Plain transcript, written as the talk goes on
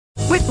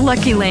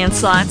Lucky Land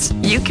Slots,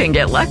 you can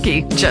get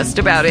lucky just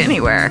about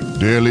anywhere.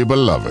 Dearly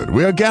beloved,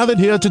 we are gathered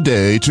here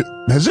today to...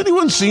 Has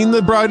anyone seen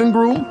the bride and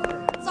groom?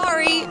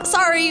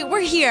 Sorry, we're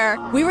here.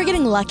 We were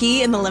getting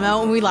lucky in the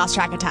limo and we lost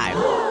track of time.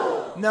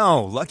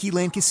 No, Lucky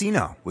Land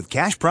Casino, with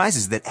cash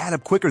prizes that add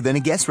up quicker than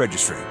a guest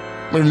registry.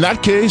 In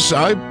that case,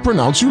 I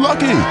pronounce you lucky.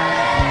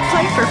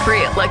 Play for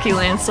free at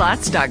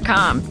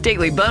LuckyLandSlots.com.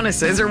 Daily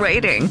bonuses are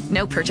waiting.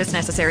 No purchase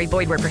necessary.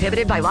 Void where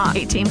prohibited by law.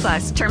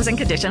 18+. Terms and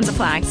conditions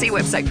apply. See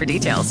website for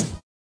details.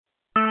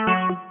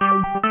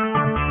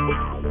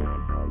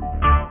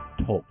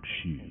 Talk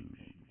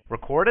shoes.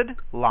 Recorded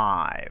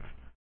live.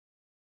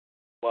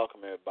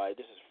 Welcome, everybody.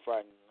 This is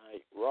Friday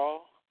Night Raw.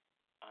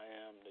 I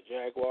am the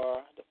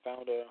Jaguar, the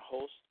founder and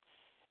host,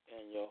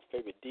 and your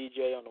favorite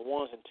DJ on the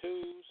ones and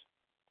twos.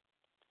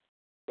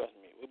 Trust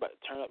me, we about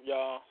to turn up,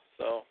 y'all.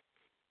 So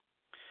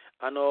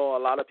I know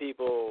a lot of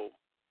people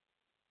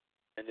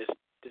in this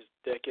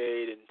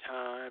decade and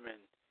time and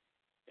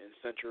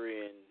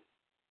century and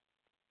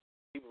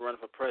people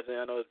running for president.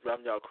 I know it's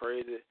driving y'all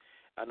crazy.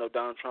 I know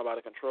Donald Trump out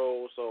of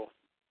control. So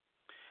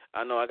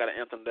I know I got an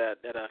anthem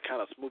that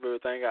kind of smooth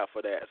everything out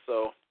for that.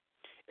 So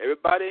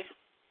everybody,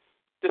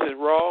 this is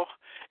Raw,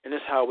 and this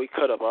is how we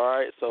cut up, all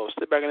right? So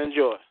sit back and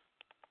enjoy.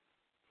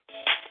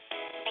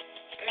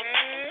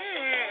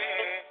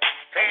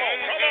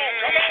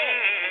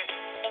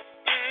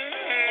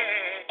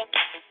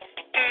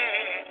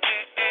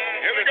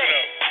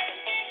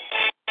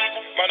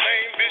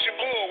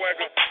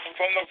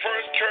 From the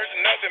first church,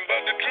 nothing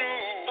but the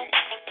truth.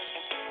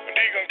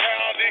 Deacon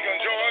Cal, Deacon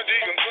George,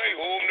 Deacon Clay,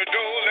 open the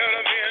door, let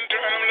them in,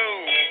 turn them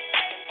loose.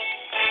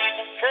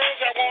 First,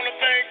 I want to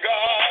thank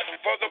God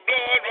for the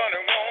blood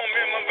running warm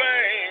in my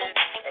veins.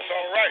 That's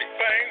all right.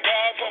 Thank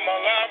God for my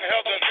life,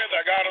 health, and strength.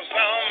 I got a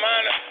sound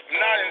mind.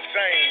 I'm not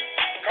insane.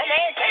 Come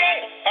on.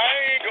 I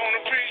ain't going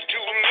to preach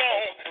too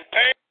long.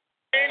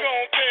 Ain't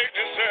going to take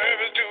the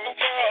service too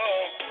far.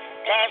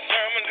 My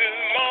sermon this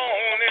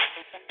morning,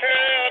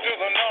 hell to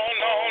the no.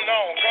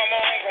 Come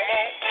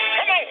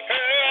on.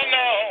 Hell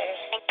no.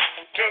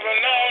 To the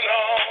no.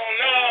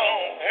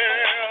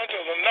 Hell to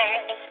the no.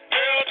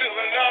 Hell to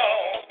the no.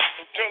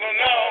 To the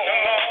no.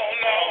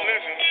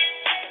 Listen.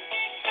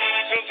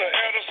 Sister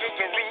Elder,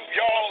 Sister Ruth,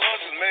 y'all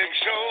hustlers make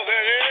sure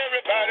that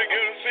everybody get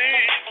a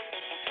seat.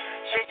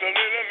 Sister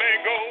Lily may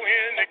go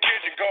in the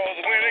kitchen, cause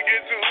when it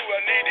gets through, I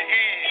need to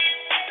eat.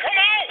 Come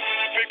on!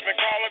 Fix me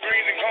collard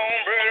greens and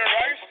cornbread and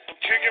rice.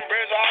 Chicken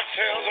breasts,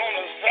 oxtails on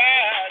the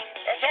side.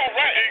 That's all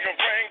right. Eagle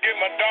Frank, get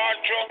my Dodge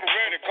truck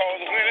ready,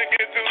 cause when it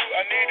gets through,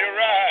 I need to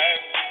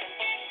ride.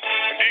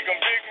 Deacon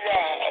Big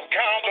Rob,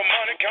 count the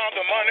money,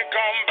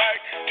 come back,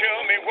 tell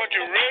me what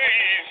you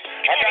raised.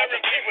 I got the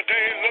people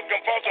days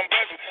looking for some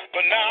blessings,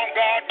 but now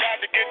God got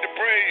to get the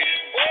praise.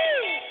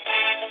 Woo!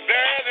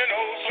 There's an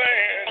old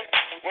saying,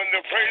 when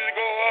the praises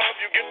go up,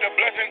 you get the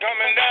blessing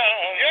coming down.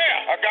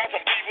 Yeah, I got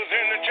some peoples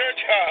in the church,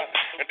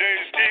 and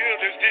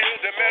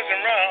they're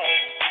messing around.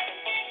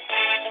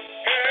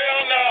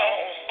 Hell no,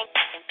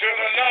 to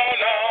the no.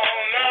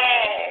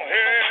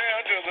 Hell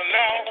to the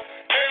no.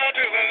 Hell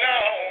to the no.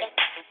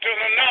 To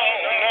the no.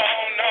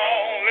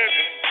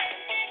 Listen,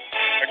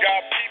 I got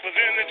peoples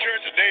in the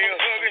church today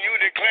hugging you.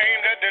 They claim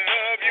that they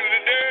love you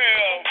to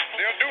death.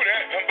 They'll do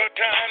that, but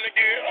time to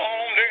get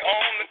home, they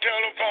on the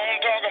telephone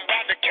talking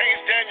about they can't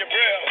stand your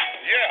breath.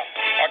 Yeah,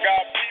 I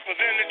got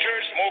peoples in the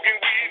church smoking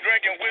weed,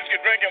 drinking whiskey,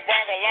 drinking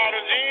vodka, a lot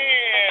of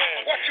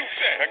gin. What you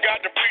say? I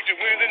got the preacher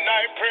Wednesday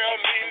night prayer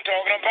meeting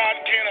talking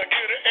about can I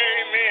get an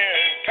amen?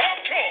 Talk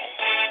to him.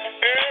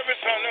 Every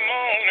Sunday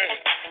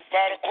morning,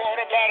 about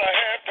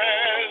 10:15.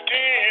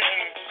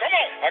 Come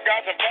on. I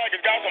got some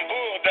daggers, got some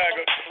bull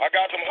daggers. I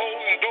got some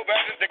hoes and dope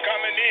asses that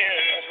coming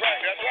in.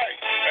 That's right.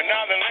 And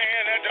now they're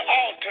laying at the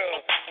altar,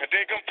 and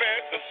they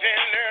confess the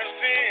sin, their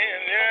sin,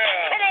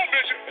 yeah. Come on,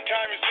 Bishop. The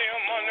time you see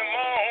them Monday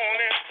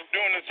morning,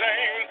 doing the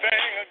same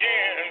thing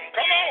again.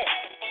 Come on.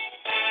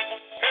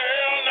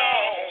 Hell no.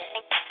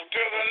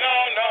 To the no.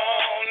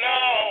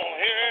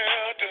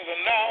 Hell to the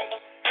no.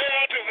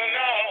 Hell to the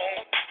no.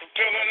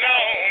 To the no.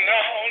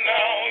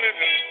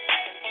 Listen,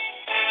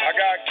 I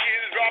got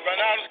kids dropping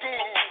out of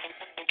school,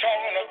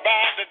 talking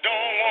about they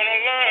don't want to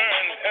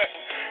learn,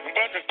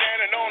 but they're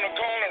standing on the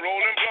corner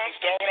rolling blunts,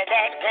 talking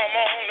about come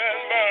on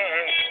and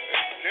burn.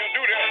 They'll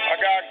do that. I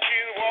got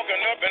kids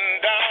walking up and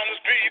down the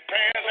street,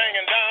 pants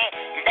hanging down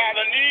by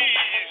the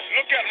knees.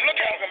 Look at them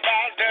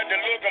about that.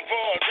 They're looking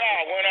for a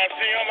job. When I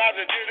see them, I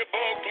say, "Did it,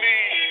 book,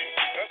 please."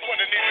 That's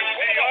what they need to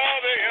see. All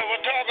they ever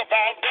talk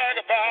about, brag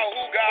about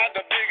who got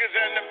the biggest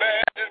and the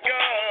baddest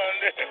gun.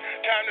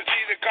 Time to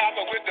see the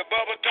copper with the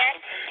bubble top,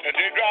 and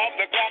they drop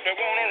the clock, they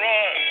wanna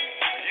run.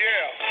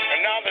 Yeah,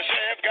 and now the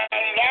sheriff got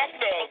them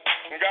locked up,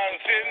 and got them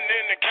sitting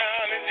in the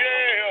county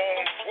jail.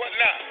 What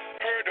now?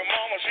 Heard the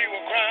mama, she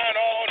was crying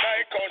all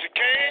night, cause she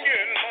can't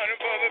get money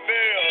for the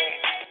bill.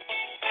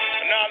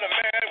 And now they're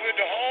mad with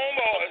the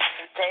homeboys,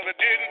 cause they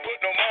didn't put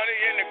no money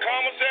in the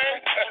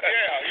commissary.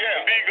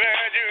 Yeah. Be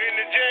glad you're in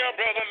the jail,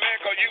 brother man,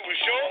 cause you were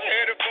sure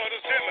headed for the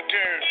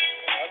cemetery.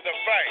 That's a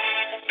fact.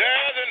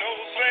 There's an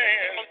old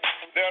saying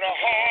that a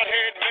hard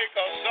head make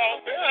a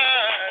soft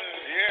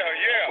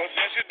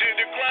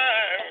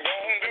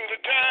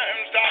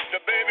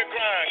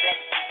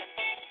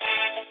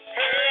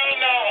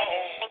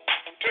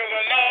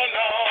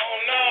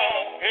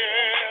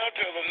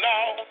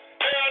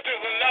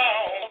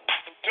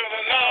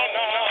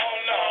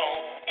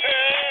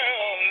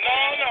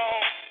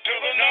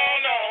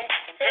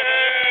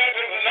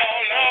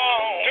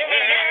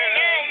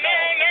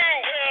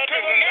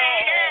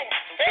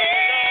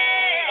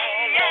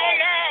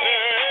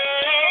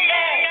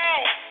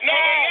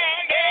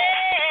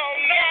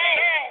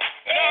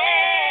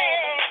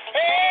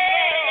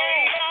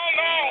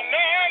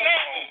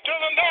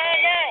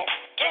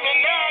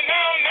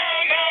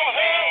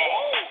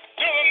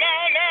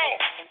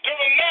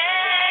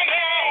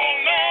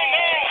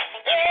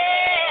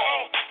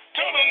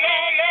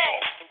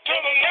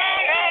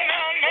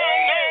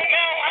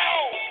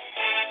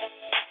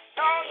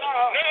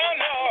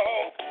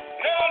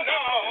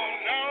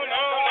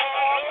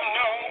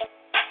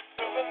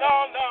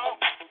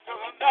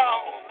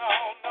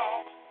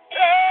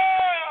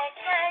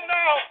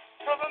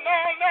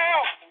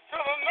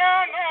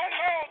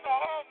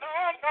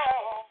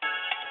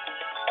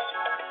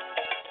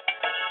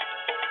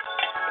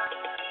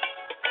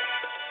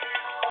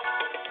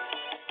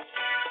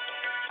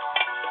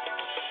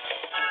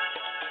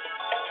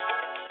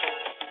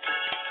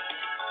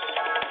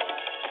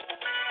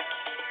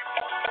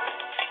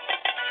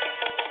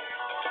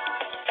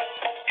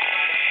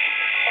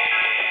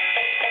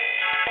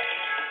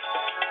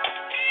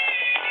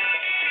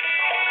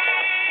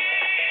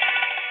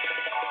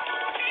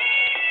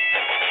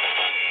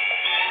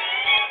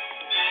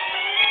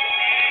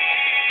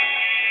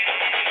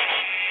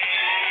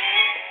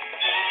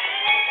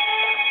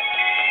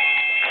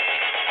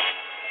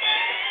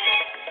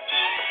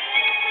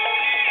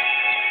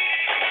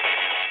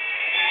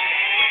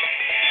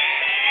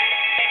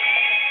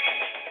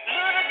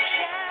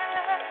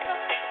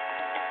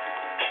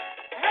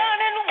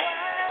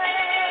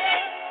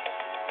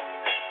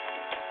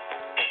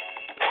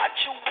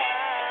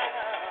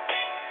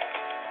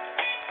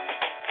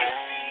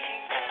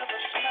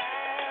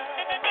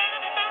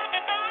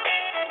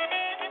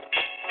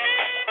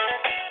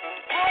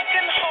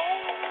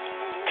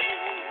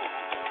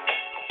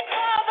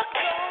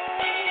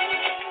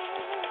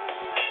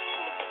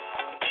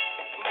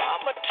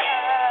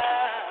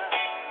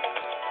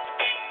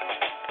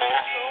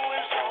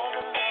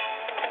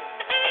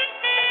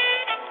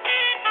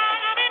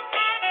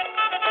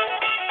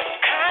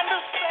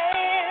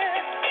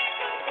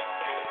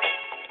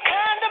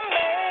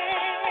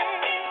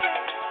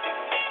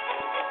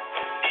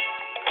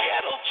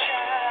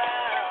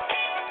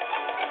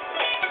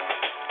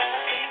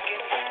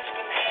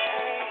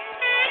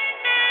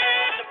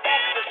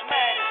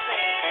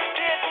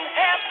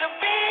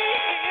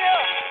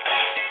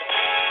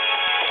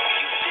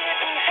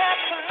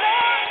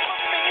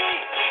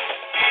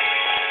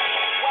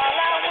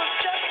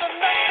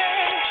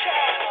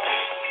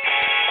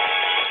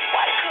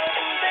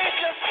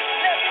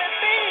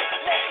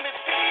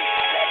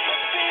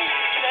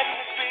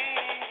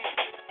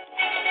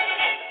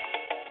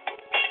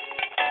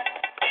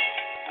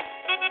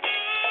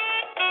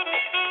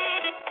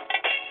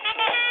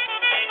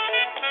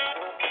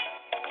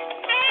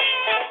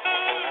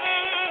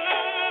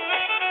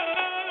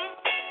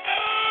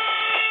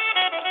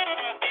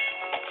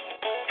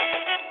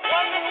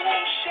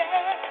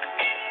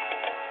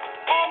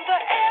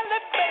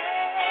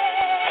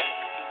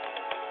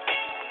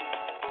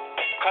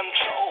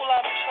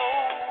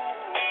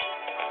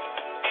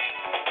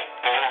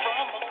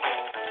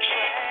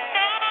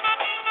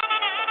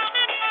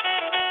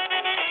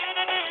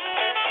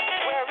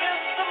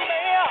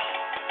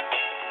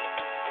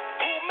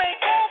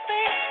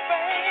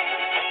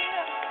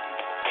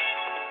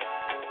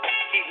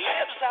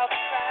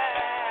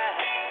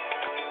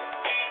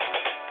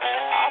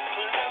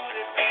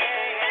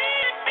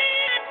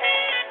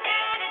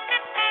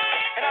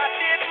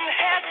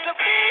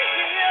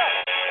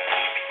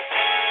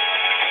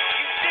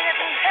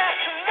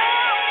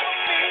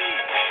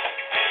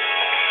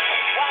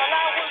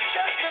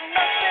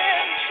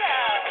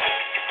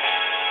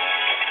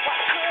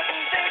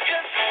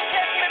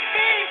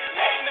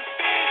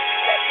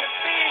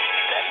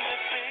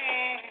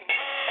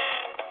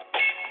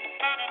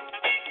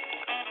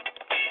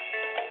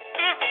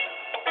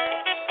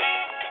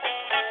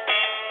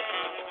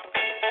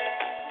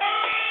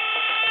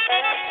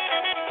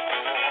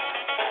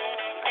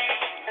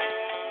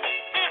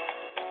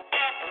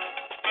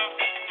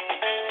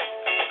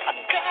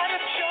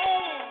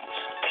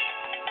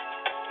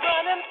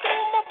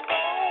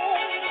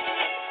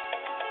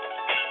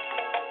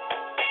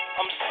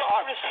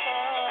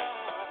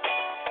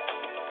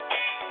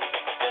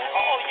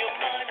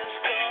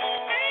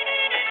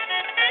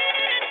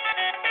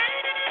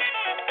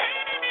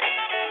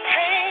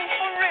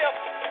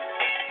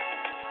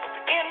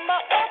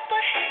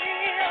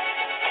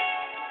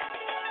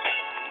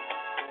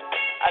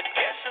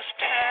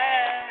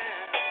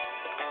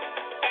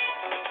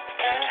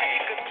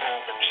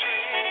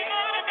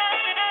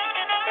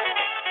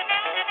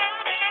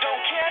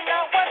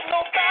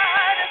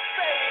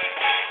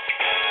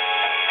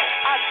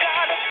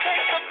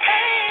Take the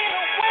pain.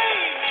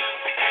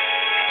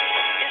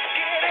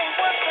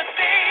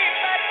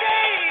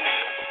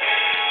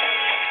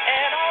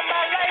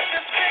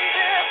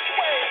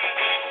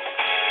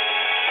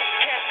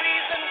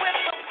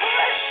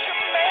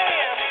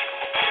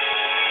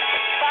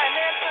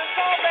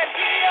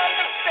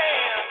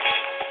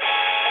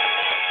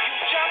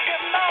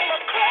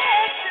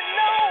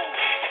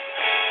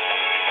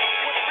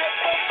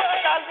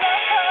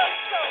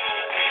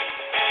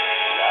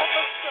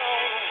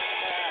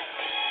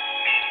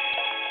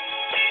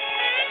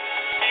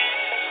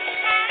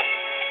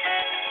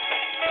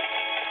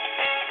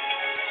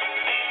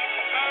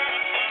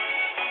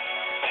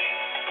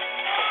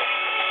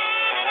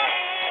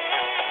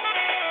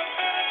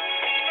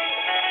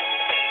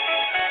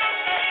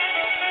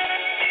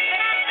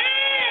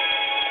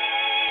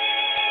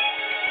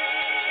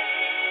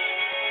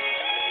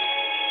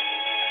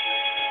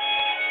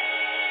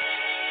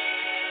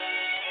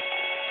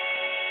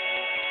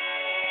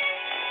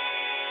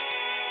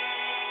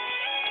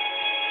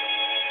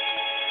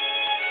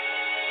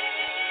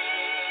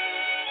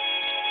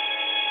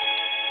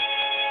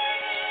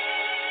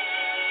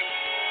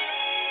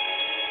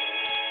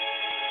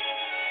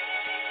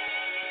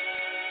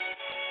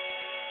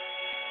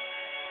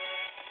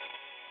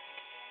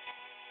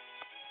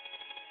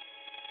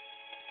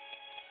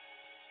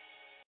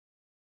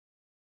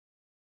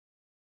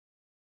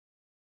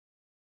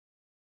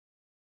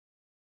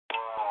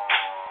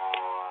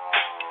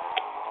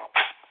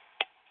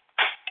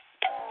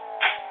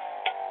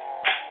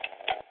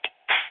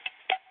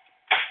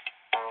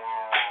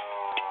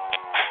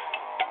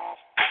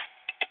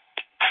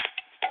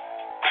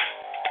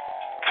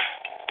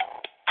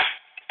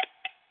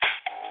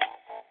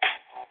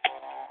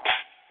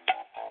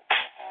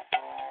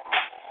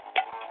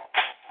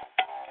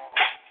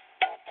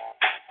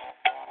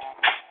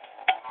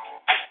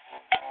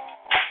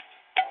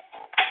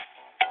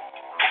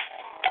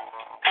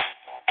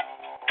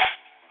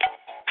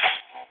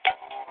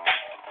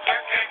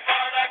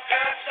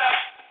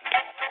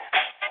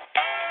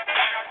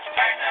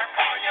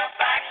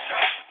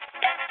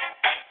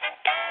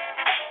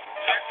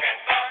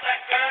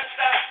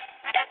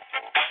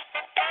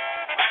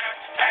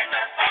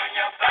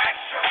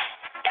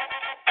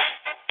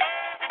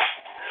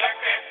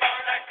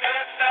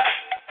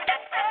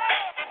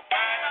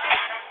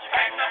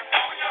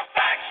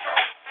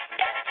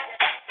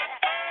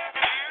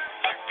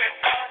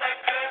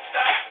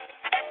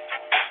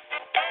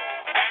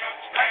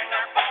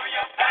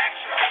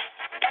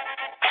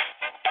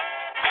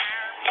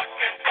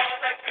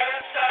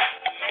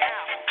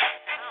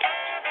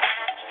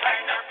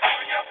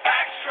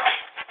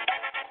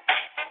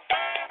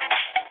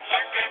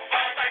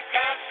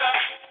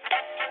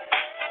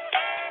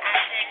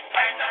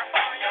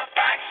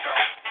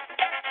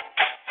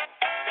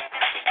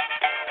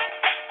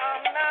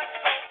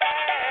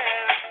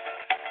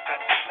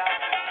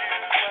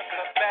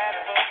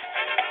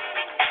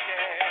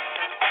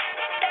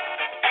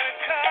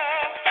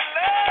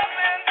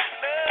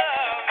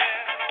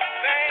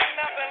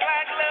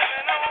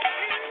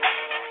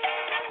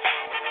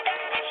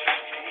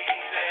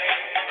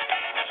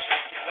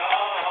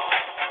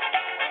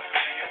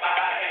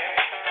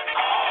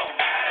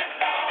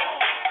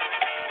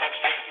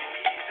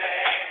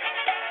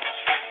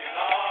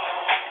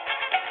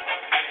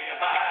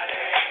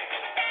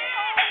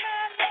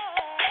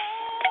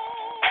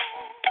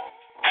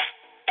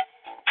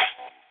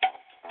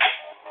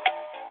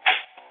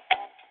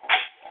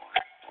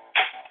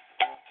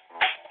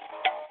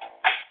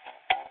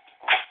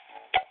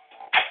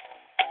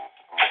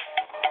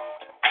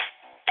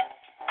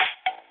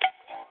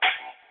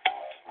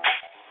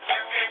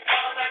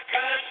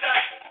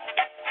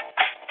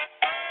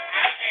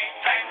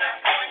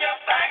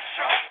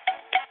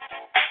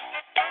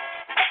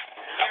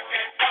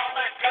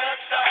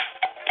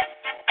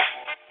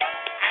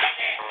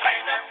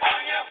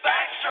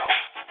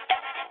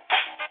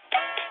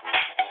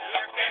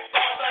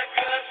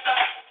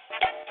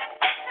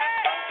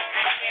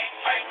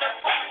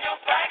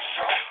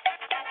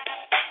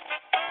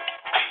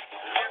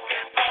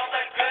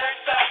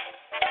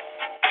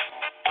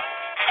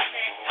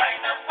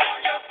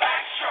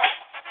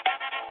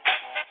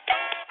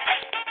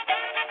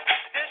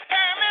 This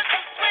time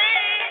it's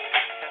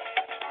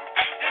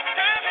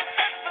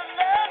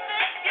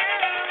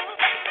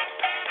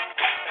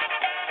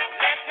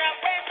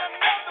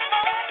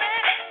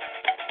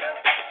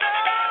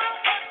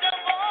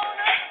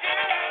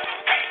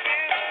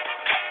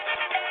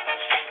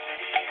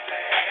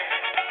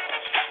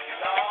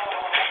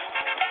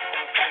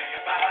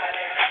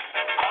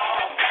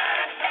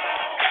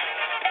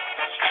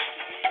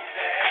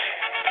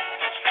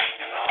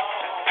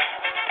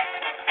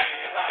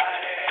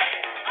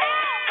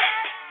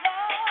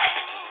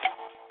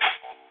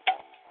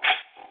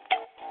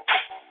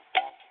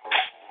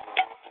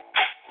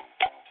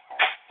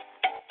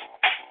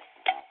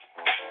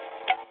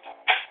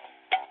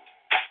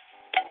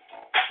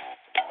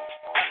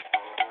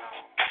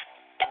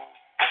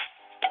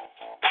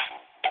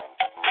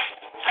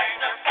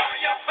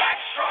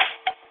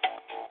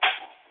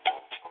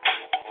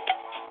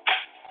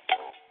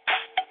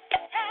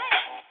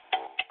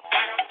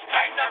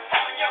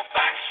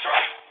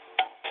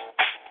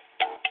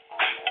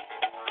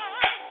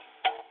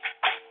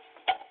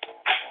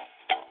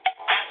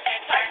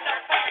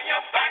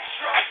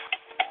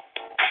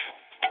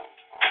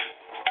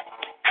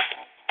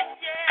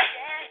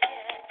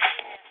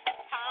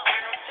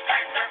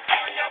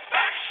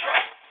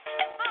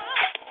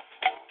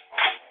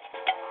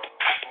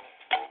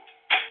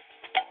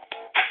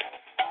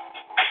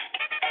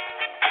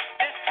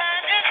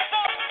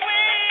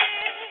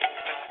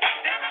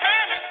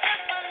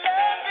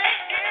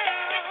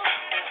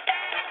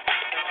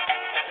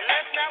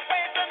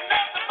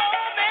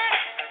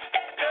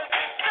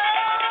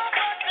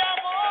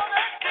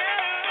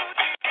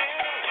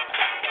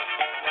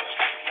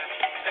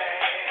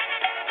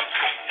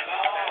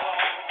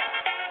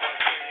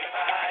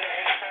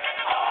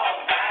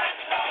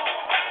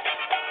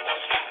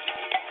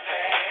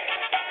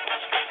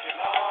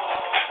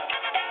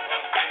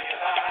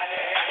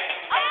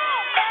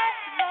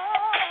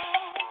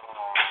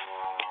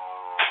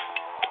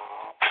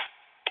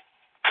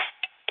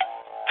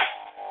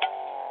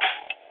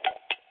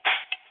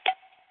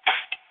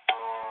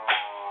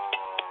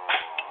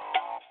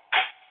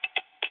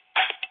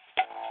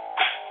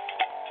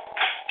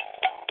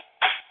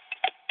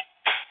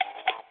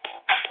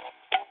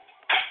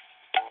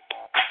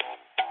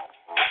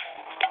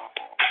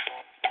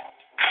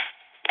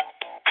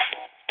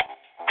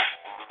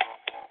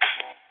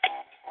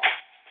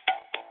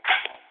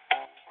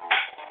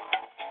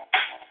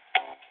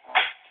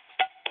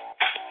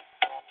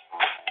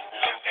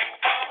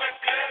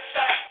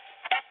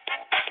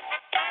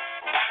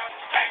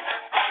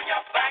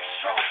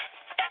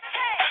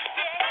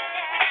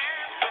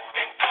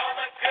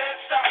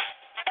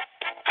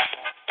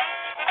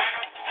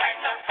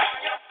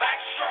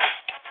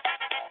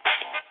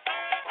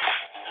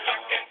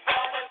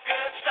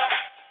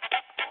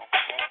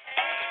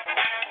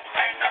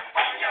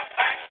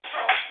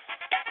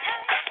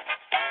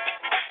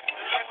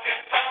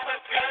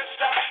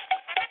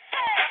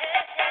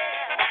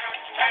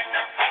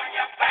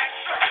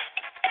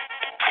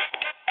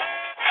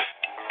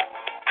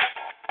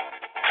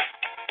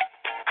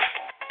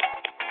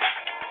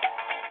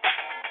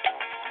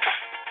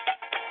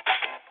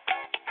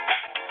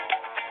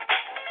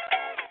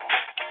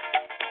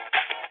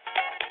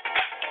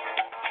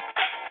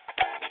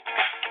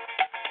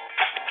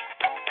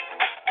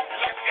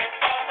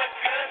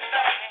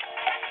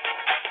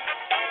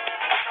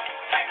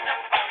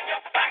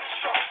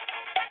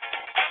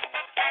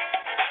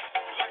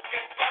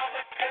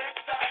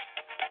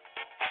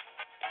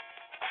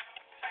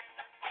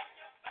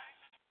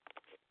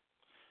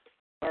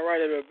All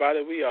right,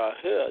 everybody, we are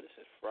here. This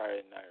is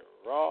Friday Night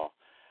Raw.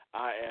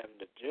 I am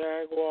the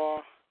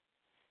Jaguar.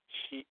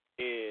 She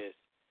is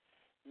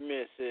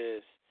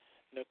Mrs.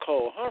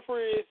 Nicole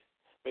Humphreys.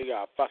 We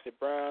got Foxy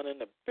Brown in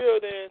the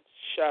building.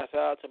 Shouts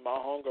out to my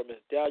homegirl, Miss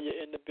Dahlia,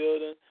 in the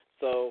building.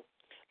 So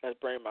let's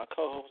bring my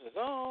co-hosts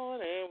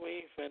on, and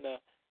we finna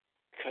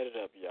cut it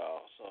up,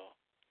 y'all. So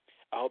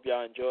I hope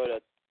y'all enjoy the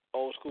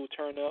old school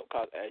turn up,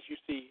 because as you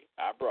see,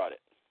 I brought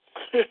it.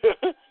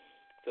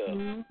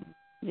 So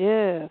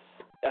Yes.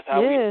 that's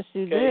how yes,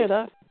 you did.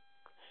 I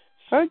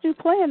heard you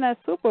playing that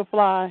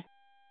Superfly.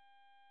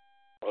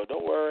 Oh,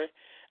 don't worry.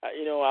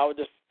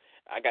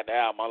 I got the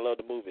album. I love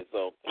the movie,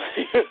 so.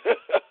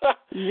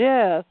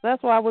 Yes,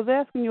 that's why I was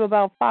asking you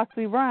about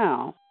Foxy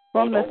Brown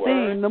from the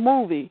scene, the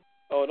movie.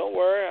 Oh, don't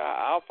worry.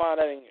 I'll find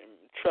that.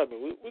 Trust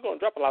me, we're going to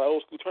drop a lot of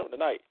old school tournament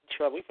tonight.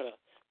 Trust me, we're going to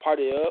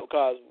party up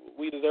because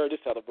we deserve this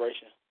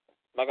celebration.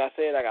 Like I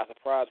said, I got a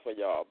surprise for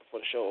y'all before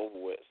the show over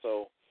with.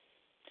 So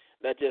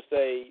let's just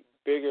say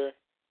bigger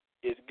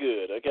is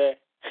good, okay?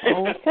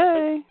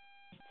 Okay.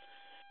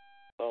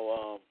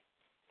 So,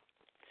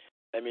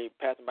 let me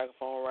pass the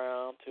microphone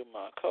around to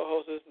my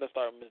co-hosts. Let's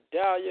start with Miss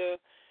Dahlia,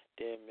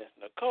 then Miss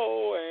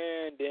Nicole,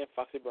 and then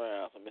Foxy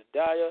Brown. So, Miss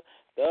Dahlia,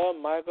 the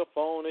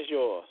microphone is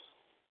yours.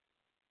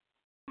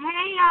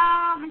 Hey,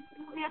 y'all. Miss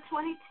Julia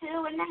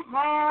 22 in the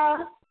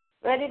house.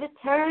 Ready to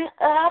turn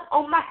up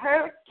on my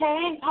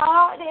hurricane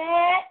party.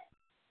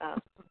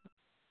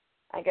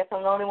 I guess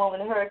I'm the only one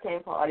with a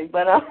hurricane party,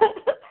 but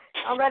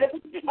I'm ready to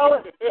get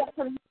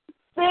some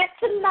sit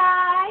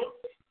tonight.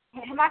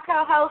 Hey, my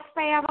co-host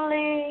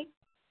family.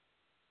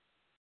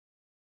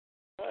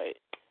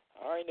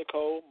 All right,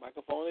 Nicole,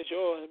 microphone is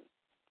yours.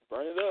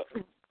 Burn it up.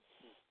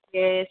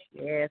 Yes.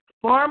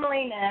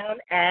 Formerly known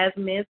as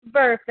Miss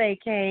Birthday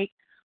Cake,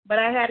 but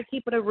I had to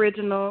keep it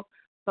original.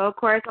 So, of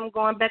course, I'm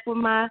going back with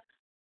my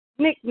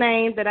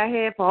nickname that I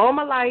had for all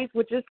my life,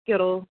 which is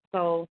Skittles.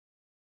 So,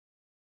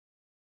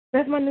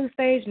 that's my new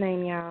stage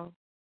name, y'all.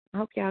 I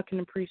hope y'all can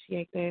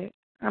appreciate that.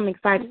 I'm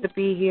excited to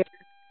be here.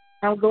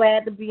 I'm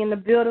glad to be in the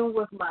building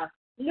with my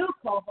new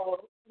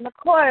co-host, and, of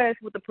course,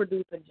 with the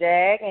producer,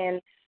 Jag,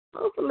 and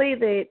hopefully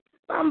that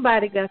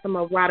somebody got some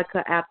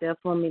erotica out there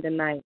for me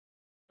tonight.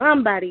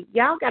 Somebody,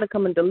 y'all got to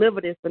come and deliver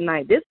this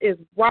tonight. This is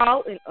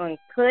raw and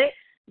uncut.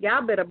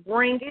 Y'all better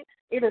bring it.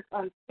 It is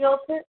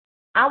unfiltered.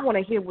 I want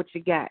to hear what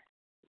you got.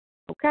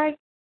 Okay?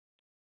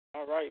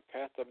 All right,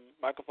 pass the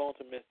microphone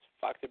to Miss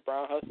Foxy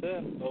Brown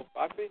herself. So,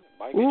 Foxy,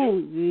 mic is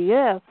yours.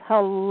 Yes.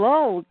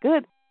 Hello.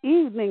 Good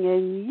evening.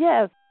 And,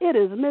 yes, it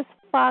is Miss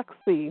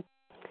Foxy.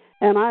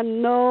 And I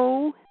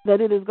know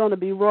that it is going to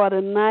be raw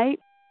tonight.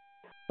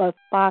 But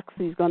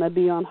Foxy's going to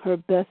be on her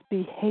best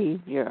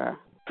behavior.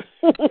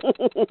 We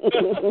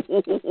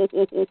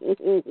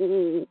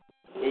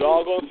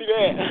all going to see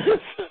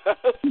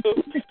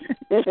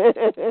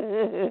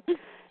that.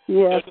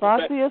 Yes,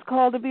 Foxy is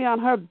called to be on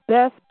her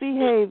best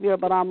behavior,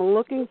 but I'm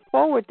looking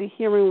forward to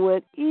hearing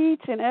what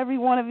each and every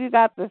one of you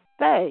got to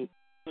say.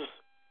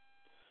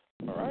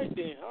 All right,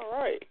 then.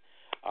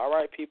 All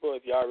right, people,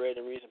 if y'all ready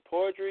to read some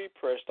poetry,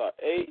 press star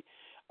 8.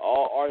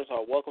 All artists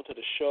are welcome to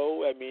the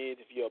show. That means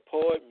if you're a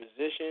poet,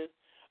 musician,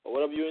 or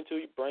whatever you're into,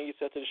 you bring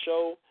yourself to the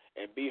show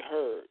and be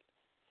heard.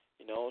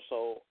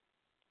 So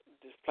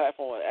this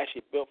platform was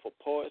actually built for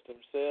poets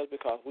themselves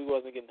because we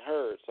wasn't getting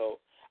heard. So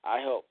I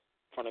helped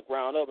from the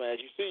ground up, and as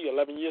you see,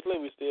 11 years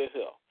later, we're still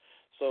here.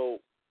 So,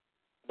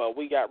 but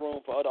we got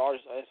room for other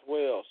artists as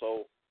well.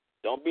 So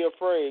don't be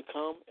afraid.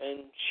 Come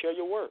and share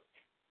your work.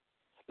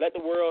 Let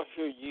the world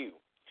hear you.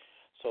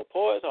 So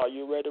poets, are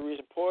you ready to read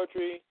some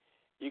poetry?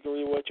 You can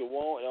read what you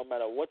want. It don't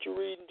matter what you're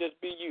reading, just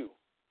be you.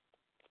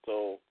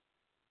 So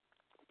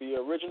be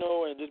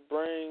original and just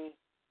bring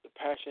the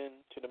passion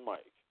to the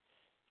mic,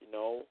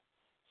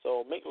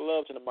 So make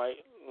love to the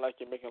mic like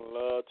you're making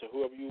love to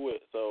whoever you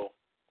with. So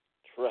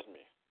trust me,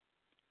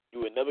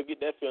 you would never get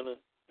that feeling.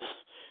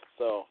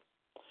 So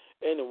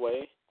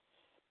anyway,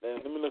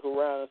 then let me look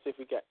around and see if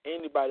we got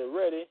anybody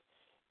ready.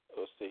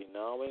 Let's see.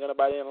 No, we ain't got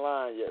nobody in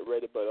line yet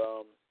ready,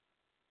 but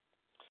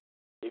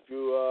if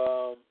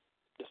you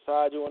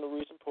decide you want to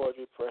read some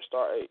poetry, press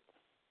star 8.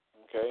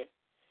 Okay?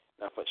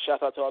 Now,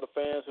 shout out to all the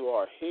fans who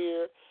are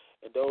here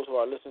and those who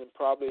are listening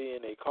probably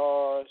in their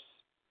cars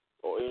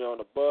or, on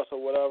the bus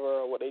or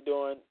whatever, what they're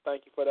doing.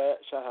 Thank you for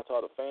that. Shout out to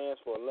all the fans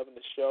for loving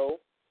the show.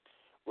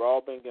 We're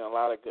all been getting a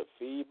lot of good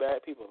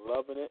feedback. People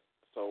loving it.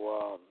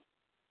 So,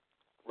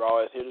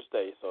 Raw is here to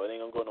stay, so it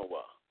ain't going to go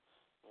nowhere.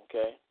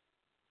 Okay?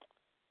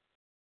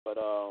 But,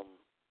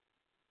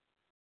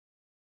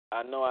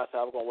 I know I said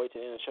I was going to wait to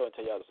the end of the show and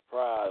tell y'all the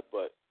surprise,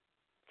 but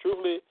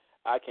truthfully,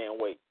 I can't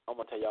wait. I'm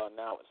going to tell y'all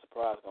now what the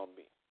surprise is going to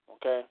be,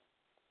 okay?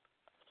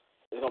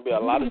 There's going to be a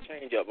lot of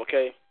change up,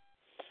 okay?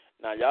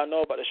 Now, y'all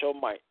know about the show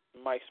Mike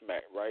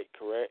Smack, right?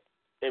 Correct?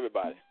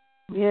 Everybody.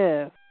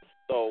 Yeah.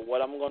 So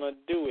what I'm going to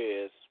do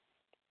is,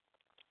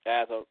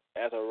 as of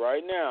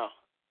right now,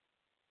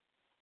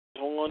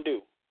 what I'm going to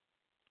do,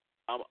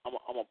 I'm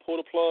going to pull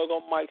the plug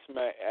on Mike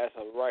Smack as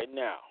of right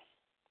now.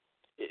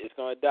 It's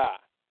going to die.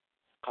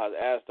 Because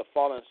as the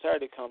following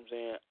Saturday comes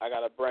in, I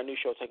got a brand new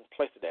show taking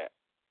place of that.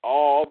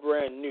 All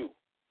brand new.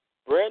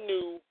 Brand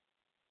new,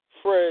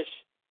 fresh,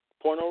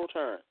 point of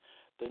return.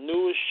 The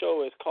newest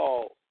show is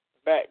called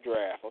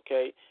Backdraft,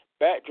 okay?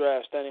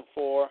 Backdraft standing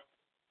for,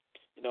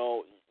 you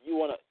know, you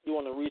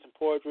wanna read some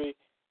poetry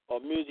or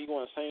music, you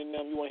want to sing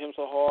them, you want to hit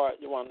them so hard,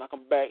 you want to knock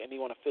them back, and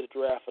you want to fit the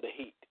draft for the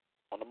heat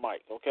on the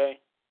mic, okay?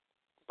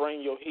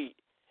 Bring your heat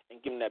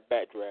and give them that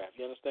backdraft,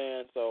 you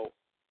understand? So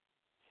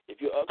if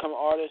you're an upcoming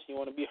artist, you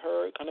want to be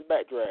heard, come to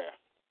Backdraft.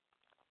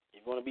 If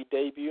you want to be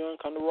debuting,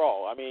 come to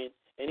Raw. I mean,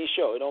 any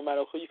show. It don't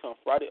matter who you come,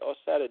 Friday or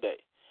Saturday.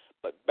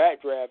 But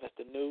Backdraft is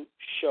the new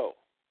show.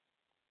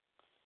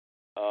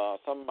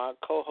 Some of my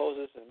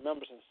co-hosts and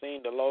members have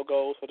seen the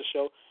logos for the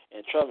show,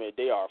 and trust me,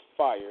 they are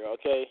fire,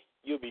 okay?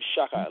 You'll be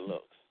shocked how it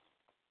looks.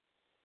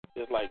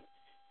 It's like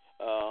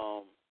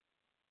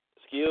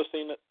Skills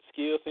seen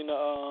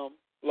the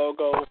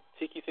logo,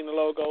 Tiki seen the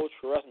logo.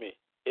 Trust me,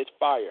 it's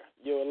fire.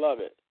 You'll love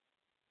it.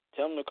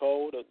 Tell them,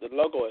 Nicole, the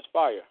logo is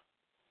fire.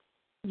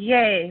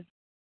 Yes.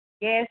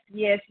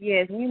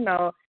 You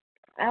know,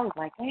 I was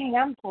like, dang,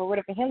 I'm so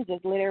ready for him to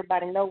just let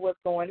everybody know what's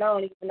going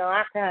on, even though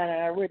I kind of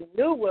already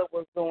knew what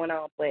was going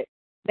on. But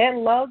that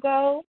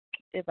logo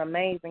is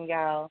amazing,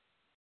 y'all.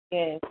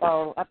 Yeah,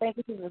 so I think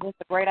this is just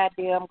a great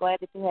idea. I'm glad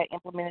that you had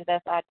implemented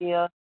that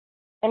idea.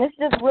 And it's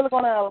just really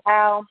going to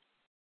allow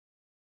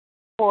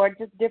for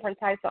just different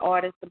types of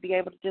artists to be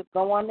able to just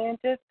go on there and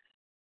just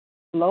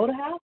blow the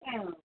house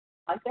down,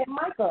 like that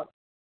mic up.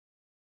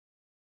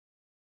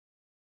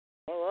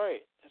 All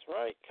right, that's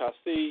right. Because,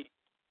 see,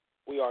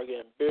 we are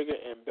getting bigger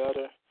and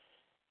better.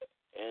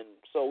 And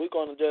so we're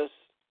going to just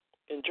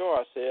enjoy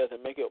ourselves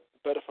and make it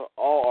better for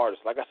all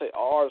artists. Like I say,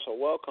 all artists are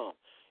welcome.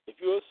 If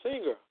you're a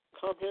singer,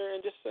 come here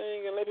and just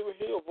sing and let people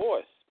hear your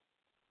voice.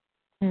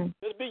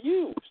 Just be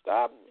you.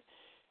 Stop.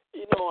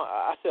 You know,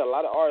 I say a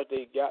lot of artists,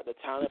 they got the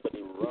talent, but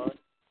they run.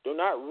 Do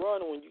not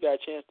run when you got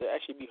a chance to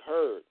actually be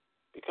heard,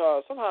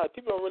 because sometimes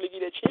people don't really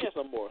get that chance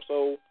no more.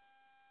 So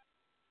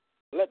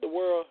let the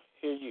world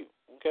hear you,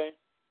 okay?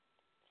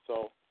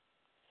 So,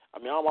 I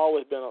mean, I've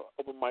always been an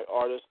open mic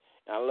artist,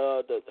 and I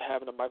love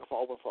having the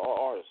microphone open for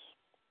all artists.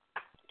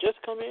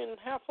 Just come in and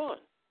have fun,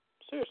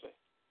 seriously.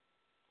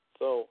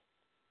 So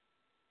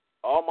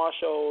all my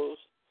shows,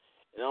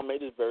 and I'll make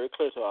this very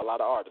clear to a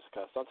lot of artists,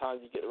 because sometimes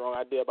you get the wrong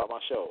idea about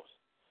my shows.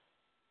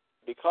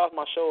 Because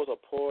my shows are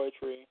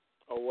poetry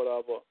or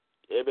whatever,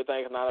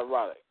 everything is not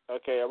erotic.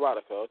 Okay,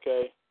 erotica,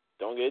 okay?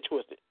 Don't get it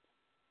twisted.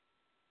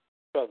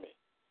 Trust me.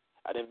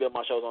 I didn't build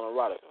my shows on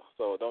erotica,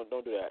 so don't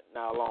do that.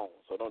 Not alone,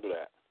 so don't do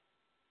that.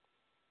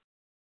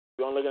 If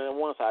you're only looking at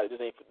one side,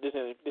 this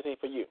ain't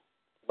for you.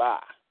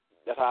 Bye.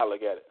 That's how I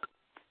look at it.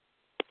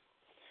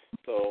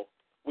 So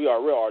we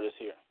are real artists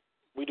here.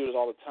 We do this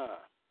all the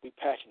time. We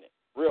passionate.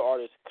 Real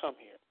artists come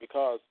here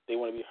because they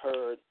want to be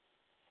heard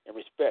and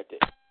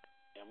respected.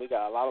 And we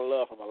got a lot of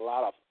love from a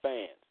lot of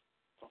fans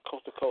from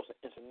coast to coast and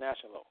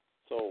international.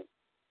 So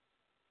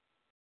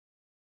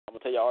I'm going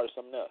to tell you artists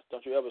something else.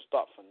 Don't you ever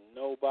stop for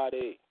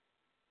nobody.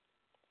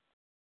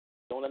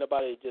 Don't let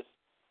nobody just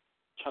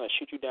trying to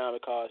shoot you down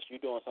because you're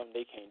doing something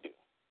they can't do.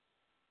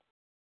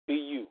 Be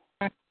you.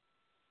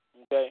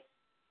 Okay?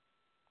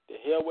 The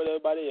hell with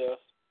everybody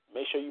else.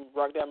 Make sure you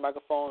rock that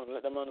microphone and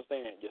let them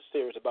understand you're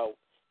serious about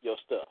your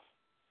stuff.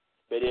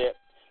 But yeah,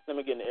 let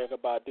me get into Erykah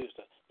Badu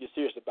stuff. You're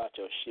serious about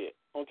your shit.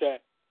 Okay?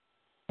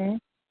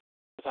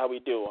 That's how we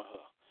do on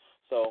her.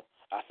 So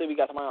I see we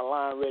got somebody on the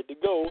line ready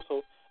to go.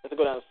 So let's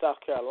go down to South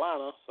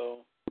Carolina. So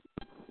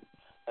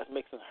let's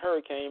make some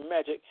hurricane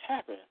magic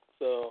happen.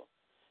 So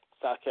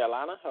South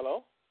Carolina,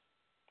 hello.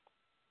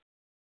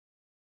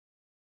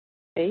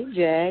 Hey,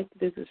 Jack.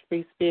 This is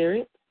Free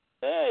Spirit.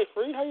 Hey,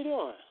 Free. How you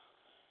doing?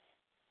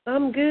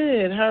 I'm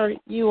good. How are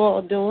you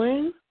all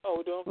doing? Oh,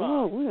 we're doing fine.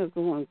 Oh, we're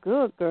doing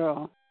good,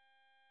 girl.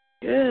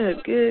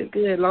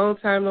 Good. Long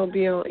time no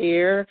be on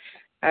air.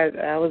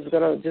 I was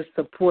going to just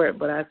support,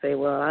 but I say,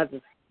 well, I'll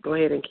just go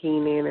ahead and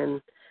keen in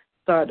and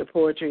start the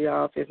poetry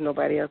off if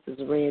nobody else is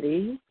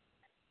ready.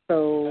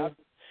 So.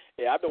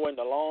 Yeah, I've been waiting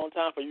a long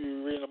time for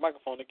you reading the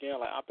microphone again.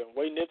 Like, I've been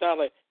waiting this time.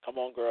 Like, come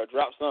on, girl,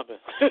 drop something.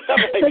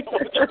 Like,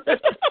 come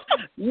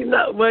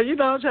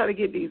I'm trying to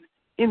get these.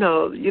 You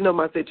know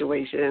my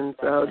situation,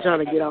 so I'm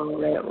trying to get all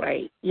that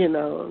right.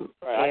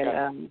 Right,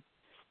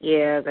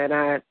 and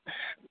I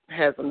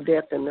had some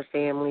death in the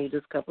family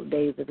just a couple of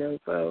days ago,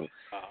 so.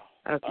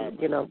 I said,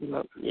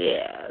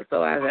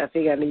 so I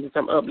figured I needed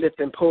some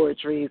uplifting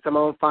poetry, some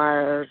on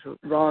fire,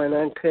 raw and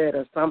uncut,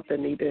 or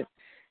something need to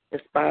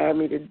inspire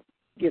me to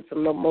get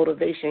some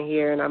motivation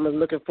here. And I'm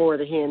looking forward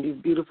to hearing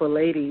these beautiful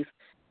ladies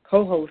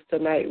co-host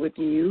tonight with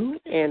you.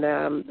 And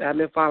I've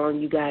been following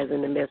you guys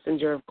in the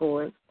messenger, of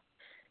course.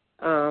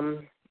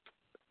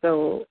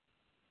 So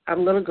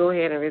I'm going to go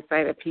ahead and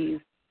recite a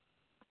piece.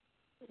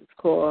 It's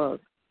called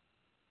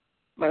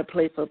My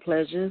Playful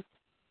Pleasures.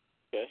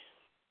 Okay.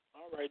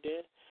 All right,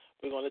 then.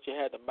 We're going to let you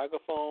have the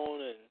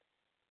microphone and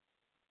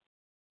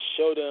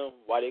show them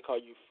why they call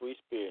you Free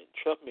Spirit.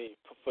 Trust me,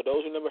 for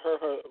those who never heard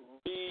her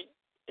read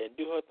and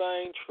do her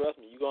thing, trust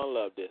me, you're going to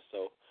love this.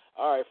 So,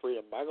 all right, Free,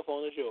 the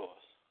microphone is yours.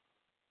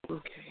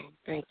 Okay,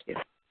 thank you.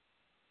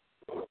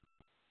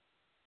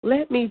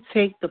 Let me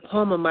take the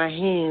palm of my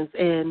hands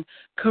and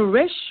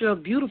caress your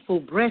beautiful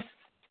breasts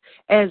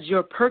as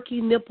your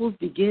perky nipples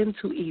begin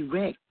to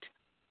erect,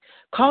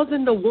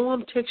 causing the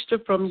warm texture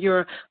from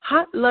your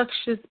hot,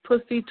 luscious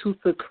pussy to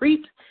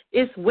secrete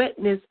its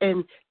wetness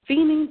and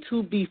fiending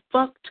to be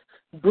fucked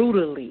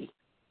brutally,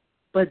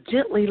 but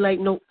gently like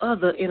no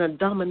other in a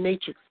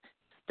dominatrix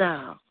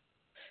style.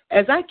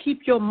 As I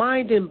keep your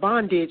mind in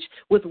bondage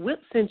with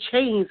whips and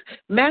chains,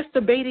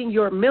 masturbating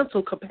your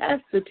mental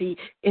capacity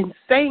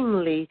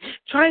insanely,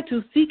 trying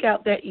to seek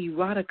out that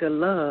erotica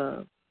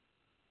love.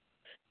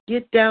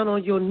 Get down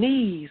on your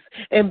knees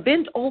and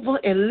bend over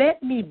and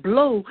let me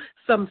blow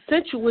some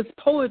sensuous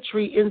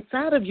poetry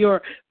inside of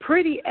your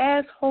pretty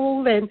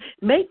asshole and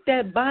make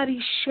that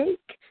body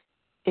shake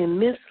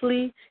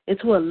immensely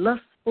into a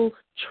lustful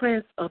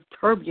trance of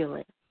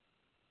turbulence.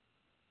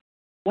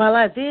 While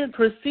I then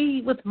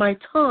proceed with my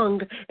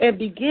tongue and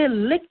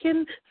begin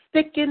licking,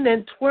 sticking,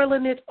 and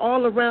twirling it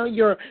all around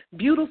your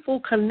beautiful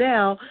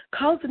canal,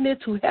 causing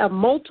it to have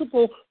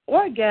multiple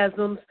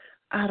orgasms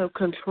out of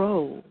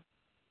control.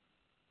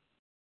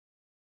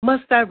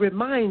 Must I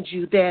remind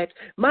you that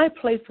my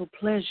playful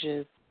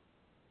pleasures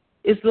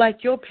is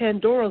like your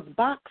Pandora's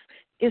box.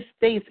 It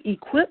stays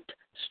equipped,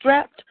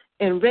 strapped,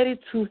 and ready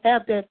to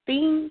have that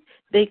thing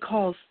they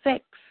call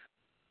sex,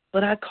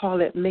 but I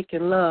call it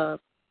making love.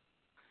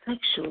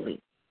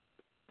 Sexually.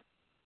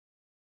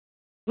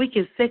 We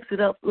can sex it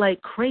up like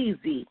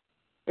crazy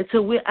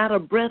until we're out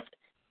of breath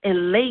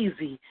and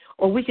lazy,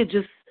 or we could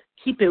just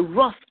keep it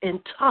rough and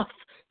tough,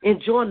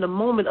 enjoying the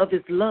moment of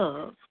his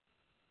love.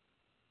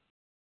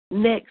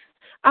 Next,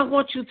 I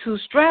want you to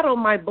straddle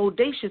my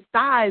bodacious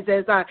thighs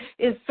as I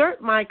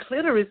insert my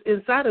clitoris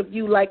inside of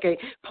you like a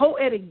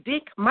poetic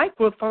dick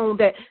microphone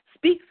that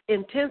speaks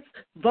intense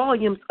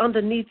volumes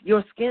underneath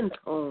your skin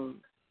tone.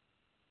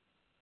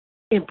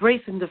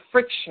 Embracing the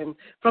friction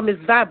from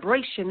its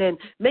vibration and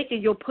making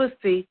your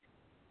pussy,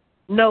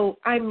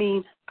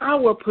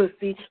 our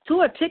pussy,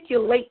 to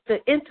articulate the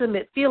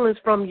intimate feelings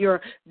from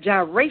your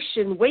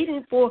gyration,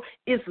 waiting for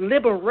its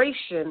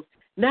liberation.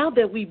 Now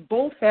that we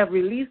both have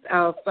released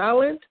our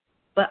silent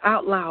but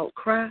out loud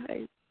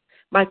cries,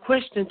 my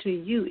question to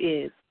you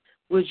is,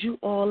 would you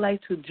all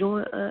like to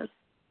join us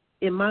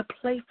in my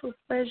playful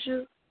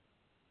pleasure?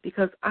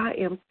 Because I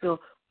am still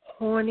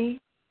horny,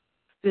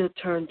 still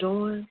turned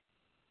on,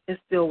 and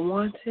still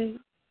wanting,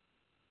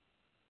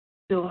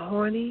 still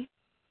horny,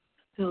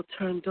 still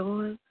turned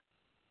on,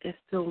 and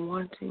still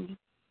wanting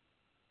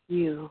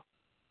you.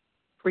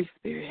 Free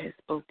Spirit has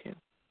spoken.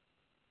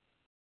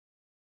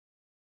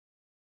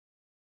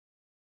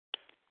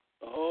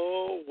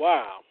 Oh,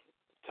 wow.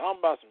 Talking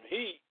about some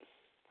heat.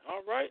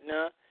 All right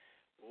now.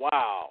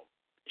 Wow.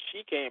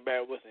 She came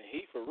back with some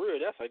heat for real.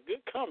 That's a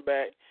good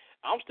comeback.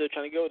 I'm still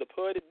trying to go with the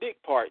put the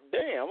dick part.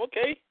 Damn,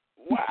 okay.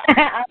 Wow.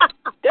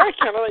 That's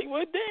kind of like,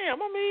 well,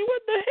 damn. I mean,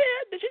 what the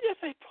hell? Did she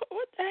just say,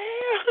 what the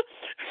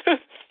hell?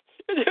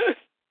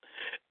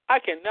 I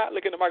cannot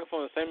look in the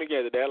microphone the same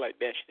again today. I like,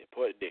 damn, she did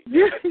put a dick.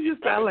 You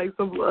sound like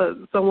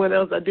someone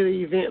else I did an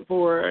event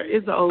for.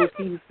 It's an old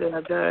piece that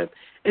I've done.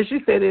 And she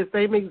said the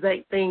same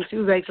exact thing. She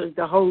was actually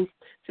the host.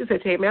 She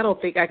said, Tammy, I don't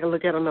think I can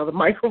look at another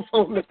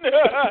microphone.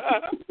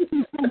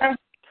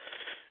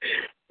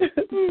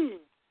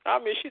 I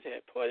mean, she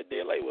said, put a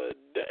dick. Like, well,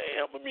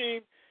 damn. I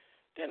mean,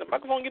 damn, the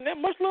microphone getting that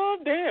much love?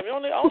 Damn, I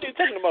don't need to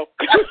touch it no more.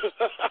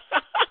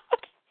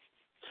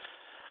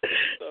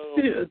 So,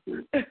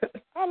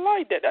 I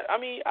like that. I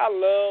mean, I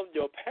love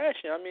your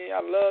passion. I mean,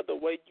 I love the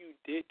way you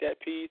did that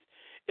piece.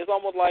 It's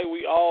almost like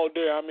we all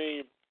there. I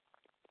mean,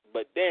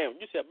 but damn,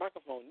 you said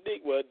microphone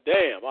dick. Well,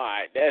 damn. All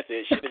right, that's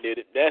it. She done did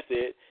it. That's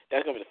it.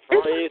 That's gonna be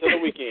the phrase of the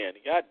weekend.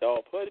 God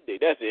dog, put a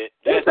dick. That's it.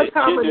 That's it's a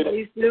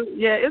combination.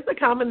 Yeah, it's a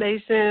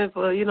combination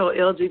for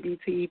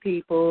LGBT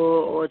people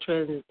or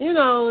trans.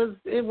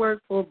 It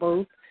works for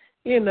both.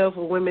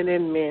 For women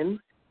and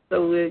men.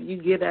 So you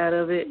get out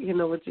of it,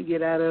 what you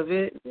get out of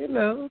it,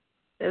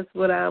 that's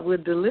what I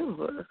would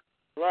deliver.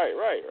 Right.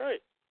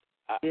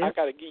 I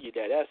got to give you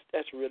that.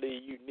 That's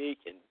really unique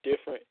and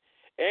different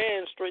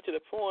and straight to the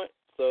point.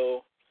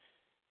 So,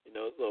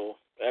 so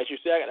as you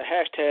say, I got a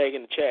hashtag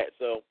in the chat.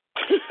 So,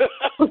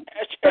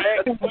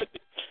 hashtag, you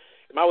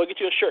might well get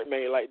you a shirt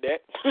made like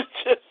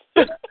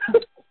that.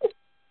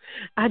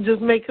 I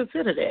just may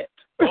consider that.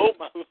 Oh,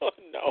 my Lord,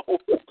 no.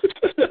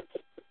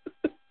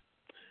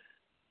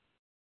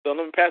 So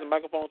let me pass the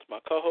microphone to my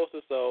co-host.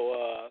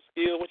 So,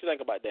 Skill, what you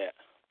think about that?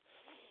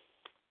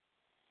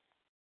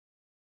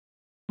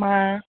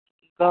 My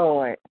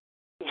God.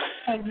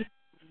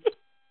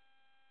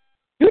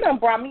 You done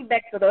brought me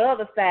back to the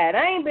other side.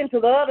 I ain't been to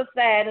the other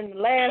side in the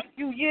last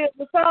few years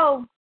or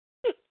so.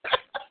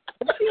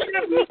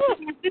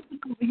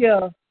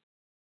 Yeah.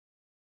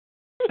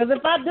 Because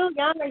if I do,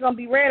 y'all ain't going to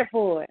be ready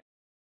for it.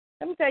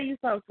 Let me tell you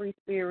something, Free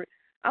Spirit.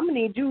 I'm going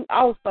to need you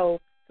also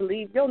to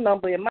leave your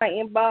number in my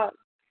inbox.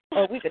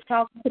 Or we could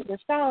talk to the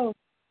show,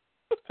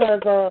 because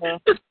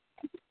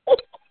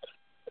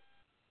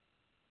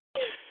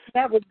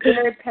that was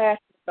very passionate,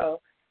 though.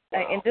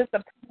 And just the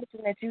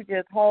passion that you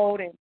just hold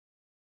and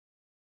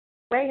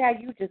the way how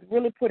you just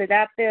really put it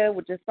out there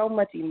with just so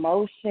much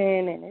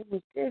emotion, and it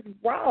was just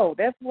raw.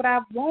 That's what I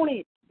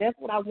wanted. That's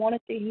what I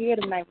wanted to hear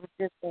tonight, was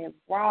just being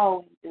raw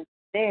and just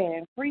there.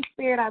 And Free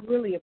Spirit, I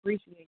really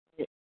appreciate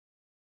it.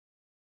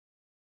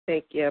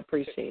 Thank you. I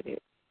appreciate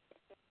it.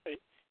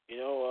 You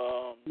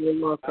know, you're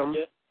welcome.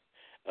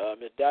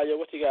 Ms. Dahlia,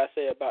 what you got to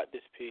say about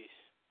this piece?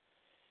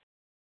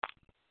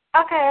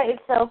 Okay,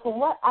 so from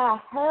what I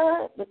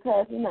heard,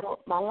 because, you know,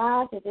 my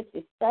lines are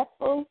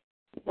disrespectful,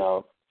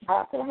 so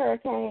shout out to the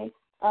hurricane.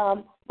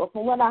 But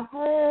from what I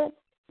heard,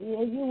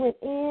 yeah, you went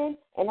in,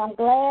 and I'm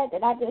glad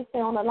that I didn't stay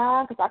on the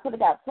line, because I could have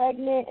got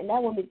pregnant, and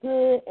that wouldn't be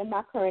good in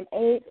my current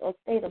age or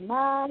state of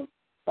mind.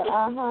 But, girl,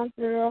 I'm going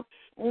to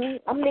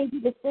need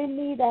you to send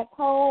me that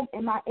poem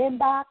in my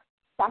inbox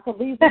so I can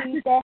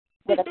reread that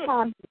with a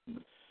comment.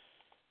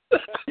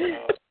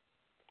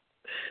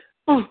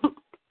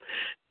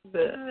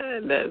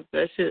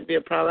 That shouldn't be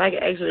a problem. I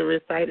can actually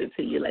recite it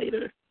to you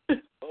later.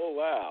 Oh,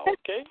 wow.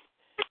 Okay.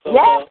 So,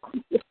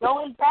 yes,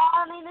 going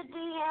down in the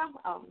DM.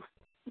 Oh.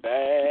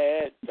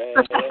 Bad.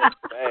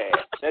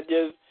 That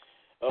just,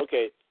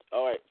 okay.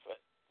 All right.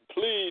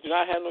 Please do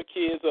not have no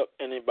kids up,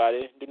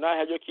 anybody. Do not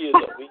have your kids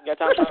up. We ain't got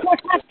time for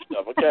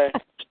stuff, okay?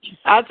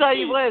 I'll tell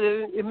you what,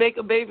 if make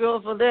a baby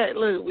off of that,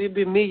 look, we'd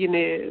be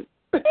millionaires.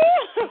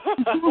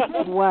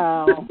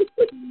 Wow.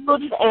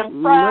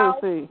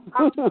 Mercy.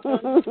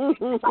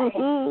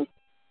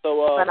 So,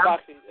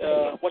 Foxy,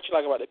 what you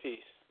like about the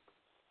piece?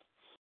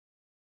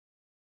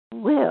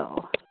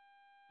 Well,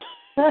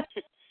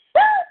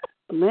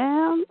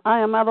 man, I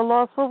am at a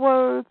loss for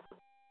words.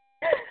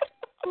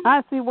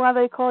 I see why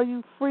they call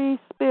you Free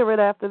Spirit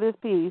after this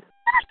piece.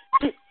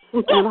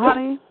 And,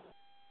 honey,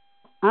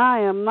 I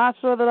am not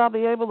sure that I'll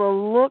be able to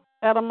look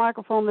at a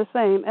microphone the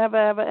same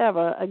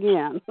ever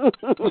again.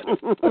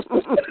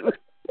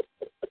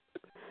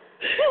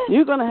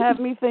 You're going to have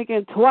me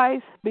thinking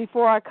twice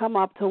before I come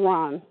up to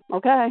one,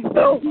 okay?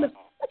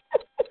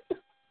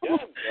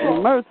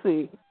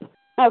 Mercy.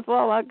 That's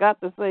all I got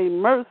to say,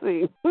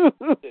 mercy. Dog.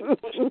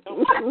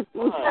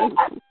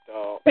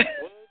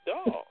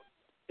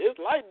 It's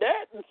like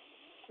that.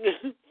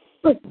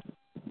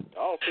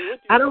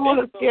 I don't want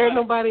to scare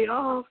nobody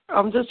off.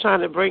 I'm just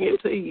trying to bring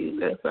it to you,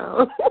 that's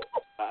all.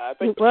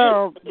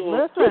 Well,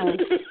 listen.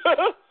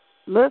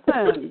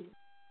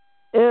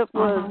 It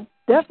was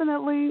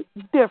definitely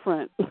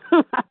different.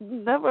 I've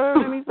never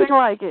heard anything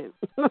like it.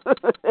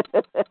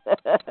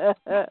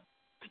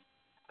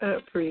 I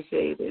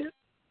appreciate it.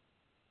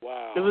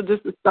 Wow. It was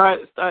just to start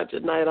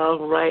your night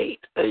off right,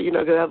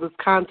 because I was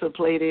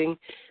contemplating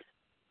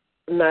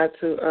not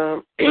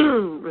to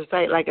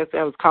recite. Like I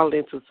said, I was called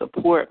in to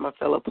support my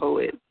fellow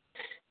poets.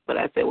 But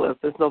I said, well,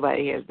 since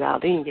nobody has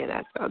dialed in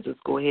yet, I'll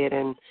just go ahead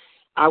and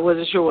I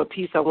wasn't sure what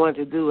piece I wanted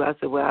to do. I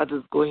said, well, I'll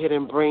just go ahead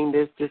and bring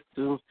this just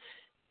to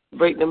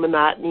break the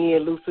monotony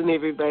and loosen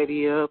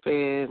everybody up.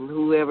 And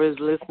whoever's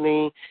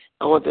listening,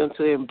 I want them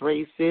to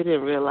embrace it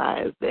and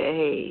realize that,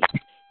 hey,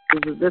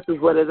 this is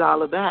what it's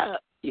all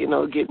about. Getting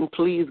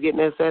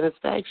that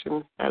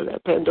satisfaction out of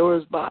that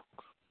Pandora's box.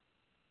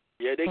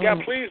 Yeah, they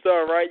got pleased,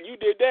 all right. You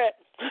did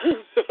that.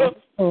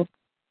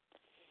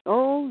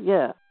 Oh,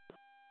 yeah.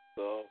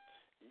 So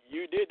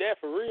you did that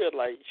for real.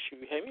 Like,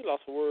 shoot, had me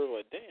lost for words.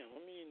 Like, damn.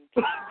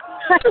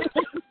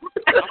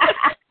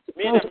 I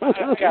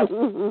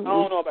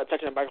don't know about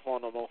touching the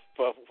microphone no more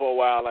for a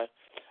while. Like,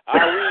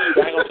 I read, I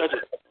ain't gonna touch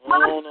it.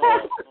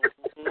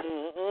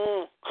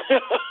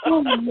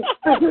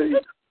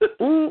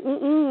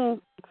 No.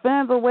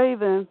 Fans are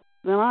waving,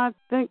 and I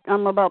think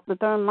I'm about to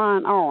turn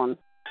mine on.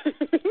 If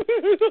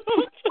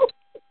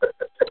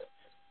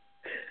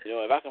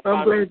I can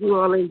I'm glad you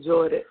all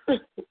enjoyed it.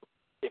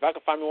 If I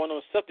can find me one of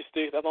those selfie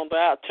sticks, that's on the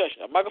I'll touch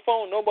it. A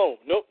microphone, no more.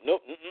 Nope. No.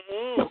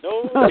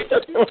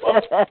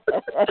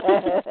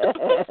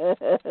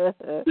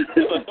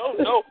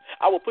 No.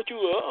 I will put you.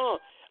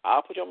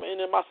 I'll put you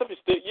in my selfie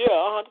stick.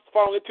 Yeah. Just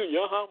following it to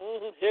you.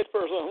 Head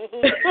first.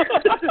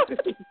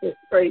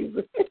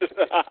 Crazy.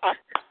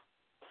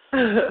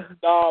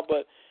 No,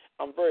 but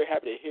I'm very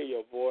happy to hear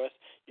your voice.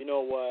 You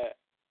know what?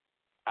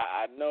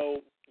 I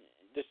know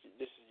this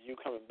is you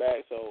coming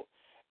back, so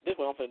this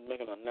one I'm going to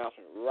make an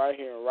announcement right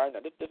here and right now.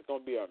 This is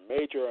going to be a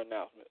major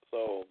announcement.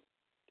 So,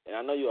 and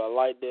I know you'll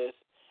like this.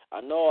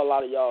 I know a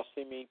lot of y'all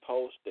see me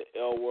post the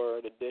L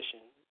Word edition,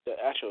 the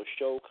actual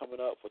show coming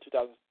up for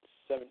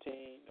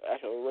 2017, the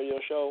actual radio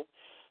show.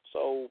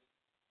 So,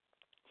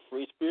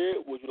 Free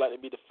Spirit, would you like to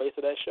be the face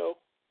of that show?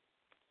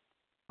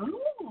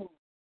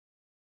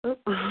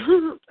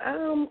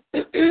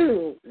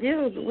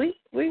 Yeah,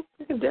 we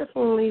can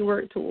definitely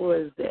work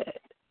towards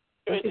that.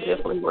 We can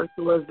definitely work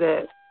towards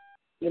that.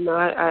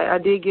 I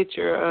did get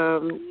your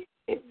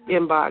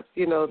inbox,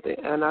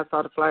 and I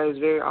saw the flyer. It was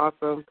very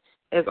awesome.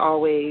 As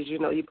always, you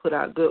put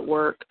out good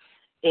work.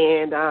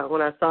 And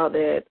when I saw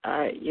that,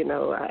 I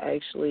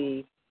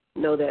actually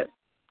know that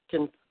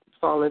can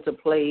fall into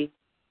play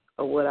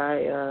of what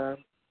I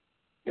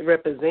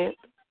represent,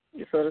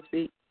 so to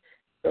speak.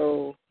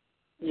 So,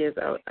 yes,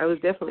 I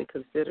would definitely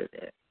consider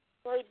that.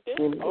 Right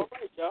then. All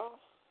right, y'all.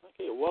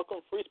 Okay, welcome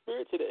Free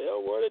Spirit to the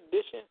L Word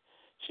edition.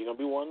 She's going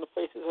to be one of the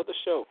faces of the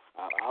show.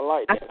 I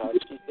like that because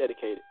she's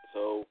dedicated.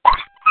 So,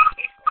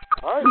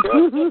 all right,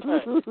 girl.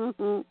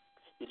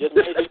 You just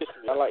made it.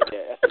 I like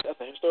that.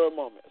 That's a historic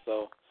moment.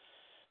 So,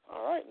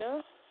 all right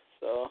now.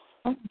 So,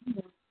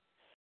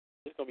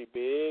 it's going to be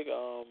big. I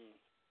know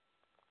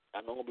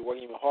I'm going to be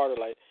working even harder.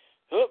 Like,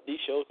 these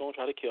shows going to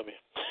try to kill me.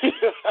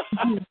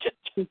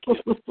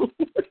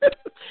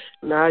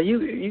 Nah,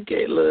 you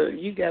can't look.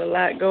 You got a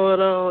lot going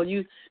on.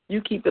 You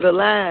keep it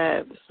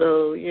alive,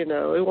 so it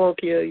won't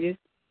kill you.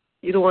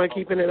 You're the one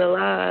keeping it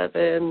alive,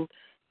 and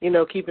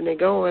keeping it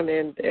going,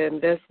 and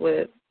that's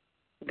what's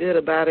good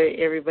about it.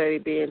 Everybody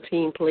being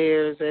team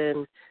players,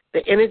 and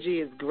the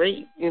energy is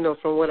great.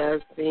 From what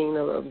I've seen,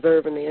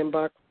 observing the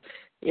inbox,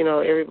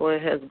 everyone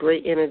has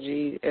great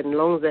energy, and as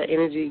long as that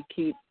energy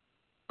keeps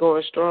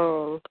going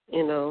strong,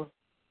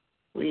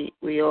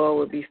 we all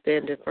would be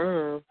standing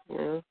firm.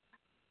 Yeah.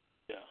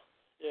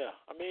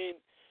 I mean,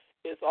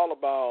 it's all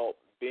about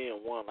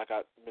being one, like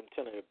I've been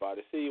telling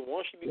everybody. See,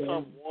 once you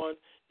become one,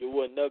 you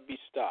will never be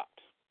stopped.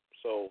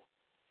 So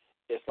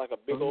it's like a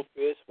big old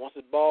fist. Once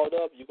it's balled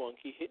up, you're going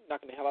to keep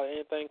knocking the hell out of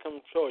anything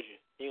coming towards you.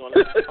 You ain't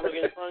going to let someone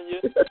get in front of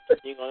you.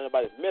 You ain't going to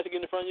let anybody mess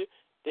get in front of you.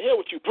 The hell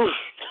with you.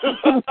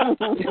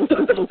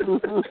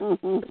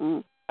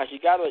 You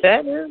gotta. I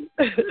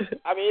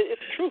mean, it's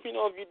the truth.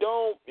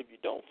 If you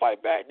don't fight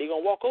back, they're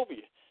going to walk over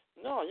you.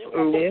 No, you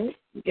don't walk over you.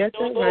 Yes,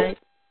 that's right.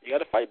 You got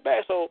to fight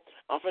back. So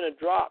I'm finna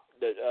drop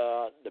the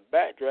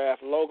Backdraft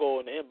logo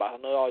in the inbox. I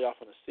know all y'all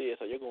finna see it,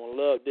 so you're gonna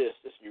love this.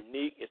 It's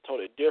unique. It's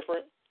totally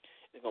different.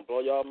 It's gonna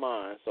blow y'all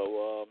mind.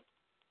 So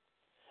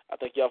I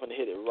think y'all finna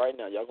hit it right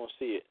now. Y'all gonna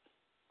see it.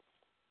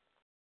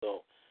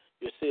 So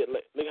you'll see it.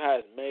 Look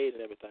how it's made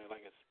and everything.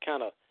 Like it's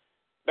kind of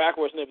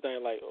backwards and everything.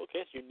 Like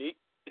okay, it's unique.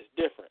 It's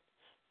different.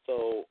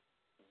 So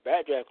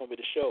Backdraft gonna be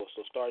the show.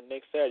 So starting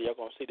next Saturday, y'all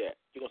gonna see that.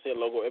 You're gonna see a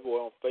logo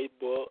everywhere on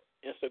Facebook,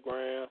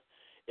 Instagram.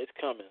 It's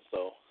coming.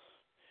 So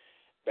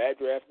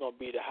Backdraft gonna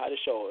be the hottest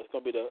show. It's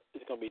gonna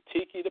be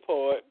Tiki the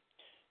poet,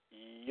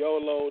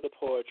 Yolo the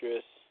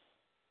poetress,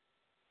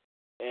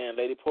 and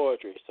Lady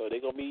Poetry. So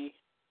they're gonna be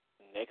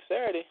next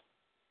Saturday.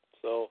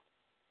 So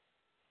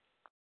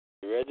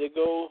you ready to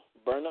go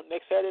burn up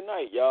next Saturday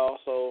night, y'all.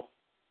 So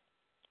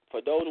for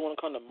those who want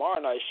to come to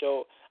tomorrow night's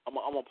show, I'm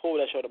gonna pull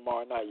that show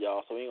tomorrow night,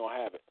 y'all. So we ain't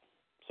gonna have it.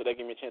 So they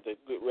give me a chance to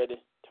get ready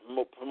to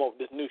promote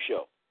this new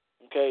show.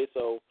 Okay,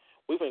 so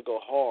we're gonna go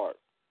hard.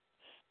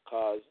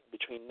 Because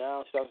between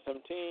now and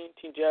 2017,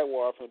 Team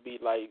Jaguar is going to be,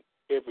 like,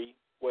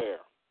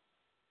 everywhere.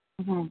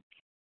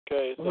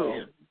 Okay, so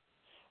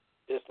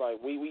it's like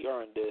we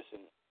earned this.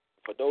 And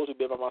for those who've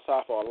been by my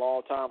side for a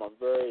long time, I'm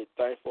very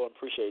thankful and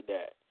appreciate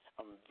that.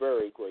 I'm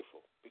very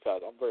grateful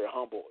because I'm very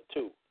humble,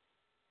 too.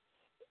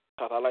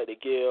 Because I like to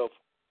give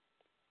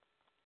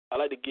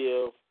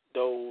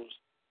those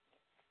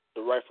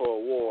the rightful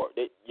award.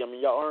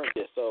 Y'all earned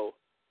this. So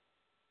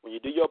when you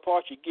do your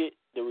part, you get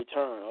the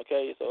return,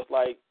 okay? So it's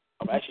like,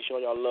 I'm actually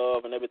showing y'all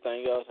love and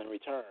everything else in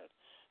return.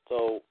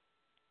 So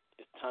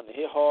it's time to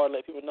hit hard,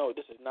 let people know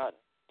this is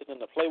nothing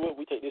to play with.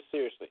 We take this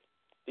seriously.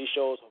 These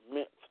shows are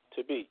meant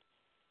to be.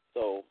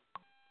 So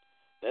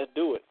let's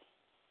do it.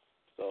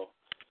 So,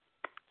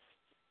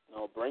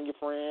 bring your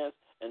friends.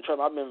 And trust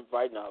me, I've been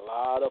inviting a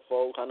lot of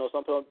folks. I know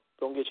some people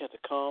don't get a chance to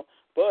come,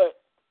 but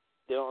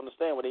they don't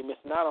understand what they're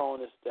missing out on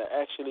is to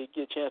actually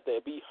get a chance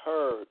to be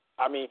heard.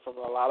 I mean, from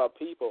a lot of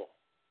people.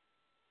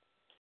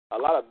 A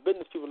lot of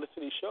business people listen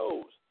to these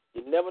shows.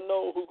 You never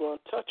know who's going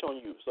to touch on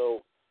you.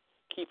 So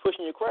keep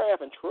pushing your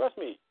craft, and trust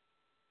me,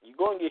 you're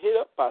going to get hit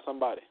up by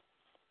somebody.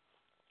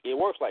 It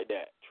works like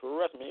that.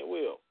 Trust me, it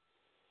will.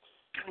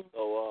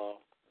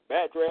 So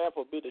Backdraft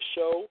will be the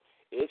show.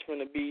 It's going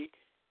to be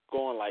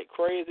going like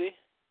crazy.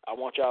 I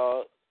want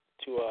y'all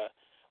to,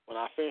 when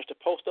I finish the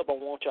post up, I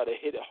want y'all to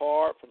hit it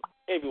hard from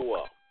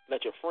everywhere.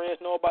 Let your friends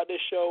know about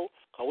this show,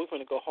 because we're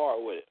going to go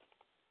hard with it.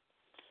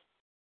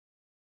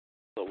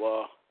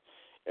 So,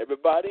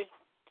 everybody,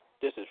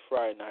 this is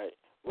Friday Night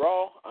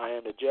Raw. I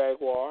am the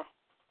Jaguar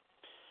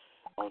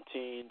on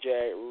Team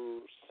Jag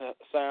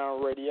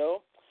Sound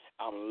Radio.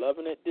 I'm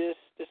loving it. This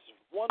is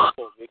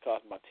wonderful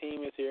because my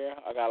team is here.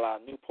 I got a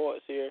lot of new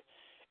poets here,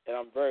 and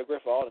I'm very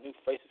grateful for all the new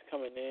faces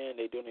coming in.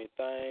 They doing their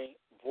thing.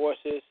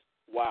 Voices,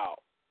 wow,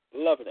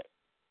 loving it.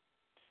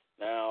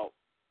 Now,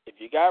 if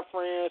you got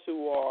friends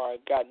who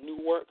got new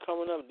work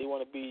coming up, and they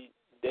want to be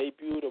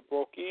debuted or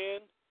broke in,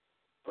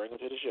 bring them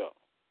to the show.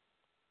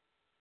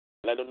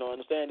 Let them know,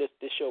 understand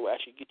this show will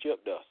actually get you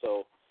up there.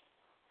 So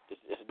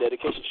it's a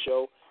dedication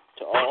show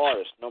to all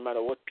artists, no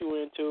matter what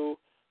you're into,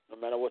 no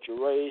matter what your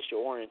race, your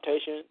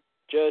orientation,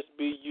 just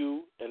be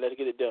you and let's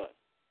get it done.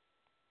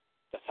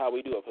 That's how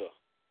we do up here.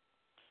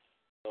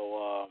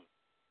 So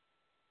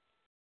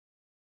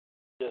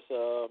just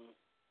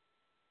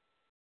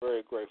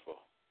very grateful.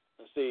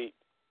 And see,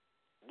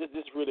 this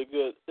is really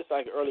good. This is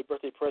like an early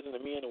birthday present to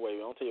me anyway.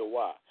 I'll tell you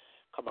why.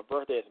 Because my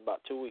birthday is in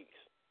about 2 weeks.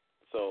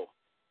 So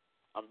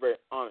I'm very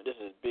honored. This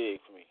is big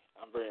for me.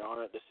 I'm very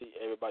honored to see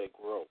everybody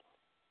grow.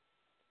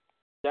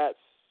 That's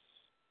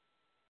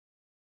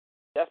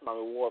That's my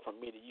reward from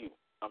me to you.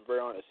 I'm very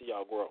honored to see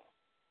y'all grow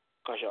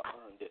because y'all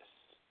earned this.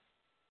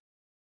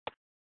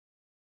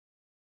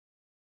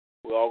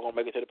 We're all going to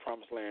make it to the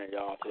promised land,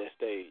 y'all, to that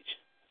stage.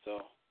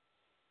 So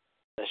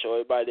let's show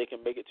everybody they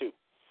can make it too.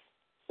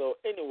 So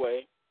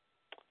anyway,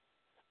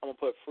 I'm going to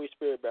put Free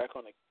Spirit back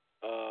on the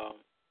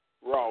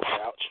Raw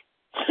couch.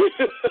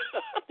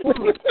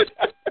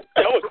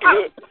 That was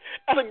good.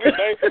 That's a good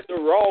name. The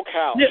Raw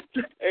couch.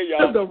 Hey,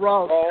 y'all. The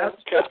Raw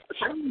couch.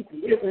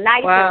 It's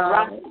nice and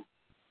raw.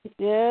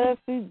 Yes,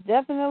 he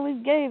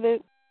definitely gave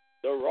it.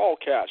 The Raw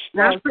couch.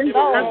 I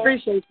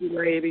appreciate you,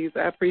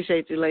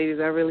 ladies.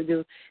 I really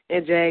do.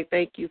 And Jag,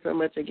 thank you so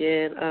much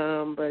again.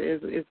 But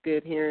it's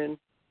good hearing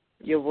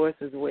your voice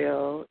as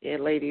well.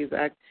 And ladies,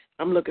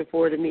 I'm looking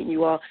forward to meeting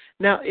you all.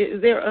 Now,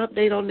 is there an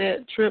update on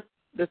that trip,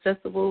 the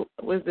festival?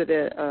 Was it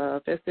a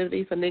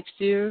festivity for next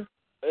year?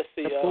 Let's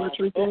see.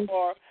 So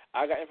far,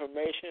 I got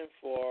information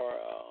for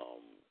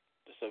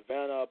the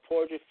Savannah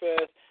Poetry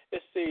Fest.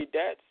 Let's see.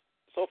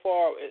 So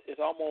far, it's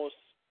almost.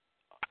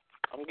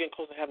 I'm getting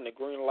close to having the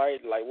green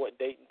light, like what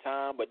date and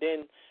time. But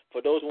then, for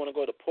those who want to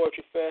go to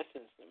Poetry Fest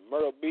in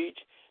Myrtle Beach,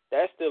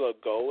 that's still a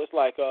go. It's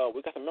like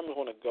we got some members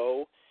who want to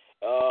go.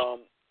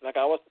 Like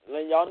I was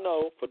letting y'all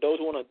know, for those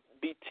who want to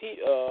be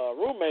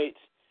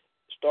roommates,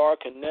 start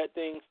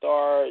connecting,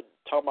 start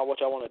talking about what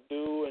y'all want to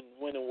do and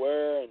when and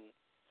where, and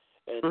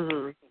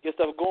get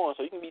stuff going.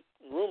 So you can be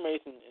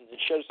roommates and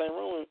share the same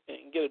room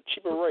and get a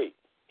cheaper rate.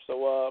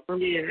 So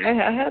yeah,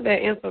 I have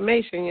that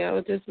information. I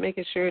was just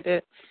making sure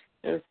that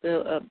it's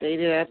still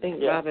updated. I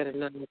think Robert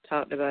and I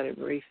talked about it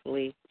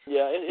briefly.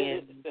 Yeah,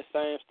 it's the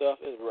same stuff.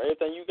 It's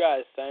everything you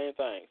guys, same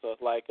thing. So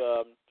it's like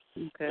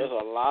there's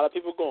a lot of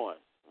people going.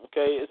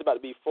 Okay, it's about to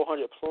be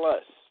 400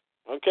 plus.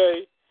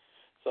 Okay,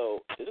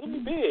 so it's gonna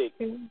be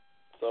big.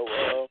 So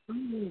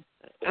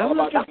I'm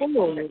looking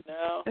forward.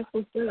 Now, that's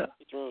what's up.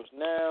 Get your rooms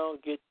now.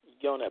 Get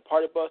on that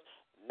party bus.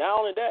 Not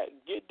only that,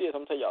 get this.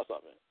 I'm gonna tell y'all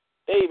something.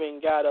 They even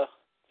got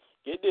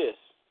get this.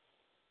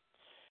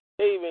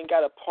 They even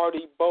got a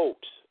party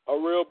boat. A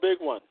real big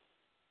one.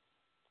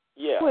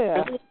 Yeah. Where?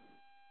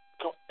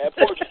 At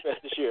Poetry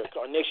Fest this year,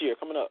 next year,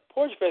 coming up.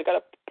 Poetry Fest got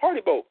a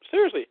party boat.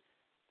 Seriously.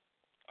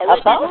 A real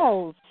big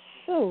one.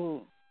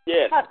 Shoot.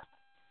 Yes.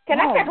 Can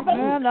I take a picture?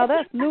 Man, now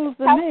that's news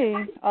to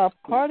me. A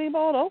party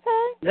boat,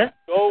 okay.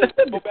 Go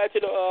back to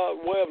the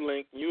web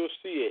link. You'll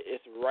see it.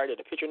 It's right there,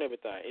 the picture and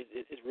everything.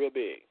 It's real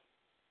big.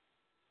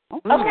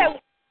 Okay, we're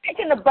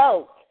taking the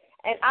boat.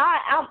 And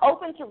I'm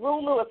open to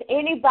rumor with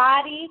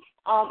anybody,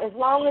 as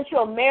long as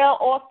you're male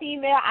or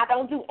female. I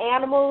don't do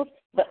animals,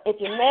 but if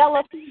you're male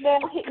or female,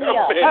 hit me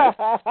up.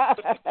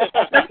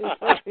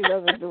 She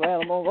doesn't do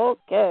animals.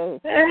 Okay.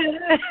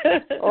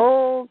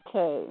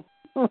 Okay.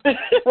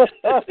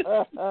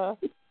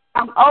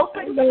 I'm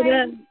open to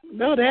that.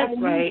 No, that's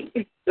right.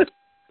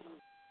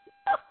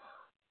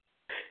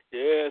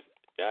 Yes.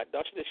 Yeah,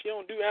 she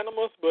don't do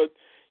animals, but,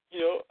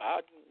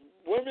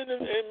 women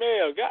and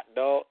male got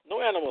dog. No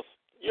animals.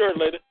 You heard,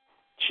 lady.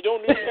 She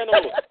don't do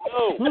animals.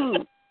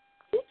 No.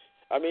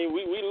 I mean,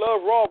 we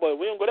love raw, but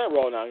we don't go that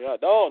raw now. You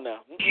got dog now.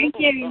 Thank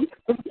you.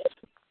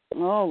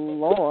 Oh,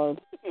 Lord.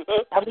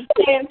 I'm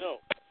saying,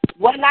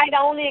 one night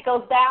only, it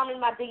goes down in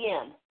my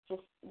DM.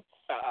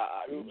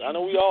 I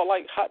know we all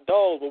like hot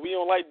dogs, but we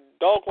don't like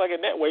dogs like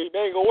in that way. They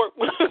ain't gonna work.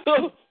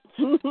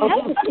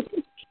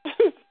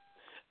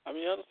 I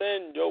mean, you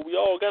understand? We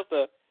all got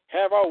to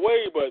have our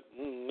way, but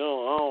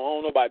no, I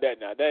don't know about that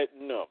now.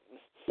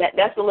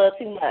 That's a little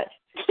too much.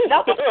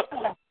 No.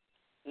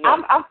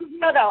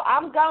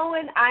 I'm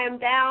going. I am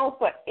down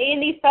for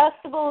any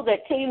festival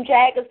that Team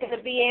Jag is going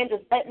to be in.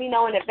 Just let me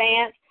know in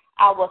advance.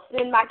 I will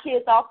send my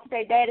kids off to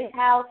their daddy's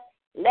house.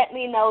 Let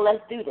me know.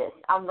 Let's do this.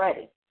 I'm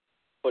ready.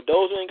 For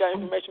those who ain't got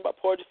information about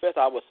Poetry Fest,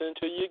 I will send it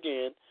to you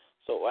again.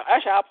 So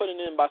actually, I'll put it in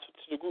the inbox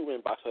to the group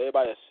inbox so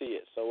everybody will see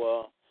it.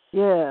 So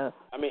yeah.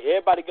 I mean,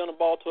 everybody gonna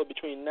ball to it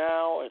between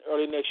now and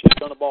early next year.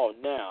 Gonna ball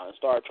now and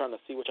start trying to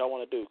see what y'all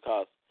want to do.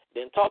 Cause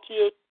then talk to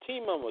your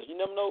team members. You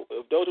never know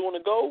if those who want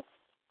to go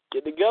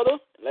get together.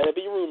 Let it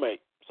be your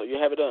roommate, so you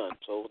have it done.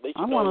 So they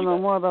I want to know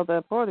more about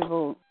that party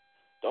boat.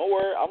 Don't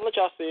worry, I'm gonna let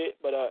y'all see it.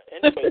 But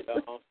anyway,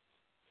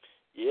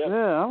 yeah,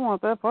 I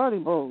want that party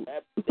boat.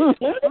 They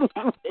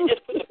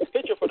just put a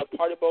picture for the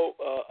party boat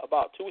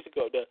about 2 weeks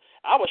ago.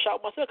 I was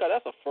shocked myself because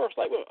that's the first.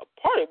 Like, wait a minute,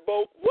 a party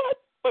boat? What?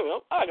 Wait a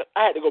minute,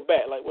 I had to go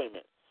back. Like, wait a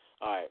minute.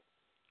 All right,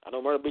 I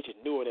know Myrtle Beach is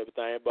new and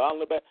everything, but I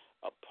look back.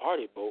 A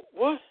party boat?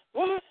 What?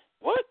 Wait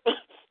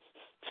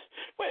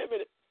a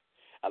minute.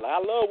 I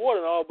love water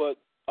and all, but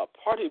a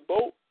party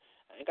boat?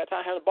 I ain't got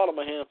time to have the bottle in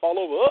my hand and fall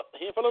over.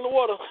 He ain't fell in the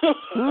water.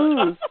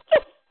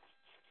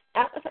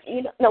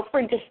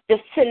 Free.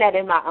 Just send that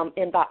in my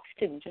inbox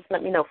too. Just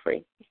let me know,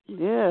 Free.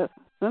 Yes,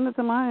 send it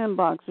to my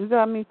inbox. You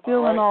got me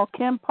feeling all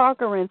Kim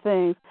Parker and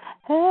things.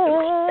 Hey,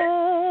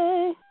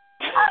 hey.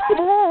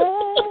 Hey.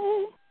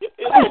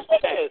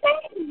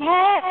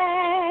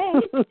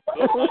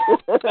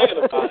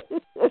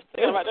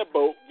 Thinking about that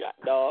boat,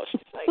 dog.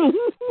 She's singing.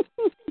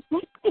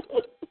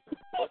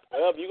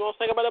 Well, if you're going to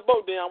sing about that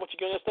boat, then I want you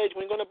to get on the stage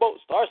when you go on the boat.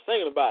 Start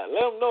singing about it.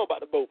 Let them know about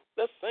the boat.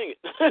 Let's sing it.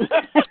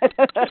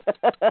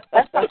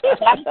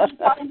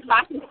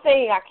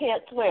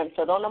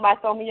 want nobody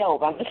to throw me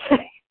over. I'm just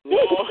saying.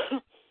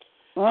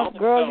 Well,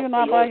 girl, you're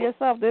not by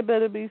yourself. There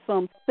better be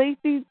some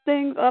safety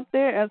things up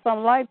there and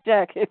some life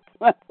jackets.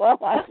 That's all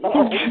I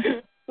know.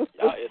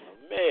 Y'all is a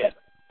mess.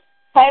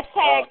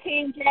 Hashtag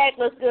Team Jag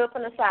looks good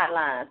from the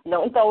sidelines.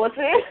 Don't throw us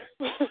in.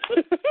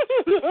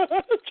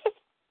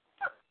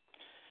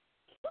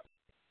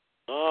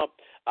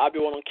 I'll be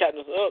one of them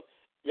captains up.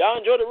 Y'all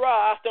enjoy the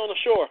ride. I'll stay on the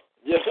shore.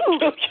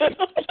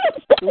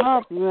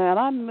 Look,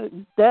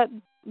 man, that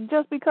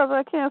just because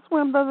I can't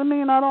swim doesn't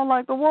mean I don't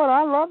like the water.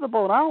 I love the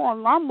boat.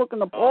 I'm looking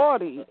to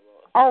party.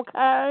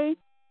 Okay.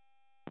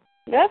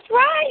 That's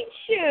right.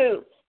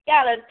 Shoot.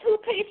 Got a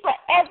 2-piece for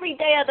every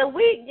day of the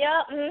week.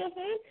 Yup.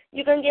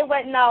 You gonna get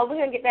wet? No, we're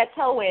gonna get that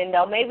toe in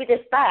though. Maybe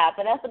just 5,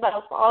 but that's about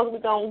as far as we're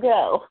gonna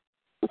go.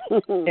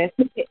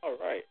 All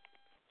right.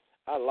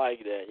 I like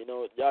that. You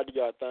know, y'all do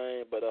y'all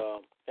thing. But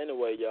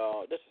anyway,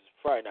 y'all, this is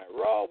Friday Night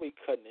Raw. We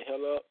cutting the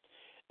hell up.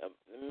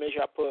 Make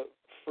sure I put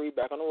Free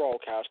back on the Raw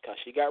couch because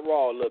she got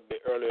Raw a little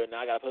bit earlier.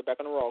 Now I got to put it back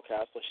on the Raw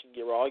couch so she can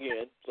get Raw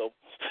again. So,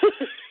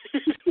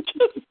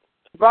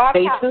 Raw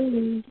couch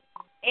and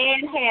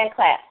hand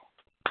clap.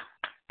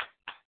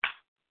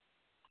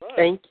 Right.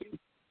 Thank you.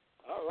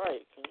 All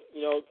right.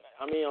 You know,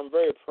 I mean, I'm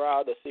very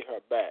proud to see her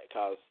back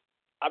because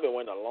I've been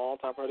waiting a long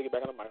time for her to get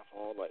back on the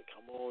microphone. Like,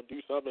 come on,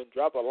 do something,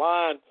 drop a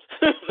line.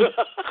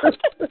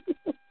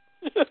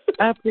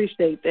 I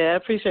appreciate that. I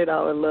appreciate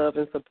all the love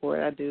and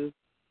support. I do.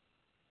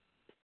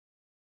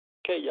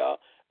 Okay, y'all.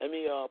 Let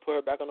me put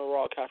her back on the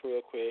Raw couch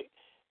real quick.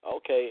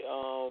 Okay.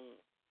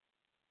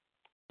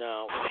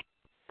 Now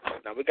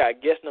we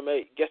got guest number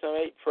 8. Guest number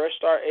 8. Press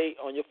star 8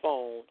 on your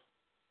phone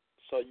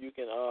so you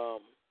can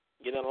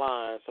get in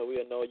line so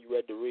we'll know you're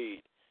ready to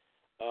read.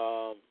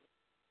 Now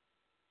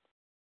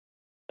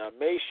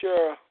make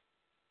sure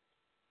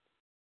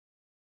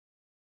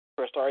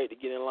press star 8 to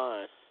get in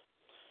line.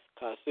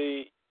 Cause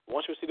see,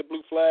 once you see the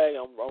blue flag,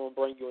 I'm gonna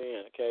bring you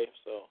in. Okay,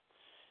 so.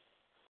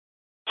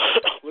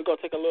 We're going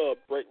to take a little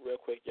break real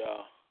quick,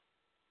 y'all.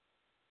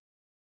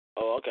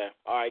 Oh, okay.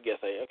 All right, guess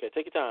 8. Okay,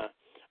 take your time.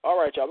 All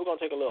right, y'all, we're going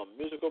to take a little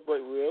musical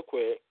break real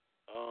quick,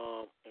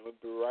 and we'll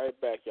be right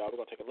back, y'all. We're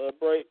going to take a little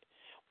break.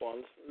 Well,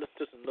 let's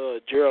listen to little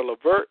Gerald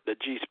Levert, the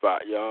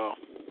G-Spot, y'all.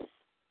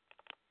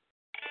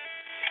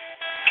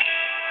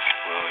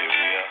 Well, here we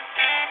are.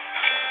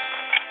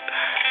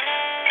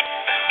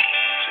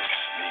 Just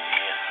me.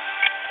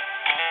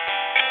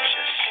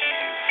 Just you.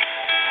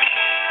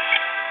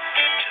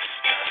 Just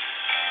us.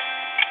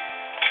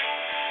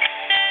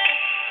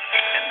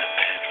 In the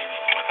bedroom.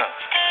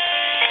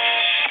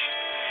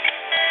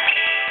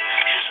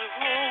 Here's a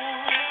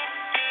roll.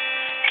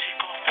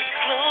 Take off the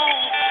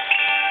clothes.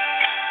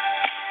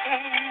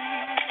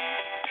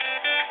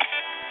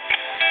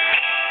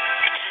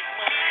 Take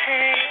my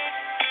hand.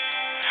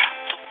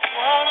 The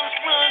water's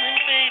running,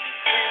 baby,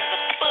 in the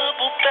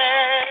bubble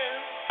bath.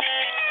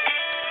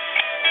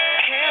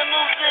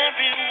 Candles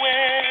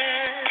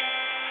everywhere.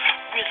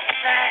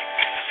 Relax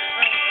and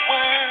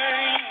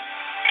unwind.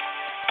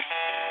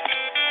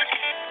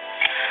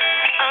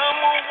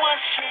 I'ma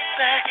wash your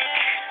back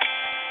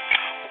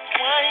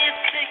while you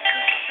take a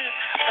sip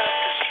of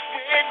this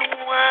red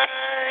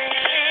wine.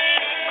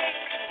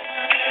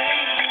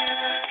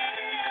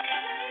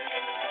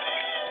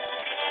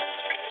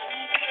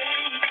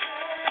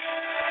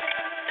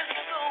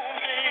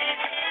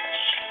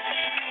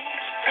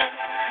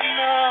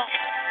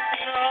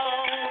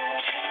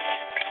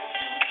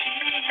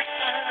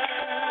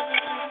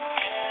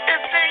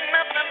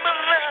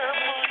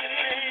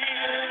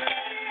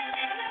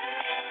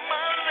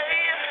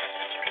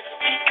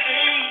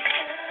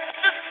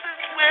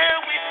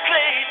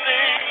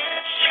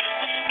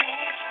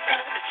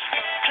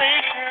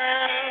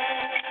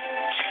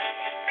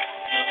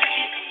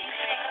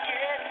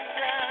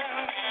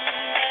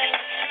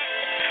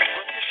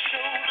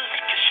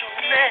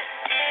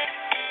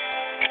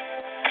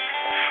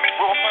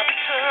 Roll my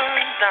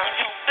tongue down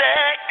your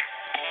back.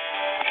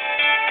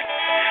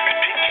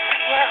 Pick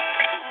you up,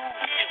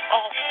 you're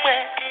all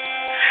wet.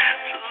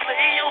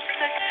 Lay your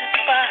sexy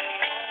body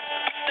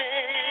on the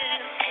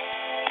bed.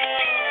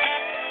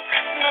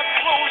 Now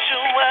close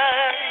your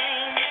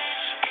eyes,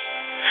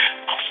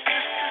 'cause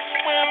this is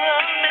where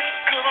our lips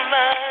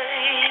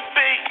collide,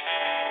 babe.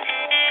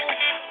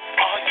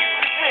 Are you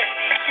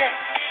ready yet?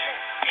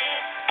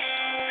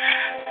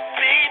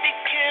 Baby,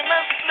 can I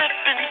slip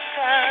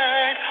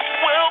inside?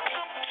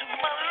 Welcome to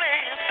my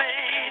land,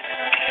 baby.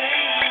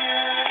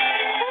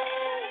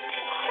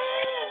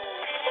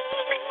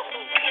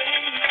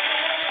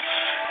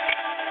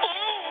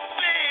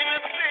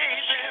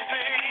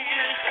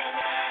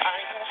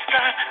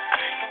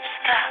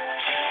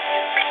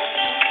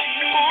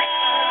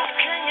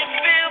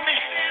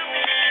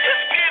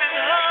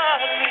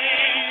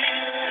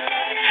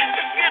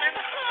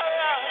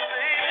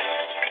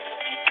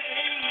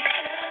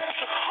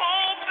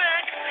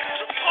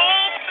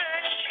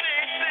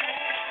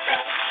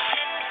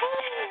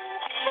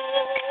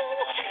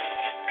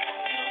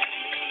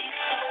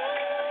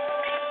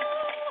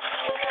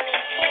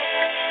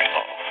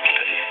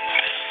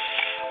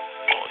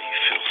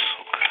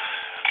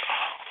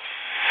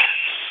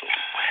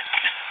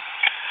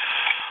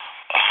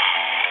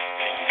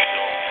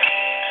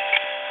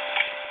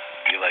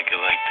 it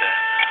like that.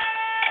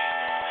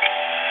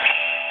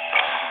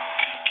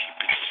 Keep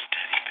it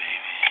steady,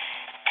 baby.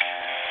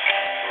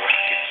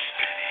 Rock it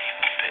steady,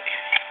 baby.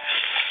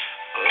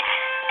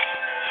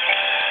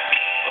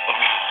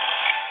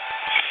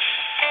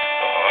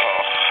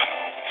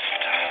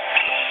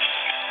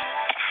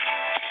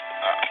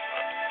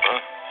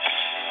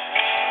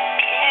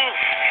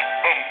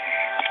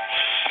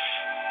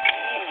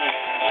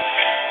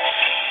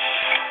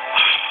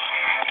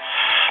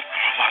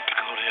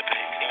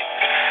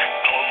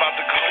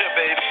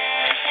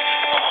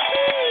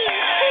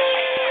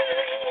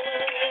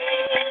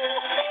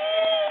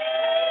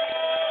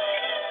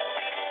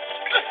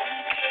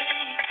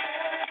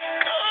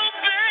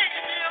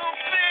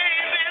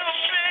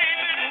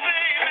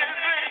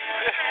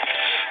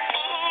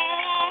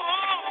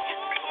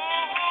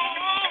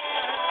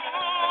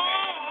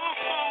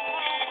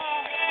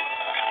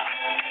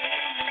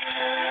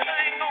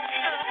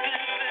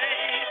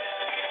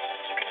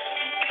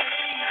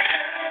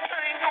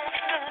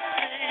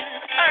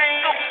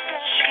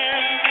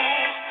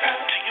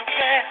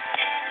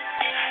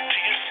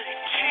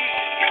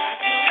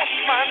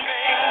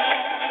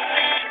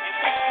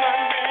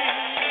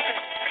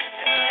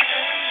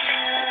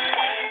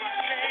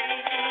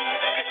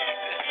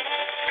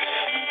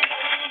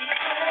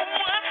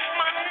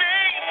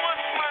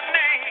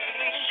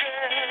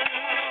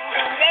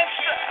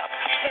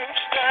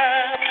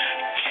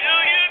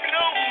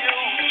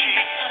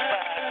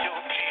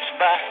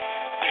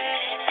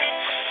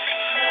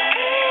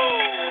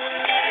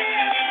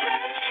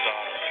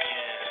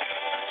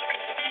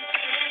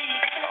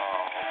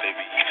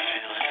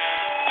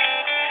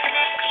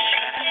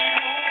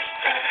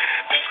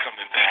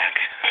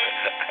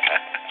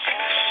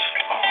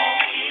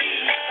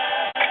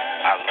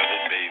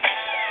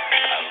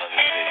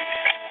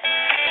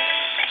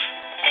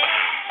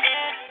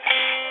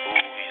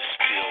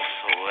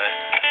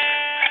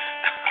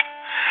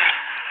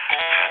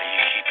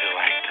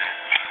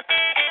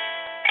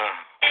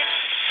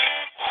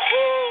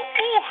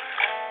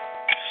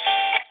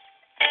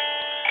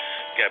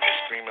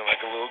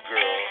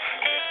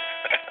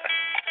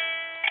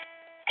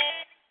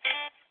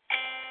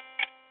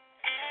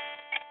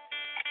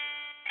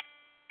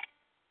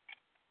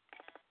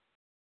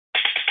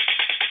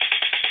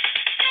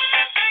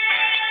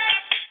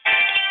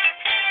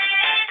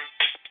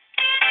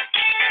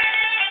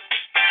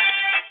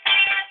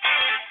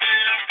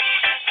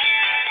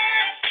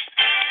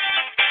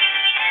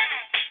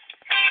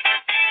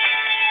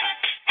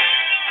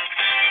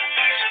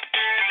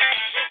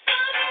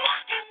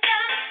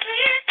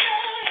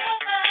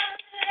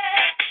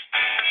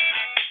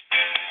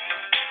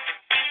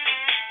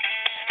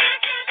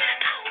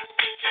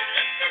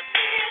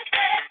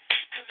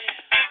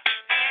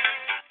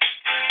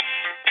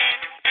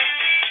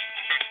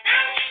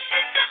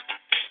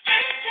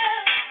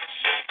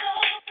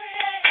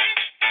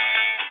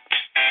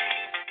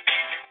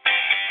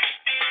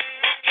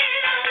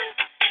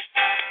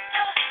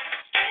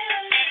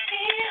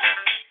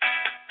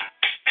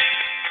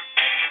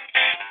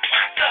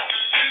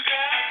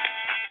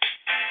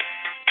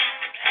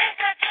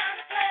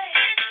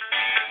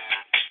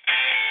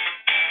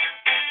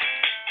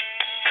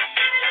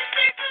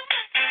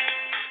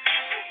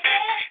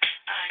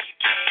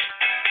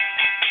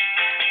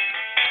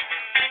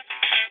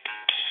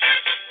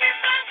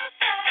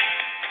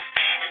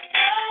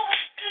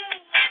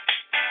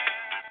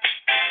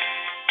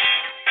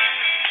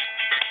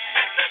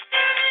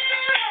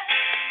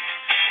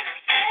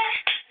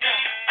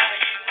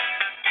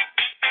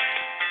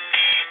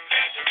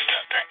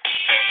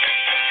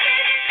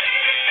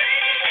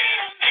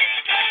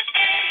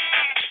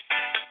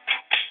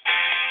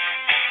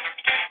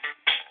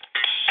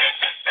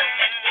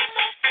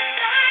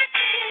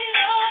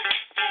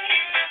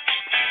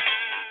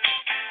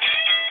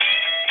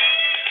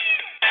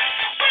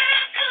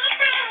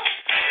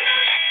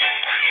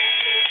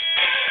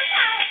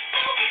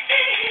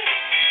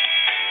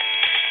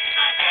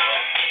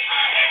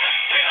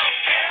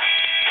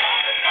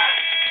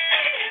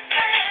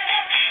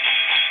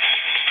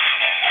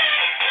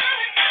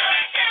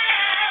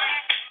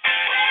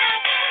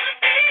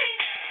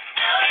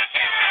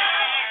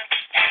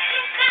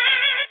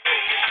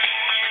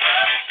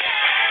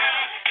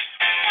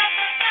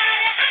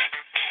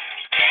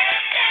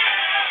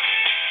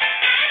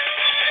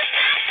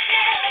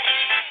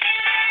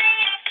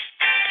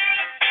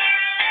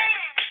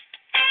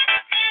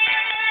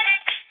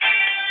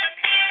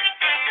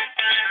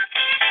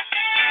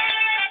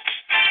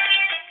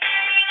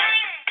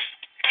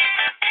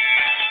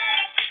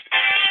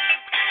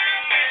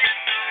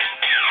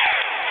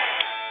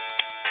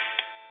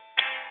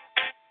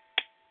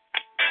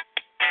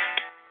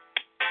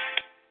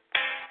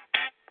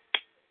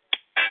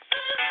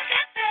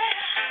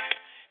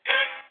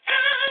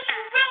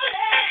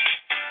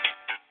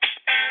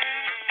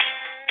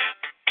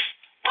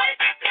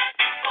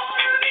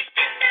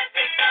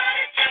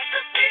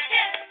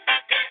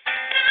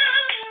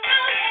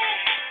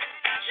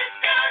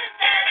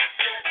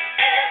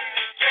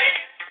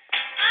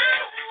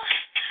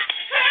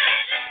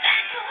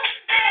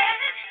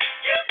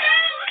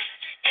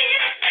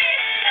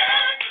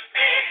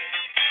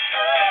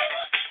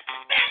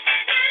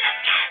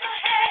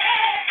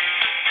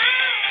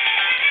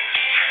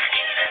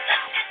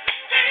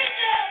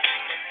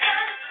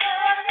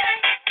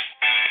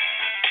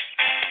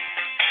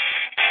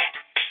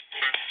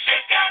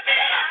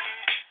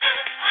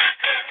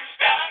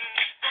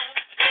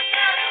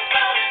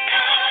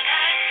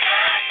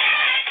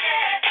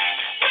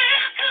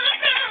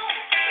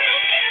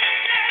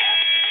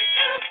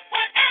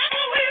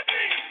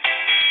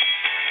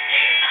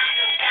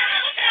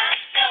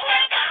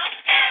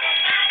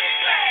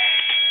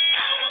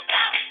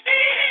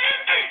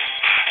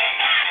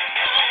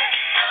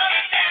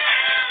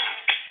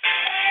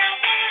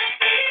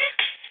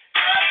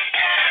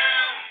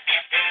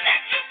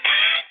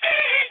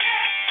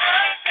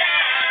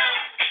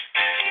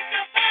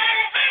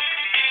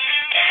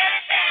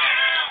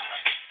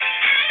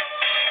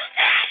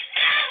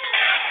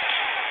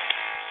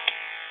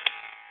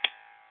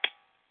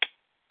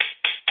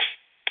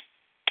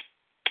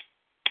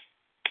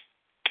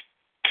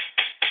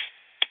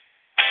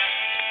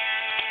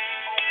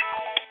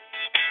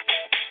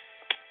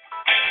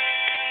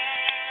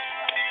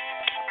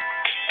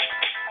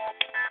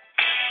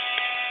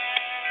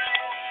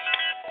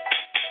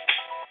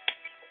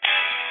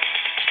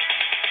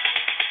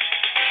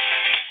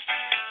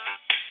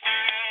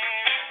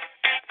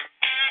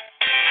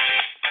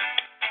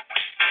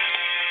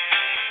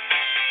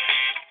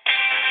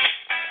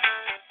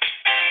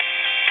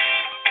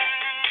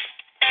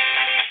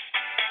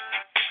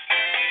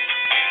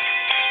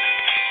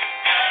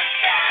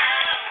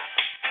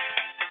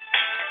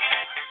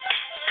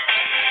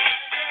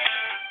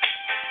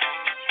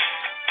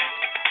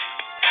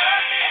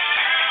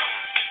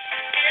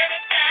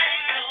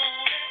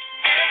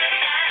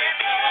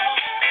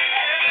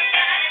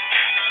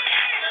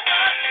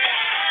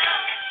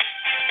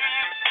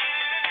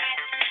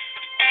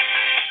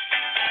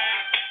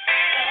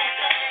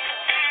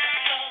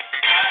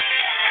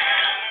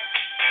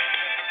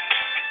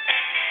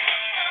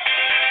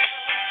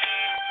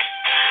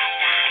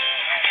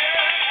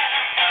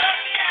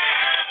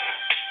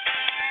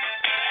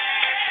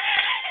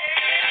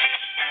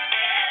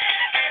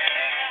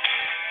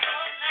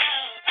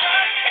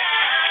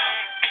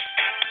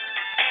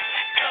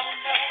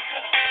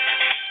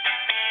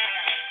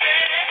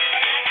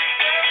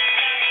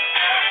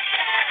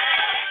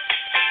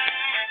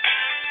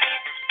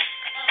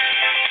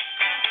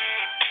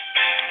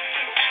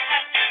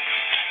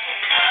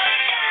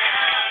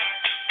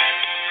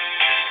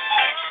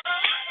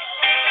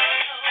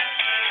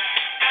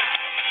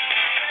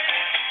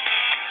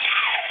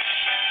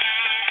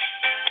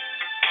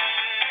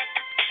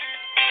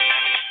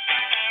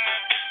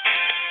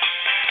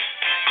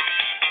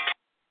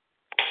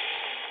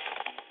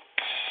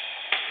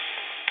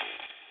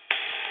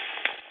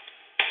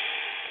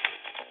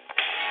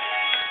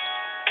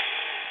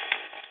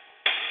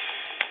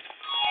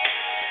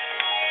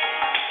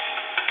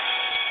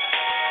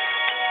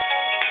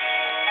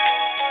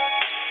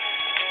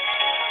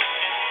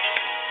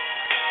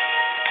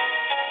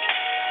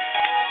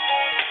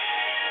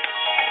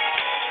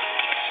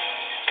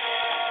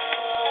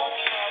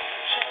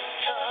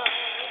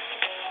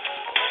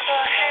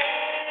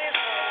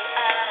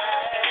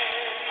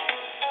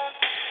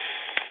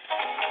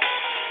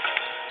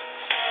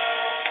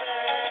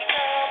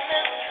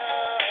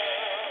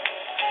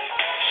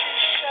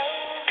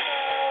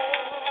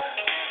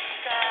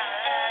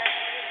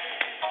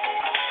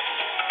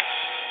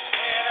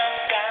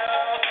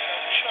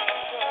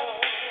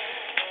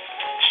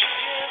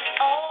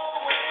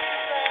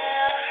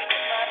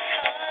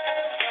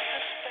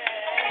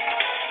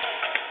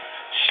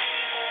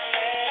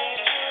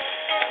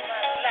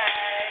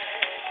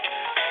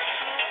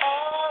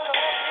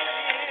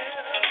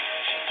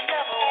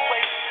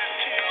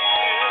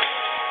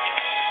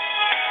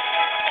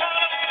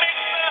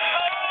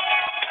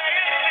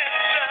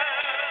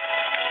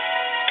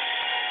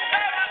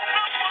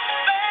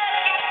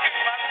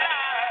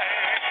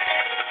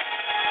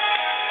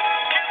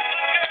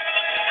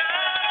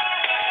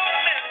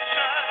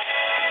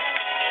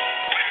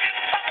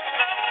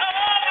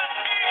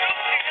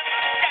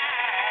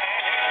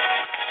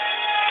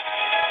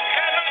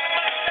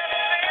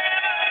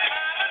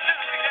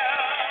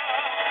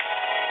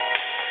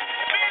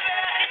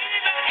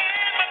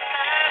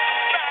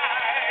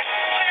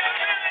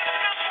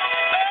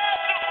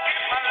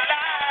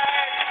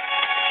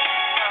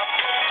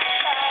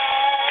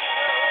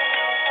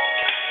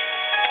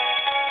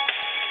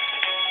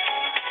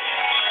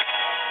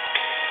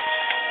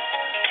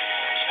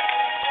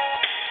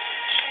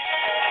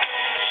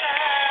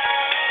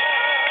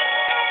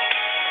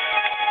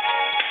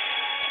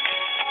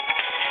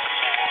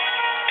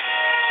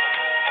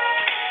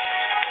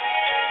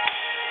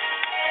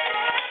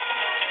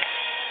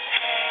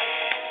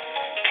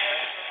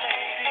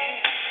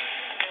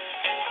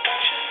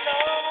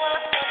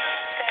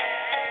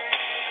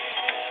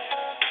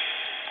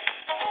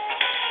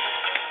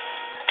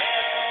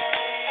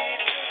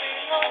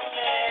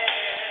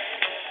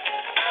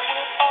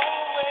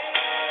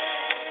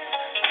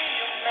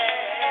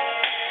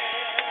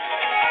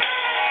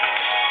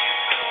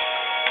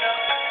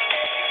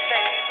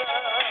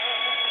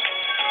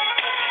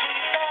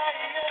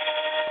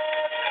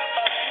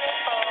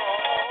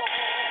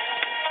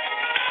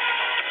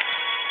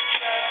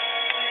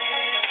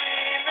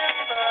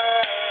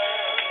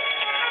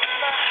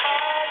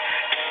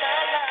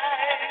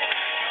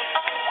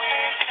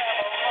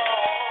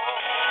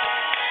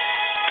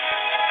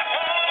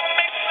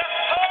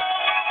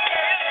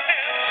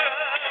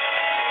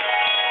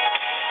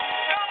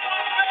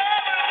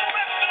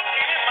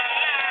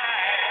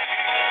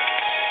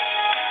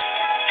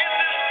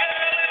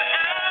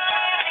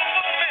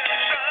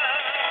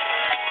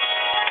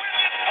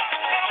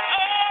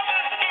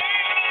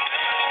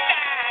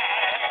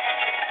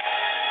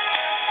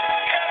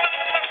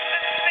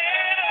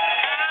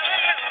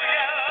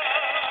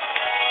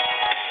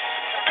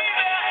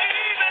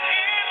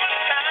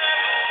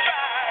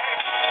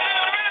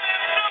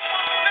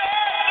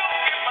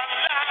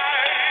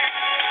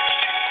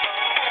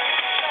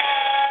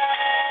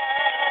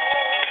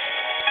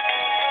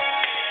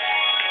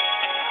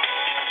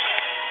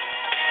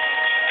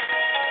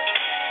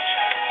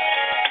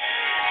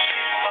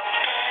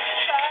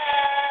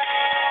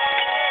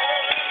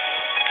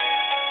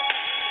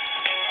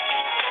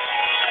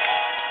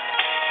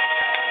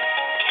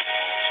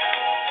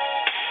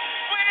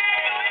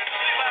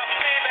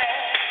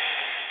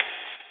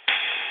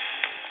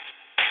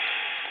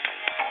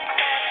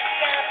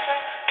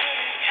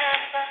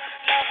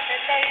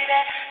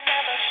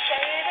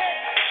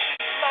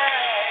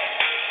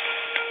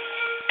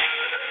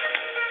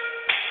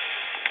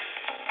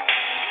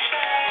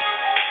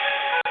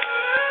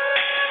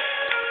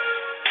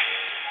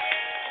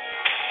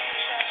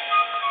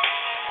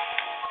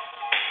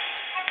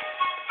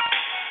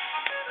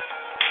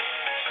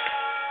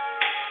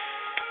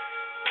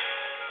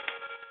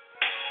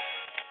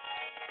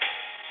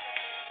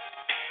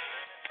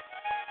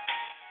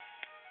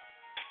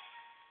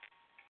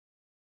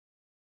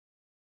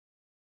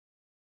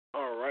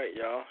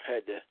 y'all.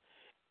 Had to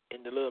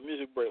end the little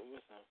music break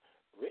with some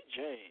Rick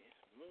James,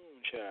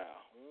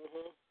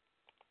 Moonchild.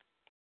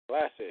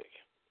 Classic.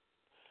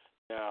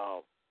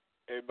 Now,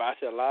 everybody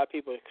said a lot of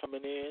people are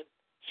coming in.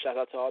 Shout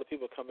out to all the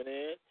people coming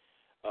in.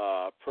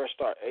 Press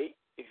star 8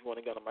 if you want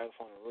to get on the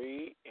microphone and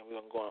read, and we're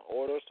going to go in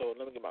order. So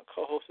let me get my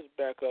co-hosts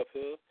back up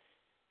here.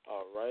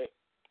 All right.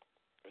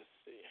 Let's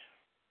see.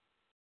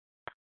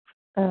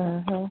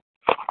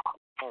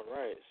 All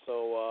right. So,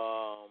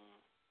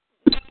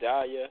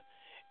 Dahlia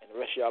and the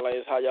rest of y'all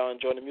ladies, how y'all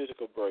enjoying the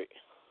musical break?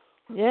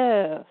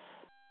 Yes.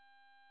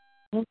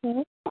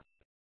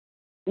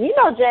 You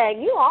know, Jag,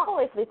 you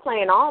always be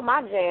playing all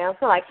my jams.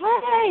 So like,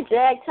 hey,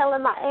 Jag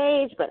telling my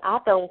age, but I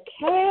don't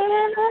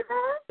care.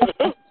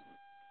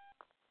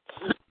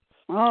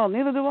 Oh,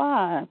 neither do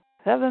I.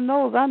 Heaven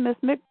knows I miss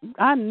Rick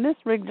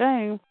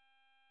James.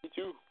 Me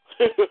too.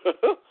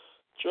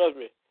 Trust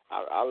me,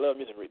 I love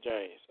me some Rick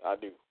James. I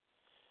do.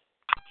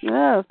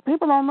 Yes,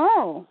 people don't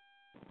know.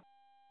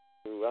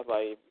 Dude, that's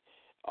like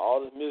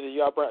all this music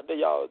y'all brought there.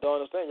 Y'all don't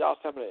understand. Y'all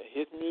sampling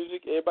his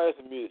music, everybody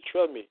else's music.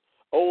 Trust me,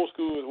 old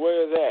school is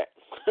where it's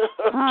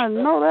at. I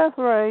know that's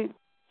right.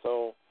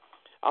 So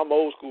I'm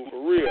old school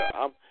for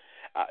real.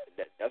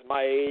 That's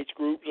my age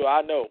group, so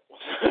I know.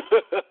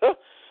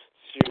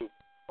 Shoot,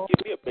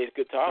 give me a bass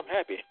guitar, I'm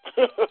happy.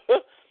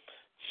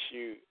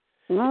 Shoot.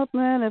 Well,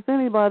 man, if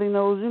anybody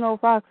knows, you know,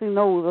 Foxy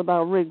knows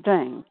about Rick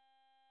James.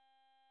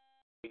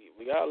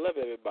 We gotta love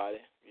everybody,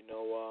 you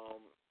know.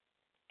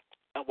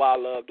 That's why I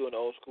love doing the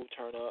old school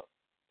turn up.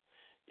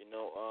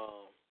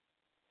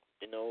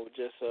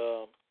 Just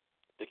to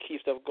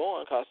keep stuff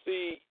going. Cause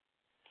see,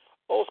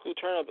 old school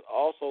turn up is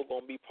also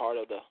gonna be part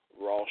of the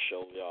Raw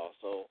show, y'all.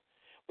 So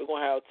we're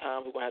gonna have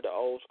times we're gonna have the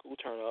old school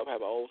turn up,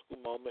 have an old school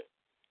moment.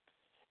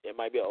 It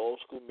might be an old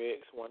school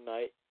mix one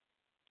night.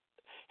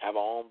 Have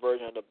our own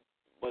version of the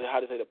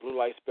blue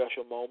light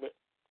special moment.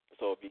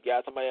 So if you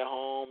got somebody at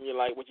home, you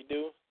like what you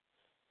do,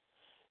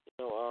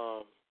 do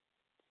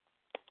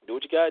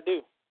what you gotta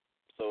do.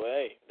 So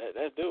hey,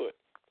 let's do it.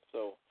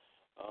 So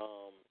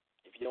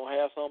if you don't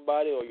have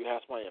somebody or you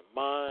have somebody in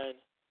mind,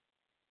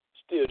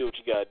 still do what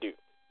you gotta do.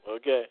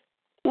 Okay.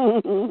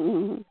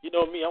 You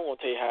know me, I'm gonna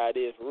tell you how it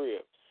is for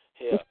real.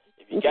 Hell,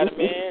 if you got a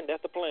man,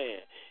 that's the plan.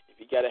 If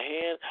you got a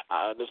hand,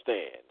 I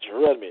understand.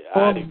 Trust me,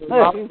 I do.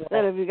 He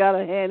said if you got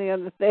a hand, he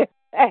understands.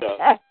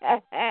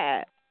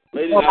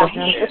 Ladies, I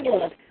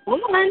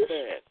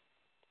understand.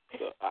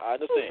 So I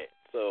understand.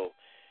 So,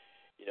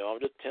 I'm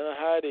just telling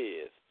how it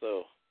is.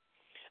 So,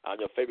 I'm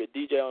your favorite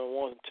DJ on the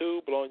 1 and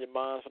 2, blowing your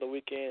minds for the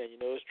weekend, and you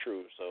know it's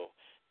true. So,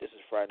 this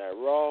is Friday Night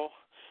Raw,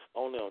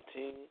 only on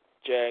Team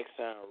Jag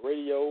Sound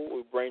Radio.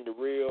 We bring the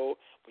real.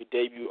 We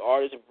debut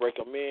artists and break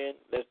them in.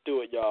 Let's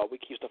do it, y'all. We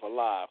keep stuff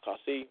alive. Because,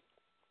 see,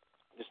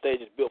 the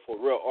stage is built for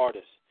real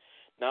artists.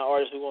 Not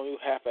artists who are going to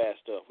do half-ass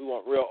stuff. We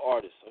want real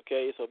artists,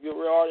 okay? So if you're a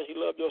real artist, you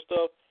love your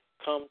stuff,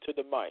 come to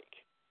the mic.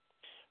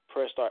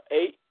 Press star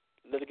 8.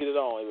 Let's get it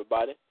on,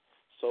 everybody.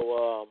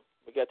 So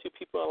we got 2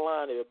 people in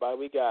line, everybody.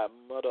 We got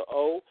Mother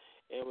O,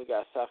 and we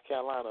got South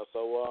Carolina.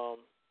 So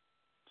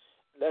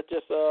let's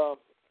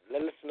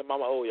listen to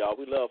Mama O, y'all.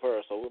 We love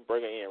her, so we'll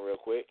bring her in real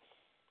quick.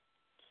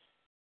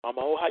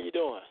 Mama O, how you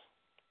doing?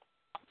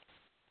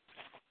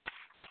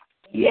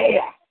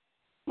 Yeah.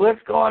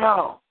 What's going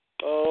on?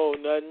 Oh,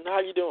 nothing. How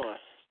you doing?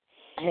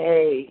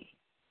 Hey,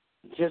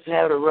 just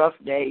had a rough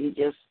day. You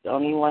just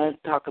don't even want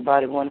to talk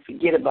about it, want to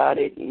forget about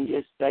it, and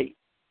just like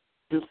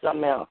do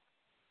something else,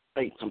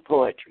 like some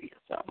poetry or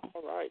something.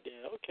 All right,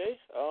 then. Okay.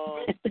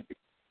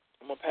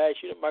 I'm gonna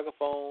pass you the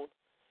microphone,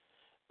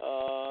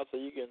 so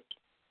you can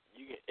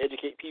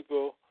educate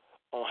people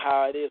on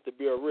how it is to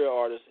be a real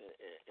artist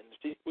and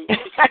speak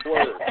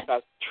words.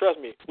 Trust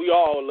me, we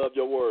all love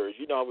your words.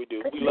 You know how we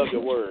do. We love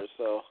your words.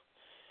 So,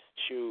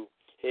 shoot.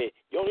 Hey,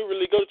 you don't even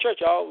really go to church,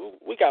 y'all.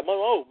 We got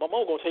Mama O. Mama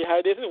O gonna tell you how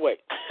it is anyway.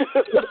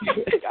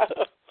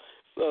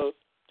 So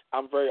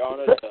I'm very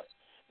honored to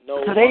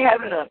know. So they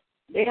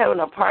having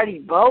a party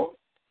boat?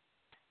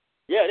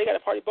 Yeah, they got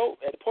a party boat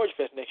at the Poetry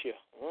Fest next year.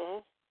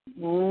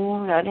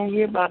 I didn't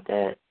hear about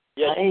that.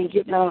 Yeah. I ain't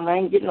getting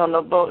on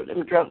no boat.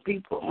 Them drunk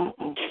people.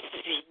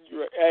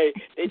 Hey,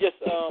 they just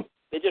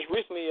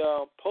recently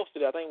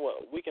posted it, I think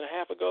a week and a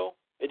half ago.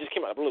 It just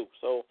came out of the blue.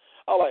 So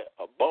I was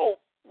like, a boat?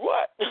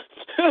 What?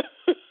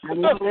 I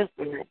know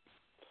listening.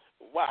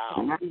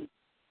 Wow.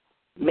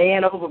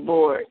 Man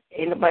overboard.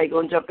 Ain't nobody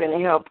gonna jump in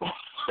and help him.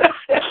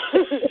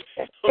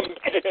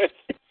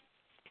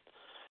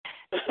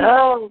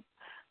 Oh,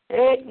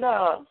 heck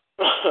no.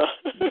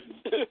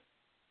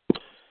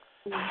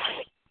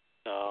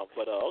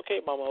 But okay,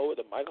 Mama O,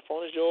 the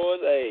microphone is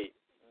yours. Hey,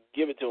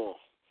 give it to him.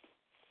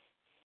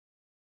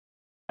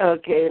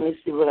 Okay, let me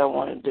see what I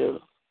want to do.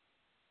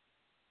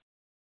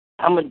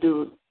 I'm gonna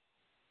do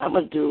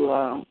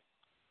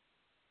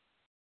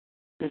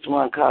this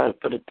one called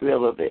For the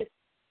Thrill of It.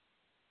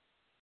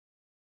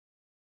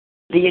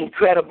 The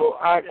incredible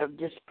art of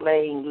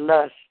displaying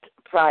lust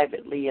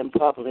privately in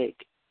public.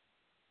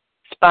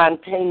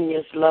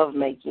 Spontaneous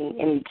lovemaking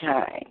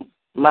anytime,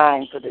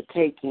 mine for the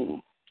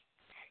taking.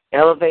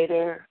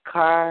 Elevator,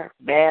 car,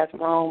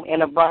 bathroom,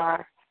 in a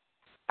bar,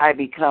 I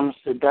become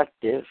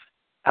seductive.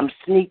 I'm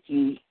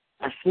sneaky,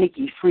 a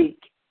sneaky freak.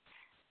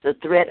 The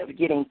threat of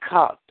getting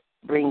caught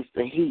brings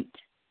the heat.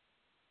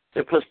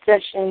 The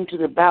procession to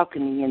the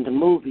balcony in the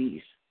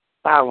movies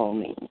follow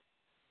me.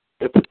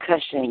 The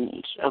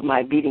percussions of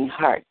my beating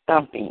heart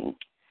thumping,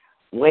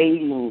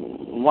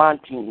 waiting,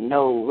 wanting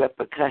no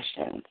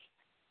repercussions.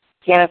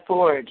 Can't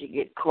afford to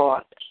get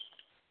caught.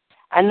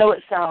 I know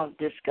it sounds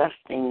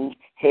disgusting,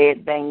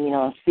 head banging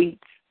on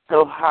seats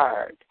so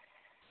hard,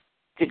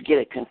 could get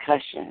a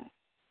concussion.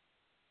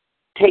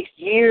 Takes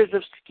years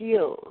of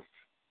skills,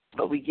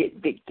 but we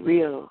get big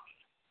thrills.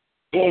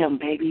 Damn,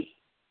 baby,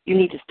 you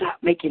need to stop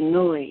making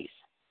noise.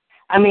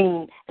 I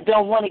mean, I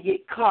don't want to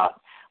get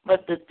caught,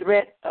 but the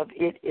threat of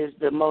it is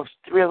the most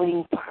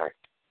thrilling part.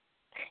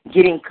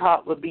 Getting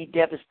caught would be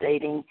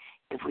devastating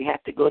if we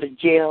have to go to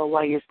jail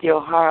while you're still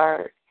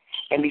hard.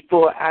 And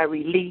before I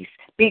release,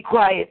 be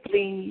quiet,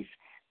 please.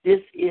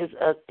 This is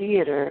a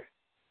theater.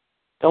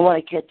 Don't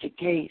want to catch a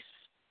case.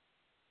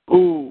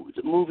 Ooh,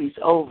 the movie's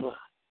over,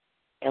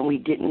 and we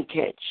didn't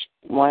catch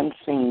one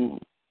scene.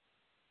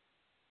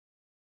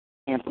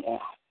 And oh,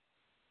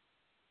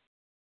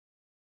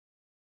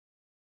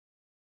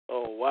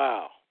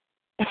 wow.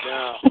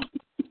 Now,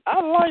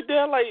 I like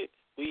that. Like,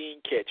 we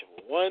ain't catch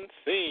one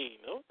scene.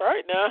 All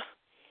right, now.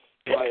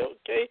 Like,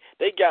 okay.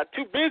 They got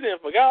too busy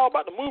and forgot all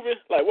about the movie.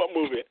 Like, what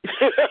movie?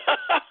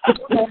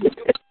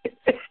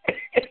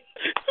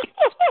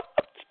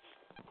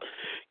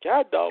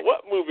 God dog,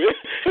 what movie?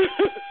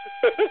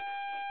 Okay.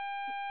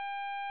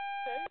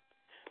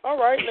 All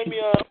right, let me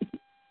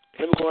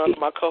go around to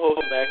my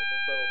co-host back.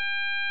 So,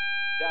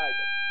 Jaya,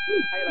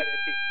 how you like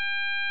that piece?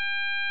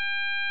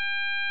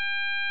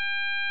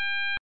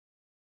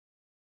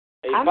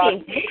 Hey, I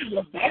mean,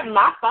 is that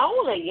my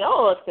phone or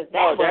yours? Cause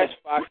that that's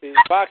Foxy.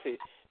 Foxy,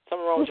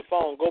 something wrong with your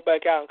phone. Go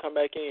back out and come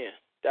back in.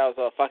 That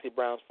was Foxy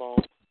Brown's phone.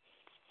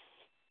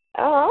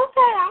 Oh,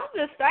 okay. I'm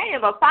just saying,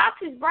 but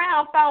Foxy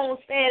Brown phone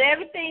said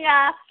everything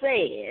I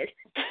said.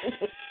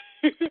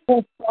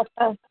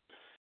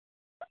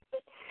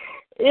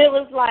 It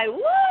was like,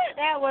 what?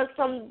 That was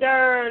some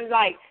darn,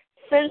 like,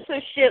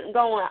 censorship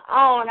going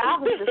on. I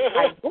was just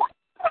like, what?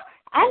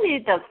 I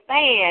need the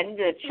fan,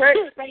 the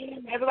church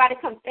fan. Everybody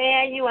come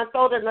fan you and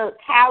throw the little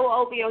towel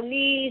over your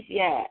knees.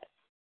 Yeah.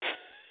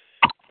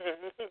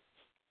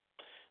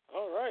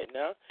 All right,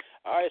 now.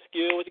 All right,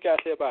 Skill, what you got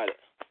to say about it?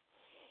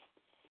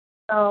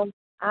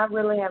 I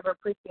really have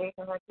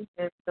appreciation, like you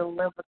said, to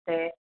live with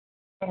that.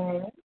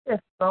 And it's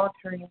just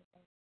sultry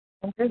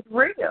and just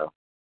real.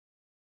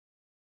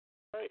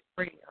 Right.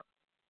 Real.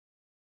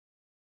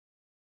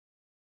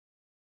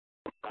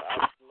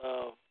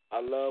 I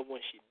love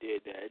when she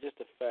did that. Just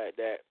the fact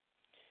that,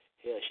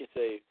 yeah, she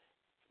say,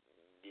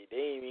 they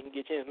didn't even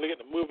get a chance to look at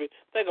the movie.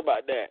 Think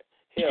about that.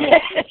 Hell,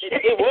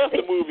 it was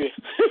the movie.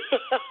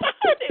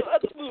 It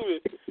was the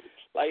movie.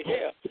 Like,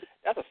 hell,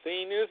 that's a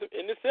scene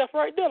in itself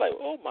right there. Like,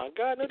 oh, my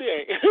God, no,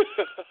 they ain't.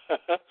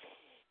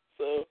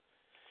 So,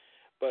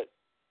 but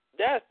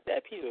that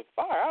piece of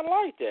fire, I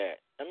like that.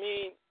 I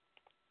mean,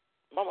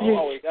 Mama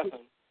always got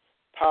some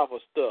powerful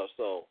stuff,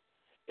 so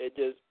it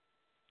just,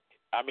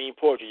 I mean,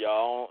 poetry,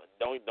 y'all.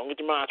 Don't get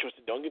your mind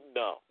twisted. Don't get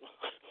dumb.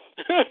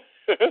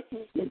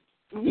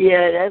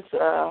 Yeah,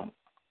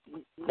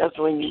 that's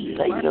when you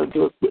like, you know,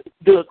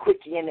 do a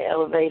quickie in the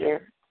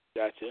elevator.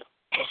 Gotcha.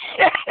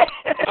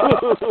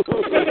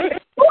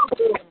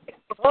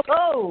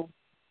 Oh.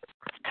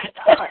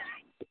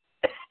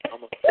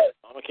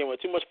 Mama came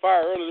with too much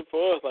fire earlier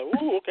for us. Like,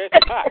 ooh, okay,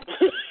 it's hot.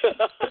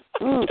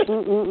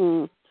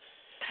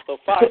 So,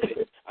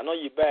 Foxy, I know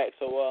you're back.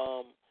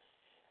 So,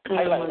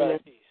 how you like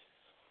that piece?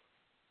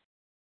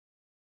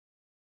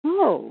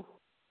 Oh,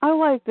 I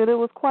liked it. It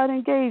was quite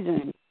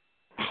engaging.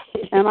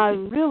 And I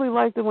really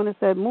liked it when it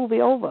said movie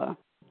over.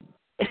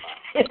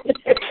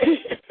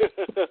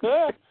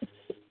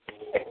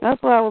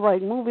 That's why I was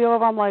like, movie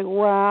over. I'm like,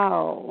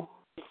 wow.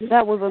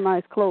 That was a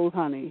nice close,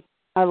 honey.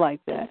 I like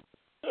that.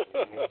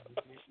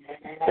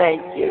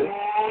 Thank you.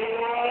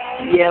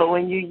 Yeah,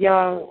 when you're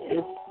young,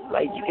 it's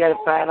like you got to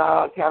find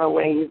all kind of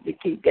ways to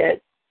keep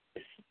that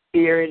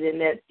spirit in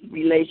that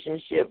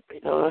relationship,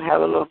 you know,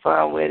 have a little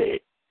fun with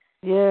it.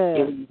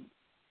 Yeah.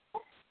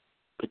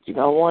 But you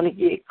don't want to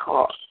get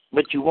caught.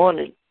 But you want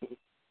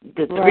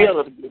the thrill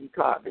of getting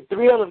caught. The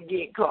thrill of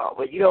getting caught,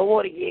 but you don't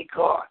want to get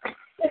caught.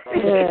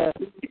 Yeah.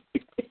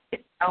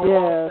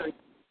 Yeah.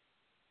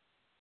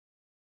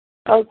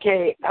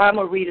 Okay, I'm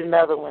going to read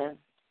another one.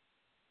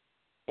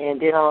 And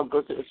then I'll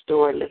go to the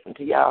store and listen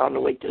to y'all on the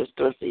way to the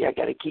store, so y'all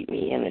got to keep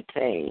me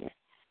entertained.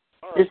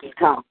 Right, this is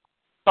called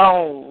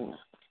Phone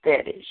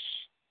Fetish.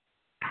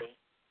 Okay.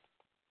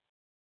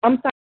 I'm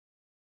sorry.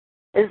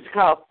 This is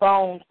called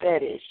Phone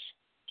Fetish.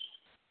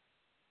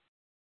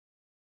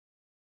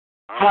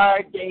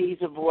 Hard days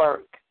of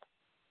work.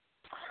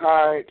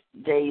 Hard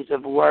days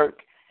of work.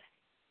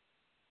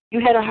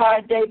 You had a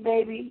hard day,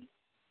 baby?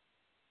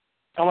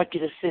 I want you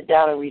to sit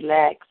down and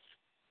relax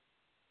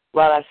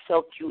while I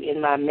soak you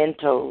in my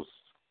Mentos.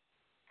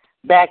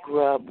 back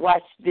rub,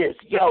 watch this,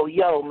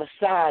 yo,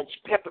 massage,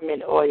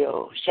 peppermint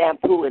oil,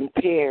 shampoo and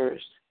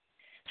pears,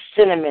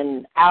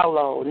 cinnamon,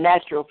 aloe,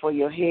 natural for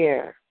your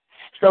hair.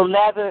 So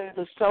lather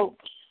the soap,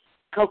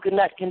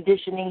 coconut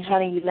conditioning,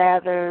 honey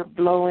lather,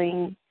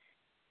 blowing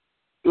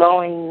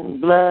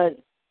blood,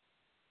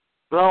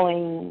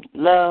 blowing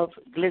love,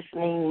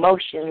 glistening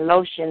motion,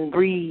 lotion,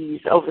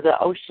 breeze over the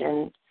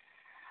ocean,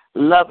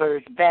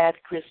 lovers, bath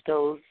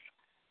crystals,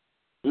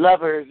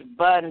 lovers,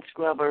 bun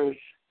scrubbers,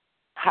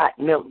 hot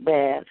milk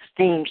bath,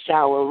 steam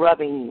shower,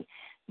 rubbing.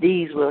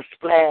 These will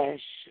splash,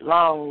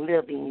 long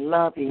living,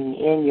 loving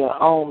in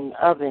your own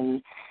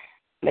oven.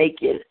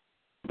 Make it,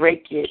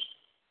 break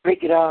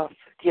it off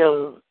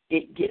till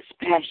it gets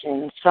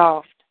passion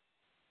soft.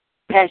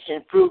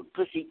 Passion fruit,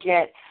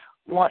 pussycat,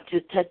 want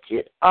to touch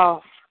it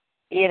off,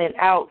 in and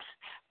out.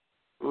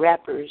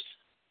 Wrappers,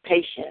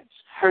 patience,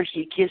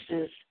 Hershey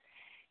kisses.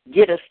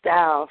 Get a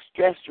style,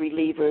 stress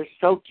reliever,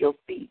 soak your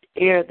feet,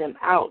 air them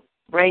out,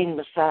 brain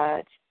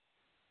massage.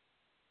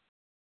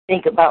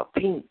 Think about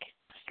pink,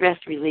 stress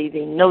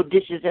relieving, no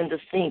dishes in the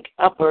sink,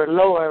 upper,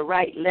 lower,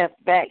 right,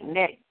 left, back,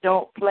 neck,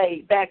 don't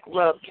play, back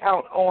rub,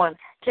 count on,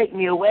 take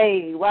me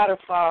away,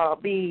 waterfall,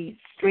 beads,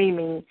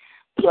 streaming,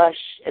 plush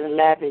and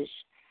lavish.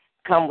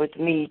 Come with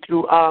me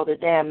through all the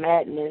damn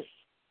madness.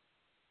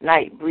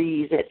 Night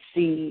breeze at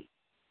sea,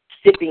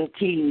 sipping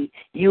tea,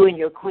 you and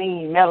your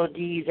queen,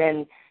 melodies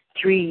and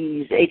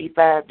trees,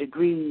 85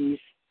 degrees,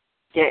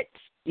 jet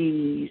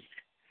skis,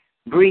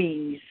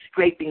 breeze,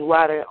 scraping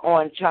water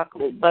on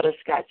chocolate,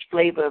 butterscotch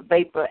flavor,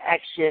 vapor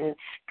action,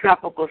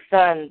 tropical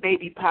sun,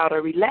 baby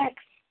powder, relax.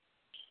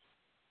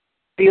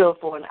 Feel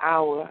for an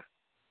hour,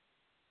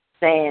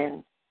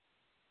 sand,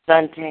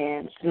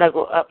 suntan,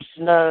 snuggle up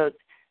snug,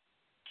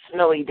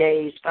 snowy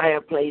days,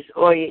 fireplace,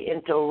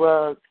 Oriental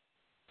rug,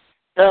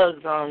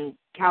 thugs on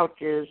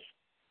couches,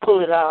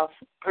 pull it off,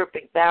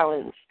 perfect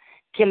balance,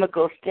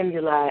 chemical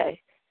stimuli,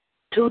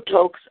 2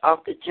 tokes off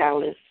the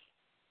chalice,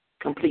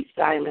 complete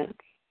silence.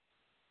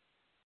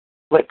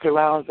 What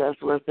surrounds us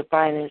was the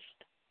finest.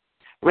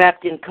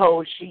 Wrapped in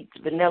cold sheets,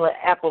 vanilla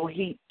apple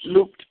heat,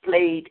 looped,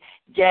 played,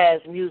 jazz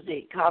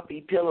music,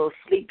 coffee, pillow,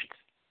 sleeps.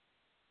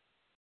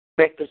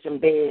 Breakfast in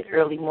bed,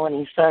 early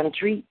morning sun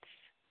treats.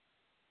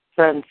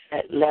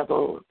 Sunset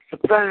level,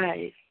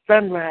 surprise,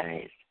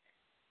 sunrise.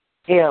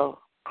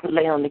 Hell,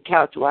 lay on the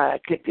couch while I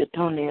clip your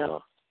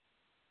toenails.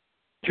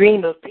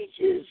 Dream of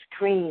peaches,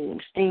 cream,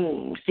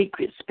 steam,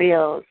 secret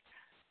spells.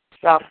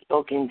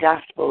 Soft-spoken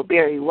gospel,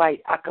 Barry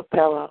White, a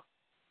cappella.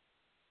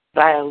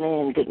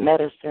 Violin, good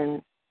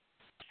medicine,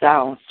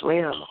 sound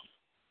swell.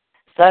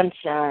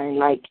 Sunshine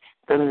like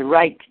from the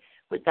right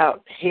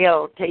without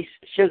hell, taste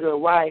sugar,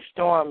 wise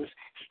storms,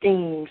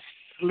 steam,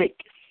 slick,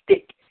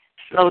 stick,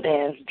 slow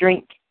dance,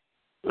 drink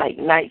like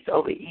nights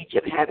over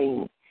Egypt,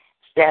 having,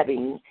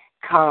 stabbing,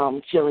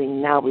 calm,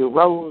 chilling. Now we're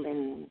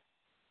rolling,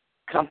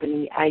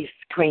 company, ice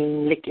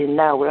cream, licking.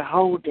 Now we're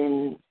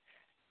holding,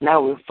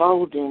 now we're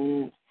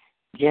folding,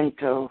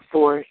 gentle,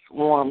 force,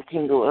 warm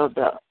tingle of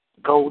the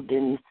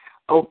golden,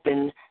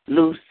 open,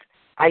 loose,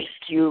 ice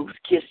cubes,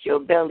 kiss your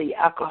belly,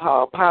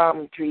 alcohol,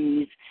 palm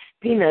trees,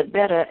 peanut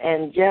butter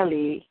and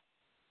jelly,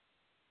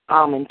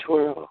 almond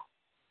twirl,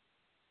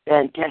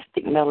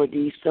 fantastic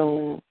melody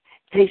soon,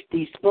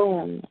 tasty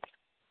spoons,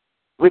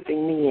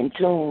 whipping me in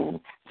tune,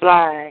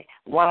 fly,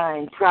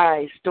 wine,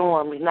 prize,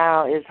 storms,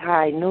 now is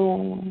high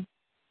noon,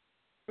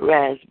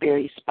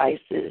 raspberry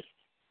spices,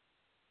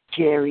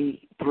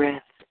 cherry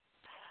breath,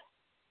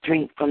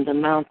 drink from the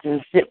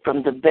mountains, sip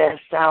from the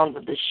best sound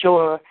of the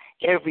shore.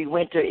 Every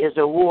winter is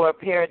a war,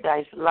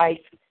 paradise, life.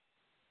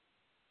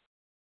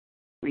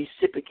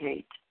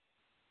 Reciprocate.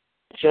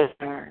 Just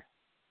learn.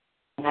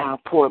 Now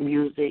pour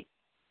music,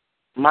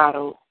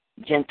 motto,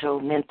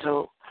 gentle,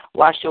 mental.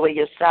 Wash away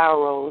your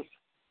sorrows,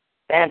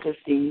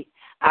 fantasy.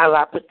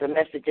 Allah put the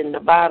message in the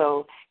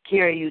bottle.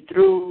 Carry you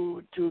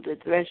through to the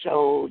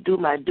threshold. Do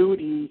my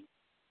duty.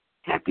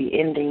 Happy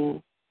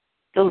ending.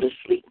 Go to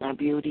sleep, my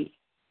beauty.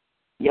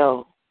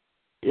 Yo,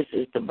 this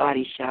is the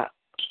Body Shop.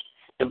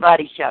 The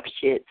Body Shop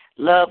shit.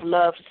 Love,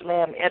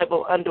 slam,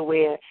 edible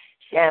underwear,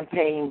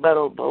 champagne,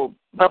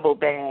 bubble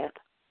bath.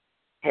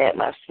 Had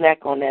my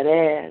snack on that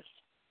ass.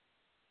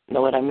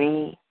 Know what I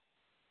mean?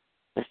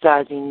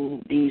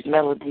 Massaging these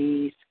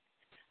melodies.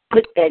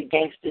 Put that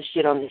gangster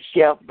shit on the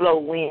shelf. Blow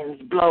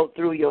winds, blow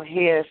through your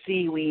hair.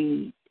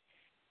 Seaweed,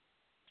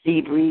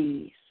 sea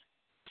breeze,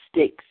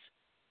 sticks.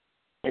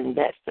 And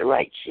that's the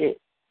right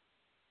shit.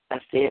 I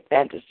said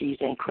fantasies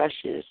and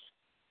crushes.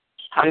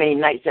 How many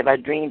nights have I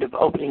dreamed of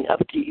opening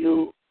up to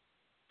you?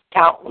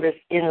 Countless,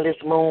 endless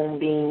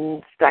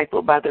moonbeams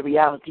stifled by the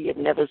reality of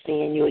never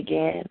seeing you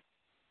again.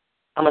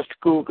 I'm a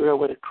schoolgirl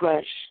with a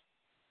crush.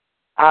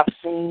 I've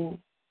seen,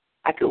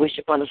 I could wish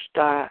upon a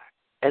star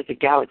as the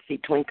galaxy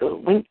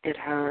twinkled, winked at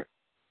her,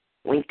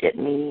 winked at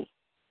me.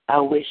 I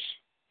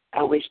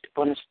wished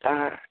upon a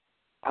star.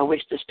 I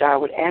wish the star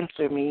would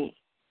answer me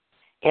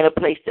in a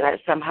place that I'd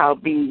somehow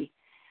be.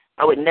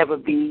 I would never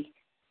be.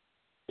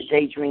 The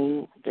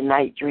daydream, the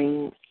night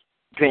dreams,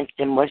 drenched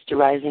in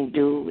moisturizing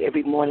dew.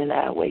 Every morning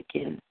I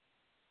awaken.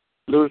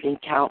 losing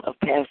count of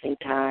passing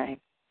time.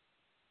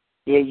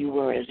 There you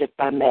were, as if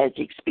by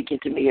magic, speaking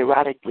to me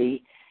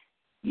erotically.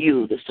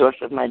 You, the source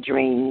of my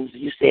dreams,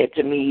 you said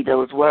to me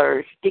those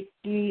words,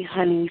 sticky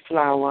honey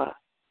flower.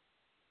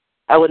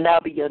 I will now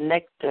be your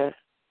nectar.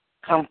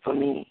 Come for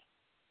me.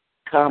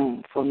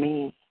 Come for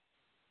me.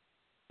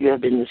 You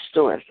have been the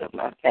source of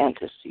my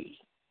fantasy,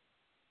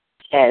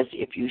 as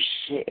if you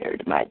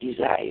shared my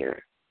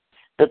desire.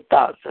 The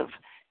thoughts of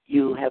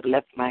you have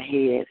left my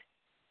head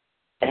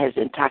and has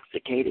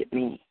intoxicated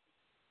me.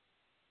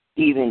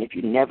 Even if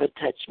you never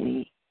touch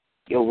me,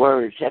 your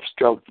words have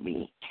stroked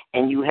me,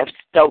 and you have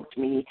stoked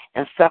me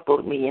and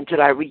suppled me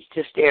until I reached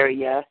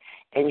hysteria,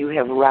 and you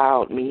have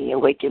riled me,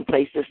 awakened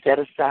places set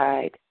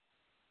aside.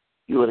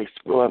 You will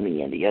explore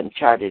me in the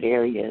uncharted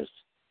areas,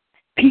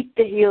 peak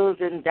the hills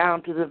and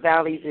down to the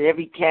valleys in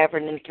every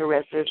cavern and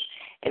crevices.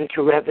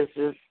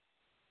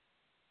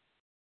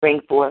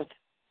 Bring forth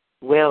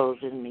wells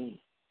in me.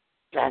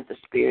 Plant the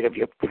spirit of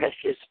your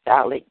precious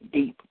phallic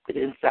deep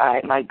within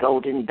inside my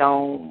golden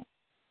dome.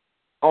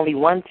 Only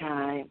one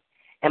time,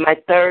 and my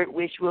third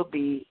wish will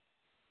be,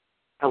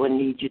 I will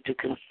need you to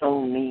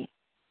consume me.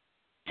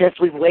 Since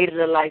we've waited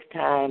a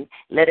lifetime,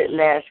 let it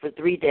last for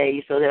 3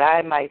 days so that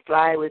I might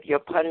fly with your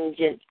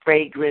pungent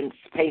fragrance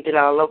painted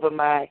all over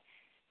my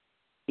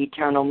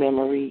eternal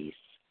memories.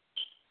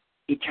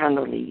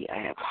 Eternally, I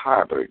have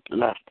harbored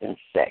lust and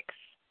sex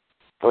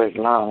for as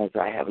long as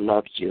I have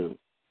loved you.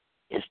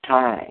 It's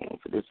time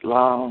for this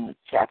long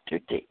chapter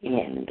to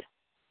end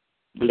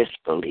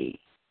blissfully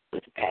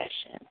with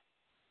passion.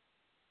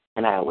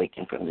 And I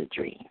awaken from the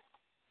dream.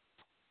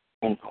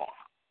 End poem.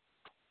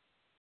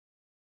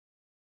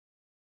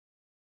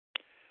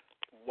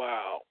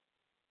 Wow.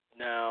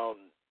 Now,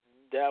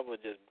 that was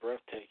just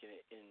breathtaking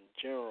in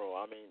general.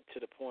 I mean, to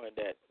the point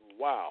that,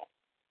 wow,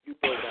 you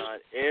broke down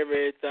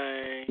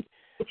everything.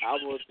 I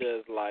was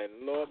just like,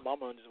 Lord,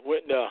 Mama just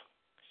went there.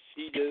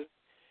 She just,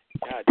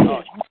 God,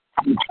 dog,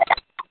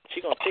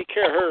 she going to take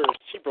care of hers.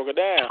 She broke it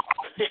down.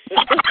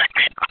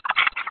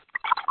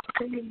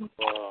 You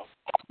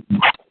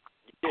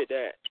did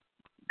that.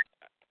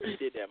 You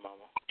did that,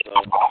 Mama.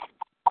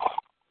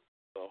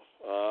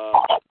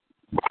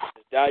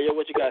 Dahlia,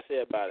 what you got to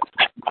say about it?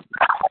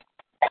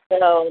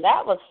 So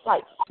that was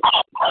like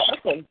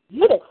looking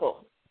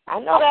beautiful. I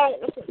know that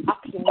this is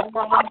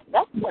oxymoron.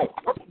 That's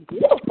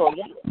beautiful,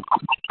 yeah.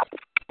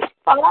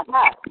 Oh, that's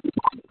hot.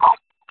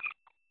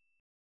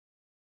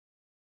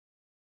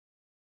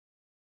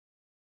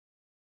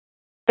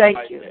 Thank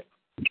you. That.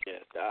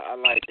 Yes, I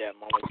like that,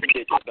 Mama. You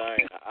did your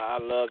thing. I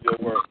love your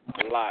work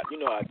a lot. You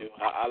know I do.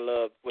 I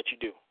love what you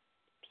do.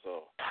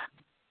 So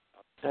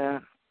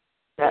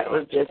that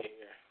was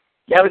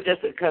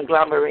just a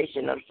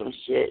conglomeration of some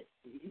shit.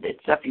 That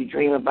stuff you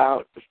dream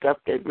about, the stuff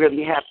that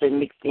really happened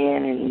mixed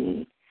in,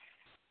 and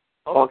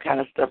all kind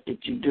of stuff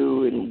that you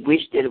do and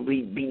wish that it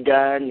would be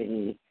done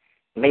and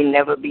may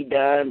never be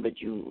done, but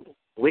you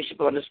wish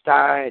upon a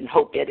star and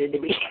hope that it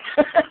be.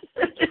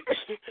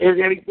 It's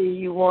everything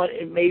you want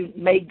and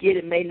may get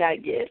and may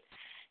not get.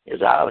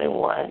 It's all in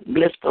one.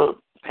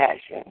 Blissful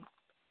passion.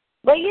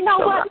 But you know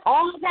what?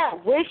 All of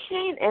that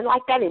wishing and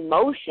like that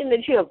emotion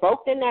that you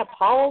evoked in that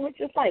poem, it's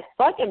just like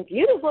fucking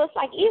beautiful. It's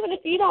like even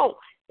if you don't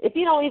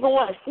even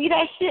want to see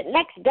that shit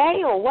next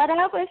day or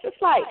whatever, it's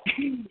just like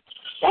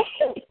that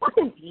shit is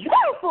fucking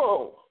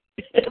beautiful.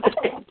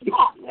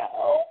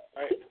 All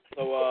right.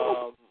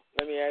 So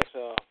let me ask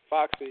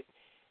Foxy,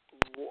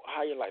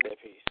 how you like that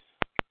piece?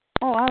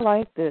 Oh, I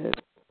liked it.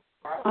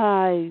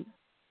 I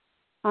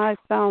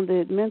found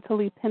it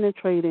mentally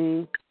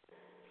penetrating.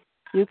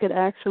 You could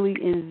actually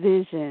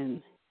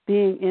envision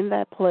being in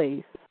that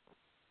place.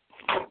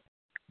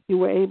 You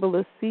were able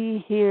to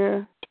see,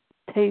 hear,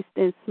 taste,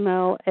 and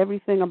smell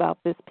everything about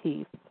this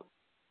piece.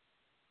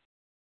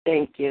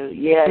 Thank you.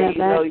 Yeah,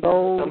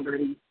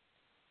 somebody.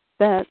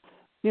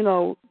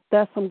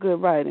 That's some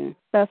good writing.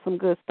 That's some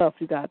good stuff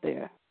you got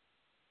there.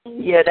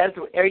 Yeah, that's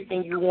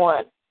everything you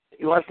want.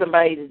 You want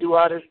somebody to do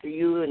all this to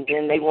you, and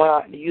then they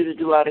want you to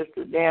do all this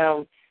to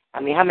them. I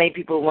mean, how many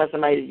people want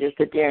somebody to just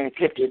sit there and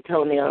clip their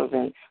toenails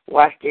and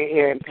wash their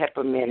hair in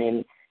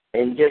peppermint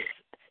and just,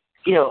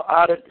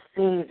 all the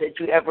scenes that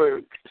you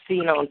ever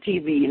seen on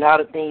TV and all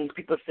the things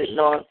people sitting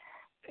on,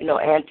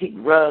 antique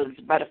rugs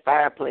by the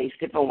fireplace,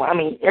 sipping wine. I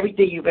mean,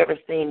 everything you've ever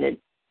seen that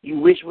you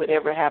wish would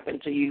ever happen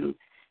to you,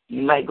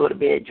 you might go to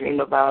bed, dream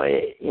about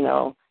it,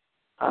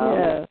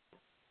 Yeah.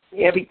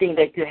 Everything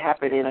that could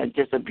happen in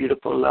just a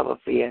beautiful love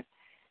affair.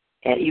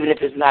 And even if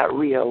it's not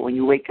real, when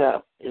you wake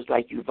up, it's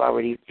like you've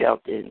already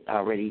felt it,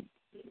 already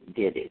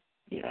did it,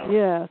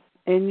 Yes,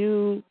 and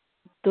you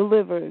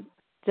delivered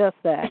just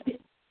that.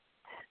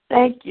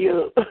 Thank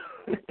you.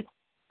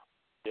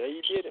 Yeah,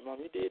 you did it, Mom.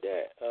 You did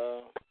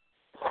that.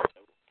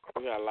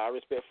 We got a lot of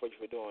respect for you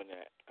for doing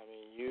that. I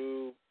mean,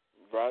 you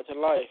brought it to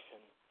life.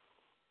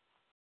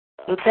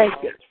 Well, thank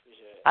you.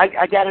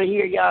 I got to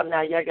hear y'all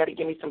now. Y'all got to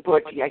give me some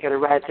poetry. I got to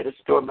ride to the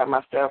store by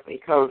myself.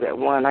 It closes at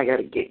 1. I got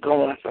to get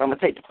going. So I'm going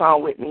to take the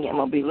phone with me. I'm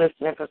going to be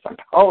listening for some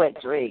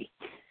poetry.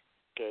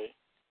 Okay.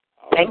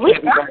 Thank you,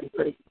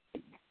 everybody.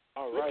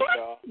 All right,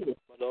 y'all.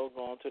 But though,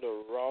 going to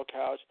the Raw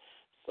Couch.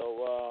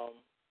 So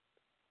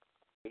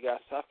we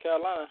got South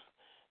Carolina.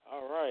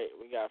 All right,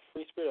 we got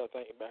Free Spirit, I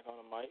think, back on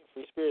the mic.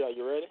 Free Spirit, are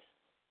you ready?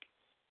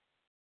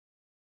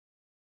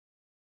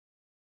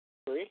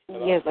 Free?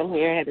 Hello? Yes, I'm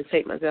here. I had to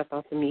take myself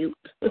off the mute.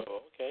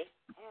 Oh, okay.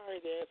 All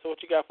right, then. So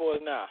what you got for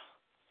us now?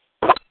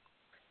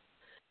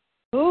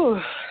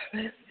 Oh,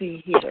 let's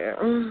see here.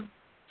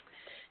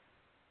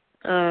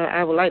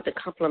 I would like to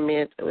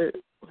compliment, is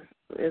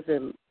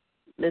it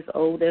Miss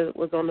O that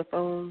was on the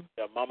phone?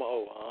 Yeah, Mama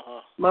O,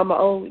 uh-huh. Mama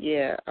O,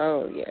 yeah.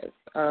 Oh, yes.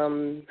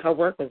 Her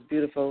work was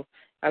beautiful.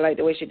 I like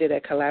the way she did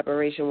that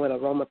collaboration with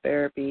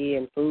aromatherapy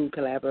and food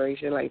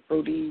collaboration, like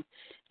fruity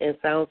and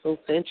sounds so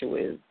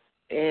sensuous.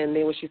 And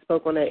then when she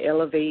spoke on that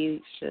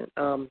elevation,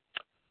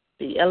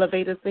 the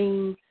elevator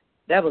scene,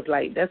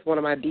 that's one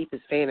of my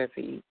deepest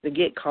fantasies, to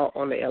get caught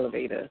on the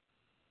elevator.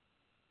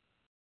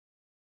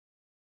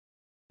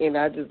 And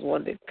I just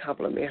wanted to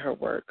compliment her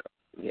work.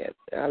 Yes,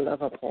 I love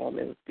her poem.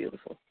 It was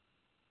beautiful.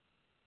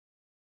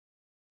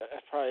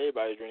 That's probably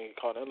everybody drinking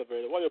caught in the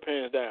elevator. Why your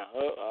pants down?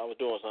 I was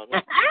doing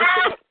something.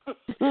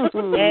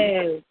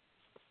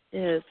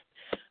 Yes.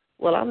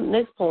 Well,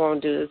 next poem I'm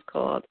do is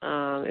called,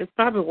 it's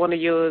probably one of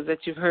yours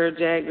that you've heard,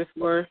 Jag,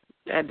 before.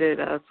 I did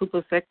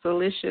Super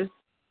Sexalicious.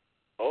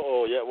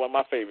 Oh, yeah, one of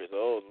my favorites.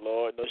 Oh,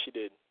 Lord, no, she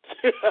didn't.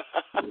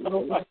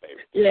 One of my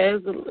favorites. Yeah,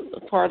 there's a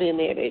part in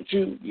there that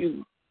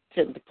you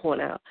tend to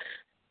point out.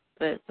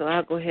 But so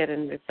I'll go ahead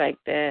and recite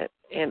that.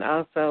 And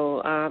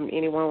also,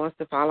 anyone wants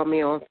to follow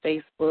me on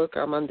Facebook,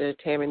 I'm under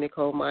Tammy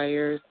Nicole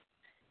Myers.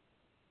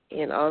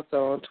 And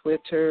also on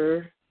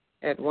Twitter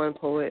at One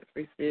Poet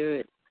Free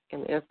Spirit,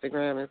 and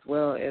Instagram as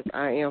well as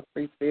I Am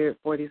Free Spirit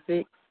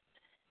 46.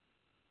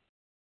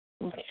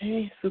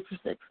 Okay, Super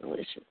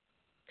Sexalicious.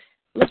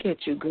 Look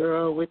at you,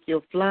 girl, with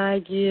your fly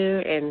gear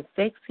and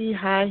sexy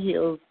high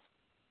heels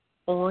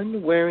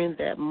on, wearing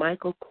that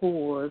Michael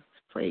Kors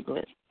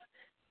fragrance,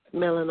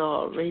 smelling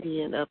all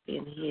radiant up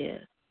in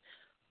here.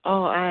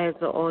 All eyes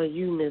are on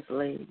you, Miss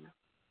Lady.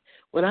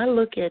 When I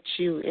look at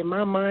you, in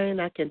my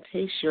mind, I can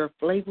taste your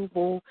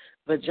flavorful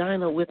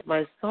vagina with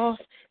my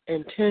soft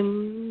and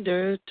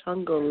tender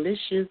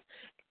tonguelicious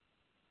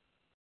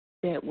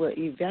that will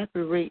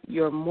evaporate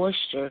your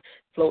moisture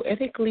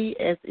poetically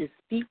as it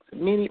speaks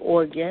many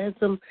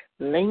orgasm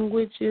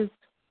languages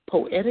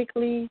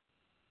poetically.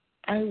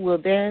 I will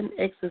then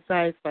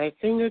exercise my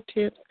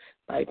fingertips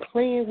by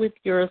playing with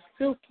your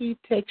silky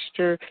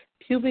texture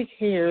pubic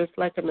hairs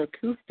like an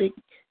acoustic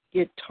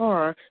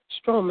guitar,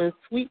 strumming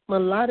sweet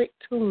melodic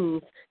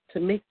tunes to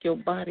make your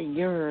body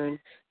yearn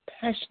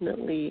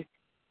passionately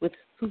with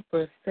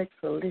super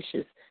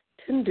sexalicious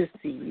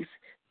tendencies,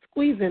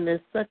 squeezing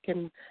and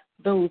sucking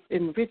those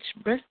enriched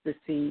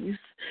breastises.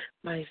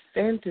 My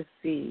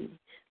fantasy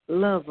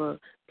lover,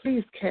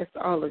 please cast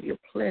all of your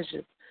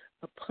pleasures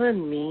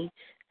upon me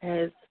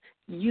as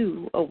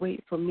you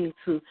await for me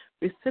to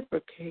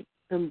reciprocate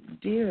them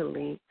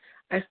dearly.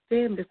 I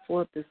stand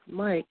before this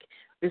mic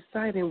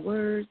reciting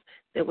words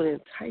that would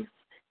entice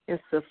and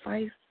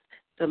suffice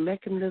the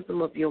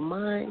mechanism of your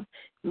mind,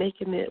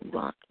 making it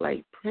rock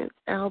like Prince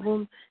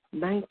album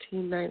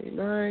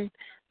 1999.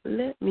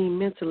 Let me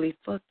mentally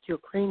fuck your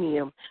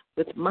cranium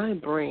with my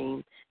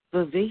brain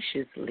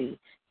vivaciously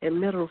and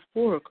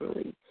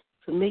metaphorically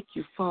to make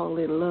you fall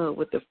in love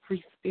with the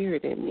free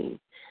spirit in me.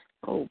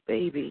 Oh,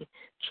 baby,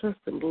 trust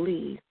and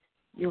believe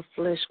your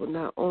flesh will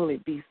not only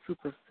be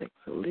super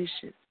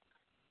sexalicious,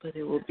 but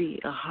it will be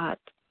a hot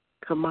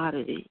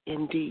commodity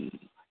indeed.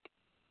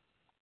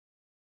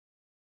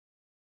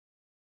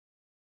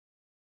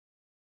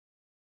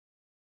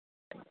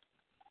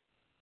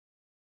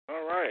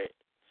 All right.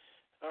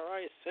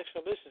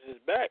 Sexualicious is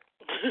back.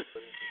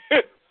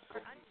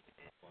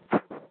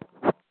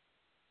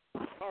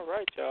 All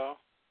right, y'all.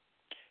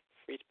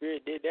 Free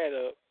Spirit did that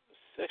up.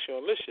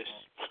 Sexualicious.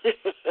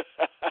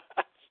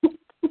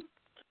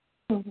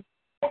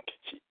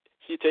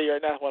 she tell you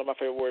right now, it's one of my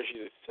favorite words. She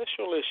said,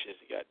 sexualicious.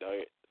 God dog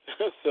it.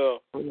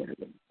 So.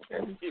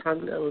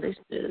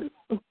 Tonguelicious.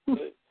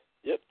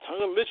 Yep,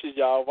 tonguelicious,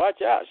 y'all.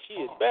 Watch out. She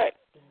is back.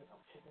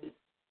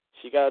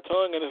 She got a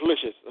tongue and it's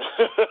licious.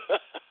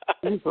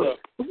 So.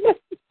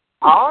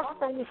 All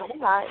the things I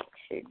like.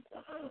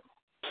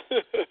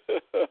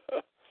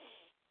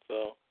 So,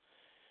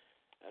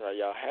 all right,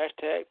 y'all.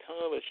 Hashtag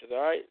tonguelicious,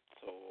 all right?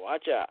 So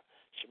watch out.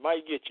 She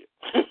might get you.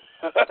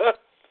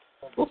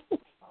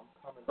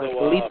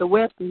 Lethal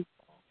weapon.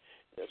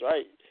 That's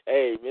right.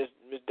 Hey, Miss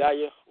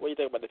Dahlia, what do you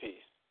think about the piece?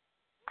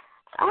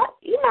 I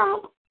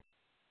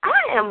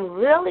am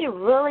really,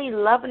 really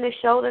loving the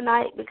show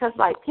tonight because,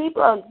 like,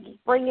 people are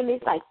bringing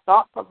these, like,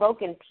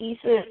 thought-provoking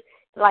pieces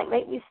to, like,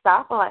 make me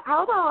stop and, like,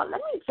 hold on,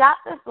 let me jot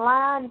this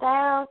line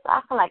down so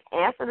I can, like,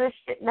 answer this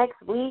shit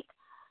next week.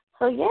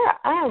 So, yeah,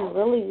 I am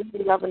really,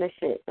 really loving this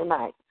shit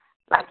tonight.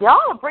 Like,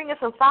 y'all are bringing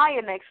some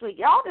fire next week.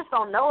 Y'all just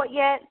don't know it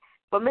yet,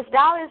 but Miss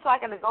Dahlia is,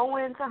 like, going to go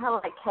into her,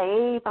 like,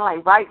 cave and,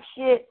 like, write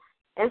shit,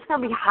 and it's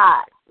going to be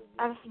hot.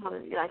 I just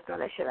want to, like, throw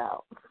that shit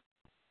out.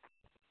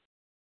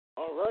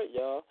 All right,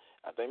 y'all.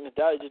 I think Miss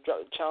Dahlia just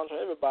dropped the challenge on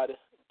everybody.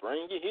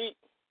 Bring your heat.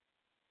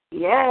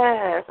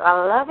 Yes, I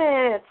love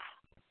it.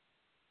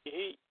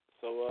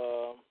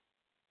 So,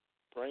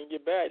 bring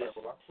your badges.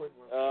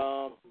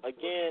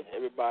 Again,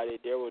 everybody,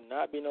 there will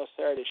not be no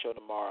Saturday show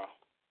tomorrow.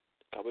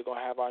 We're going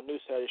to have our new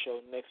Saturday show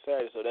next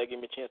Saturday, so that give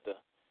me a chance to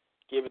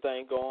get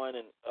everything going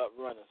and up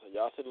running. So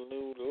y'all see the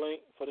new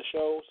link for the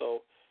show,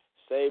 so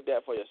save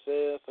that for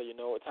yourself so you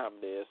know what time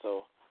it is.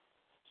 So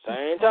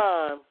same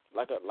time,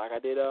 like I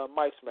did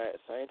Mike's Match,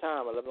 same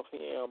time, 11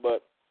 p.m.,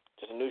 but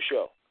just a new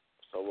show.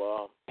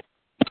 So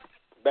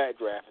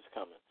Backdraft is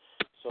coming.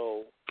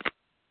 So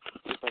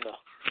we're going to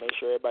make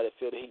sure everybody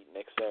feel the heat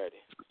next Saturday.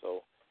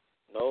 So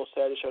no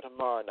Saturday show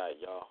tomorrow night,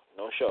 y'all.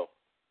 No show.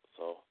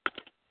 So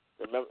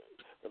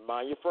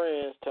remind your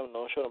friends, tell them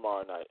no show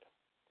tomorrow night.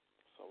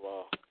 So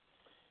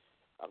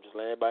I'm just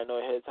letting everybody know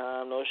ahead of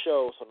time, no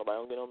show, so nobody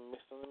don't get no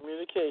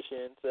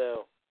miscommunication.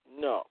 So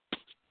no.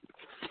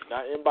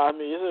 Not inbox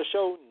me, is it a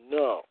show?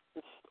 No.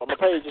 On my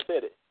page you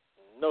said it.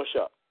 No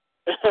show.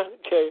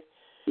 Okay.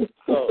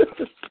 So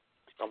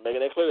I'm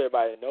making that clear to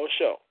everybody, no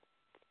show.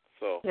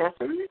 So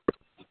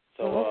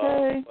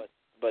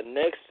but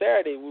next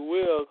Saturday we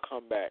will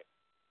come back.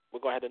 We're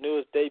gonna have the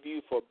newest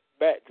debut for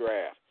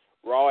Backdraft.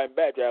 Raw and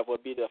Backdraft will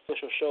be the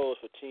official shows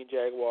for Team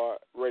Jaguar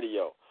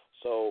Radio.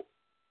 So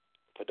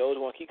for those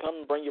who want to keep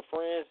coming, bring your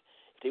friends.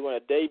 If they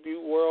want to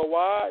debut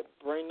worldwide,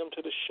 bring them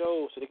to the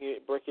show so they can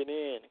break it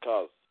in.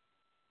 Because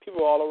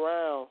people all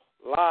around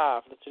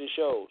live to the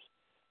shows.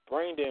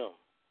 Bring them.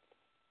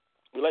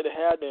 We like to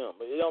have them.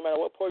 But it don't matter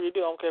what part you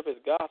do. I don't care if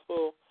it's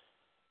gospel,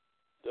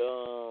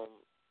 the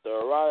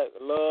erotic,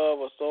 love,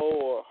 or soul,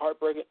 or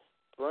heartbreaking.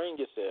 Bring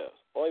yourselves.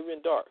 Or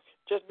even dark.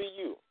 Just be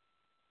you.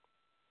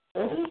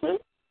 Mm-hmm.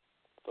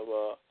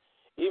 So,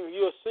 even if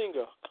you're a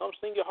singer, come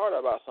sing your heart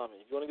out about something.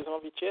 If you want to get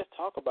something off your chest,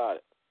 talk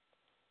about it.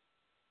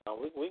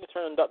 We can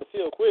turn Dr.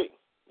 Phil quick.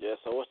 Yeah,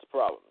 so what's the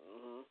problem?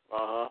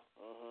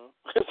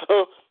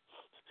 So,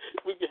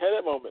 we can have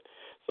that moment.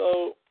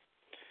 So,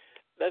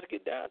 let's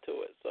get down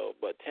to it. So,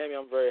 but Tammy,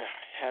 I'm very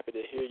happy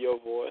to hear your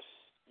voice.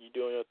 You're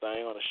doing your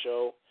thing on the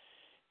show.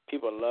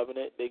 People are loving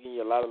it. They give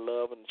you a lot of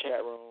love in the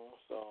chat room.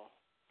 So,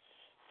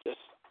 just,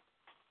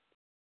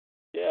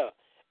 yeah.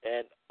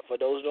 And for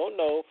those who don't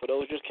know, for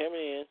those just coming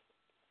in,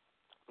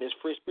 Miss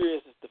Free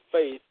Spirits is the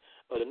face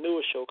of the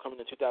newest show coming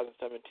in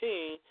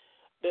 2017,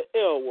 The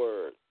L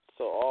Word.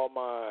 So all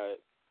my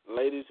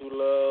ladies who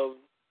love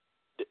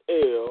the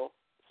L,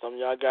 some of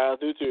y'all guys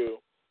do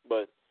too,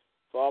 but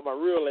for all my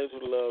real ladies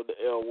who love the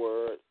L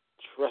Word,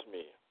 trust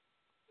me,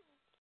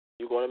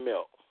 you're going to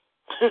melt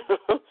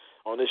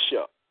on this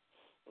show.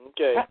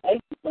 Okay.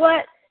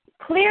 What?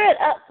 Clear it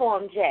up for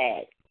them,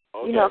 Jag.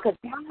 Okay. You know, because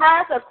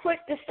guys are quick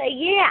to say,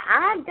 yeah,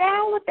 I'm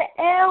down with the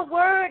L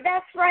Word.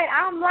 That's right.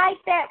 I'm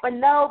like that. But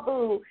no,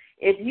 boo.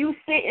 If you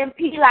sit and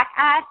pee like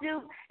I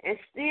do and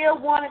still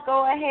want to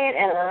go ahead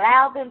and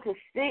allow them to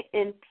sit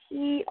and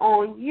pee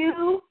on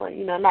you, well,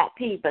 you know, not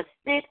pee, but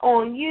sit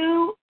on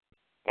you,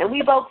 and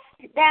we both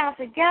sit down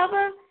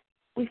together,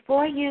 we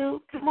for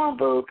you. Come on,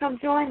 boo. Come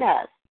join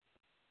us.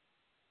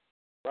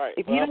 Right.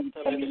 If well, you I'm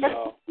telling you,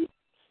 y'all, she's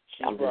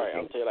right.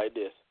 I'll tell you like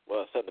this.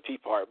 Well, except the pee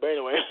part. But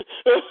anyway.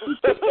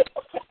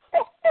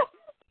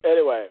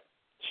 Anyway,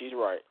 she's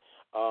right.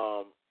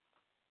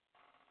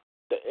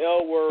 The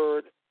L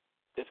Word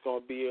is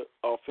going to be an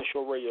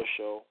official radio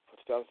show for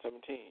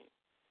 2017.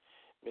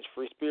 Miss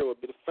Free Spirit will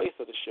be the face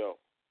of the show.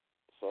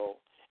 So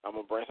I'm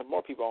going to bring some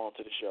more people on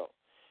to the show.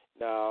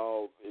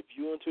 Now, if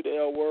you're into the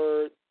L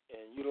Word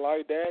and you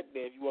like that,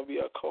 then if you want to be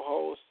a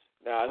co-host,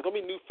 now there's going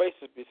to be new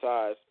faces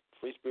besides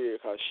Free Spirit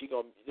because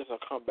this is a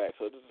comeback,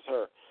 so this is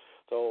her.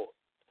 So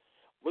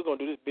we're going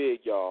to do this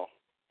big, y'all.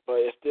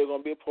 But it's still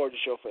going to be a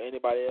portrait show for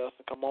anybody else.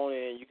 And come on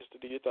in. You can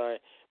still do your thing.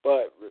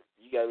 But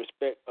you got to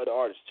respect other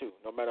artists, too,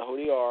 no matter who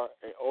they are,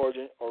 in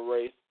origin or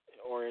race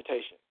or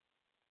orientation.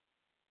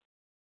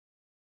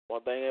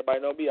 One thing everybody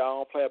know me, I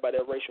don't play about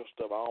that racial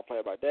stuff. I don't play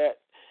about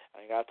that.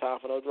 I ain't got time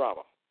for no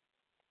drama.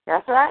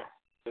 That's right.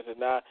 This is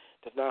not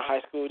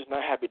high school. This is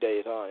not happy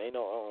days. Ain't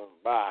no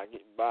bye.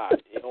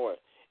 Ain't no word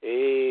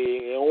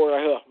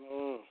right here.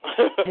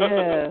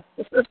 Yeah.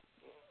 That's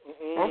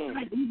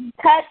right.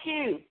 Touch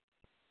you.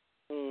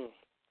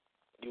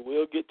 You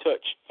will get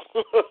touched.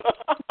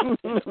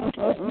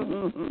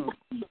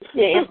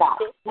 Yeah,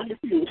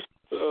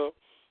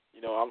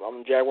 you know,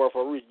 I'm Jaguar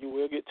for a reason. You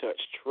will get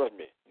touched. Trust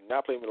me. Do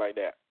not play me like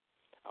that.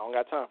 I don't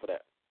got time for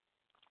that.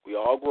 We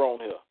all grown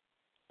here.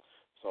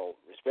 So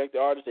respect the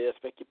artist. They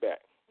expect you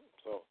back.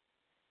 So,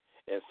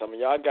 and some of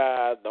y'all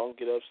guys don't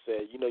get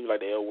upset. You know you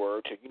like the L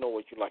Word too. You know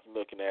what you like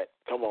looking at.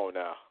 Come on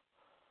now.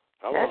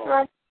 Come That's on.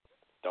 right.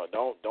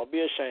 Don't be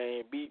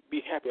ashamed.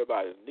 Be happy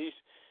about it. At least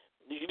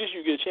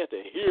you get a chance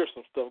to hear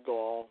some stuff go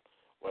on.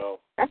 Well,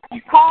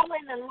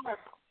 calling and learn.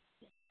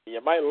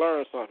 You might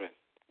learn something.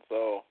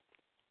 So,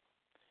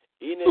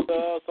 even if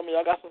some of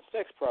y'all got some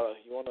sex products,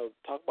 you want to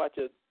talk about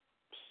your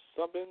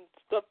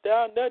stuff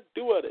down there,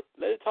 do with it.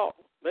 Let it talk.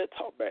 Let it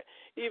talk back.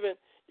 Even,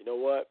 you know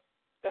what?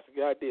 That's a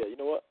good idea. You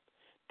know what?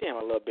 Damn,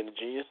 I love being a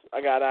genius.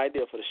 I got an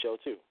idea for the show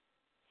too.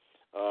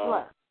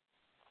 What?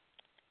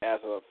 As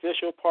an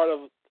official part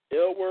of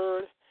L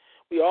Word,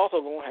 we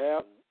also gonna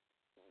have.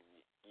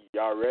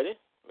 Y'all ready,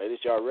 ladies?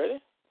 Y'all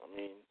ready? I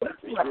mean,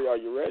 Free Spirit, are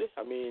you ready?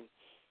 I mean,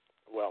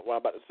 well, what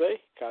I'm about to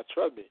say, God,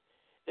 trust me,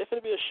 it's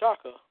gonna be a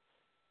shocker.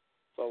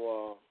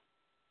 So,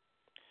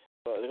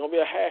 there's gonna be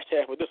a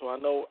hashtag with this one.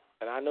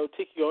 I know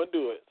Tiki gonna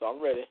do it. So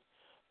I'm ready.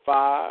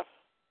 5,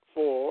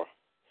 4,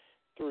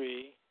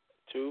 3,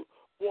 2,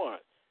 1.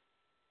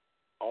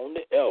 On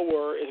the L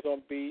word, it's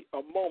gonna be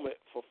a moment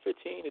for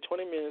 15 to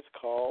 20 minutes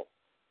called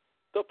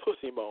the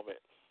pussy moment.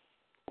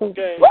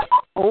 Okay.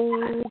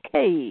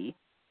 Okay.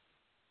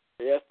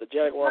 Yes, the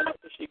Jaguar,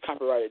 she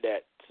copyrighted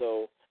that.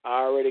 So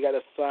I already got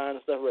a sign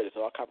and stuff ready,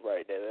 so I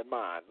copyrighted that. That's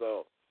mine.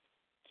 So,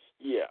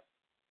 yeah.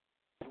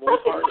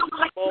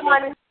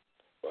 Moment,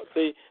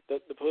 see, the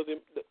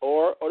pussy,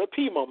 or the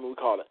P moment, we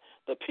call it.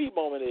 The P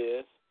moment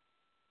is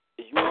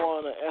if you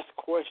want to ask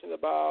questions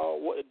about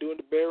what to do in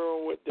the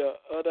bedroom with the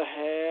other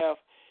half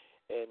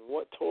and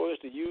what toys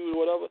to use,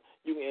 whatever,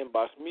 you can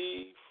inbox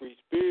me, Free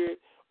Spirit,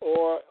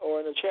 or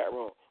in the chat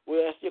room.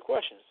 We'll ask your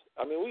questions.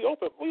 I mean, we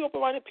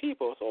open-minded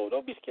people, so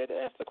don't be scared to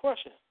ask the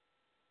question.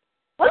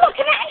 Well, look,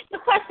 can I ask the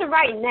question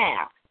right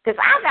now? Because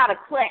I got a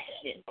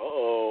question.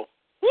 Uh-oh.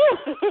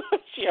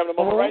 She having a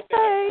moment right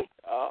there.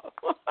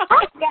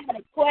 I got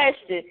a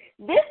question.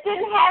 This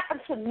didn't happen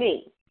to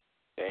me.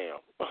 Damn.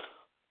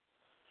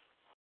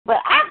 But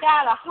I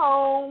got a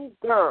home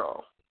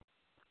girl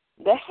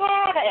that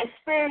had an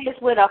experience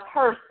with a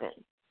person.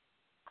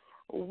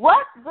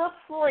 What the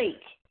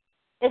freak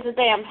is a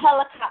damn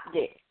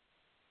helicopter?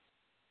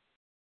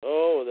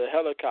 Oh, the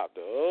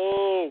helicopter.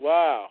 Oh,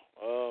 wow.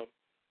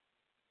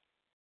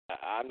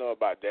 I know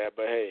about that,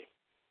 but hey,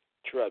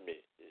 trust me.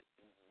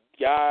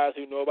 Guys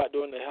who know about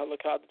doing the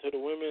helicopter to the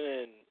women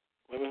and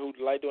women who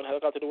like doing the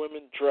helicopter to the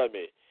women, trust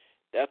me,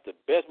 that's the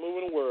best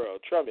move in the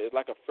world. Trust me, it's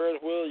like a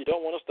Ferris wheel. You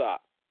don't want to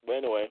stop. But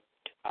anyway,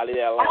 I'll leave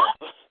that alone.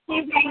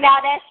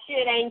 Now that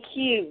shit ain't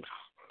cute.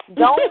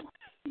 Don't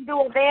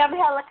do a damn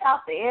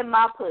helicopter in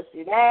my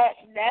pussy.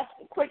 That's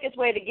the quickest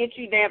way to get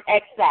you damn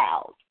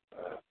exiled.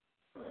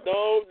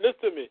 No,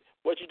 listen to me.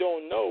 What you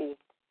don't know,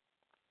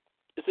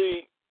 you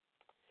see,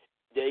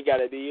 they got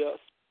to be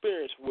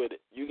experienced with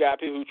it. You got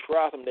people who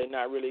try something, they're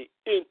not really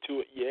into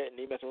it yet, and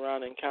they mess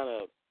around and kind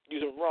of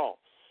use it wrong.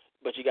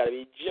 But you got to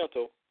be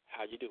gentle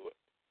how you do it.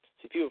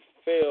 See, people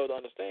fail to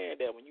understand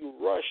that when you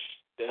rush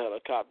the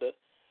helicopter,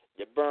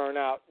 you burn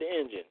out the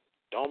engine.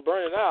 Don't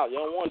burn it out. You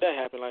don't want that to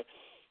happen. Like,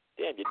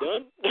 damn, you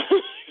done?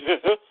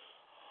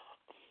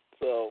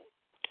 So,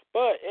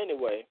 but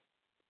anyway,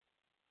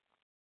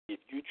 if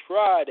you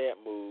try that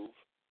move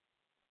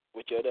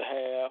with your other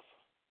half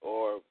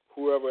or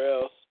whoever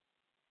else,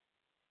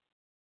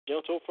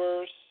 gentle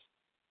first,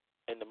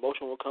 and the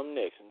motion will come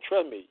next. And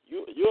trust me,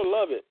 you'll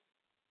love it.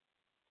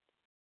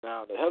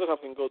 Now, the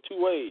helicopter can go two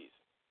ways.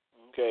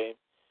 Okay?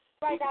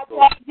 Right now,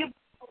 you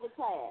hold the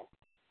class.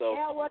 So,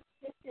 now, what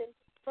position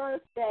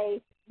first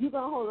day you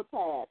gonna hold a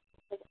class?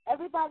 Because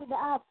everybody that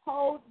I've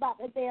told about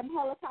the damn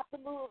helicopter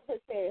move has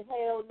said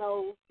hell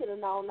no to the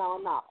no.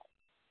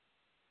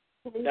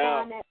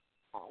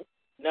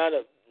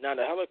 Now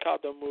the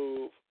helicopter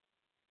move.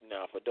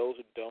 Now, for those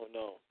who don't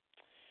know,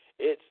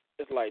 it's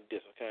like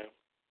this, okay?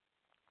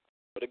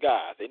 For the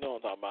guys, they know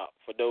what I'm talking about.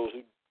 For those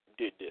who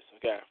did this,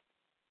 okay?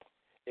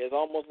 It's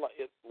almost like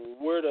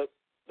where the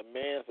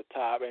man's the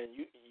top and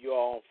you're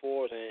on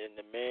fours and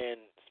the man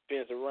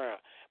spins around.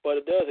 But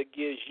it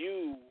gives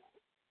you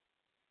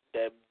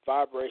that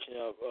vibration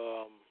of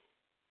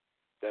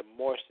that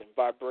motion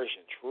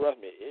vibration. Trust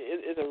me,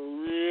 it's a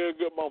real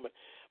good moment.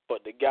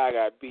 But the guy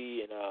got to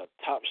be in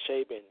top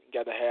shape and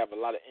got to have a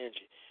lot of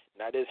energy.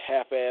 Now this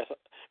half-ass,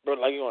 bro,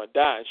 like you're gonna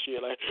die and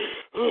shit. Like,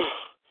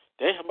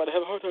 damn, I'm about to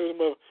have a heart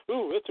attack.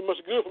 Ooh, that's too much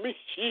good for me.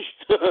 Sheesh.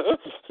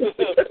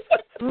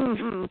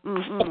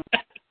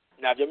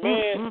 Now, if your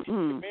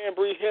man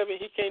breathes heavy,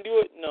 he can't do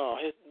it. No,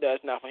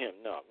 that's not for him.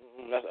 No,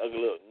 that's ugly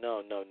look.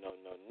 No.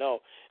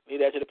 Leave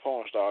that to the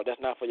porn star.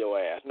 That's not for your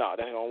ass. No,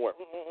 that ain't gonna work.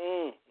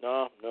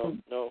 No.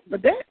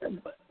 But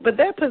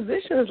that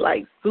position is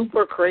like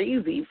super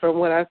crazy from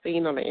what I've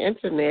seen on the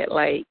internet.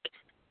 Like,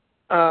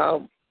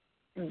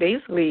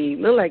 basically,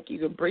 look like you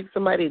could break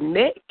somebody's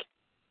neck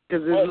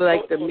because it look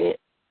like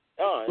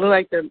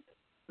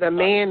the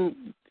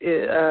man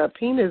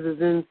penis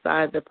is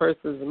inside the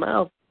person's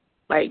mouth.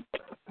 Like,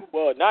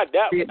 well, not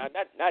that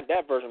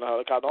version of the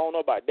helicopter. I don't know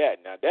about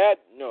that. Now that,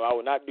 no, I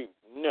would not do.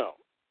 No.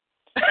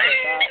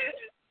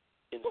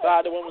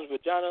 Inside the woman's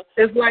vagina.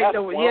 It's like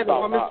the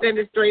woman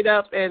standing straight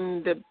up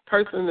and the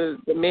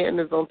man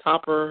is on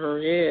top of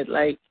her head,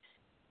 like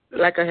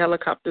a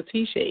helicopter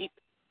T-shape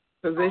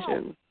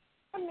position.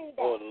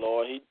 Oh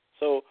Lord,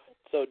 so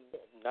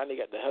now they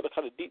got the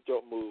helicopter deep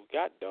throat move.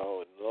 God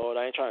dog, Lord,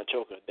 I ain't trying to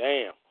choke her.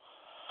 Damn.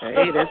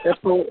 Hey,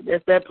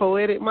 that's that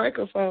poetic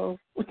microphone.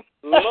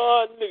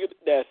 Lord, nigga,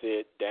 that's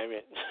it. Damn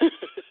it.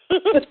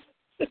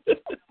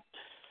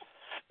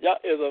 Y'all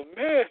is a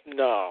mess.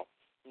 No,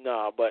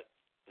 but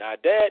now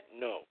that,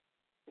 no.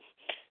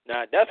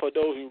 Now that's for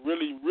those who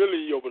really,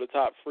 really over the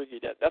top freaky.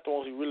 That's the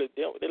ones who really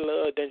they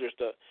love dangerous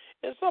stuff.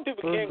 And some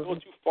people can't go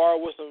too far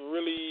with some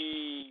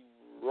really,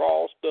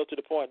 raw stuff to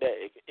the point that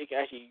it can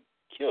actually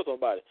kill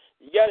somebody.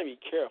 You got to be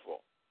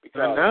careful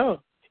because I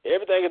know.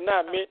 everything is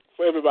not meant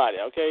for everybody.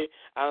 Okay,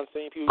 I've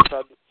seen people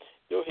try to.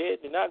 Your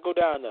head did not go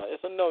down there.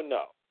 It's a no.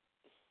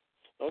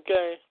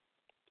 Okay,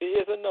 it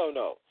is a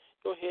no.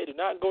 Your head do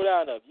not go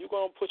down there. If you're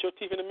gonna put your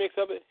teeth in the mix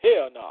of it,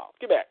 hell no.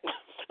 Get back.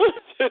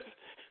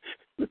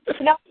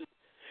 No.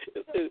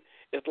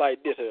 It's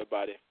like this,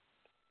 everybody.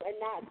 And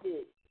not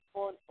this.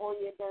 On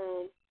your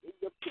done.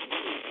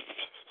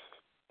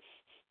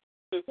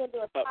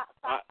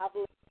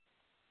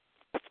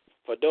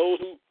 For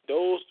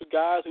those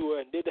guys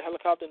who did the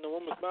helicopter in the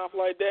woman's mouth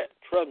like that,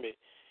 trust me,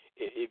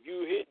 if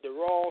you hit the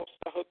raw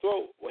stuff her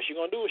throat, what she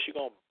gonna do is she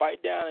gonna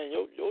bite down and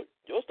your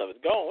stuff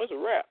is gone. It's a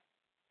wrap.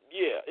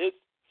 Yeah, it's.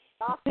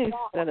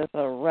 That is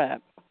a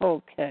wrap.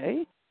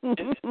 Okay.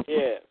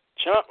 Yeah.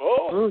 Chomp.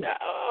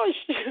 Oh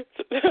shit.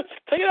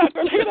 Take it out,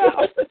 girl. Take it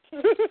out.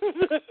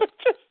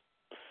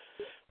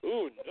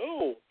 Ooh,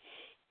 no.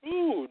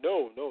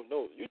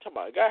 You talking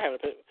about a guy having a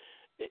pain.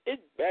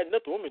 It's bad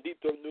enough the woman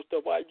deep throat new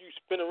stuff. Why you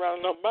spinning around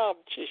in her mouth?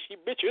 She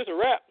bit you. It's a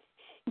wrap.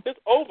 It's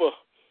over.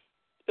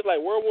 It's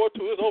like World War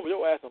II. It's over.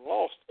 Your ass is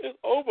lost. It's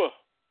over.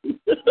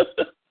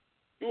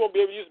 You won't be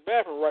able to use the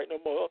bathroom right no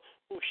more.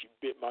 Oh, she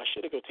bit my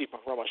shit. I go teeth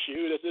from my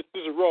shoe. This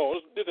is wrong.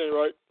 This ain't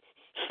right.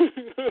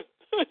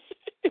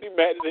 He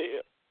mad as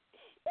hell.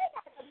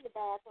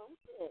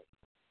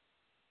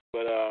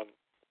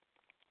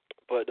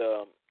 But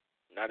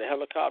now the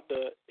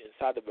helicopter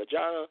inside the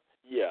vagina,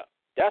 yeah,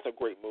 that's a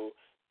great move.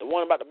 The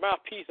one about the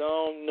mouthpiece, I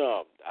don't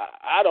know.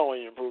 I don't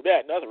even prove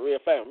that. That's a real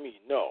fact with me.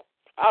 No,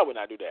 I would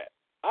not do that.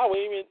 I would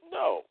even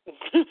no.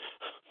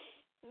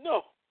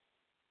 No.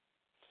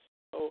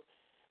 So,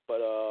 but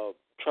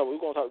Trouble, we're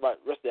gonna talk about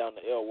rest down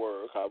the L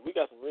word because we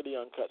got some really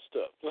uncut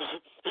stuff.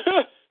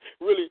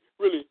 really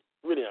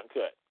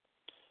uncut.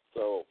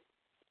 So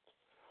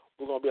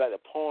we're gonna be like the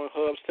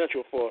Pornhub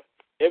Central for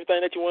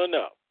everything that you want to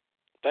know,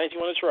 things you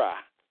want to try.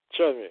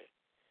 Trust me,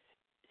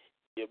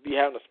 you'll be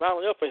having a smile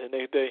on your face the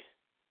next day.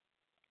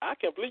 I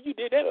can't believe you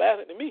did that last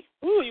night to me.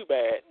 Ooh, you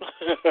bad.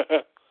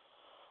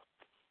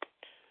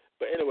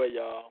 But anyway,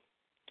 y'all,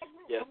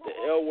 yes, the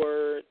L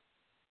Word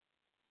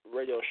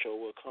radio show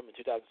will come in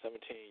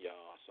 2017,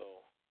 y'all. So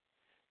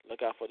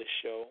look out for this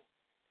show.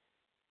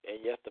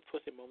 And yes, the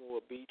pussy moment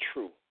will be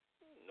true.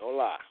 No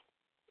lie.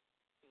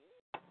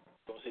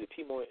 Don't see the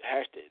P moment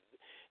hashtag.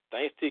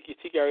 Thanks, Tiki.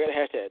 Tiki already got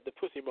a hashtag. The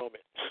pussy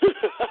moment.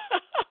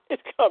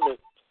 It's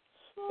coming.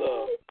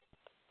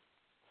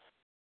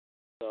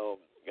 So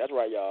that's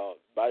right, y'all.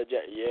 Body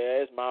Jack.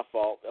 Yeah, it's my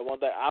fault. That one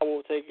thing I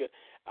will take the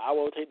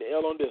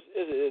L on this.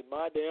 It is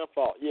my damn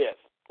fault. Yes.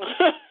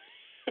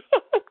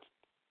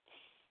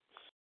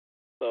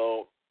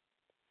 So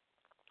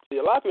see,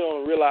 a lot of people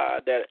don't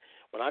realize that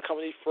when I come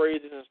with these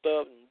phrases and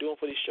stuff and doing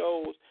for these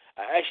shows,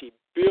 I actually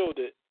build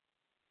it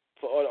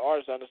for other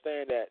artists to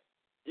understand that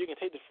you can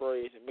take the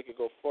phrase and make it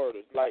go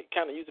further, like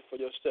kind of use it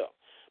for yourself,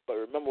 but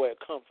remember where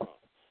it come from.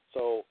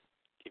 So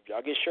if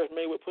y'all get shirts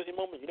made with pussy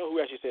moment, you know who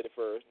actually said it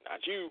first,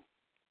 not you.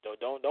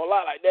 Don't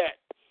lie like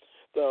that.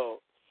 So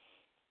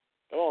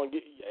come on,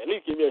 at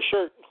least give me a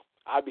shirt.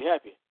 I'd be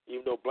happy,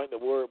 even though blank the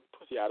word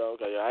pussy out of.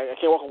 Okay, I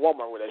can't walk in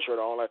Walmart with that shirt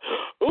on. Like,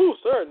 ooh,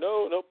 sir,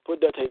 no,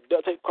 put duct tape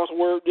across the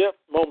word. Yep,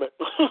 moment.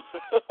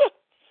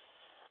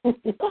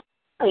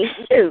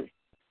 Shoot.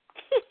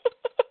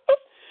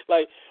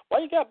 Like, why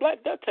you got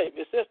black duct tape?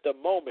 It says the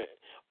moment.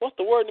 What's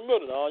the word in the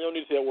middle? No, you don't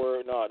need to say a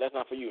word. No, that's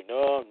not for you.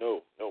 No.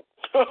 No.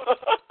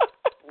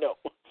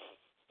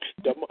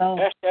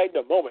 Hashtag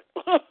the moment.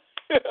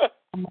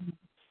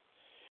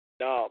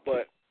 No,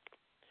 but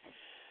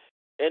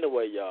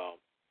anyway, y'all,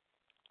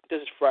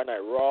 this is Friday Night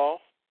Raw.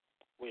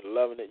 We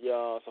loving it,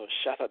 y'all. So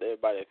shout out to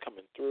everybody that's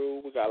coming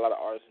through. We got a lot of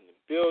artists in the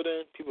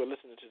building. People are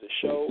listening to the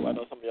show. I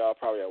know some of y'all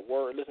probably at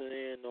work listening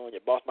in. Knowing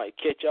your boss might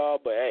catch y'all,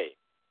 but hey,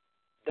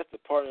 that's the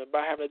part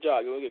about having a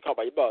job. You'll get caught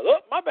by your boss.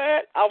 Oh, my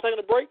bad. I was taking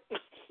a break.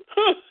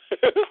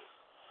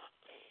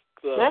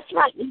 So, that's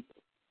right.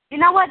 You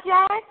know what,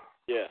 Jack?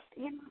 Yeah.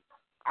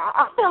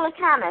 I'm feeling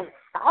kind of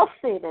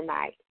saucy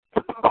tonight.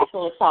 I'm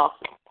feeling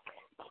saucy.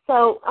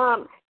 So,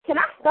 can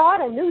I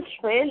start a new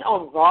trend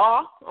on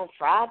Raw on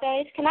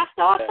Fridays? Can I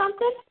start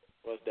something?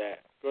 What's that?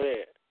 Go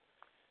ahead.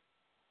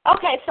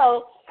 Okay,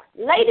 so,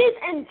 ladies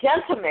and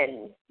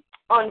gentlemen,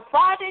 on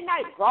Friday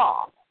Night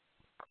Raw,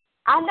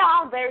 I know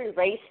I'm very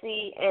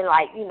racy and,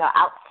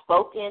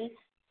 outspoken,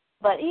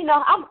 but,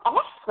 I'm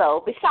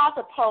also, besides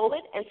a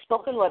poet and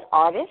spoken word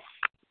artist,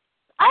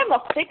 I'm a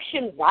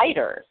fiction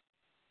writer.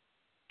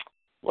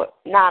 Well,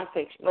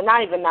 nonfiction, well,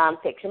 not even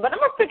nonfiction, but I'm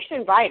a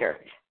fiction writer.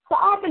 So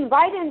I've been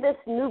writing this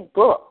new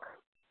book.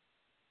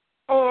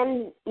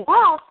 And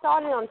while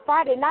starting on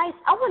Friday nights,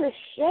 I want to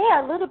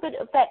share a little bit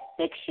of that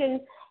fiction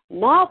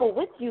novel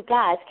with you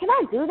guys. Can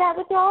I do that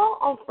with y'all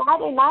on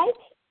Friday nights?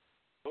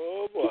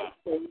 Oh, boy.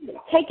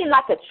 Taking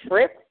like a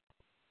trip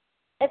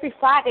every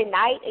Friday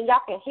night, and y'all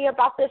can hear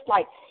about this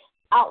like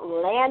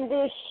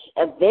outlandish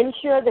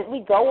adventure that we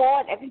go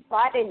on every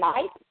Friday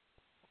night.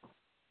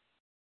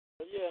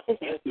 Oh, yeah. Is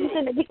that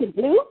something that we can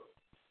do?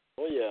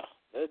 Oh, yeah.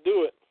 Let's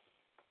do it.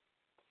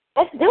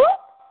 Let's do it?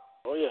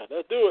 Oh, yeah,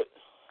 let's do it.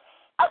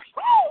 Okay,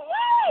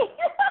 yay!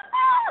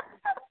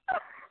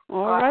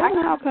 All right,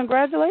 now,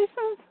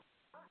 congratulations.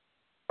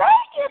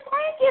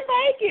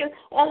 Thank you.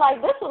 And,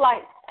 like, this will,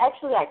 like,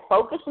 actually, like,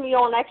 focus me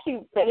on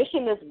actually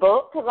finishing this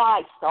book because I,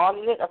 like,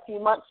 started it a few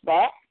months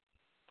back.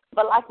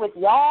 But, like, with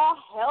y'all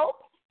help,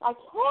 like,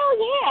 hell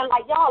yeah.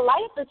 Like, y'all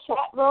light up the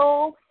chat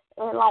room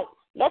and, like,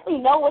 let me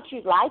know what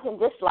you like and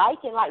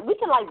dislike. And, like, we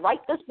can, like,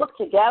 write this book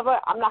together.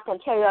 I'm not going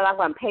to tell you that I'm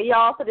going to pay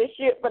y'all for this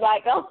shit, but,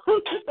 like, y'all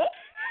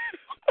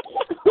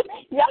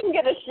can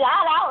get a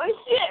shout out and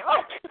shit.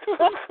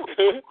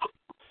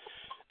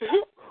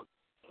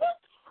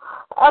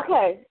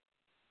 Okay.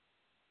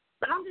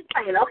 But I'm just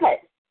saying,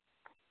 okay.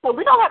 So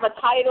we don't have a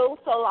title,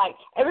 so, like,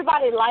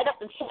 everybody light up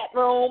the chat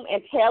room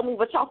and tell me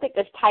what y'all think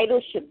this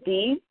title should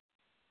be.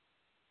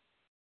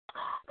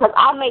 Because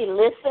I may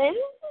listen,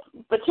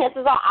 but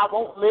chances are I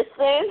won't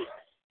listen.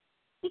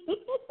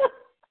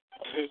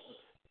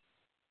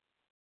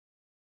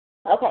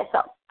 Okay,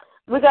 so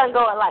we're going to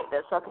go in like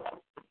this, okay.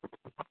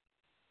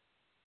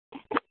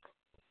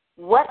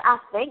 What I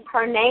think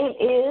her name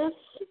is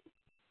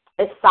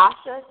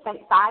Sasha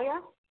St.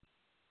 Fire.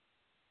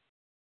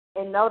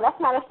 And no, that's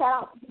not a shout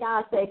out to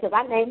Beyonce because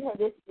I named her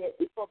this shit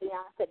before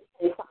Beyonce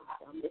became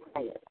Sasha. I'm just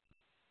saying.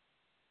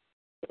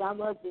 Because I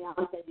love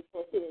Beyonce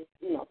because she is,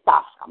 you know,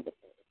 Sasha. I'm just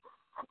saying.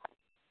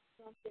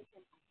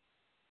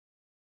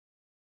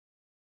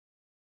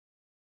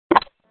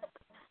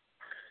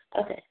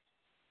 Okay.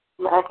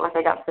 I'm going to act like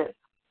I got sense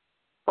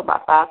for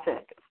about 5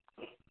 seconds.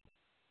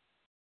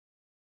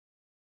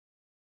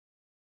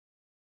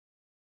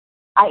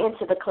 I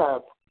enter the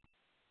club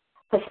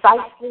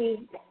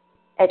precisely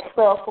at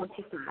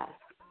 12:45.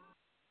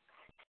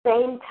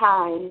 Same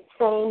time,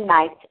 same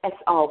night as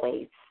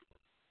always.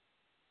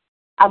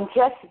 I'm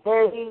dressed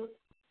very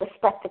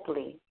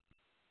respectably.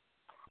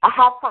 A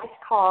high-priced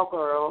call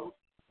girl,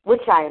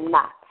 which I am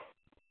not.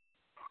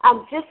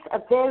 I'm just a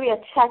very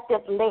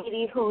attractive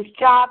lady whose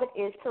job it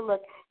is to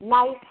look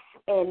nice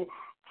and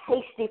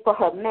tasty for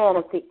her man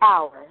of the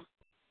hour.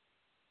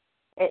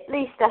 At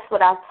least that's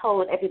what I've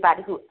told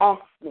everybody who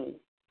asks me.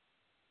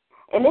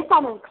 And if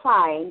I'm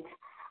inclined,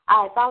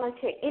 I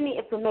volunteer any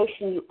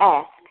information you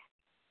ask.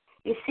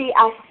 You see,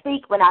 I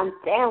speak when I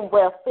damn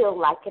well feel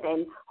like it,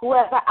 and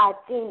whoever I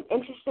deem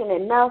interesting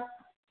enough,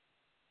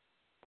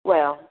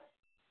 well,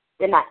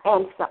 then I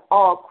answer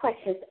all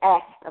questions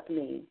asked of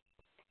me.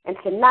 And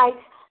tonight,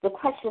 the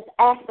questions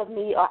asked of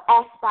me are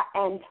asked by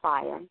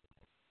Anfire.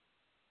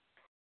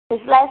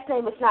 His last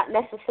name is not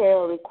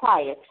necessarily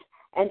required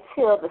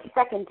until the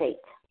second date.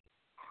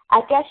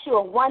 I guess you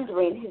are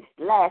wondering his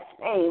last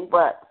name,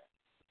 but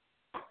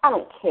I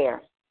don't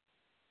care.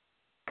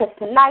 Because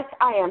tonight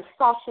I am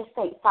Sasha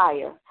St.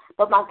 Fire,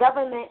 but my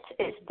government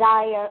is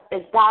Dahlia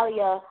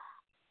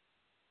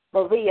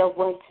Maria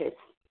Winters,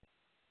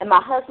 and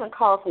my husband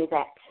calls me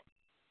that.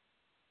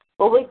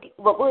 But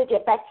we'll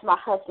get back to my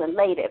husband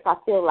later if I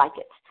feel like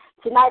it.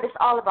 Tonight is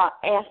all about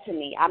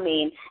Anthony.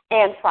 Maybe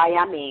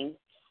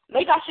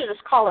I should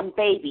just call him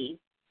Baby.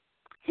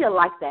 He'll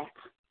like that.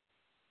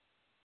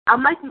 I'll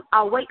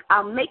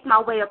make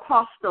my way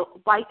across the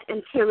white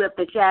interior of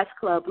the jazz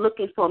club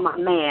looking for my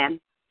man.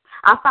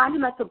 I find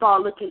him at the bar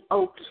looking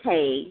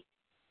okay.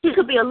 He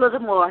could be a little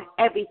more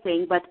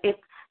everything, but if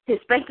his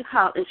bank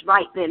account is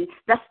right, then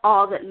that's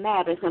all that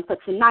matters. And for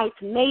tonight,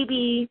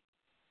 maybe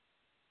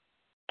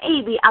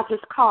I'll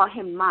just call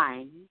him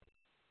mine.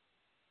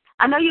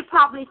 I know you're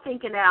probably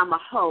thinking that I'm a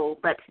hoe,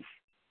 but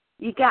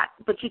you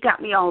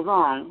got me all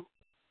wrong.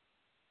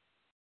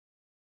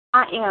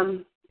 I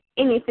am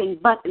anything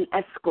but an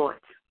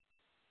escort.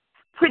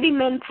 Pretty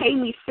men pay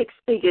me 6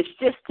 figures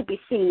just to be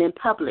seen in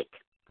public.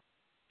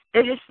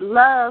 They just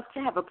love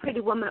to have a pretty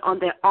woman on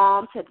their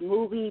arms at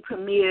movie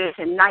premieres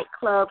and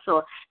nightclubs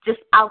or just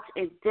out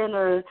at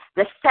dinner.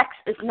 The sex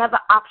is never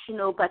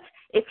optional, but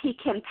if he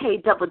can pay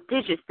double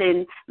digits,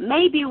 then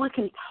maybe we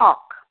can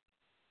talk,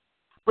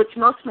 which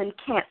most men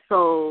can't,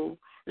 so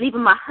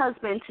leaving my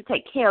husband to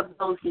take care of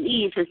those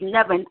needs is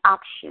never an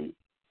option.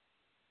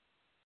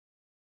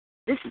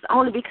 This is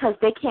only because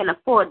they can't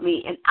afford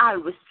me, and I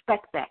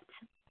respect that.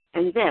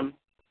 And them.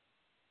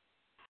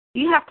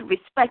 You have to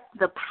respect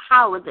the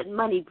power that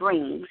money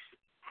brings.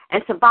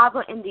 And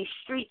survival in these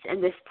streets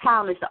in this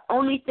town is the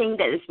only thing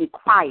that is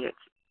required.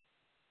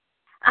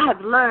 I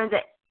have learned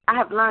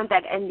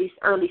that in this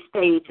early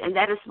stage, and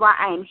that is why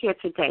I am here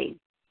today.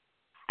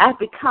 I have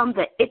become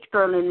the it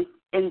girl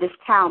in this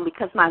town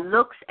because my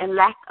looks and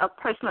lack of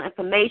personal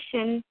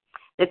information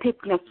that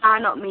people can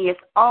find on me is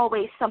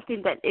always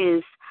something that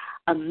is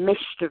a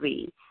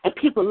mystery. And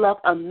people love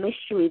a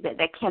mystery that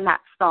they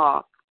cannot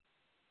solve.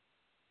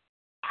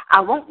 I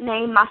won't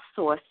name my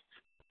source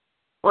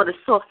or the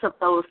source of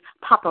those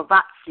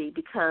paparazzi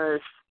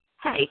because,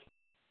 hey,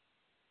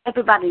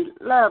 everybody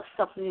loves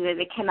something that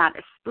they cannot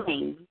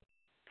explain.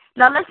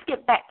 Now let's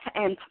get back to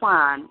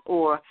Antoine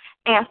or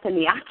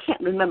Anthony. I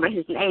can't remember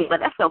his name, but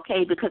that's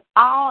okay because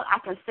all I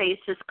can say is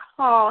just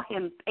call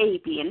him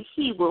Baby and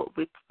he will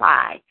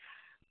reply.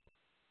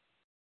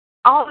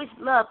 I always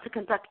love to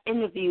conduct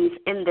interviews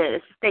in the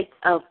state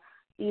of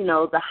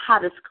the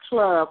hottest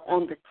club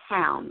on the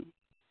town.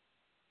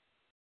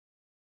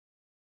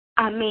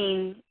 I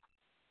mean,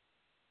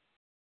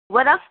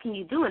 what else can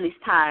you do in this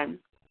time?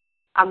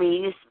 I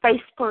mean, is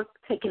Facebook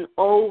taking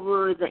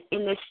over the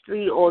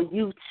industry or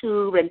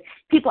YouTube, and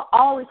people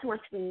always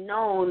want to be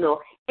known or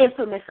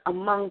infamous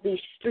among these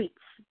streets.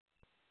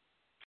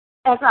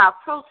 As I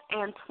approach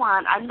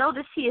Antoine, I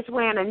notice he is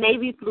wearing a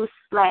navy blue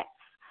slacks,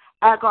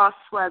 agar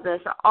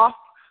sweaters, an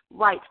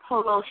off-white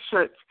polo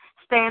shirt,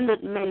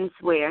 standard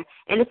menswear.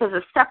 And if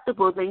it's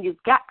acceptable, then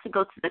you've got to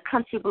go to the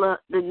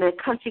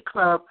country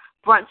club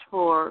brunch,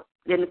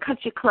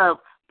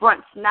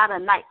 not a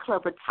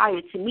nightclub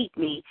attire, to meet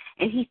me.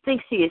 And he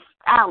thinks he is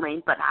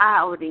styling, but I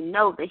already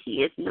know that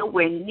he is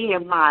nowhere near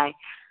my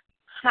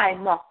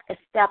high-mark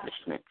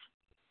establishment.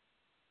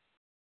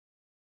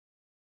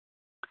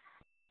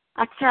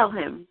 I tell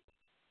him,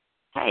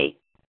 hey,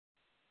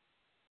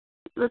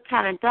 you look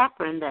kind of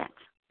dapper in that,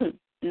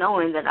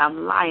 knowing that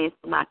I'm lying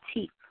for my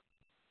teeth.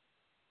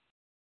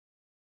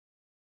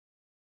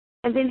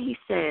 And then he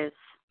says,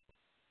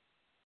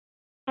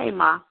 hey,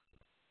 Ma,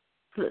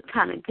 you look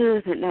kind of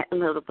good in that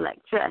little black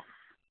dress.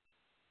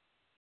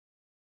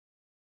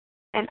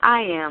 And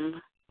I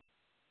am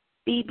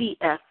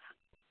BBF,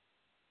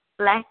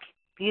 black,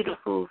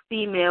 beautiful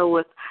female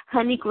with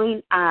honey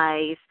green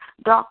eyes,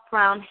 dark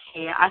brown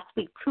hair. I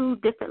speak 2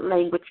 different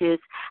languages.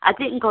 I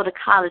didn't go to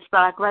college,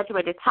 but I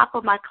graduated top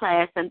of my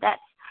class, and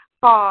that's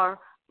a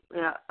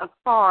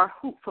far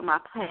hoop for my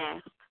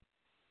past.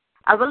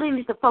 I really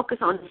need to focus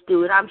on this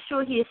dude. I'm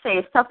sure he is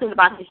saying something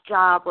about his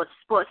job or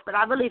sports, but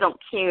I really don't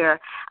care.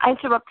 I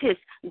interrupt his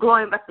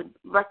glowing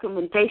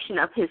recommendation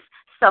of his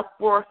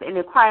self-worth and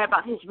inquire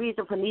about his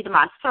reason for needing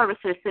my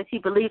services, since he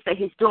believes that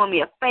he's doing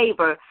me a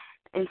favor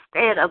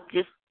instead of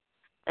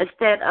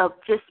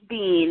just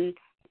being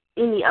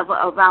any other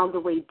around the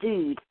way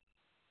dude.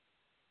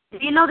 Do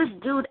you know this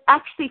dude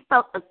actually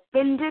felt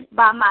offended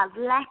by my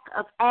lack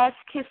of ass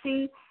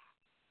kissing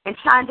and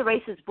trying to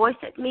raise his voice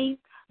at me?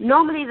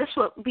 Normally, this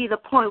would be the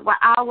point where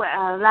I would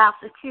allow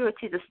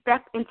security to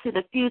step in to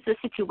defuse the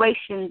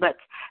situation, but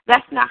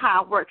that's not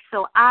how it works.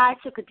 So I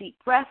took a deep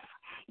breath,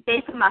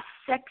 gave him my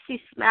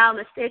sexy smile,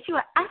 and said, you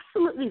are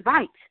absolutely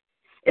right.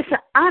 It's an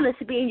honor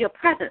to be in your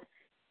presence.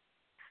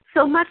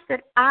 So much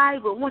that I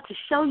will want to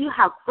show you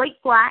how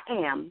grateful I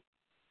am.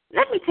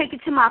 Let me take you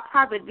to my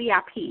private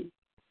VIP.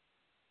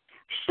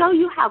 Show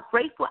you how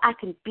grateful I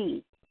can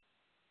be.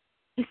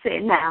 He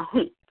said, now,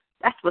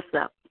 that's what's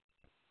up.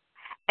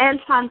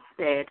 Antoine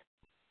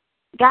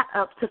got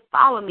up to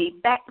follow me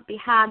back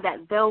behind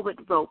that velvet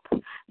rope.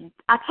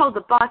 I told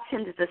the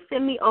bartender to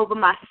send me over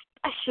my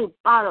special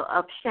bottle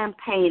of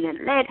champagne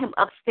and led him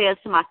upstairs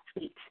to my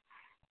suite.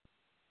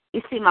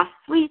 You see, my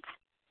suite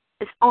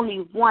is only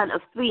one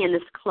of 3 in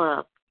this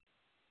club.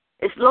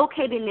 It's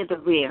located near the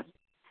rear,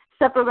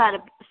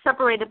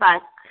 separated by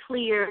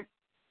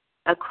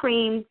a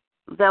cream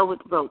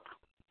velvet rope.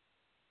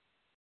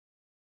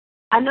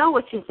 I know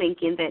what you're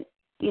thinking, that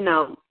you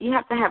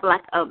have to have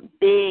like a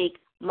big,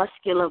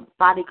 muscular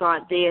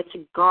bodyguard there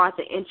to guard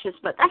the entrance,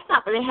 but that's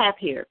not what they have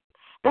here.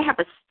 They have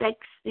a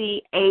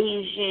sexy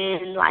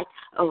Asian, like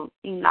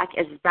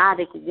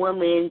exotic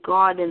woman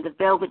guarding the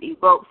velvety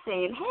rope,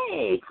 saying,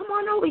 "Hey, come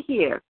on over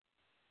here."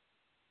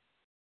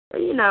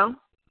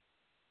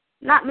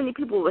 Not many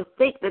people would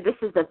think that this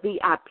is a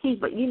VIP,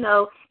 but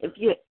if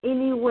you're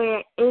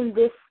anywhere in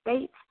this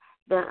state,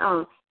 then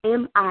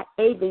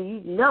MIA, then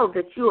you know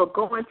that you are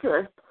going to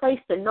a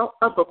place that no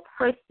other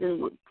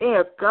person would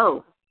dare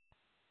go.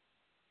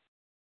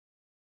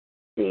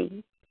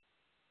 See,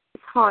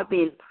 it's hard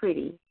being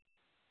pretty,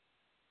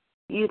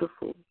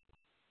 beautiful,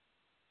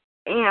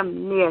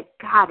 and near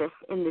goddess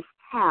in this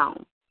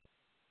town.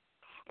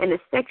 And a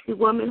sexy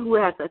woman who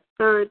has a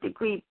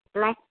 3rd-degree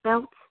black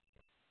belt,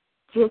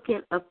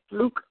 drinking a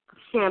fluke of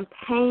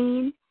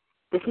champagne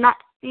that's not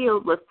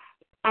filled with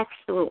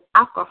actual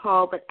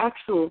alcohol, but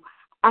actual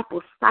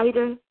apple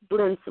cider,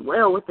 blends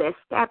well with the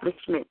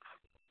establishment.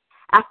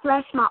 I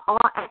flash my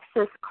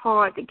all-access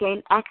card to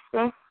gain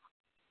access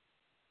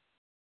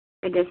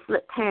and then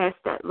slip past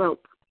that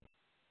rope.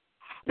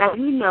 Now,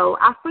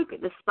 I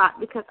frequent this spot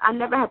because I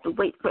never have to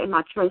wait for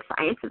my drinks.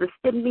 I enter the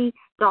steamy,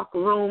 dark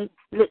room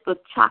lit with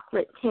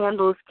chocolate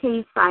candles,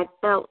 king-size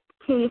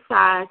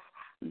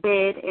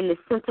bed in the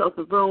center of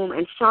the room,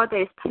 and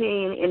Sade is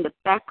playing in the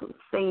back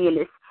singing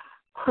this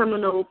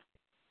criminal.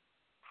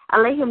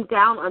 I lay him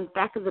down on the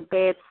back of the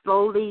bed,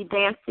 slowly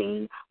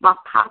dancing while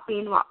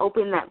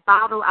opening that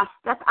bottle. I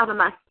step out of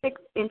my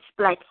 6-inch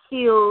black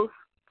heels,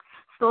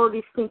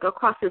 slowly sink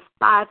across his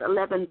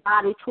 5'11"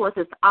 body towards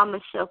his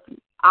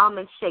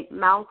almond-shaped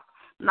mouth,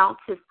 mount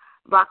his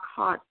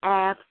rock-hard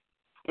abs.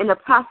 In the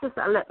process,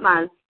 I let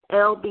my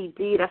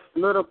LBD, that's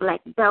little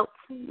black belt,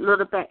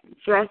 little black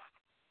dress,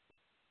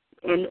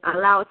 and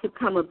allow it to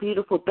become a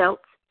beautiful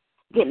belt,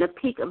 getting a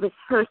peek of his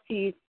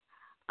Hershey's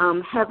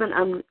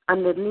heaven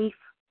underneath.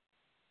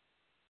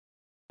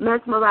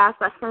 Mesmerized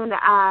by slender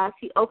eyes,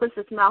 he opens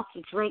his mouth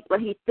to drink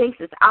what he thinks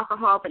is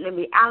alcohol, but in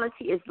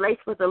reality is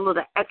laced with a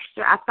little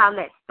extra. I find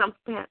that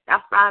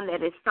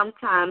it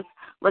sometimes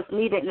was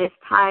needed in his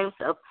times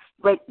of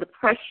great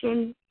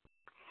depression.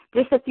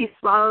 Just a few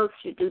swallows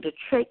should do the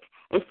trick,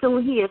 and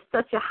soon he is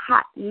such a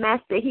hot mess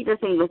that he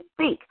doesn't even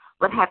think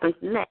what happens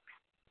next.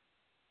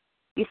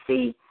 You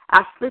see,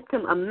 I slipped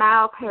him a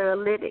mild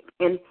paralytic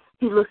and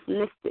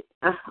hallucinistic,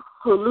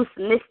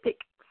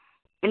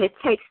 and it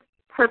takes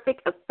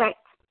perfect effect.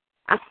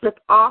 I slip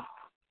off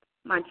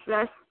my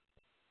dress,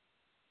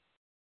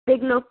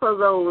 signal for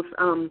those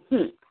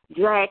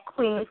drag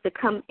queens to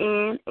come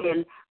in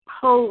and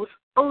pose,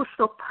 oh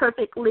so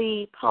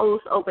perfectly, pose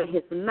over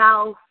his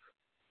mouth,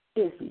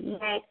 his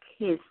neck,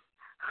 his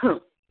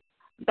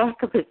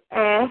back of his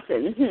ass,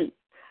 and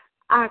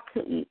I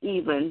couldn't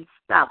even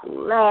stop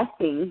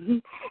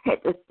laughing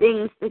at the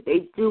things that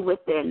they do with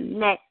their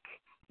neck,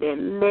 their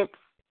lips,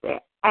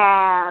 their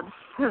abs.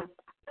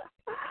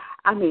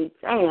 I mean,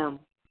 damn.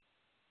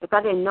 If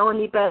I didn't know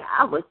any better,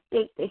 I would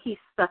think that he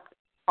sucked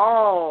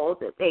all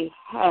that they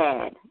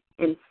had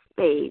in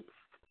spades.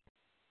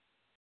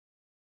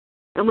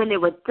 And when they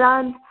were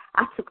done,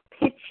 I took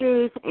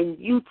pictures and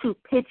YouTube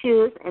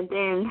pictures and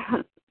then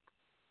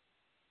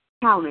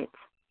counted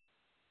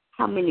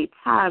how many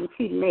times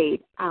he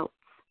laid out.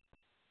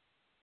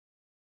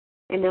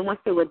 And then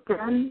once they were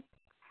done,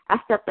 I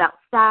stepped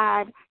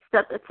outside,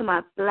 stepped into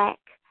my black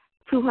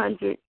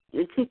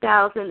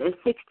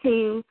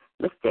 2016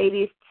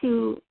 Mercedes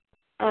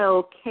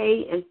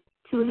 2LK and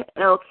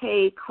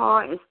 2LK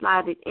car and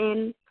slide it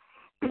in.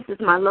 This is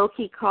my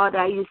low-key car that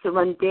I used to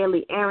run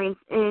daily errands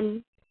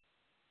in.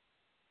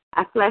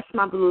 I flashed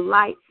my blue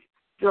lights,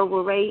 drove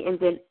away, and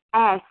then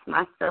asked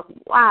myself,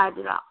 why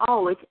did I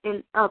always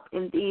end up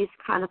in these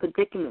kind of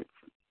predicaments?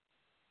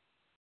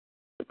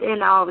 But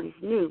then I always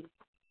knew.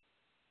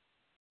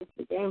 It's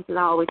the games that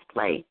I always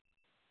play.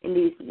 And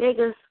these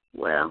niggas,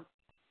 well,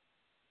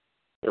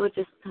 it was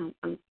just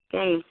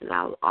games that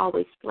I would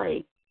always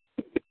play.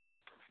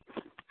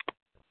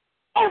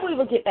 And we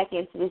will get back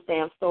into this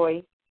damn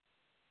story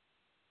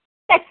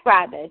next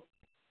Friday.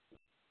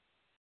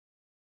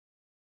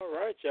 All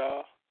right,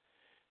 y'all.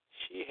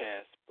 She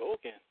has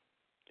spoken.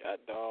 God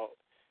dog.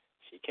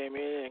 She came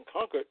in and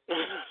conquered.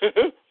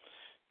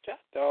 God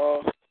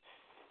dog.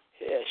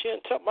 Yeah, she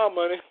done took my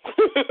money.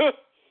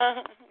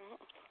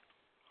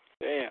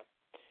 Damn.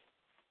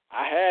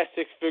 I had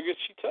 6 figures.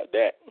 She took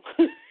that.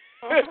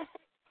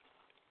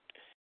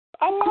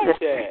 I like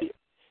that.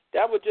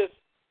 That was just,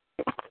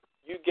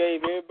 you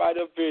gave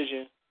everybody a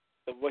vision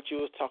of what you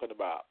was talking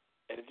about.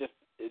 And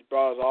it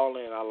brought us all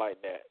in. I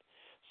like that.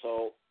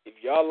 So if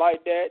y'all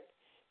like that,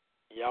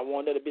 y'all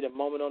want that to be the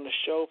moment on the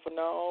show from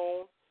now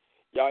on,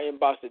 y'all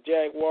inbox the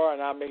Jaguar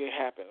and I'll make it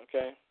happen,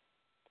 okay?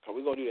 Because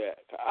we're going to do that.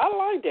 I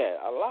like that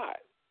a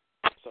lot.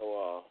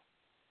 So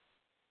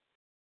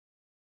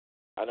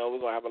I know we're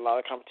going to have a lot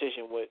of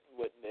competition with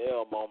the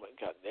L moment.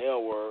 Got the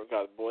L word.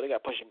 Boy, they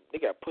got pussy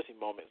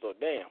moments, so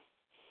damn.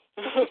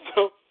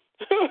 So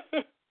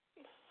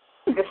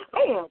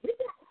damn, we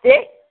got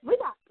dick. We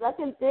got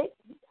sucking dick.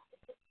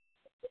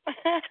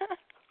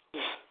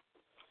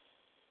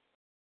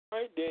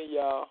 Right there,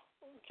 y'all.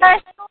 Okay.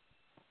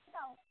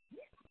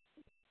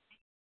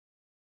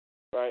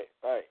 Right.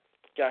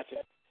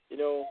 Gotcha. You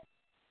know,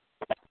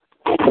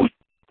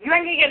 you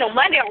ain't gonna get no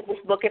money on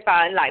this book if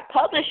I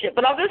publish it,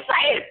 but I'm just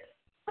saying.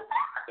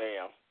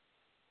 Damn.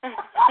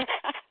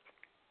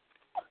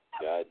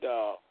 God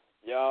dog.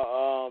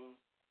 Y'all,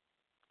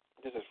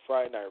 this is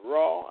Friday Night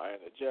Raw. I am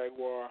the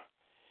Jaguar.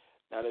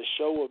 Now, the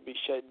show will be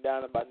shutting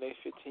down in about the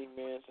next 15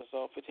 minutes or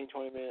so, 15,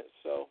 20 minutes.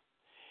 So,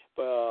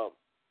 but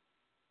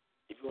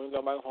if you want to go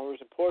on microphone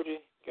reading poetry,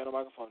 get on the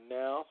microphone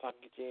now so I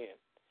can get you in.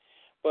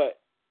 But,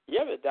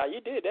 yeah,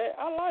 you did that.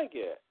 I like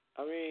it.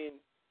 I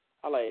mean,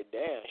 I like,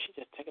 damn, she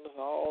just taking us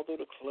all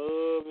through the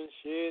club and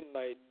shit. And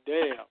like,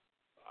 damn.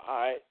 All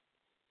right.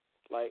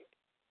 Like,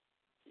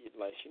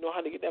 she know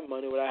how to get that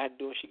money without having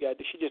to do what she got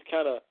to do. She just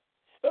kind of,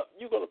 oh,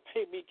 you going to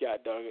pay me,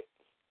 God dog it.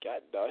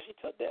 God dog, she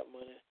took that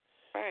money.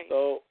 Right.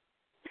 So,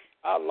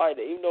 I like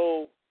it. Even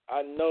though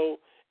I know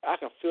I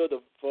can feel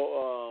the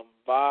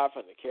vibe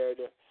from the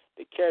character.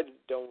 The character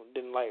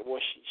didn't like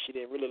what she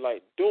didn't really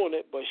like doing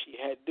it, but she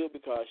had to do it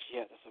because she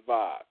had to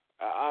survive.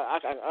 I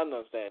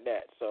understand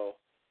that. So,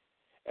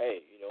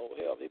 hey, you know,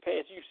 hell, they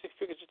paying you 6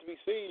 figures just to be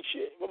seen.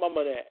 Shit, where my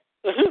money at?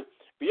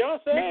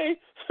 Beyonce.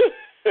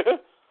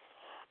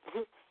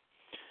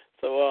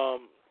 So,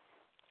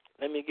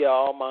 let me get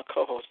all my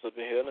co-hosts up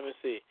in here. Let me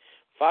see.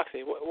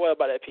 Foxy, what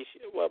about that piece?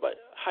 What about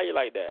how you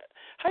like that?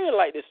 How you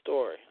like this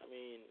story? I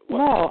mean,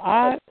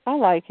 I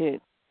like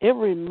it. It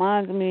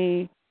reminds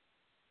me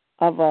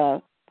of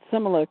a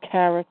similar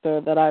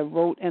character that I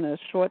wrote in a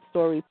short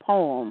story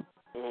poem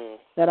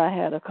that I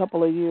had a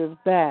couple of years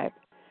back.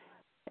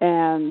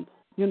 And,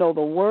 you know,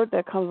 the word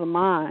that comes to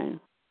mind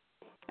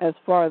as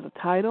far as the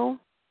title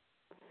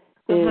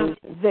is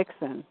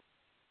vixen.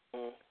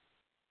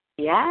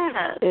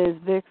 Yeah. Is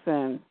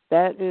vixen.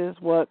 That is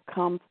what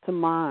comes to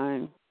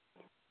mind,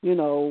 you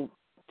know,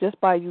 just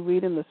by you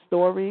reading the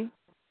story.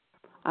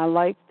 I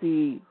like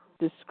the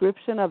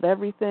description of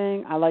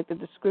everything. I like the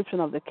description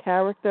of the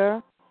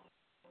character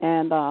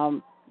and,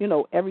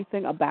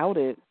 everything about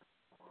it.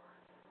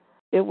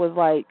 It was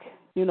like,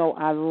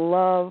 I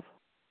love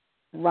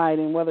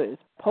writing, whether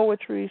it's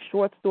poetry,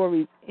 short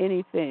stories,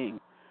 anything.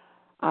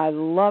 I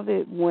love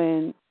it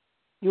when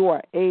you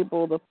are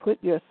able to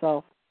put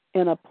yourself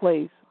in a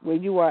place where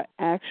you are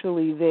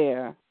actually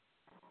there,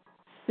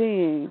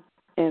 seeing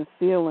and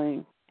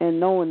feeling and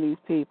knowing these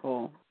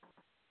people.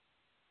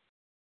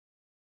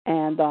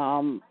 And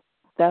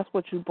that's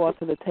what you brought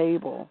to the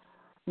table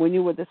when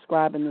you were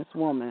describing this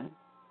woman.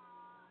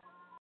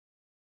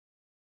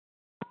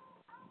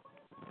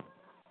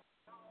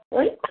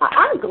 Well,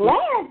 I'm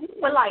glad you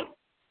were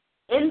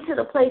into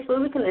the place where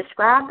we can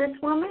describe this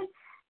woman.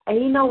 And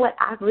you know what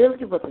I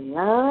really would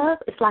love?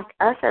 It's like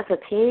us as a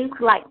team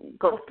could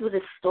go through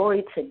this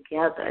story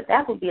together.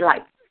 That would be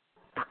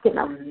fucking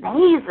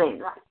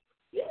amazing.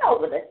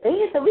 The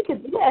things that we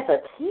could do as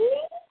a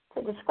team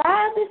to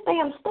describe this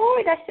damn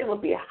story, that shit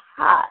would be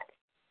hot.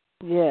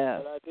 Yeah.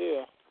 Good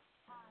idea.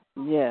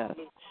 Yeah.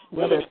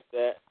 Well,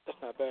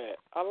 that's not bad.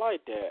 I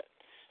like that.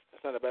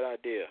 That's not a bad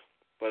idea.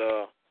 But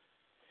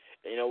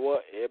you know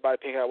what? Everybody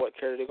pick out what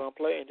character they're gonna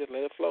play and just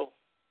let it flow.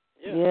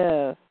 Yeah.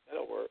 Yes.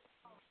 That'll work.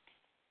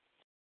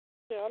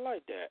 Yeah, I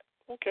like that.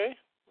 Okay.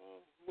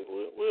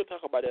 We'll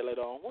talk about that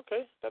later on.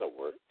 Okay, that'll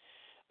work.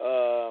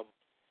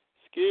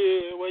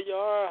 Skid, where you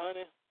are,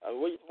 honey?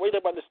 What do you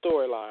think about the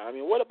storyline? I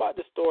mean, what about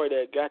the story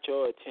that got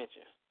your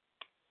attention?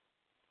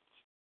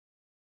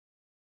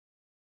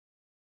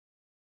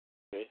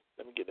 Okay,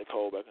 let me get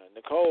Nicole back on.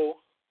 Nicole,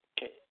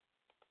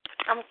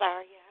 I'm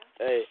sorry,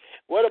 yeah. Hey,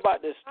 what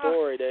about the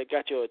story that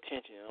got your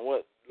attention?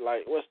 What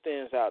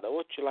stands out?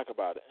 What you like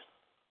about it?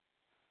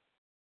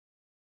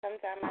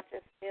 Sometimes I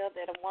just feel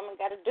that a woman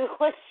got to do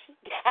what she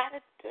got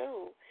to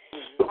do.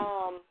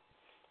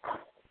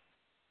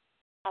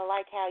 I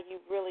like how you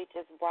really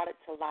just brought it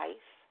to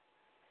life,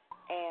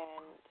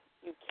 and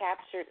you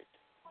captured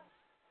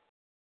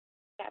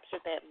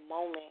that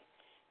moment.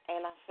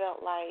 And I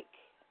felt like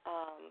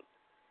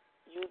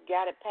you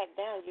got it packed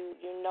down.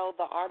 You know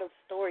the art of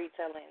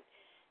storytelling,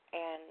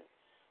 and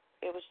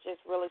it was just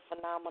really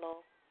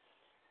phenomenal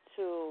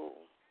to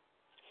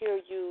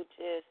hear you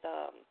just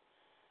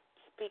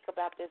speak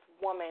about this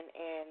woman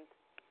and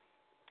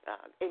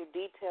in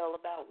detail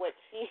about what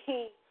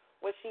she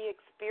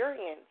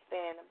experienced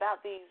and about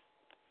these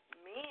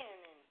men,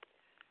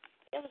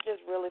 and it was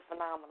just really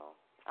phenomenal.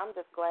 I'm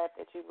just glad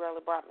that you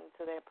really brought me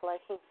to that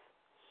place,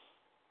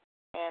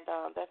 and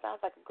that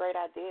sounds like a great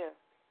idea.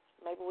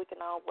 Maybe we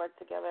can all work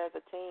together as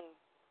a team.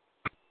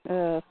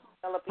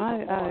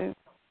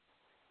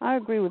 I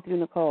agree with you,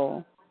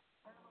 Nicole.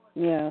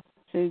 Yeah.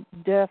 You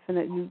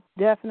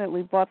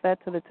definitely brought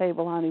that to the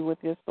table, honey, with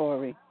your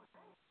story.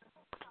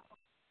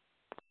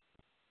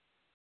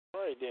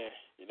 All right, then.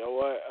 You know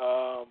what?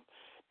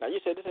 Now, you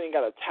said this ain't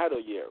got a title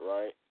yet,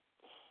 right?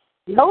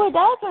 No, it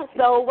doesn't.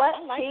 So what?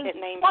 I like that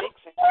name,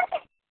 Dixon.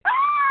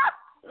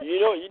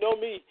 You know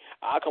me.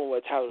 I'll come up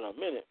with a title in a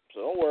minute,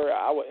 so don't worry.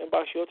 I will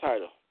inbox your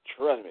title.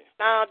 Trust me.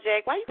 No,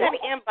 Jack, why you got to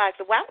inbox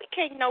it? Why we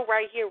can't know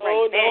right here,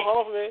 right now? now? No,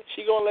 hold on a minute.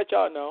 She gonna let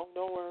y'all know.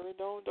 Don't worry.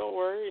 Don't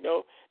worry.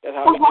 That's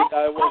how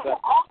it works.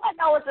 All I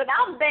know is that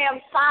I'm damn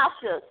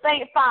Sasha,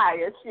 St.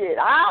 Fire shit.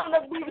 I don't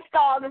know if we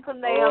starting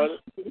from damn.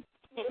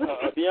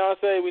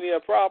 Beyonce, we need a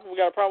problem. We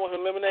got a problem with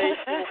her lemonade.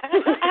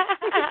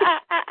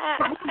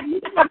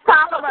 A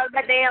problem with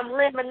the damn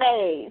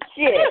lemonade.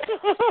 Shit.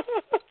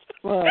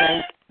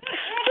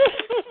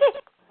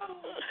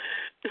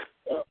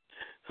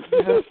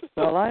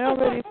 Well, I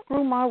already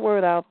threw my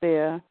word out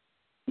there,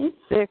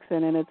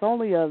 vixen, and it's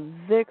only a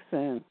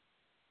vixen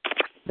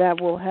that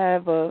will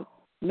have a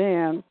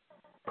man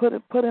put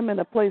him in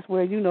a place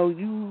where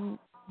you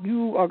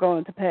are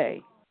going to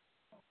pay.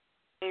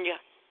 Yeah.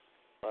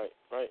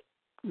 Right.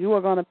 You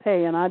are going to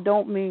pay, and I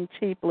don't mean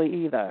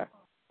cheaply either.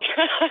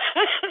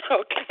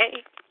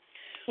 Okay.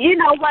 You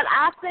know what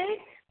I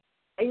think?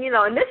 And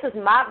this is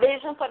my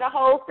vision for the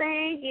whole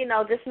thing,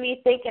 just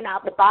me thinking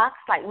out the box.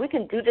 Like, we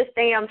can do this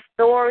damn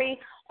story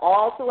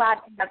all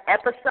throughout the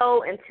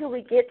episode until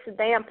we get to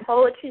damn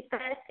Poetry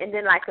Fest and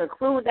then,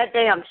 conclude that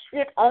damn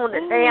shit on the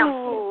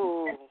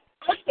damn.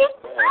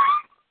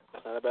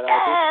 That's not a bad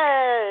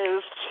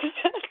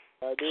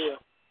idea.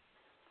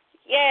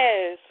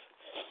 Yes.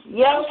 Yes.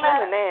 Yes.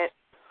 I'm that.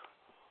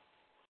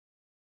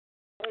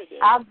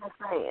 I'm just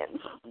saying.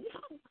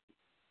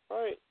 All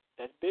right.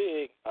 That's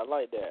big. I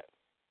like that.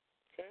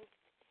 Okay.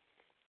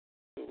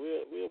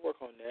 We'll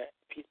work on that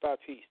piece by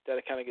piece.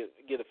 That'll kind of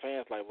get the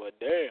fans like, well,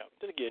 damn,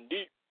 this is getting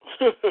deep.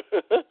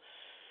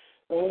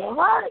 All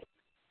right.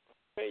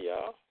 Hey,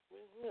 y'all.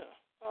 Yeah,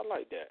 I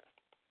like that.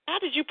 How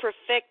did you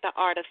perfect the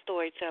art of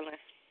storytelling?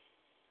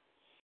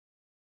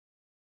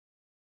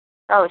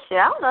 Oh, shit,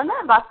 I don't know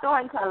nothing about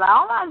storytelling.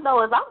 All I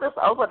know is I'm just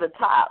over the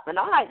top, and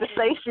I like to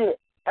say shit.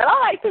 And I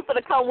like people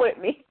to come with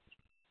me.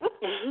 All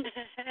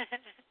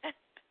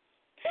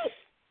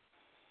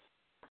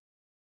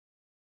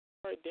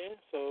right, then.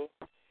 So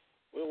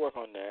we'll work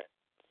on that.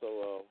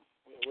 So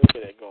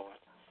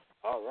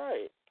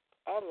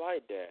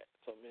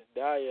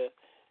Dahlia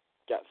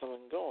got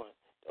something going.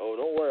 Oh,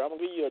 don't worry, I'm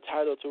gonna give you a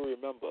title to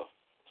remember.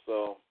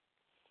 So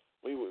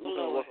we're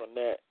gonna work on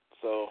that.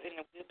 So it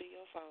will be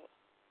your fault.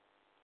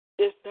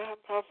 It's not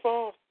my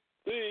fault.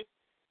 See?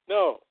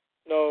 No.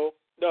 No,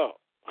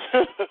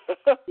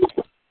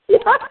 you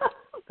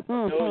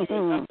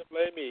have to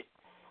blame me.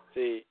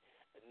 See,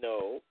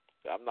 no,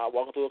 I'm not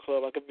walking through a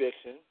club like a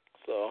vixen.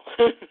 So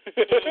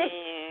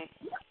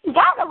you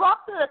gotta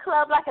walk through the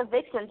club like a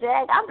vixen,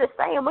 Jag. I'm just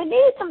saying, we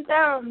need some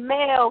damn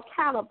male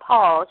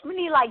counterparts. We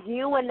need like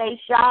you and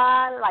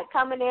Deshaun, like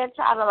coming in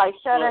trying to like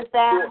shut us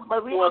down,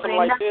 but we want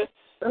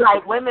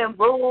like women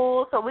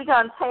rules, so we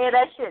gonna tear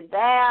that shit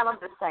down. I'm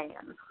just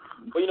saying.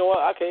 Well, you know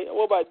what? Okay,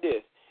 what about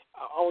this?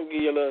 I'm gonna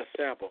give you a little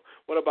sample.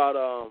 What about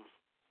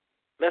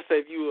let's say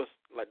if you was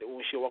like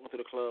when she walking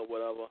through the club,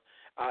 whatever.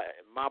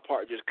 My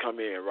part just come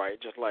in,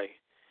 right? Just like,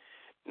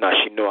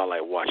 she know I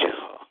like watching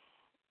her.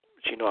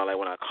 She know I like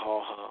when I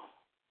call her.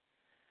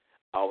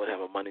 I always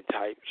have a money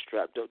type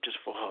strapped up just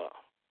for her.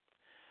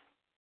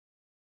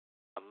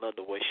 I love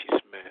the way she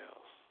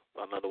smells.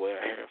 I love the way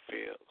her hair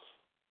feels.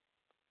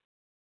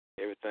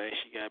 Everything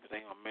she got,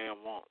 everything a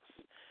man wants.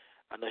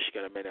 I know she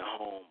got a man at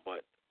home,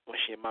 but when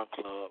she in my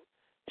club,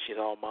 she's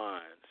all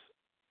mine,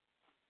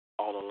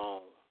 all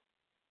alone.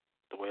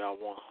 The way I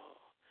want her,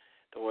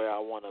 the way I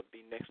want to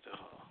be next to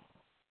her,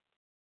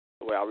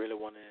 the way I really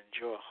want to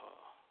enjoy her.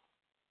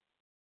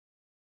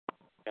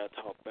 Gotta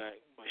talk back,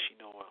 but she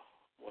know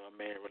what a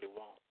man really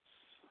wants.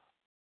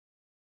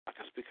 I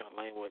can speak her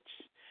language,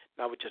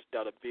 not with just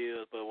dollar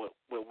bills, but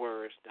with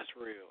words that's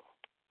real.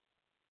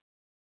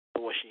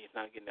 But when she's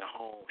not getting at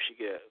home, she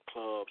get at a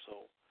club,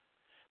 so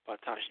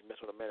by the time she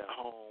messes with a man at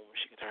home,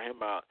 she can turn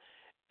him out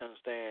and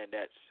understand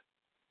that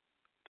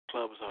the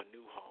club is her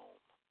new home.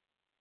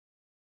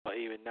 But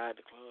even not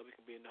at the club, it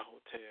can be in the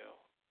hotel,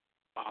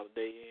 a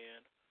Holiday Inn,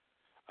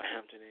 a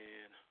Hampton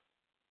Inn,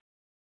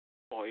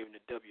 or even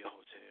the W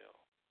Hotel.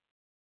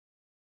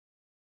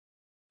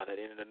 At the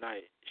end of the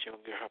night, she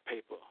gonna get her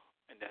paper,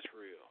 and that's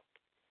real.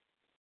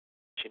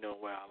 She know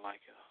where I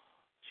like her.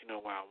 She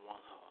know where I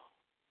want her.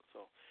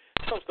 So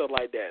some stuff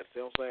like that. See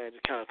what I'm saying?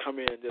 Just kind of come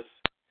in and just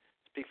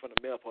speak from the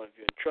male point of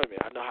view. And trust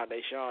me, I know how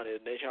Deshaun is.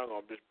 Deshaun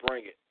gonna just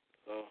bring it.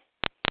 So.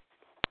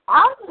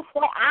 I was just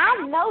saying,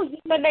 I know you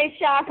and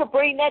Deshaun could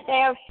bring that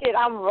damn shit.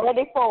 I'm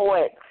ready for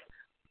it.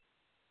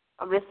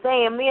 I'm just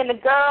saying, me and the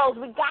girls,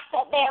 we got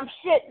that damn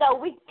shit, though.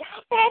 We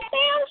got that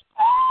damn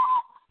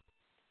shit.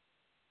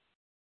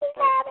 We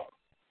got it.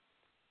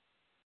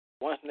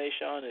 Once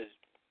Deshaun is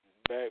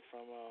back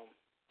from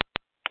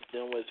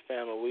dealing with his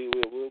family,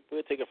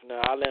 we'll take it from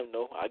there. I'll let him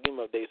know. I'll give him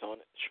updates on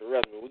it.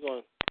 Trust me, we're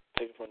going to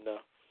take it from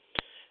there.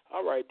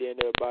 All right, then,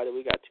 everybody.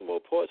 We got 2 more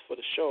parts for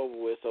the show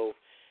over with, so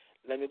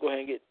let me go ahead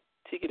and get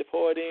Tiki to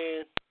pour it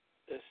in.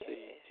 Let's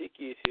see.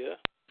 Tiki is here.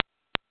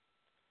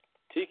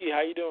 Tiki,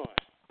 how you doing?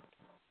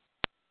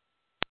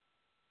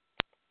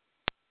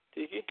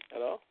 Tiki,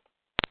 hello?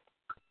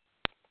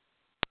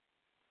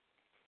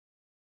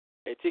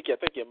 Hey, Tiki, I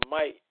think your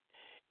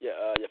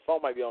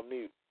phone might be on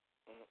mute.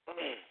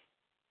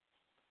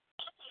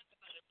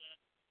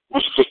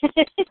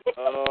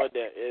 Oh,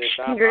 that is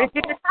not my fault.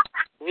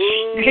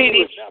 Greedy.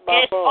 It's not my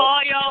it's fault.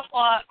 all your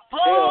fault.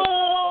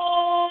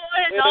 Oh,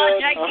 it's all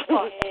Jackie's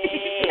fault.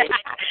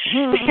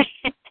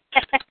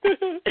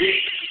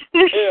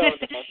 Hell,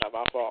 that's not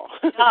my fault.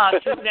 Oh,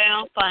 too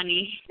damn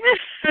funny.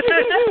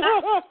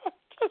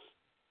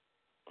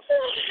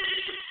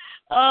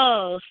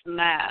 Oh,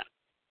 snap.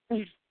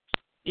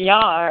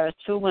 Y'all are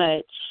too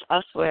much,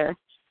 I swear.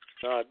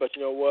 Nah, but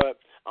you know what?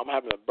 I'm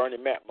having a Bernie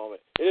Mac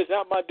moment. It is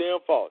not my damn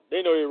fault.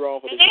 They know you're wrong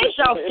for this. It is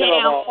your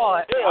damn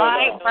fault. Yeah, All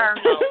right,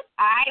 Bernie.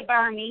 All right,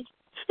 Bernie.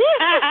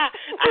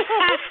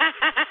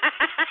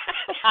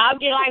 I'll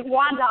get like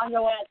Wanda on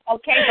your ass.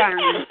 Okay,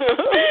 Bernie.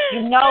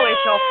 You know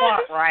it's your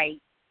fault, right?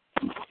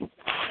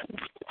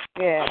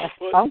 Yeah,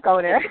 don't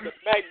go there. Put the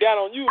Mac down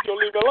on you if you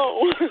leave it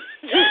alone.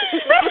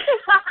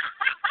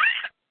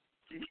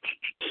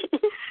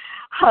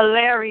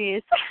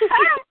 Hilarious.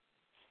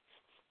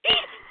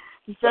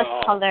 Just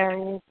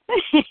hilarious.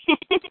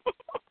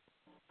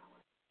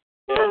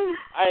 Yeah,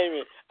 I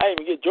ain't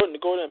even get Jordan to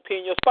go there and pee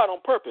in your spot on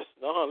purpose.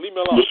 Leave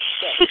me alone.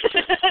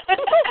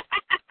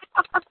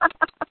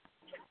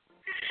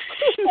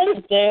 That's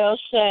a damn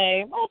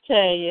shame, I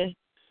tell you.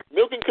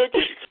 Milk and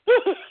cookies.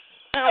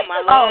 Oh,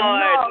 my Lord.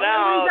 No,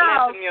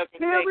 not the milk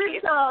and here we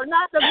cookies. go.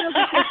 Not the milk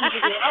and cookies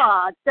again.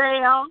 Oh,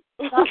 damn.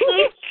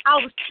 I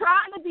was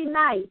trying to be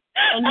nice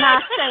and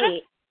not say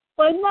it.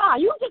 But no,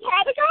 you just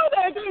had to go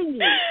there, didn't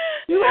you?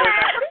 You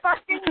had to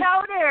fucking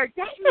go there,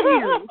 didn't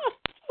you?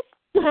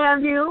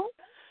 Damn you.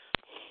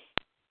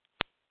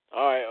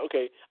 All right,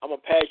 okay. I'm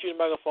going to pass you the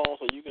microphone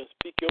so you can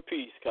speak your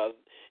piece, because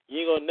you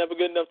ain't going to never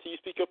get enough till you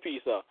speak your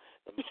piece up.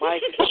 The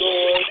mic is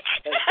yours.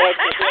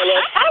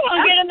 I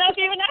won't get enough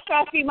even after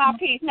I see my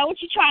piece. Know what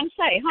you trying to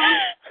say,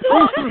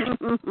 huh?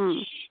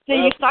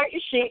 Then you start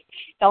your shit.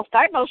 Don't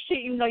start no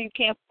shit you know you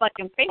can't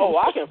fucking finish. Oh,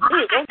 I can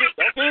finish. Don't get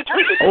it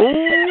twisted.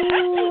 It's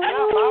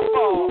not my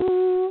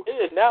fault. It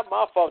is It's not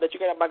my fault that you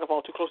got that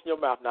microphone too close to your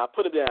mouth now.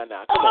 Put it down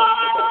now. Come on.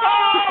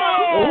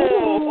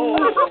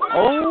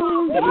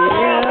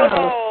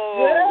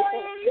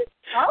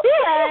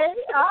 Okay,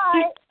 all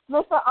right.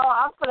 Listen,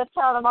 I'm going to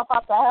tell them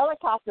about the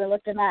helicopter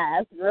looking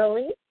ass.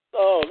 Really?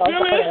 Oh,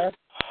 really?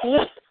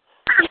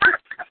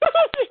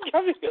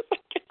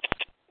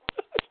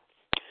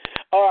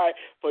 All right.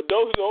 For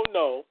those who don't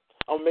know,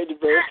 I'm going to make it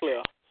very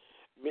clear.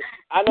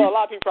 I know a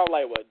lot of people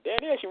probably like, well, damn,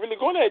 they actually really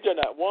going at you or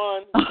not.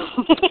 One,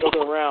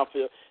 joking around,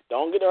 Phil.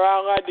 Don't get the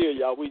wrong idea,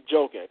 y'all. We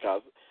joking,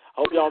 because I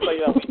hope y'all don't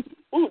think that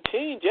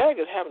Team Jag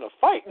is having a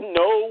fight.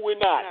 No, we're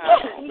not.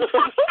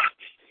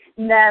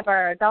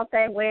 Never. Don't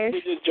they wish?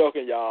 We're just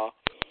joking, y'all.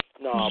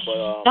 No,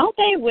 but don't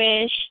they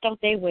wish?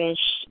 Don't they wish?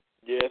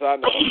 Yes, I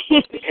know.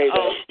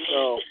 Haters,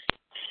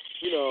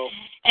 you know.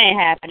 Ain't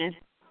happening.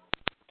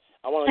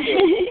 I want to give a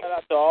shout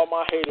out to all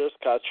my haters,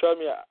 because trust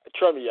me,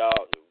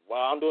 y'all,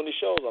 while I'm doing these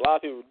shows, a lot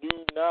of people do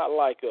not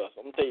like us.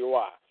 I'm going to tell you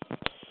why.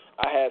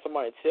 I had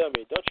somebody tell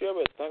me, don't you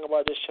ever think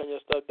about just shutting your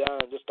stuff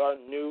down and just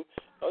starting new?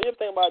 Don't you ever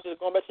think about just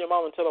going back to your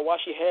mom and tell her why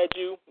she had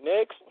you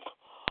next?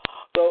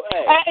 So,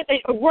 hey.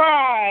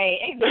 Right,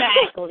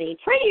 exactly.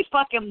 Pretty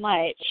fucking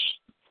much.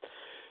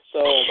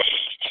 So,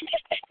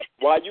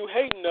 while you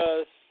hating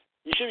us,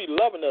 you should be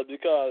loving us,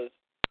 because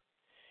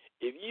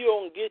if you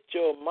don't get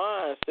your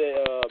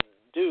mindset of,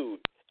 dude,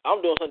 I'm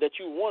doing something that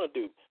you want to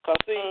do. Because,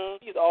 see,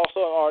 he's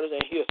also an artist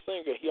and he's a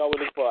singer. He always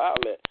looks for an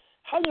outlet.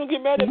 How you going to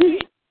get mad at me?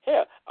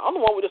 Hell, I'm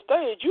the one with the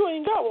stage. You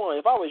ain't got one.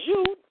 If I was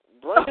you,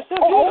 bring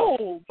yourself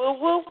in.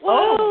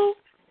 Whoa.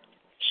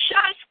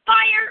 Shots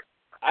fired.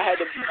 I had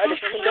to bring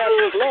him down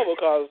to his level,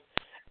 because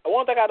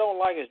one thing I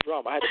don't like is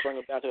drama. I had to bring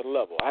him down to the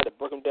level. I had to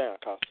break him down,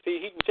 because, see,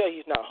 he can tell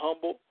he's not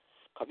humble.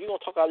 Because if you're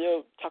going to talk out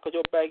your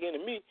back end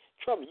to me,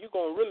 trust me, you're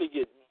going to really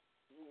get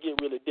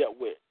really dealt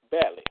with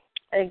badly.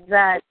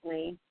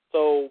 Exactly.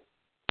 So,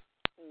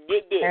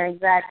 get this.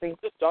 Exactly.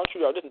 This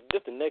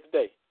the next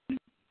day.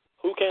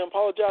 Who came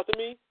apologize to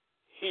me?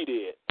 He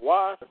did.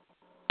 Why?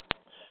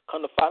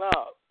 Come to find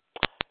out,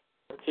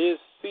 his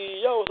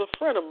CEO is a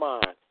friend of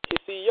mine. His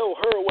CEO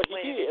heard what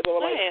he did. So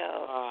like,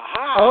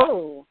 aha.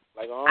 Oh.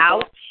 Like,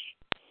 ouch.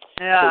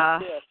 Yeah.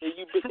 So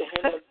you bit the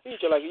hand of the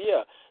feature. Like,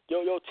 yeah,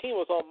 your team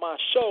was on my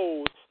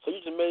shows, so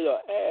you just made your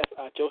ass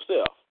out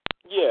yourself.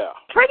 Yeah.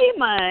 Pretty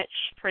much.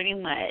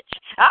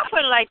 I'll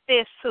put it like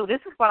this, too.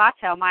 This is what I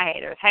tell my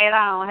haters. Hate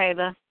on,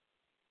 hater.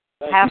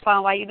 Have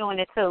fun while you're doing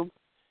it, too.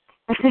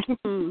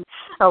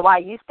 So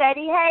while you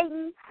steady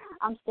hating,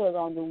 I'm still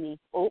going to do me.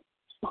 Oh.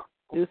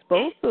 You're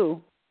supposed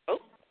to.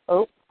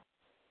 Oh.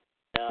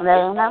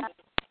 Now,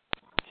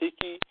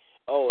 Tiki,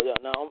 yeah.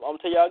 Now, I'm going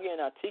to tell y'all again,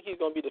 now, Tiki's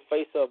going to be the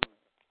face of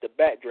the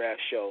Backdraft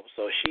show.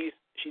 So she's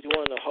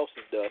one of the hosts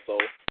of stuff. So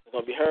it's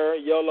going to be her,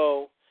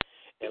 YOLO,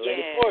 and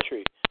Lady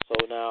Poetry. So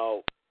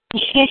now,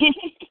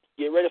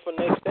 get ready for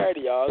next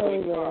Saturday, y'all. It's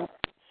gonna be fun.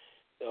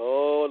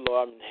 Oh,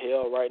 Lord, I'm in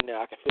hell right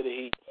now. I can feel the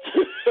heat.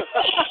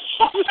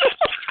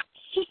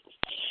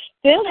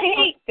 Feel the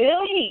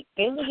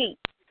heat.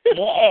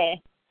 Yeah.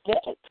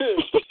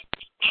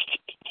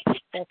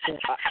 That's it.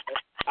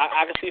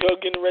 I can see her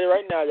getting ready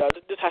right now, y'all.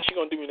 This is how she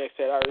going to do me next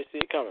Saturday. I already see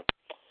it coming.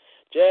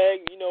 Jag,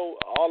 you know,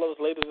 all of us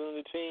ladies on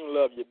the team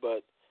love you,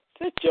 but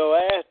sit your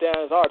ass down.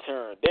 It's our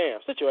turn. Damn,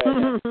 sit your ass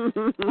down. I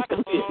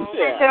can see it.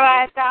 Sit your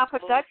ass down,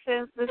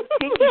 Productions. This is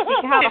Tiki.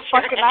 How the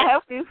fuck can I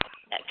help you?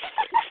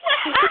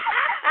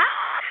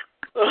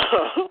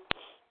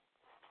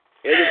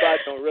 Everybody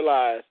don't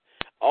realize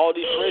all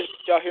these phrases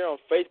y'all hear on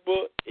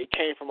Facebook, it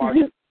came from our.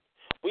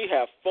 We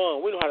have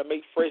fun. We know how to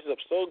make phrases up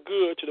so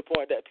good to the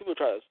point that people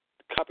try to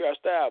copy our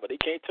style, but they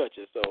can't touch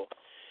it. So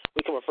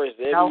we come with phrases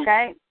every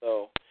week.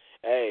 So,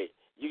 hey,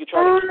 you can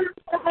try to keep it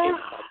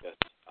like this.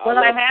 Well,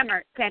 I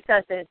hammer. Can't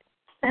touch it.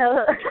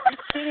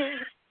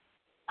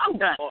 I'm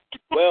done.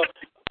 Well,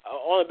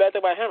 only bad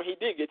thing about Hammer, he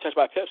did get touched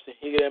by Pepsi.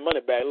 He get that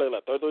money back. Look,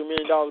 like $33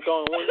 million gone in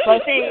 1 year.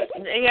 Well, see,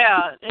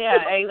 yeah,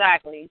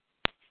 exactly.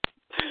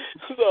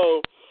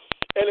 So,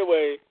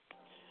 anyway,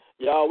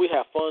 y'all, we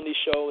have fun on these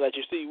shows. As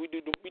you see, we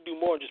do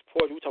more than just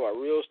poetry. We talk about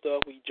real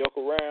stuff. We joke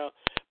around,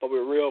 but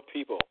we're real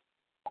people.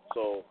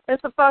 So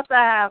it's supposed to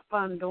have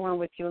fun doing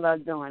what you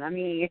love doing. I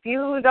mean, if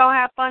you don't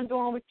have fun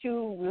doing what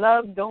you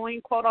love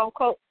doing, quote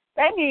unquote,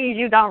 that means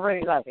you don't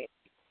really love it.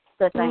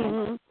 Just saying.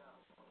 Mm-hmm.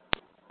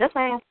 Just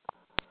saying.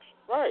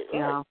 Right. You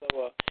know.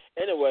 So,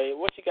 anyway,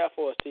 what you got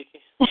for us, Tiki?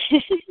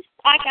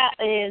 I got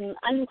an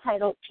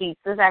untitled piece.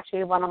 This is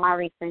actually one of my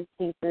recent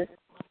pieces.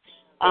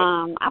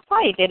 I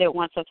probably did it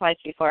once or twice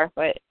before,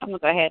 but I'm going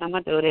to go ahead. I'm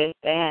going to do this,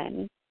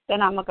 and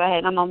then I'm going to go ahead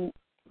and I'm going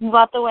to move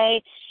out the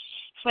way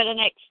for the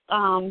next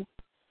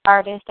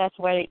artist that's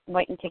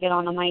waiting to get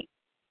on the mic.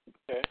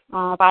 Okay.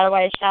 By the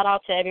way, shout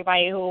out to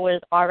everybody who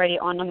was already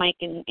on the mic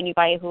and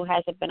anybody who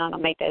hasn't been on the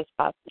mic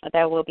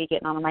that will be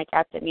getting on the mic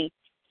after me.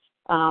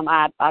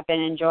 I've been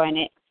enjoying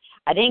it.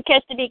 I didn't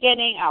catch the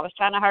beginning. I was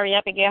trying to hurry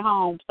up and get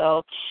home,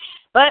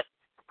 but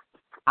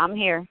I'm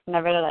here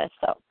nevertheless.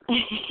 So.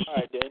 All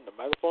right, then. The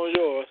microphone's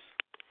yours.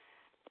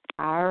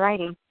 All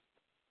righty.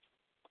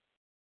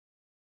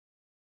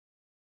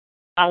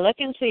 I look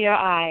into your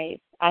eyes.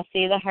 I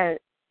see the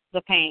hurt.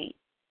 the pain.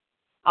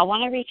 I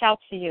want to reach out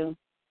to you,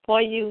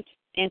 pour you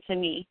into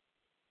me.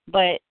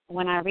 But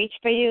when I reach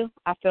for you,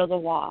 I feel the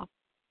wall.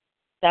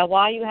 That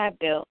wall you have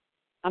built,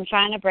 I'm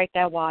trying to break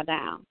that wall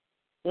down,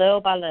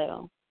 little by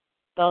little.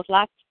 Those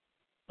locks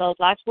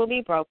will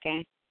be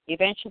broken.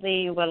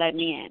 Eventually, you will let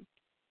me in.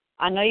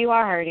 I know you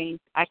are hurting.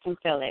 I can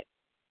feel it.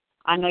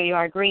 I know you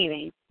are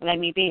grieving. Let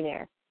me be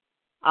there.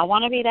 I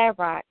want to be that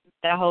rock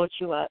that holds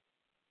you up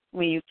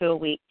when you feel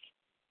weak.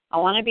 I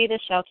want to be the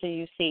shelter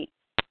you seek,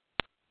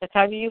 to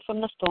cover you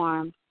from the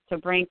storm, to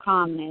bring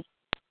calmness,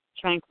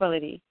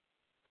 tranquility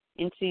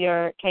into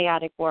your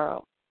chaotic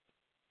world.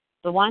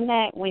 The one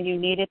that when you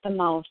need it the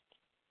most,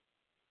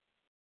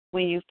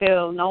 when you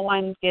feel no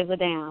one gives a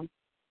damn,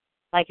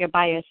 like you're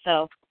by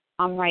yourself,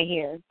 I'm right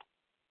here,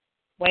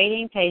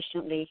 waiting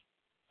patiently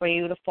for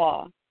you to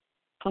fall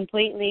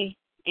completely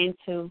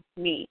into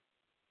me.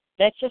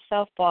 Let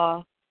yourself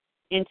fall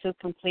into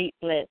complete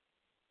bliss,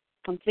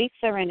 complete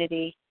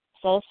serenity,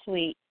 so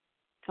sweet,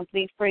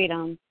 complete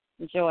freedom,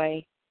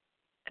 joy,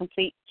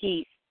 complete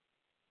peace,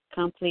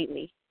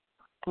 completely,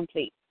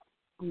 complete.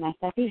 And that's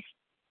that piece.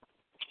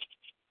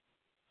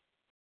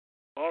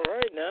 All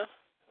right now.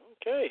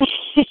 Okay.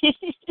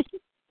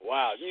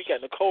 Wow, you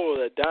got Nicole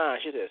that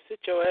dying. She said, sit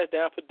your ass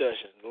down,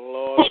 production.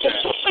 Lord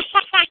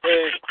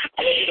hey,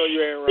 you know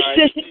you ain't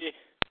right.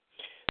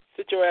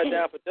 Sit your ass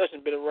down,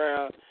 production been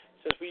around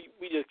since we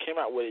just came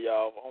out with it,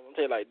 y'all. I'm going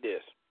to tell you like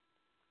this.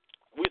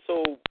 We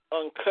so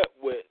uncut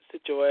with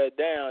sit your ass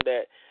down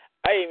that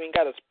I ain't even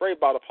got a spray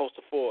bottle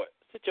poster for it.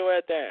 Sit your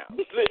ass down.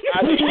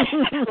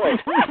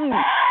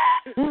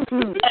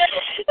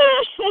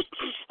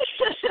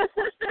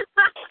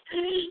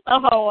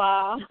 Oh,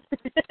 wow.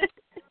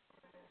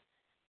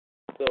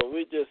 So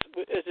it's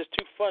just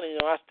too funny, you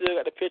know. I still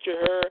got the picture of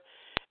her,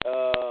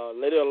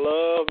 Lady of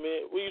Love.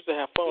 Man, we used to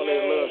have fun with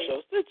Lady of Love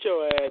shows. Sit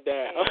your ass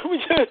down.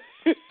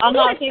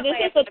 See, this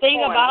is the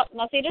thing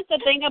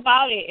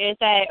about it is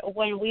that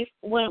when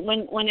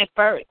it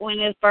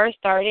first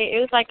started, it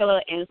was like a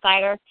little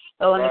insider.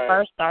 But when it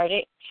first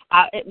started,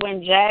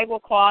 when Jag will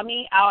call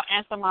me, I'll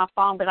answer my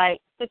phone, but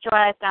like, sit your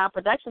ass down,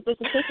 Productions. This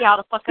is Kiki. How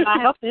the fuck can I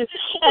help you?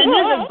 And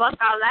then just bust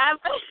out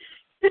laughing.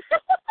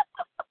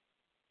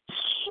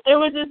 It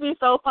would just be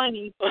so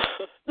funny. But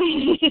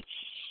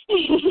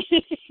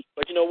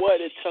you know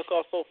what? It took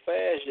off so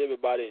fast,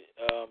 everybody.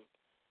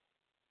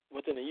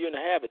 Within a year and a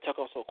half, it took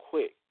off so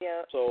quick.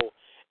 Yeah. So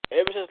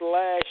ever since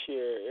last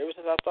year, ever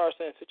since I started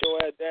saying sit your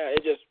ass down,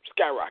 it just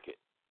skyrocketed.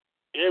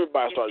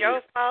 Everybody started. It's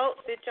your fault.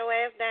 Sit your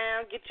ass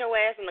down. Get your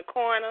ass in the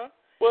corner.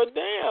 Well,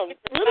 damn.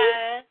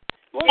 Really?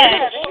 Well,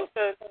 yeah, they used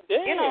to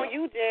damn. get on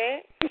you,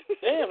 Dad.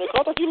 Damn, Nicole,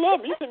 I thought you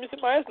loved me. You sent me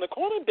sit my ass in the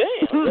corner?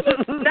 Damn.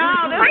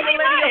 No, that's what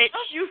Lydia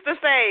used to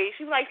say.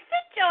 She was like,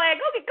 sit your ass.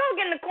 Go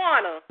get in the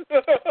corner. Go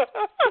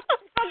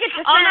get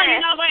your no, you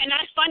know what? And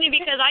that's funny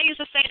because I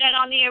used to say that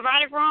on the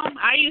erotic room.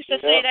 I used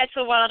to say that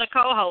to one of the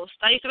co-hosts.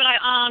 I used to be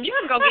like, you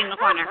can go get in the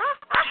corner.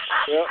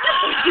 Yep.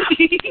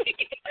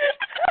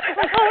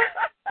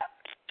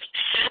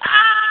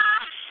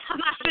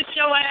 I'm not sit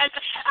your ass.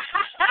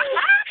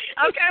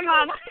 Okay,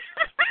 Mama.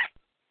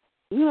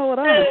 You know what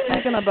I was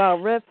thinking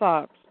about Red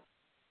Fox?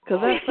 Because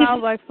that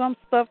sounds like some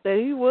stuff that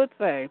he would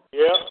say.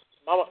 Yeah.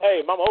 Mama,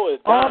 hey, Mama always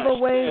all the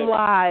way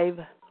live.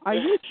 Are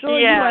you sure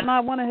you are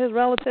not one of his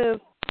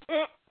relatives?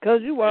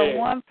 Because you are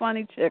one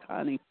funny chick,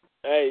 honey.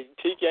 Hey,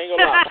 Tiki, ain't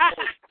gonna lie.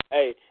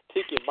 Hey,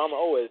 Tiki, Mama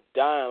always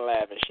dying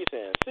laughing. She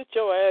saying, sit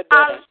your ass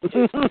down.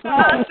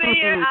 I see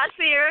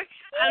her.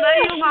 I love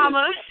you,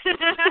 Mama.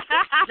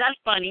 That's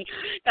funny.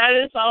 That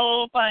is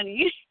so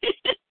funny.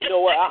 You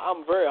know what?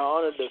 I'm very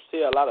honored to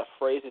see a lot of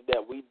phrases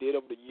that we did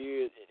over the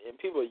years, and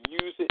people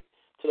use it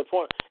to the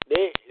point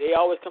they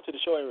always come to the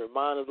show and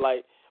remind us,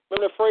 like,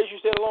 remember the phrase you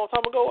said a long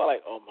time ago? I'm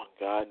like, oh my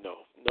God,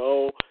 no.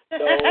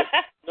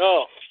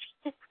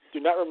 Do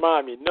not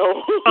remind me.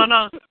 No. Oh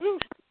no.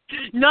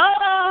 No.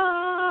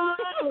 I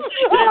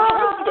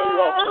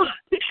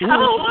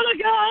don't want to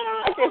go.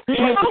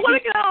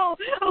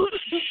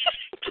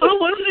 I don't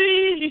want to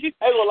leave.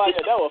 I ain't gonna lie,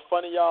 that was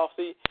funny, y'all.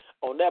 See,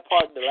 on that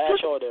part of the last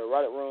show of the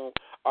Erotic Room,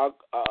 our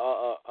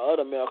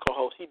other male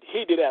co-host, he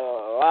did that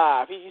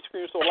live. He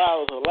screamed so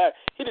loud, it was hilarious.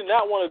 He did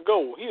not want to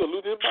go. He would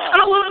lose his mind. I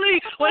don't want to leave.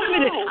 Wait a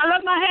minute. I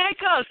love my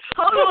handcuffs.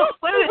 Hold on.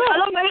 Wait a minute. I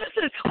love my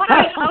innocence.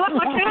 I love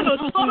my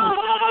candles. Hold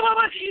on.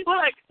 We're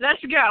like,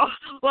 let's go.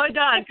 We're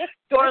done.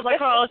 Doors are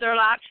closed. They're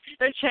locked.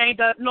 They're chained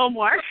up. No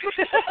more.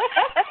 It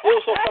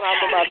was so funny.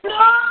 I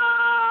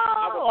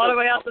remember all the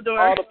way out the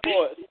door. All the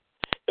boys.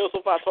 It was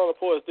so funny. I told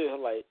the boys this. I'm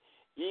like,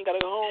 you ain't got to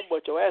go home,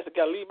 but your ass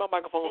got to leave my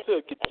microphone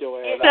too. Get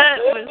your ass out. That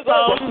was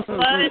so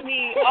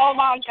funny. Oh,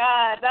 my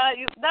God.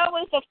 That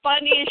was the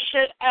funniest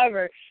shit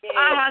ever. Yeah.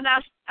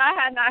 I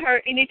had not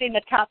heard anything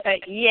to top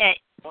that yet.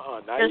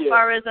 Not as yet.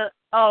 Far as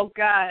oh,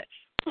 God.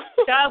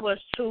 That was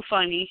too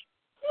funny.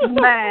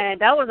 Man,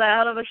 that was a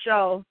hell of a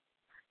show.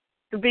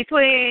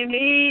 Between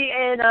me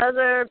and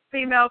other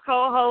female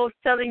co-hosts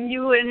telling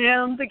you and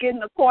him to get in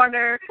the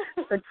corner,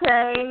 the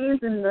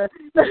chains and the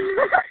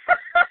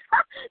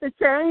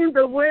chains,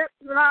 the whips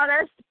and all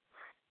that.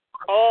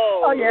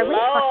 Oh yeah,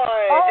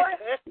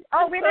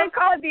 Lord. we didn't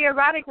call it the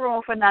erotic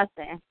room for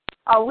nothing.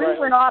 Oh, we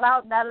went all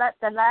out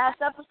the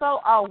last episode.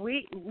 Oh,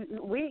 we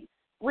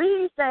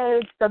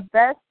saved the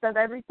best of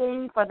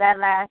everything for that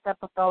last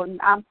episode.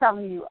 And I'm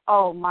telling you,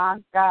 oh my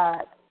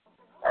God.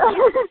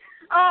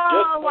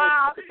 Oh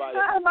wow!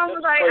 I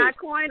was like, I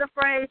coined a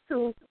phrase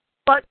to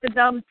fuck the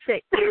dumb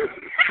chick.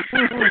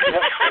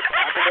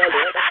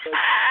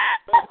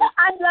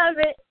 I love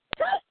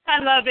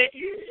it.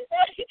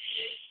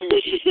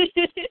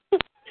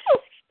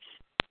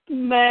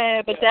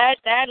 Man, but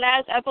that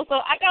last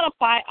episode, I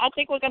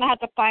think we're gonna have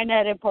to find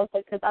that and post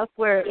it because I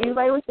swear,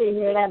 anybody was sitting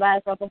here that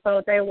last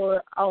episode, they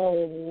were,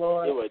 oh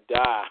Lord, they would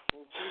die.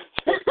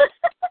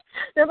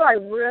 They're like,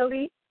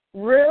 really?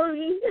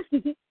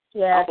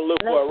 Yeah. I'm gonna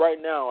look for it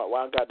right now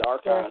while I got the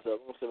archives up.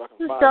 Let's see if I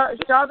can find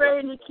it.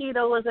 Strawberry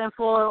Nikita was in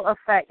full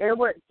effect.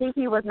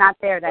 Kiki was not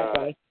there that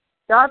day.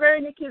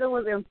 Strawberry Nikita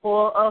was in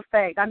full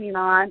effect. I mean,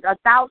 1,000%.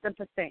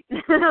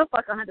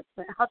 Fuck 100%.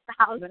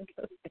 1,000%.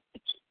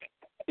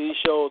 These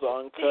shows are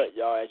uncut,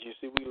 y'all. As you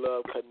see, we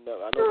love cutting up.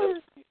 I know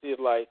that CC is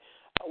like,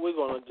 we're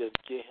gonna just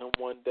get him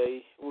one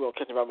day. We're gonna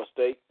catch him by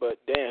mistake, but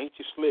damn, he's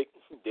too slick.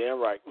 Damn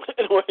right.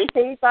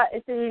 He thought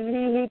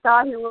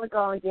he was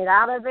gonna get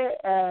out of it,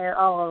 and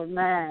oh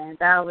man,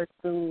 that was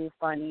too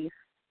funny.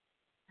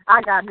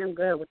 I got him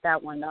good with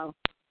that one though.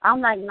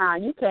 I'm like, nah,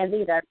 you can't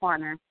leave that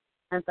corner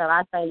until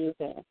I say you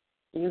can.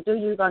 You do,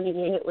 you're gonna get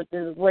hit with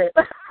this whip.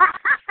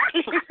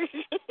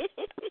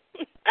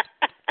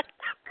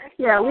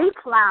 Yeah, we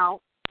clown.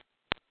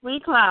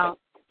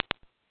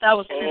 That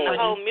was too funny.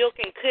 Oh, milk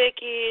and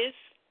cookies.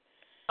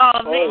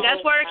 Oh, man,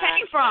 that's where it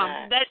came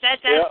from. That's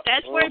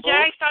where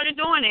Jag started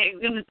doing it.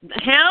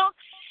 Him,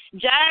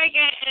 Jag,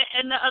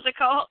 and the other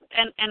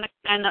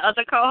and the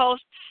other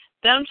co-host,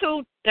 them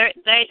two, they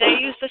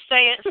used to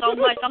say it so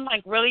much. I'm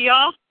like, really,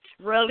 y'all?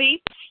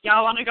 Really?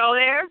 Y'all want to go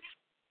there?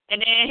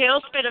 And then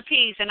he'll spit a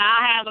piece, and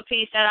I have a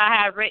piece that I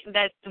have written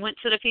that went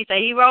to the piece that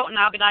he wrote, and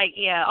I'll be like,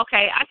 yeah,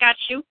 okay, I got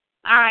you.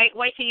 All right,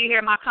 wait till you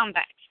hear my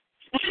comeback.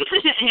 And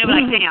he'll be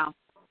like, damn,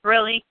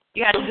 really?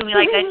 You have to do me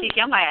like that, Tiki?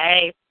 I'm like,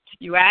 hey,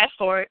 you asked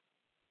for it.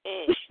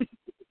 Well,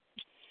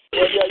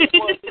 yeah, you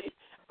want to see,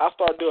 I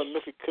started doing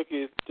milk and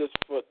cookies just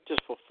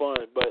for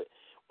fun, but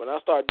when I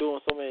started doing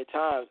so many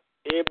times,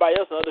 everybody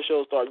else on other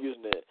shows started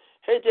using it.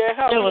 Hey, Jay,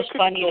 how's it was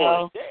funny going?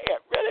 though.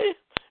 Damn, really?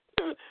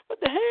 What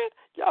the hell?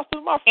 Y'all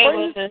still my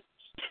friends?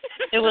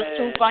 It was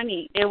too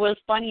funny. It was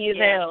funny as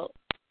hell.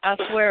 I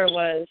swear it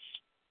was.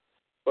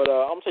 But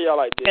I'm gonna tell y'all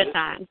like this.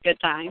 Good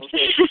times.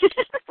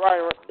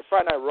 Friday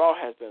Night Raw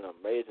has been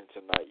amazing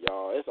tonight,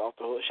 y'all. It's off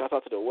the hook. Shout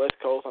out to the West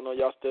Coast. I know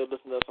y'all still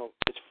listen to us on.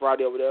 It's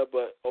Friday over there,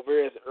 but over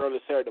here it's early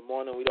Saturday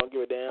morning. We don't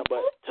give a damn,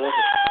 but to us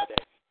it's Friday.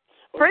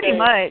 Okay? Pretty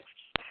much.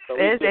 So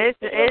it's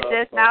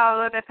just now a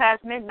little bit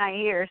past midnight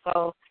here,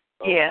 so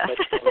yeah.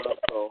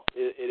 So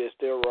it is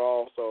still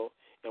raw. So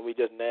and we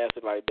just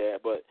nasty like that.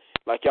 But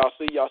like y'all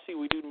see,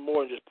 we do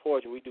more than just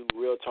poetry. We do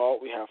real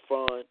talk. We have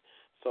fun.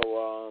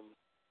 So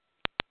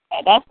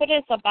that's what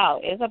it's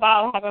about. It's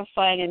about having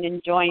fun and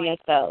enjoying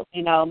yourself.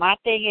 You know, my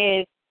thing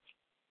is,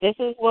 this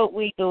is what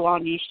we do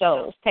on these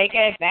shows. Take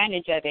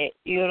advantage of it.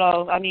 You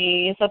know, I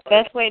mean, it's the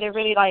best way to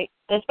really, like,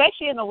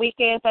 especially in the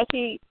weekend,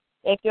 especially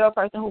if you're a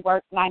person who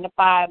works 9 to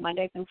 5,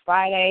 Monday through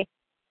Friday.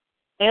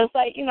 It's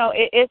like, you know,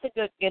 it's a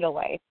good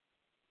getaway.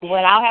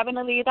 Without having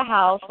to leave the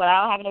house,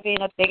 without having to be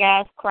in a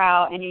big-ass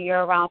crowd, and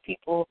you're around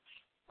people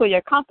who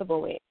you're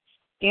comfortable with.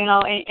 You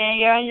know, and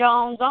you're in your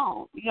own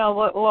zone. You know,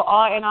 we're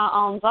all in our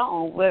own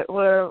zone.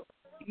 We're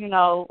you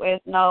know, there's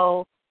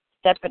no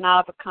stepping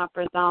out of a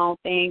comfort zone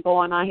thing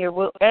going on here.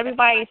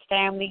 Everybody's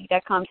family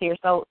that comes here,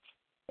 so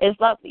it's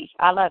lovely.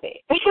 I love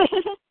it.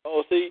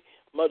 Oh, see,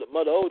 Mother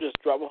O just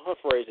dropped one of her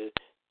phrases.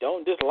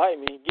 Don't dislike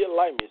me, get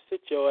like me.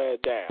 Sit your ass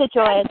down. Sit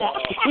your ass down.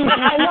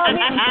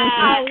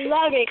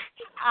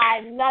 I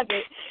love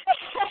it.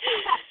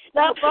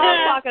 That's what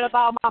I'm talking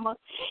about, Mama.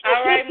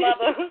 All right,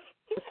 Mother.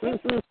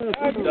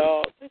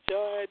 Dog, sit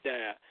your ass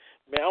down.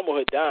 Man, I'm over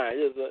here dying.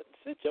 It's a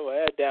sit your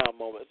ass down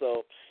moment.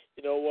 So,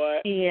 you know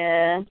what?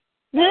 Yeah.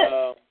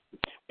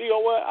 You know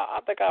what?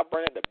 I think I'll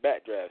bring it the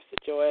backdraft.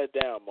 Sit your ass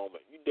down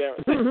moment. You damn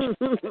right.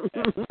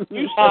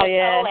 You oh,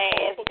 yeah.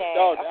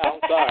 Dog down. I'm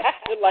sorry.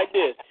 It's like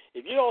this.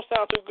 If you don't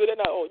sound too good at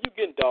night, oh, you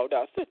getting dogged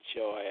out. Sit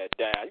your ass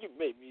down. You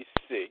make me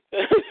sick.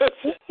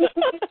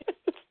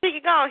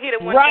 You go hit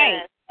it one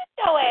right. time. Sit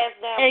your ass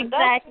down.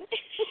 Exactly.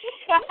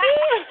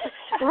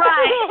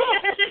 Right.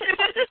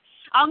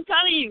 I'm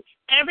telling you,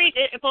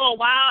 for a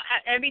while,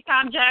 every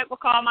time Jack would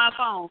call my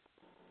phone,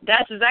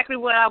 that's exactly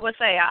what I would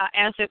say. I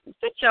answered,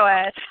 sit your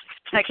ass.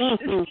 Like, I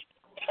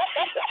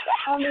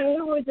mean,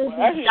 it was just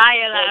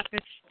dying laughing.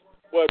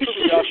 Well,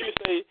 y'all should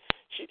say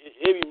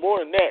it'd be more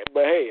than that,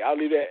 but hey,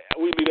 we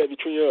leave that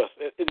between us.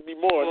 It'd be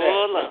more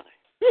than that.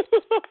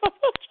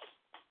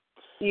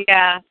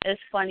 Yeah,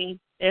 it's funny.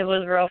 It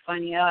was real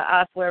funny.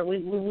 I swear,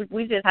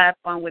 we just had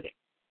fun with it.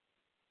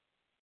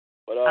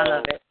 But, I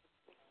love it.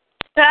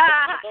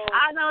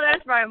 I know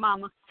that's right,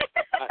 Mama.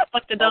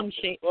 Fuck the dumb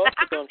shit. Fuck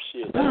the dumb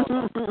shit. I'm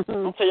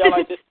gonna tell y'all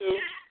like this too.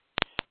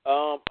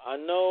 I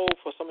know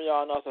for some of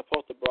y'all, I know I'm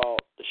supposed to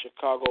brought the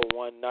Chicago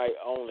one night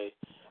only.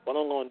 What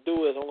I'm going to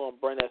do is I'm going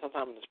to bring that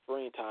sometime in the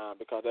springtime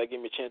because that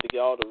give me a chance to get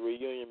all the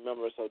reunion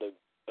members of the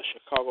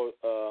Chicago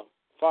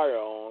Fire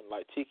on,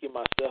 like Tiki,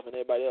 myself, and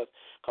everybody else.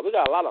 Because we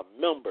got a lot of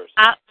members.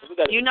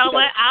 You know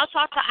what? I'll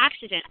talk to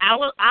Oxygen.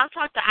 I'll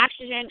talk to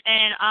Oxygen,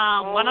 and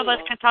one of us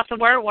can talk to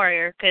Word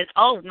Warrior. Because,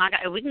 oh, my God,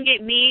 if we can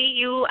get me,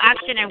 you,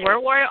 Oxygen, and Word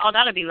Warrior, oh,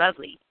 that'll be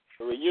lovely.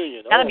 A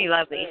reunion. That'll be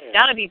lovely. Man.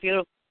 That'll be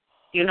beautiful.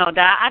 You know,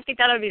 that I think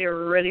that'll be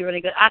really,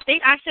 really good. I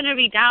think Oxygen will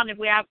be down if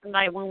we have,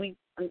 like, when we,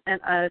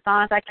 as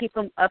long as I keep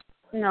him up,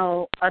 you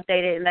know,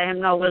 updated and let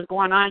him know what's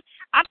going on.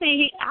 I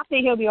think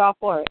he'll be all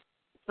for it.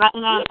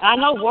 I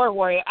know Word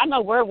Warrior. I know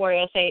Word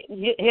Warrior say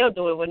he'll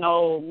do it with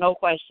no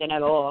question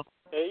at all.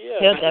 Yeah,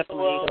 he'll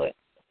definitely do it.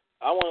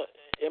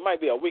 It might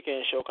be a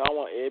weekend show because I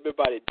want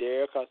everybody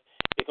there because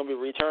it's gonna be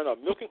return of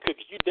Milk and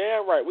Cookies. You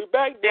damn right. We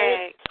back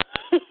there.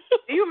 Do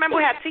you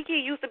remember how Tiki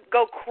used to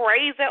go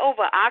crazy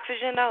over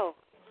Oxygen though?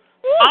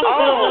 I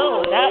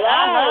love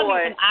me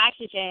some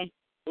Oxygen.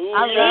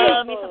 I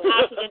love me some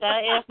Oxygen.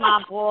 That is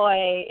my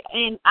boy.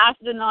 And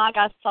Oxygen, know I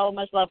got so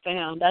much love for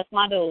him. That's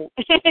my dude.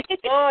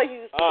 Oh,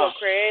 you used to go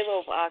crazy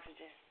over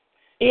Oxygen.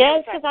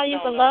 Yes, because I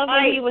used to love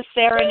when he was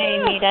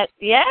serenading me.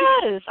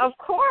 Yes, of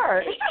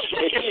course.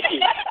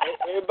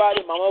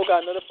 Everybody, Mama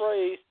got another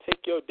phrase.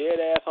 Take your dead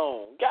ass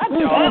home. Got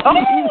y'all. Oh,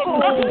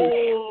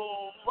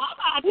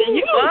 I'm going to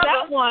use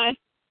that one.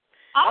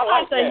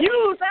 I'm going to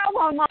use that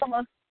one,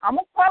 Mama. I'm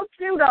going to quote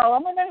you, though.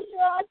 I'm going to make sure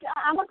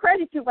I'm going to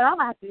credit you, but I'm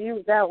going to have to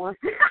use that one.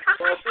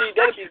 Well, see,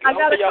 that'd be good. I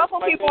got a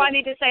couple people I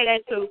need to say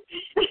that to.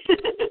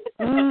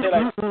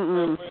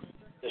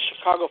 The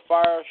Chicago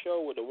Fire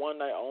Show with the one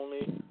night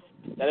only.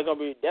 That'll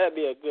be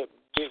a good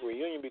big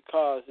reunion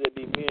because it'll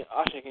be me and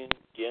Oxygen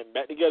getting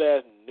back together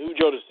as New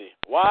Jodeci.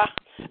 Why?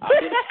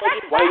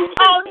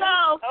 Oh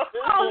no!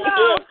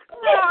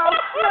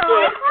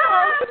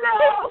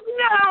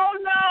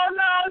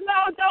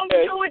 Don't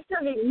do it to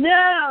me.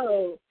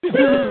 No.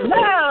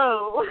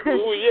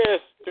 Oh yes.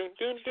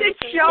 Sit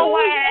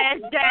your ass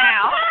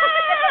down.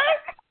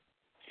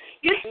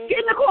 Get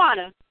in the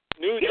corner.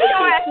 Get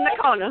your ass in the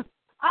corner.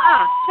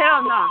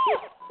 Hell no.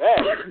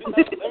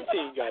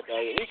 17 got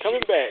that. He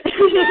coming back. Get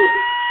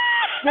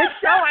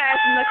your ass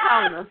in the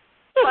corner.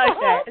 Like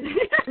that.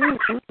 New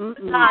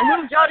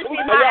Jodeci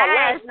is my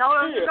ass. No,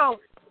 let's go.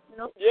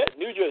 Nope. Yeah,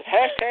 New Jodeci.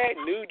 Hashtag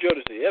New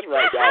Jodeci. That's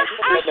right, guys.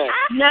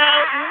 No.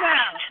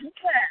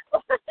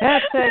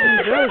 Hashtag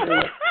New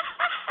Jersey.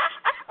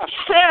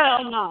 Hell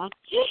no.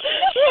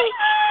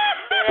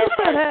 What's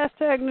that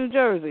hashtag New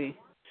Jersey?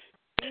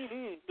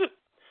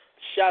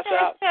 Shouts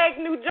out. Hashtag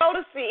New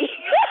Jodeci.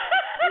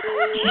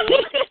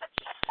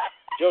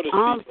 Jodeci.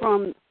 I'm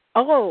from,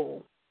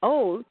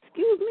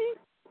 excuse me?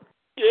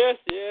 Yes,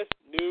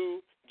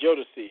 New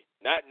Jodeci.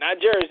 Not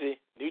Jersey,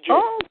 New Jersey.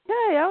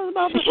 Okay, I was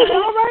about to say,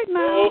 all right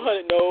now. No,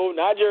 honey, no,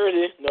 not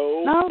Jersey.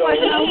 No. No,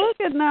 like, now look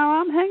at now,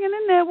 I'm hanging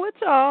in there with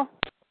y'all.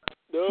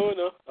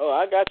 No. Oh,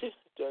 I got you.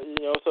 You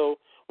know, so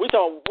we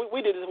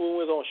did this when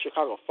we was on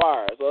Chicago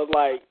Fire. So it's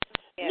like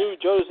New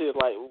Jodeci is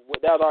like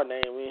that was our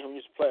name. We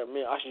used to play.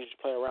 Me and Ashley used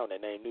to play around with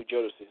that name, New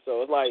Jodeci.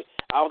 So it's like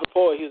I was a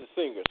poet, he was a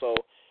singer. So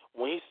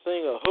when he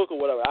sing a hook or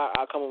whatever,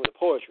 I come up with the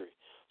poetry.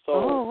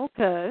 So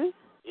okay.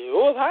 It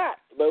was hot,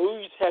 but we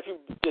used to have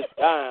people just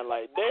dying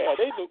like, Dad,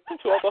 they took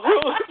off the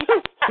hook.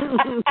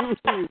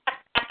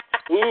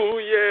 Ooh,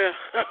 yeah.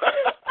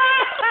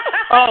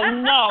 Oh,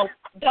 no.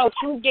 Don't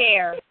you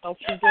dare. Don't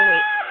you do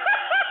it.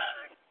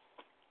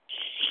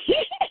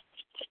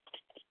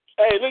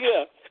 Hey, look at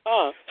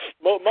that.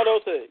 Mother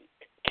said,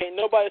 can't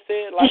nobody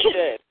say it like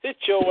that. Sit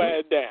your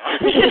ass down.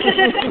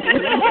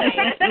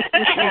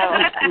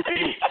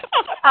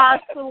 I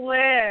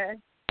swear.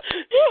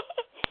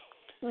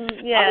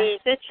 Yeah,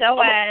 sit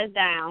your ass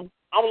down.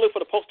 I'm going to look for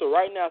the poster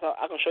right now so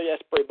I can show you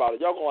that spray bottle.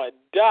 Y'all going to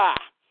die.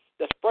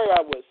 The spray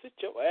I would sit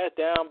your ass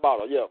down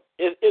bottle. Yeah,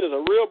 it is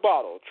a real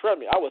bottle. Trust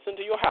me, I would send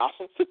to your house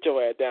and sit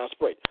your ass down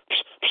spray.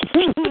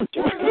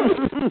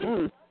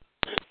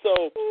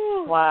 So,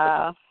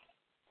 wow.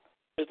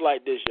 It's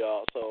like this,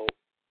 y'all. So,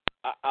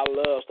 I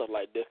love stuff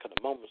like this because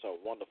the moments are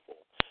wonderful.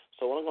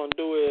 So, what I'm going to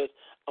do is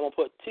I'm going to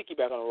put Tiki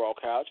back on the raw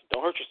couch.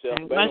 Don't hurt yourself.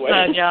 But anyway.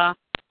 Much love, y'all.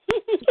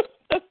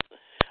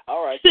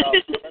 All right, y'all.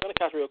 I'm going to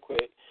couch real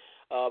quick.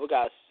 We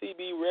got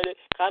CB ready.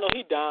 I know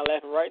he's dying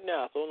laughing right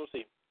now, so let me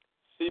see.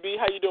 CB,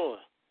 how you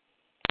doing?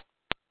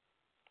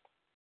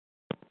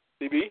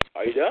 CB,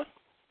 are you there?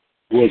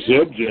 What's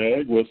up,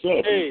 Jag? What's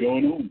up? Hey. What's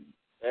going on?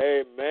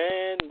 Hey,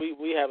 man,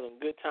 we having a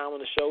good time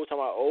on the show. We're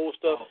talking about old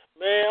stuff.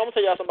 Man, I'm going to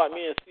tell y'all something about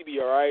me and CB,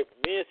 all right?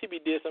 Me and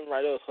CB did something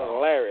right there. It was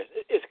hilarious.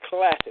 It's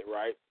classic,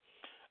 right?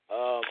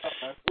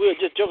 We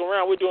were just joking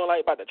around. We're doing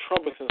like about the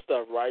trumpets and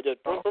stuff, right? Just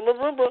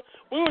remember,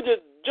 we were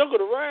just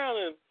joking around,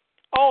 and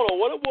I don't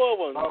know what it was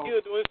when he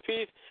was doing his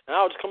piece, and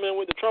I was just coming in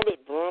with the trumpet,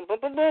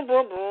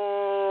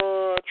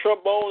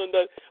 trombone, and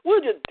we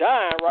were just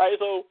dying, right?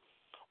 So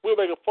we were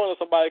making fun of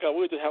somebody because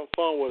we were just having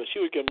fun with her.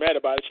 She was getting mad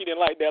about it. She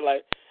didn't like that.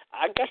 Like,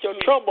 I got your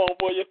trombone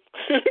for you.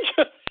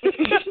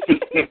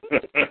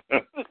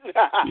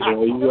 Yeah,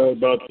 you're right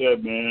about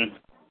that, man.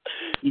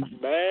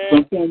 Man.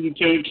 Sometimes you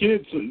can't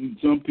kid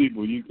some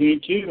people. You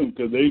can't kid them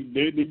because they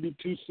be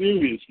too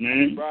serious,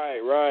 man.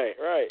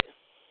 Right.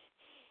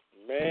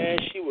 Man,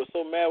 she was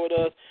so mad with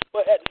us.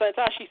 But at the same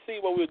time, she see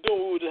what we were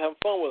doing. We were just having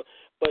fun with her.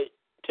 But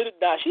to the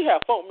die, she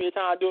had fun with me the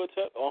time I do it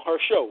on her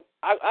show.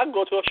 I can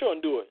go to her show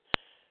and do it.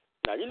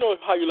 Now, you know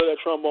how you love that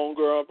trombone,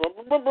 girl.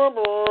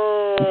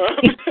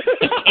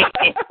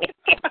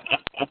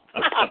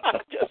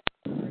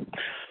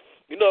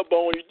 You know a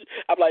bone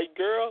I'm like,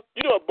 girl,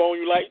 you know a bone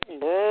you like.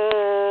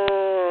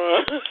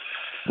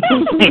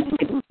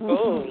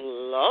 Oh,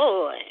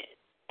 Lord.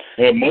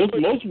 Yeah,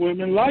 most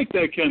women like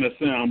that kind of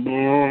sound.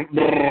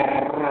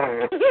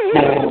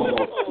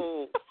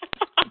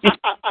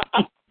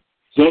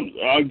 So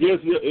I guess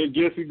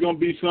it's gonna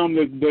be some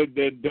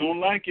that don't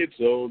like it.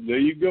 So there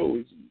you go.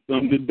 It's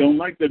some that don't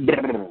like that.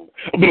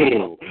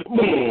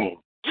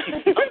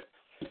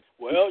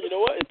 Well, you know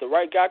what? If the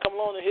right guy come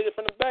along and hit it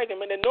from the back and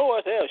make that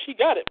noise, hell, she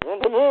got it.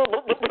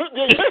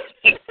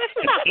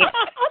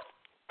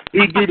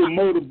 You do the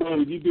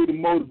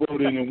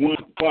motorboat in one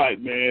spot,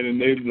 man, and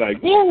they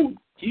like, whoa,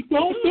 keep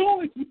on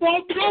going.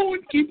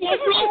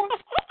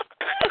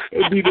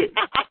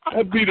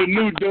 That'd be the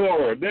new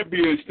door. That'd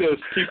be instead of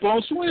keep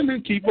on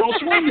swimming. It'd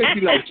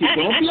be like, keep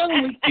on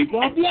blowing. Keep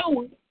on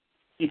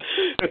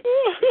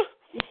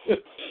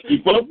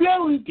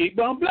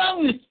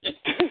blowing.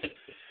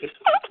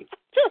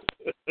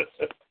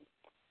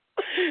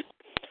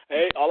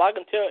 Hey, all I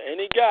can tell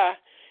any guy,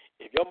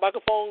 if your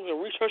microphone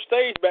can reach her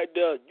stage back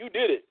there, you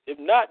did it. If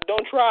not,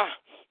 don't try.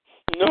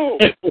 No,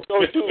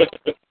 don't do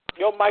it.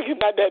 Your mic is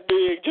not that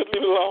big. Just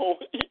leave it alone.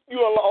 You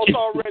are lost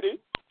already.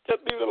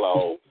 Just leave it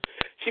alone.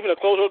 She gonna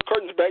close her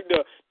curtains back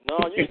there. No,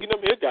 you can get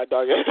them here,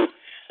 dog.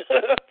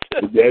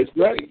 That's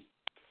right.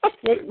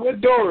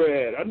 What door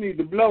at? I need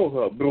to blow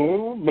her.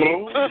 Boom,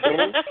 boom,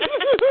 boom.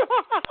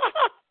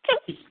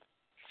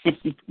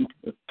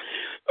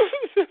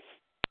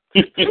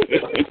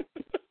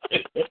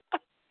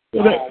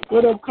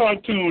 What up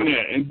cartoon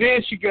at? And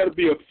then she got to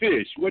be a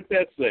fish. What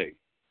that say?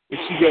 She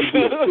got to be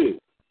a fish.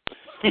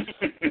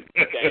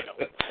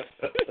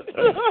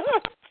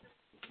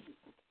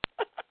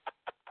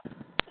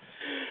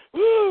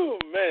 Woo,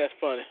 man, that's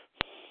funny.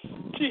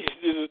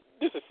 Jeez,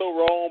 this is so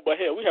wrong, but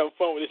hell, we having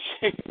fun with this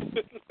shit.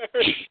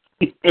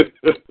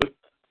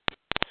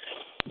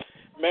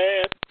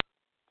 Man,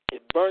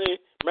 if Bernie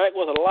Mac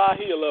was alive,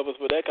 he'd love us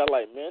for that. I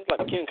like, man, it's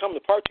like King coming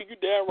to part two. You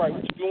damn right.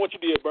 What you doing? What you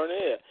did, Bernie?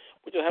 Yeah,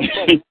 we just having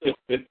fun with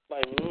this.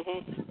 Like,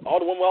 all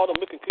the women, all the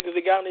milk and cookies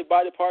they got in their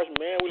body parts.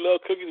 Man, we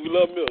love cookies. We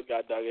love milk.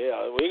 God dog,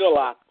 yeah, we ain't gonna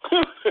lie.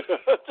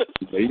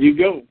 There you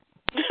go.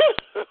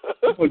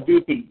 I'm gonna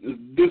do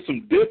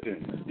some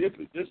dipping.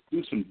 Just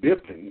do some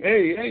dipping.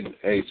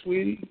 Hey,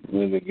 sweetie,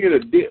 we're gonna get a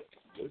dip.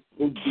 Let's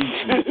go do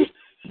some dip.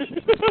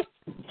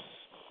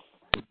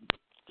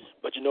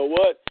 But you know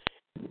what?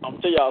 I'm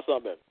gonna tell y'all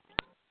something.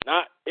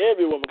 Not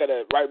every woman got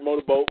that right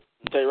motorboat.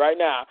 I'll tell you right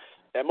now,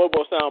 that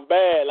motorboat sound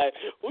bad. Like,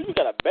 ooh, you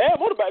got a bad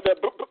motorboat.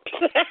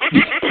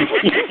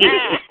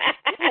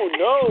 Oh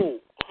no.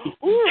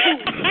 Ooh,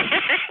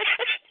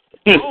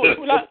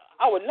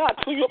 I would not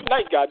clean you up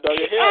night, God dog.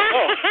 Hell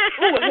no.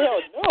 Ooh,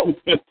 hell no.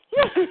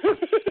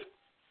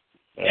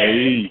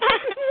 Hey.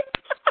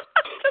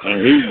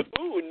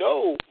 Ooh,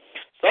 no.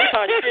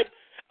 Sometimes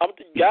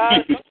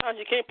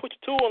you can't put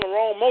your tool on the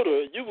wrong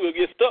motor. You will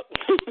get stuck.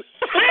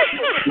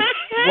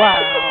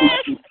 Wow.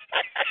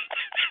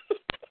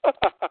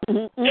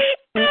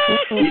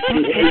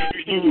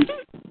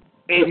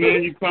 Hey,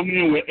 man, you come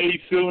in with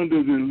 8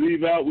 cylinders and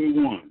leave out with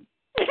 1.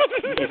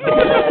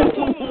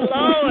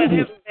 Lord,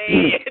 his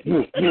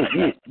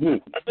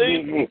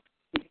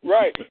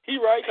Right. He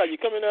right, because you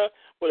come in there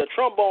with a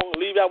trombone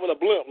and leave out with a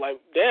blimp. Like,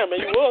 damn, man,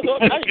 you was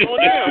up. Now you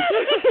going down.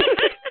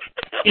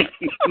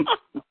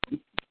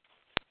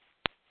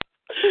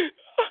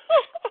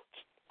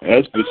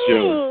 That's for sure.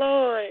 Oh,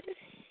 Lord.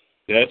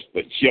 That's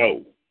for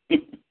sure.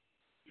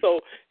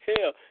 So,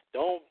 hell,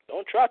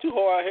 don't try too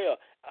hard. Hell,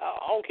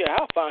 I don't care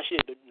how fine she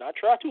is. Do not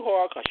try too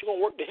hard, because she's going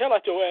to work the hell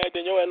out your ass.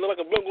 Then your ass look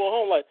like a blimp going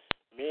home like,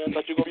 man, I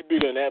thought you were going to be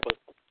bigger than that, but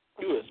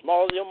you as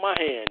small as my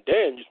hand.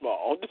 Damn, you small.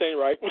 Oh, this ain't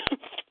right.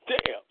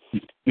 Damn.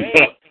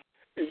 Man,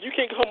 if you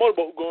can't get her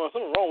motorboat going,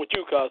 something wrong with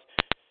you, because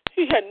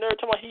he had nerve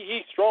talking about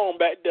he's strong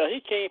back there.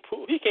 He can't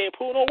pull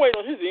no weight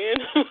on his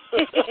end.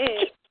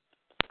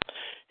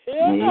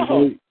 Hell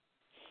no.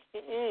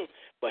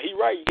 But he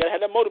right. You got to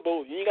have that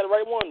motorboat. You ain't got the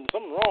right one.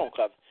 Something wrong,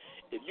 because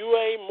if you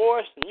ain't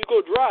moist and you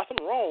go dry,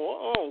 something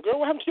wrong. Girl,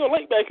 what happened to your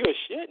lake back here?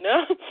 Shit,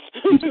 now.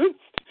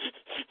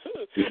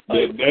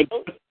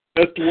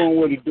 That's the one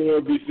where the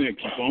door be saying,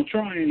 keep on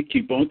trying,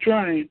 keep on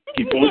trying,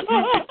 keep on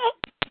trying.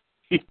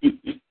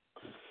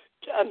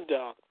 God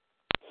dog.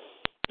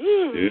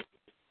 Yeah.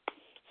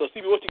 So,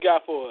 Stevie, what you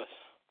got for us?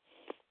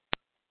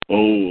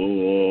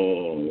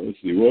 Let's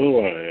see, what do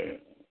I have?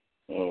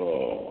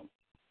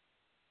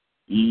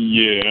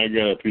 Yeah, I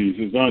got a piece.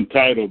 It's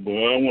untitled, but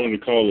I wanted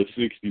to call it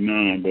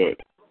 69, but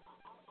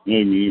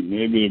maybe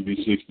it'll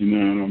be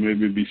 69 or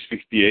maybe it'll be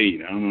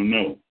 68. I don't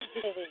know.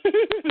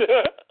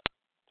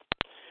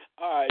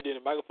 All right, then.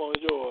 The microphone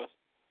is yours.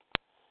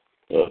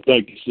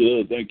 Thank you,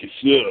 sir. Thank you,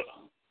 sir.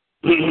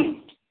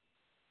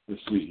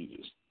 Let's see.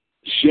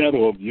 The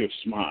shadow of your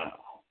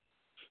smile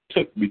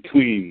tucked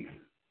between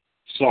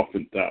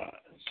softened thighs.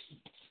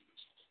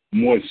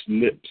 Moist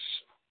lips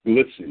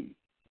glisten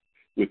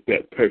with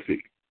that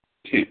perfect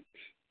tint.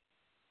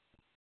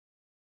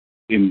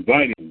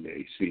 Inviting,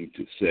 they seem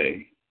to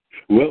say,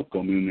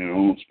 welcome in their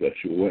own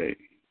special way.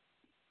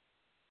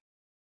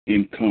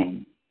 In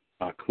come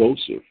I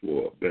closer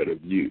for a better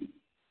view.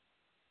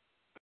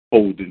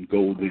 Holding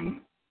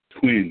golden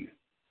twin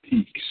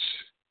peaks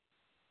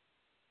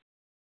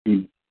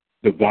to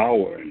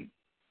devour, and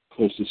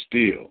closer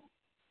still,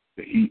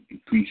 the heat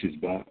increases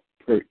by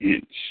per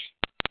inch,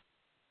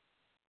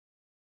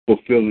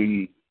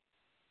 fulfilling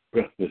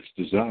breathless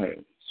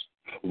desires,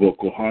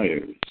 vocal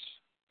hires,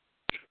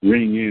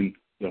 ring in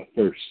the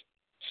first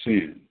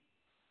sin.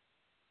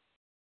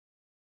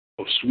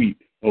 Oh, sweet,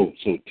 oh,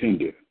 so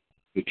tender,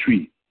 the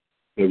treat,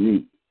 the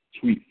root,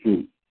 sweet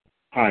fruit,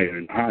 higher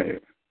and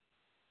higher.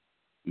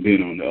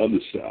 Then on the other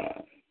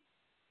side,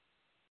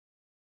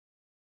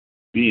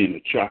 being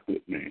a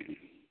chocolate man,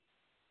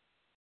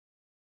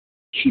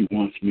 she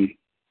wants me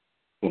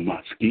for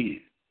my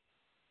skin,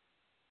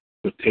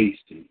 for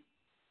tasting,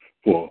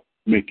 for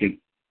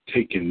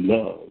taking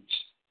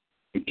loves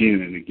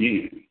again and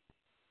again.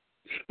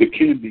 The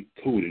candy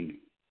coating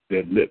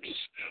their lips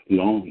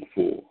long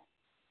for,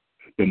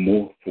 the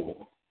more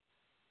for.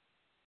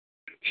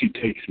 She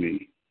takes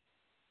me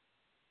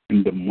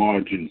in the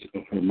margins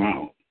of her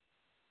mouth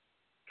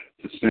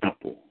to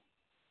sample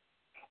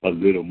a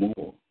little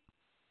more,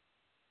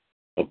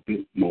 a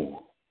bit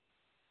more.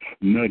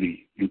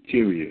 Nutty,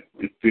 interior,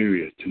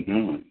 inferior to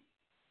none.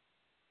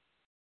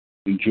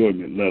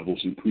 Enjoyment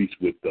levels increase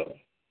with the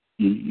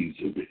ease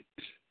of it.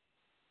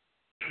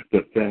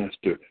 The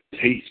faster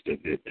taste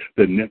of it,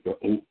 the never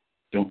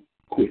don't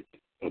quit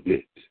of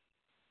it.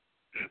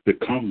 The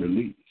calm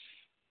release.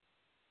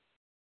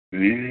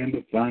 And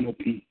the final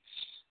piece.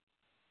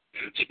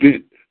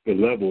 Spent the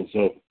levels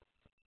of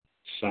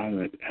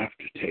silent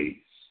aftertaste.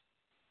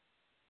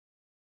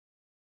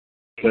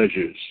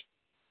 Pleasures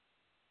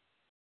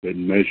that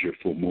measure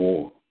for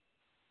more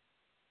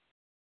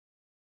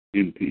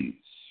in peace.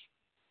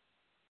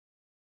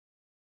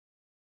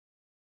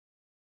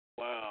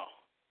 Wow.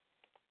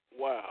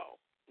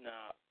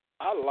 Now,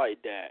 I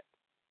like that.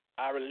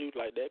 I really do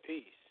like that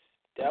piece.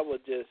 That was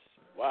just,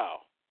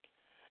 wow.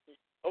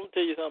 I'm going to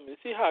tell you something. You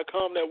see how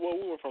calm that was?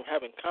 We went from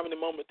having a comedy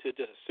moment to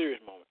just a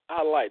serious moment.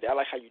 I like that. I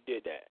like how you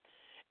did that.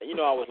 And you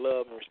know I always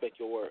love and respect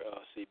your work,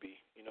 CB.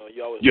 You know,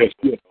 you always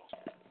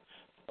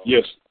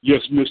Yes,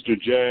 Mr.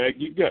 Jag.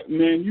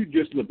 You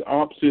just look the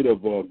opposite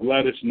of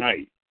Gladys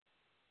Knight.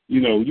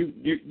 You know, you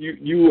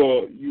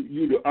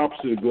the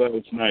opposite of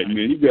Gladys Knight,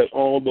 man. You got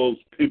all those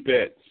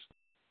pimpettes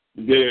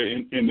there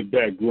in the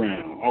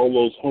background, all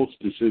those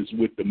hostesses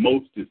with the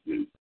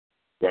mostesses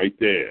right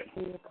there.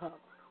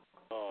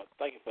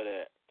 Thank you for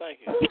that. Thank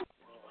you.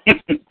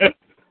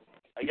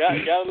 I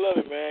gotta love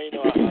it, man. You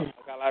know, I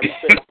got a lot of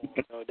respect for them.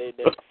 You know,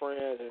 they're my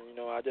friends, and you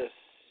know,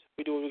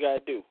 we do what we gotta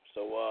do.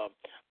 So,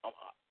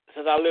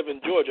 since I live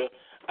in Georgia,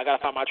 I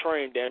gotta find my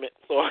train. Damn it!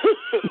 So.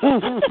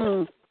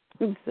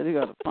 He said he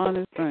gotta find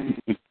his train.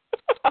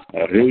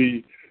 I hear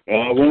you.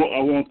 I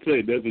won't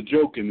say there's a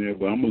joke in there,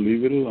 but I'm gonna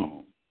leave it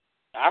alone.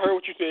 I heard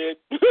what you said.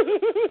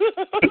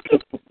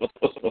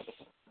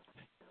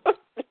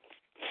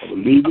 I'll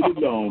leave it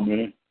alone,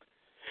 man.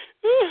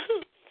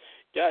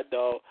 God,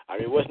 dog. I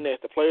mean, what's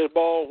next? The players'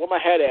 ball? Where my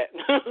hat at?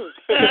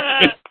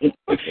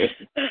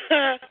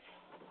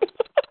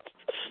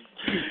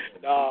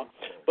 No,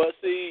 but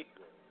see,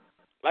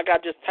 like I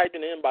just typed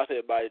in the inbox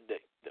everybody,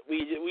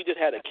 we just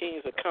had a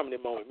Kings of Comedy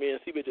moment. Me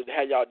and CB just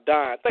had y'all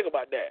dying. Think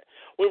about that.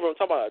 We were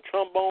talking about a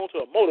trombone to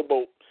a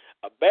motorboat.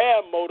 A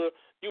bad motor,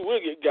 you will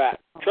get got.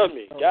 Trust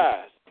me,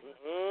 guys.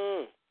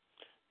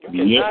 You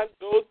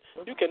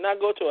cannot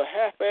go to a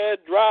half-ass,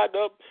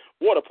 dried-up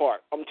water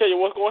park. I'm telling you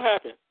what's going to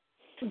happen.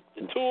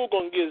 The tool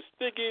going to get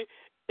sticky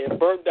and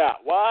burnt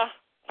out. Why?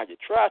 I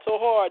just tried so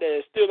hard that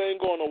it still ain't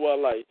going nowhere.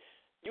 Like,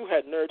 you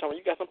had nerve talking,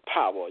 you got some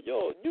power.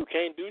 Yo, you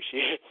can't do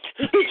shit.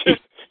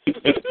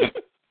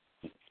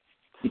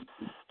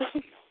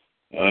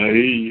 I hear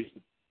you.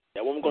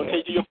 That woman going to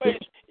take to your face.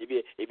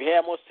 If you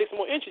had 6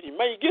 more inches, you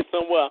may get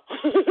somewhere.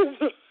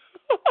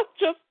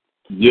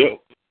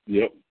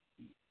 Yep.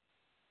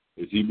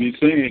 As he be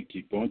saying,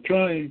 keep on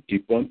trying.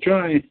 Keep on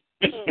trying.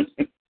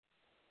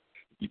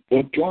 Keep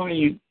on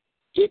trying.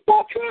 Keep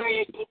on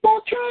trying. Keep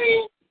on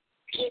trying.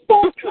 Keep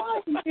on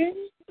trying, man.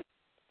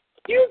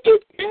 You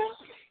get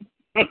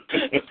there.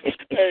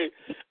 Hey,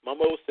 my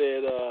mom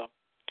said,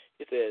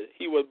 he said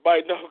he was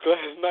biting off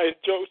Gladys Knight's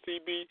joke,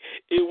 CB.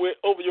 It went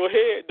over your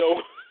head,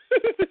 though.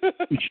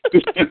 You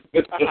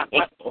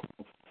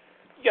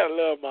gotta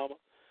love Mama.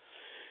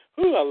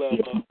 Ooh, I love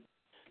her.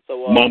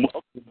 So, Mama.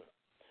 Okay.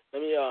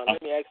 Let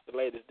me ask the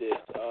ladies this.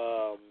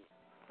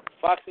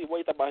 Foxy, what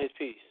you thought about his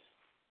piece?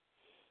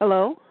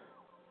 Hello?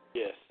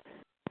 Yes.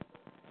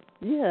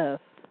 Yes.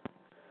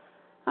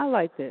 I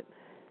liked it.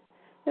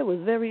 It was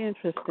very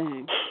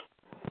interesting.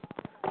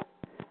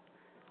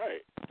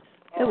 Right.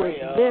 It was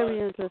very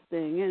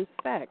interesting. In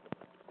fact,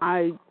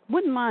 I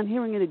wouldn't mind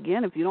hearing it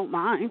again if you don't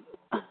mind.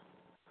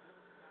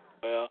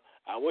 Well,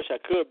 I wish I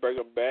could bring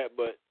them back,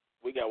 but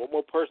we got one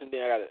more person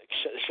then I got to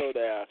shut the show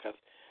down because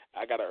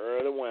I got an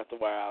early one after a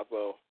while,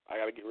 so I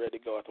got to get ready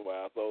to go after a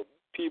while. So,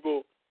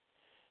 people,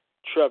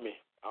 trust me,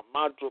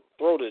 my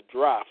throat is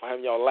dry for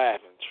having y'all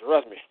laughing.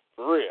 Trust me,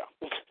 for real.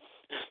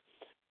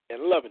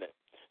 And loving it.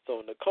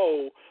 So,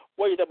 Nicole,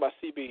 what do you think about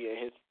CB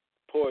and his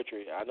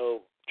poetry? I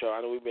know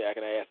we've been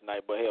acting ass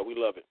tonight, but hell, we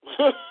love it.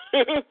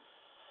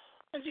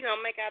 But you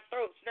gonna make our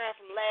throats dry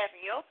from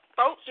laughing. Your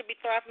throat should be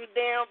dry from the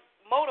damn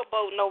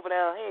motorboating over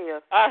there.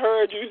 Hell. I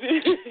heard you.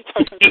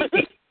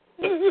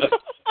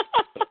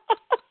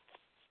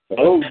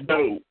 Oh,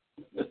 no.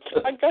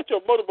 I got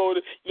your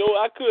motorboat. You know,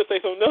 I could say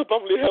something else, but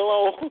I'm leave it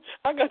alone.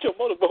 I got your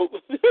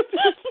motorboat.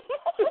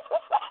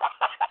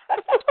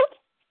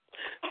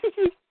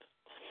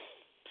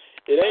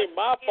 It ain't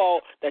my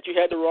fault that you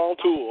had the wrong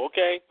tool,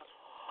 okay?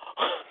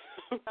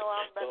 No,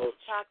 I'm about to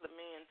chocolate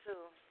man,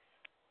 too.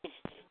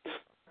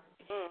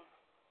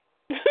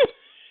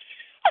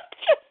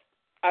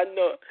 I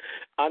know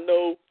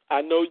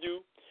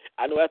you.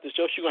 I know after the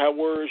show she's going to have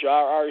words. I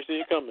already see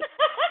it coming.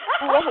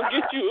 Ooh, I'm going to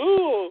get you.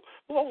 Ooh,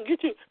 I'm going to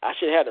get you. I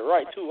should have had it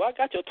right, too. I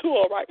got your tool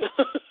all right.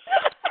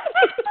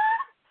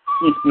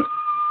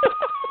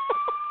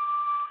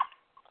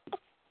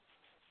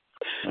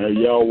 Hey,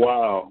 y'all,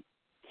 wow.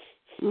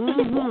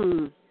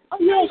 Mm-hmm. Oh,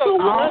 y'all so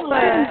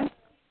wild.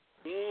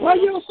 Why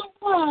y'all so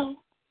wild?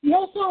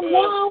 Y'all so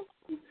wild.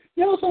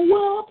 Y'all some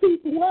wild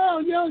people. Wow,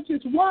 y'all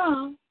just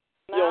wild.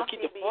 Yo,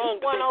 keep the fun.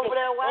 One over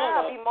there,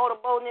 wow, be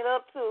motorboating it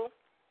up, too.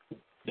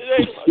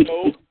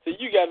 No, see,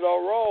 you got it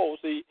all wrong.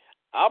 See,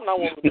 I'm not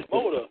one with the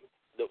motor.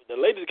 The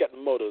ladies got the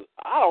motor.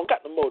 I don't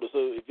got the motor. So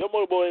if your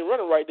motorboat ain't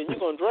running right, then you're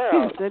going to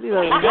drown. Said he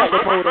doesn't got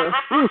the motor.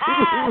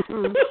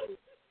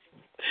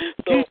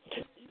 So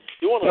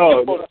you want to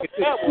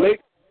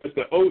it's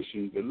the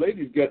ocean. The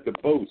ladies got the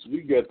boats.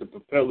 We got the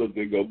propellers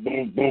that go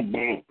boom, boom,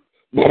 boom.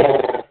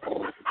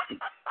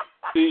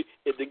 See,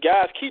 if the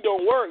guy's key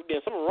don't work,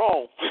 then something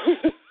wrong.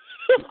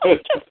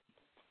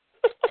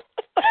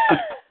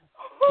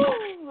 Oh,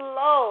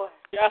 Lord.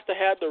 You have to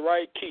have the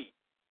right key.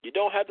 You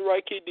don't have the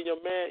right key, then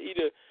your man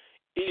either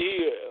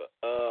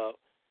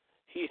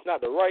he's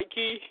not the right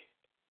key,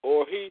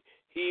 or he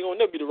ain't gonna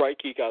never be the right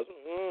key. Cause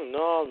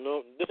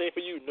no, this ain't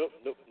for you.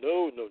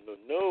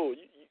 No.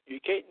 You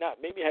can't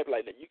not make me happy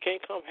like that. You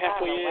can't come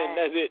halfway in. And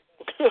that's it.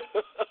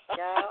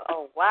 Y'all,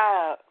 oh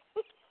wow.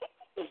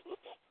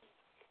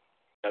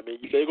 I mean,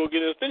 you better go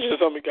get an extension or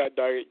something. God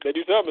dang it, they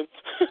do something.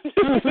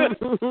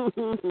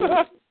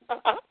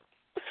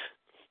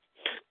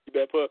 You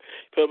better put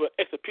an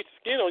extra piece of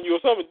skin on you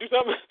or something. Do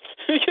something.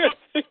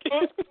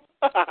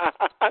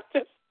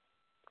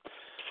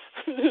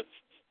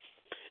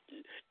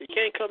 You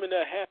can't come in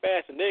there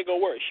half-assed and they ain't gonna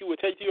work. She would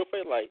tell you to your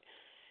face like,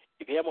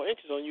 if you have more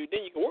inches on you,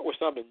 then you can work with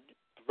something.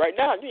 Right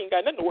now, you ain't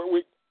got nothing to work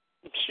with.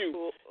 Shoot,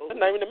 that's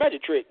not even a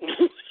magic trick.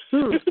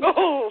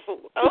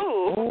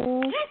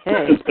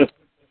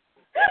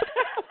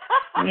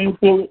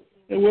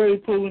 Where they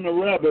pulling a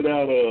rabbit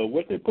out of?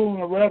 What they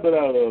pulling a rabbit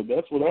out of?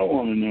 That's what I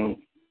want to know.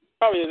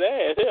 Probably his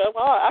ass. Yeah,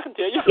 I can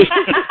tell you.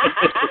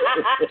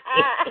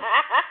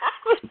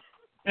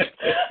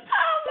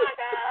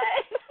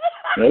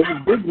 Oh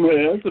my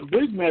God. That's a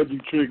big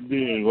magic trick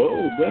then.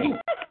 Oh, damn.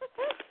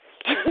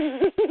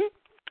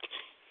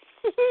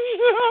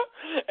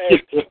 Hey,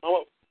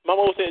 my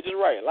mom said just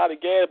right. A lot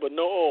of gas, but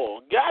no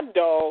oil. God,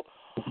 dog.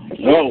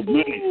 Oh,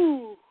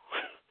 man.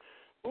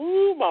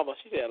 Ooh, mama.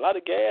 She said a lot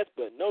of gas,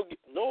 but no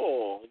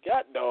oil.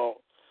 God, dog.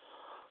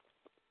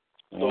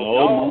 So,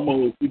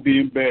 Mama, she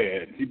being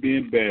bad. She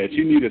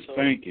need a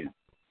spanking.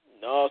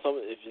 No,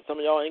 if some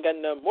of y'all ain't got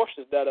enough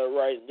moisture that are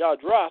right, and y'all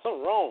dry,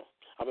 something wrong.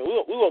 I mean, we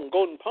on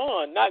Golden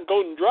Pond, not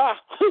Golden Dry.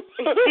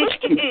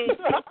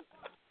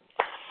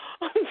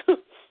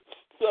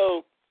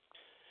 So,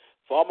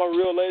 for all my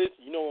real ladies,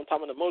 you know, on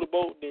top of the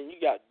motorboat, then you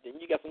got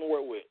something to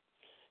work with.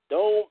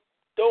 Don't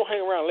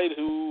hang around ladies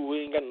who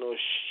ain't got no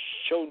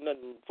show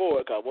nothing for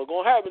it. Cause what's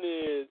gonna happen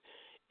is,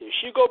 if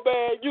she go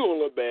bad, you gonna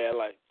look bad.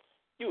 Like,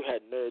 you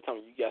had nerve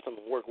telling me you got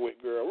something to work with,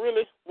 girl.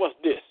 Really? What's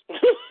this?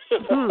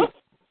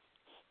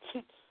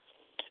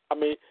 I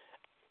mean,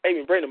 I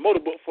even bring the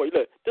motorboat for you.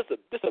 Look, this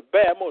a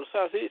bad motor.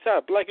 See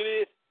how black it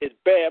is? It's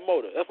bad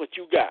motor. That's what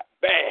you got.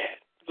 Bad.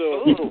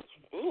 So,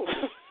 ooh.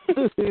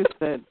 You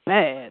said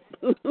bad.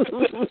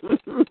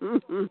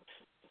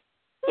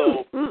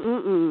 So,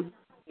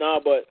 nah,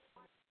 but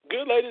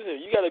good ladies,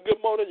 if you got a good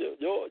motor,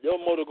 your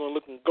motor gonna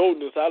look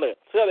golden inside there.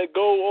 See how that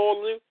gold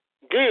oil is?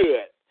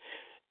 Good.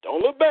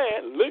 Don't look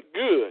bad, look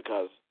good,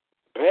 cause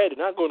bad did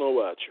not go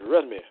nowhere.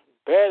 Trust me.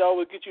 Bad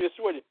always get you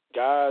sweaty.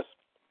 Guys,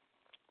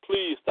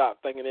 please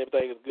stop thinking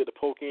everything is good to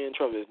poke in.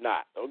 Trust me, it's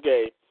not.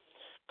 Okay?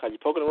 Cause you're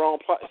poking the wrong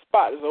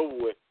spot, it's over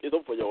with. It's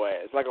over for your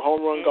ass. It's like a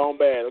home run gone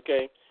bad.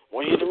 Okay?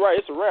 When you hit the right,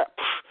 it's a wrap.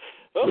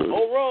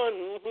 Home run.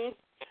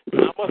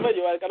 I must say,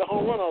 your ass got a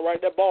home run on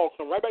right. That ball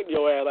come right back to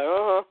your ass. Like,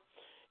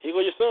 here go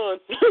your son.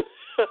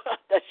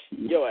 That's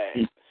your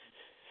ass.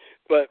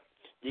 But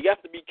You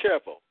got to be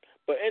careful.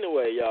 But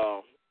anyway,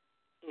 y'all,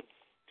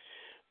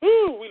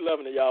 we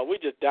loving it, y'all. We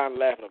just down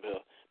laughing up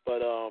here.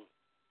 But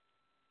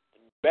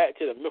back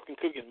to the milk and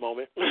cookies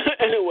moment.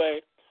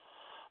 Anyway,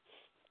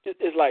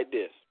 it's like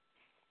this.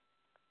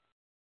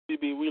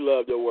 BB, we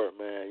love your work,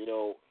 man. You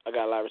know, I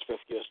got a lot of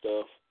respect for your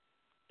stuff,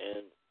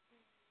 and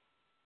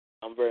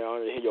I'm very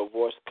honored to hear your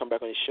voice come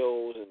back on these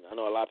shows, and I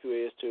know a lot of people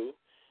is too.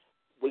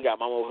 We got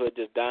Mama over here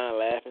just dying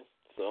laughing,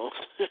 so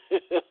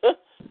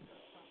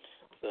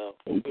so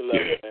we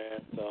love it,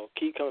 man. So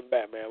keep coming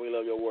back, man. We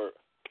love your work.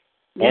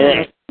 Yeah. All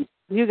right.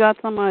 You got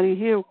somebody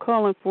here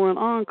calling for an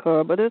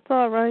encore, but it's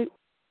all right.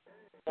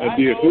 I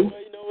know, who?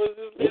 You know,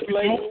 it's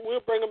late.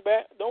 We'll bring them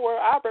back. Don't worry,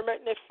 I'll bring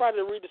back next Friday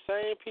to read the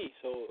same piece.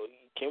 So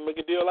can we make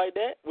a deal like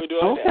that? We'll do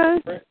it like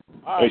that. Okay.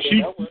 All right,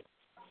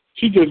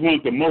 she just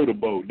wants the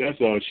motorboat. That's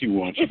all she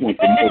wants. She wants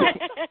the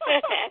motorboat.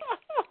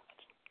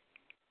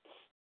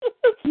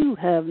 You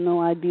have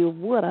no idea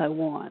what I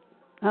want.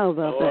 How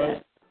about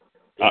that?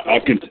 I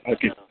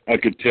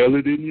can tell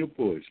it in your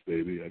voice,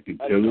 baby. I can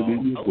tell it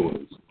in your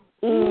voice.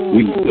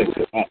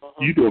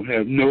 Mm-hmm. You don't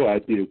have no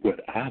idea what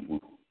I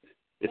want.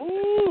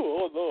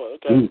 Oh Lord.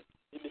 Okay.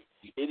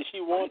 Did she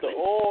want the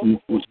oil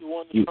or she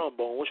want the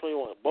trombone? Which one you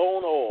want?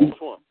 Bone or oil? Which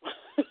one?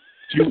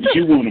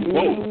 She want them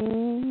both.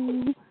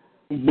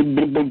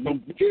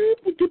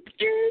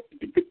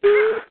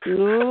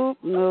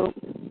 Nope.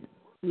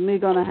 Me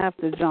gonna have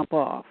to jump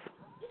off.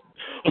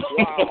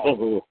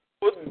 Wow.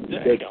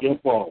 Let's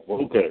jump off.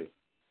 Okay.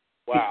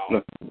 Wow.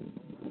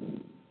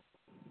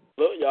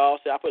 Look, y'all.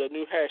 See, I put a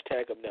new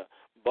hashtag up now.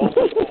 Bone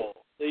oil.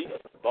 See?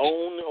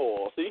 Bone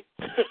oil. See?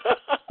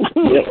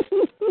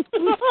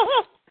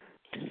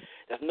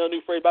 That's another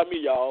new phrase by me,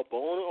 y'all.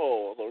 Bone and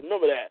oil. So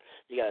remember that.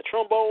 You got a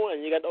trombone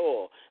and you got the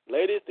oil.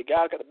 Ladies, the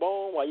guy got the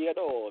bone while you got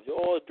the oil. If your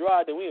oil is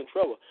dry, then we in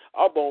trouble.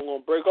 Our bone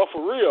gonna break off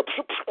for real.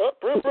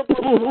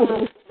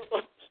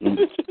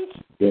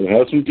 Gotta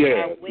have some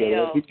gas.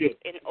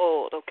 And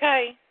old,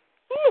 okay?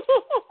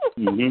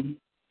 Mm-hmm.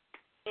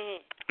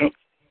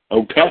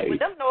 Okay. With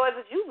them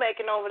noises you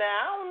making over there,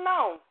 I don't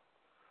know.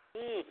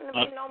 There's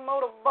no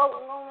motorboat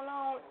going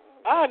on.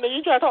 I know you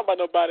ain't trying to talk about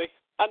nobody.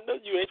 I know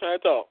you ain't trying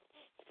to talk.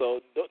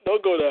 So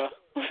don't go there.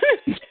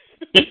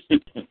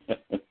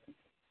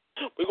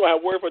 We're going to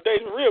have word for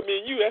days for real, me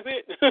and you. That's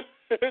it.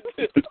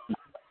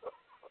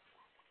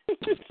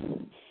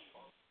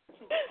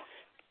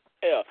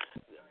 Yeah.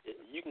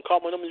 You can call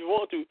my number if you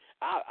want to.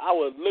 I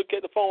would look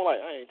at the phone like,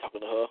 I ain't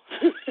talking to her.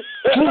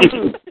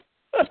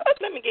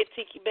 Let me get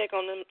Tiki back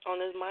on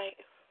his mic.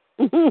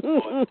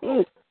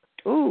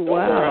 Oh,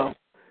 wow.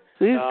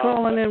 So he's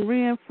calling in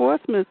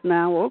reinforcements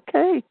now.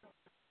 Okay.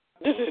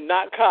 This is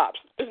not cops.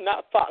 This is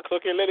not Fox.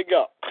 Okay, let it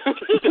go.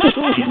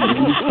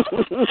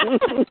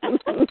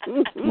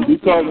 You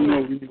calling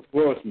in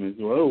reinforcements.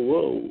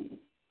 Whoa.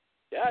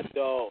 Yeah,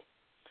 dog.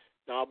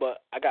 No,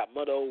 but I got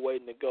Mother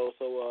waiting to go.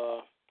 So,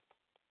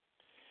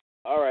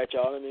 all right,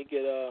 y'all. Let me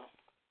get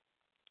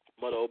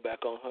Mother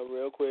back on her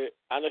real quick.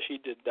 I know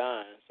she's just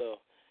dying. So,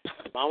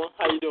 Mama,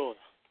 how you doing?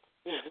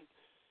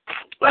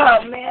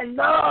 Well, man,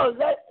 no,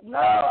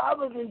 I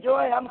was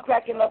enjoying. I'm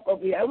cracking up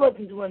over here. I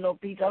wasn't doing no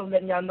piece. I was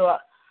letting y'all know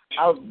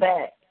I was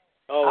back.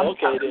 Oh,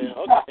 okay then.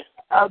 Okay.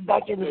 I was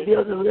back in the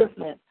building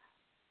listening.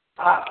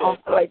 I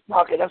don't feel like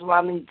talking. That's why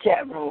I'm in the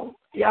chat room.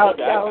 Y'all.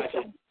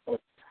 Okay.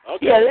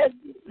 Yeah,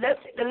 let's.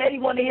 The lady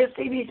want to hear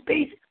CB's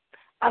piece.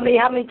 I mean,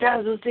 how many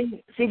times will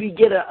CB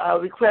get a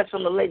request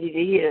from the lady to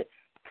hear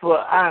for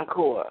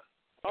encore?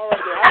 All right,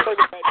 then. I'll bring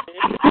it back then.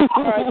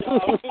 All right,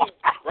 y'all.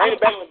 Bring it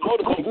back with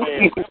motorboat, man.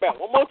 Bring it back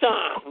one more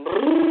time.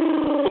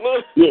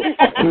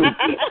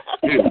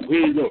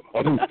 Here you go.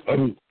 I don't know.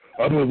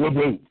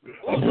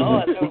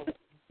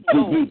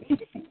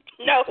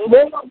 No. We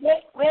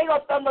ain't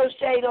gonna throw no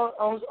shade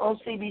on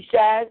CB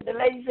Shaz. The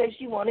lady said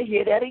she want to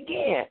hear that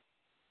again.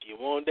 You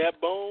want that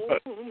bone?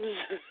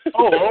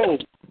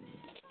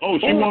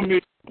 She want me.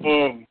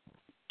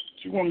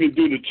 She want me to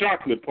do the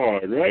chocolate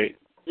part, right?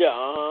 Yeah.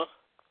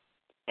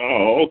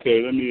 Oh,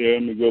 okay. Let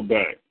me go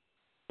back.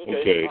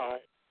 Okay. All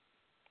right.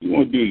 You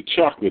want to do the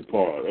chocolate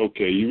part?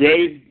 Okay. You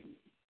ready?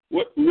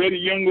 Ready,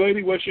 young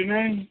lady? What's your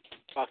name?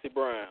 Foxy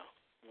Brown.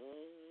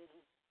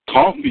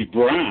 Coffee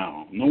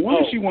Brown. No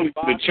wonder she wanted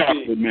the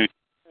chocolate, man.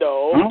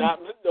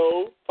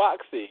 No,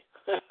 Foxy.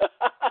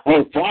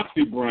 Oh,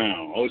 Foxy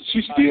Brown. Oh,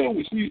 she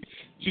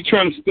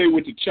trying to stay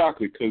with the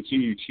chocolate because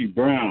she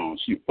brown.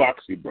 She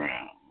Foxy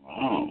Brown.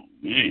 Oh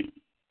man,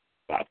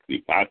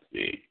 Foxy.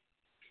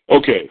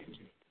 Okay,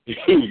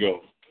 here we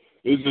go.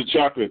 This is the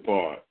chocolate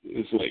part.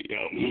 It's like,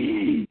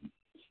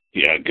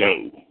 here I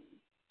go.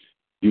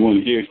 You want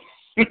to hear?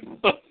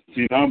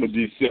 See, now I'm gonna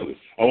be silly.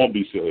 I won't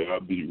be silly. I'll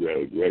be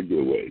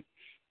regular way.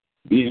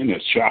 Being a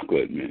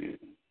chocolate man,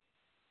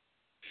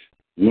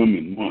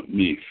 women want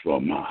me for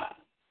my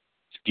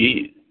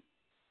skin,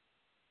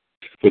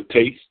 for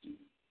tasting,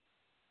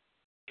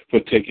 for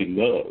taking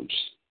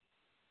loves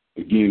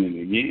again and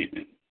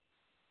again.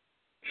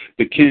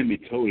 The candy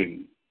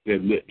coating their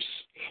lips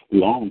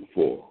long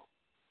for,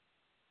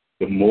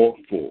 the more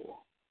for.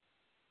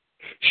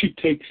 She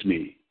takes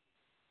me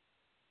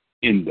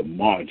in the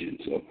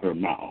margins of her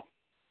mouth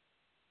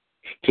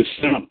to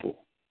sample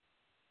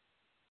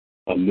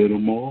a little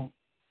more,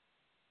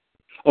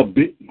 a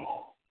bit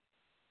more.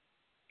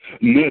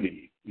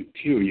 Nutty,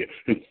 inferior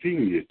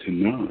to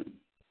none.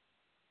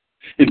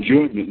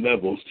 Enjoyment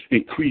levels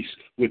increase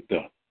with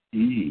the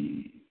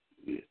ease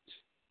of it,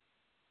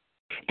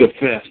 the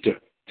faster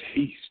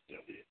taste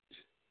of it,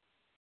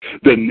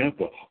 the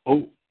never,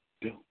 don't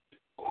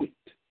quit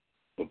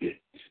of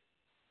it,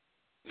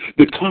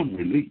 the calm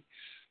release,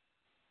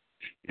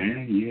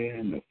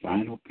 and the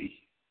final piece.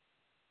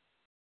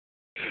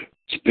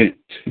 Spent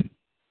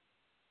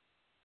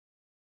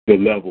the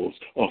levels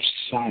of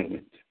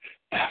silent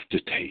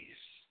aftertaste.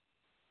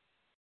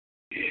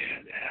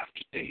 Yeah, the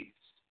aftertaste.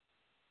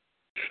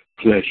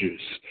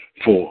 Pleasures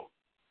for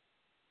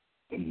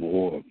the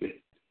more of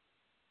it.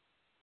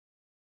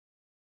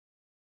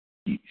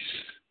 Peace.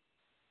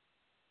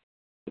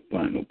 The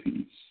final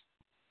piece.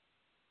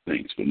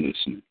 Thanks for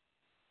listening.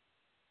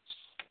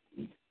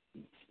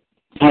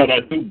 How'd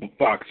I do,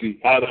 Foxy?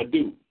 How'd I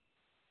do?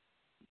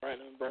 Right,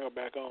 let me bring her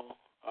back on.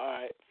 All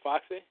right,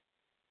 Foxy.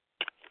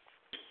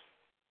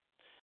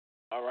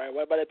 All right,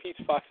 what about that piece,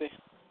 Foxy?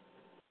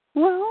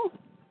 Well,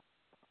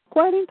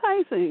 quite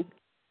enticing.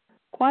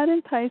 Quite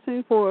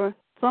enticing for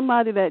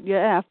somebody that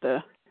you're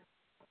after.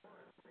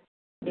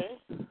 Okay.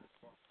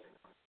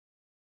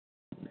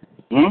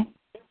 Huh?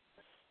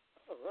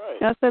 All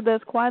right. I said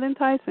that's quite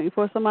enticing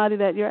for somebody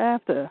that you're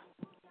after.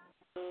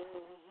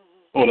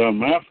 Oh, that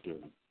I'm after.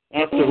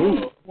 After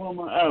who? What am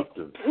I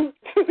after?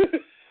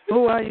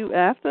 Who are you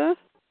after?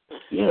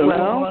 Yeah.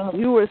 Well,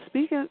 you were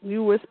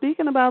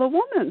speaking about a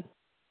woman.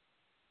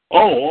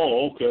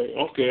 Oh, okay.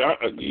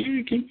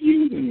 You're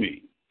confusing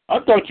me. I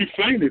thought you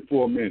fainted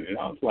for a minute.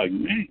 I was like,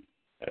 man.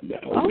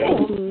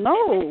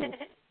 No.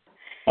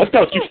 I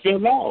thought you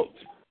fell out.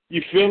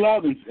 You fell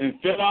out and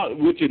fell out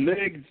with your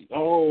legs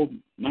all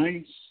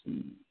nice.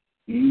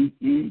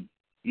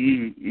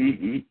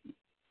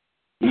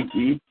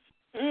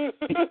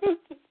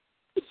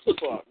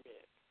 Fuck,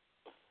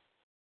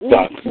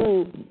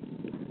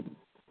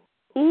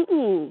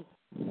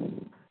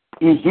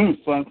 man.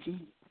 Foxy.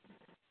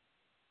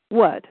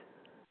 What?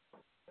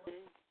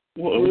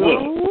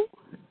 What?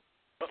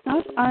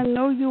 I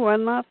know you are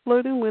not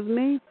flirting with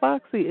me.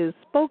 Foxy is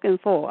spoken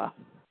for.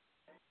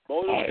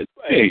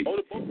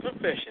 Multiple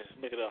confessions.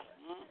 Look it up.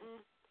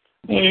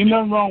 There ain't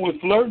nothing wrong with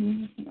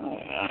flirting.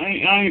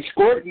 I ain't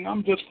squirting.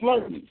 I'm just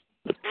flirting.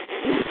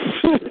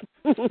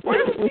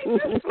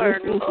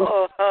 Flirting.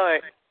 Oh, hi.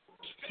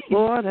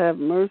 Lord have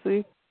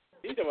mercy.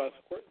 He's about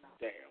squirting.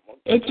 Damn.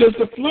 Okay. It's just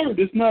a flirt.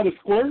 It's not a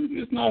squirt.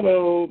 It's not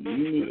a.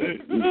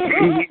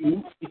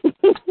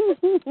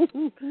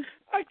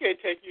 I can't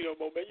take you no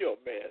more, man. You're a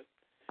mess.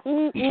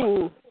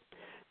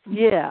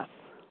 Yeah.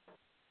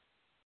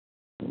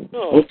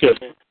 Oh, okay.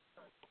 Man.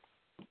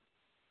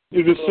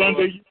 Is it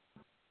Sunday?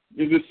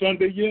 Is it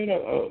Sunday yet?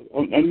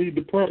 I need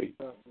to pray.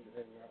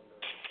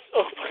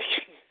 Oh my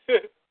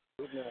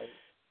God.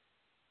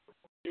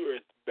 You were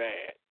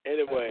bad.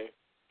 Anyway.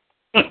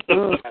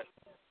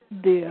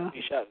 Dear.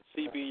 He shot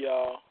CB,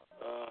 y'all,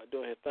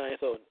 doing his thing.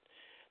 So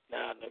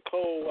now,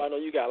 Nicole, I know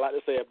you got a lot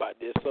to say about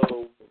this.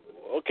 So,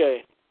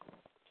 okay.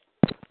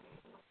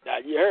 Now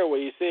you heard what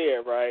he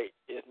said, right?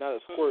 It's not a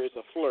squirt, it's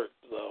a flirt.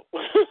 So.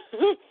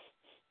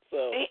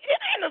 It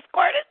ain't a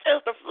squirt, it's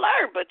just a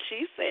flirt. But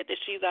she said that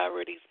she's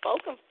already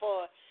spoken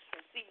for.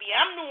 And CB,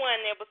 I'm the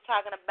one that was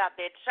talking about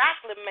that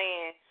chocolate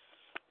man.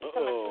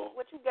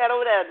 What you got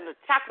over there? The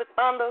chocolate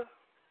thunder?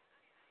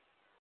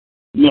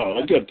 No,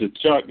 I got the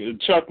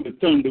chocolate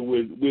thunder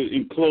with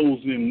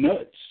enclosed in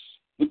nuts.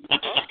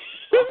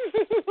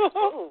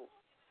 Oh.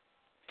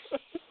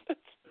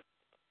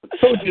 I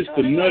told you it's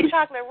the nutty.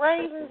 Chocolate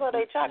raisins or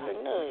they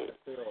chocolate nuts?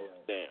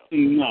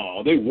 Damn.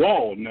 No, they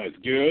walnuts,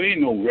 girl.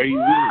 Ain't no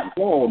raisins.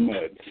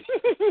 Walnuts.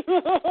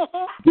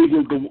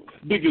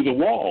 Big as a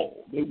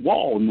wall. They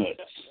walnuts.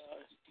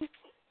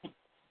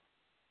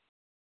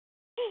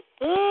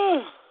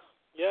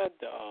 Yeah,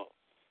 dog.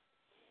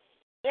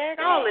 Jack,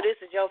 all of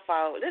this is your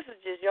fault. This is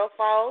just your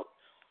fault.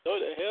 No,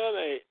 the hell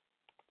ain't.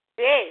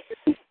 Yes.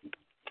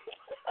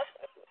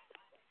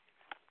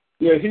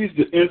 Yeah, he's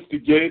the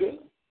instigator.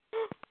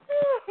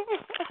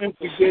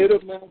 Instigator,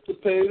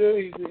 emancipator.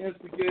 He's the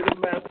instigator,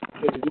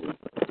 emancipator.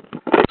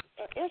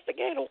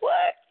 Instigator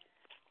what?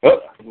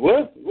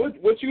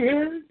 What you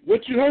heard?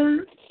 What you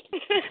heard?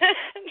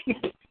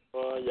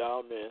 Oh,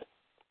 y'all, man.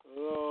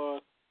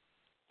 Lord,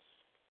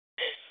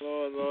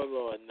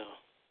 no.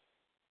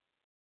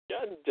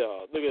 God,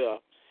 dog. Look at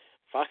that.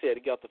 Foxy had to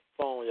get off the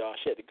phone, y'all.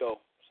 She had to go.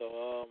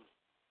 So,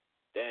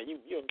 damn, you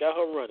got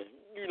her running.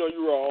 You know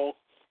you're wrong.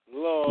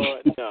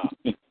 Lord, nah.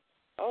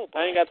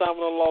 I ain't got time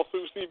for no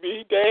lawsuit,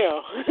 CB.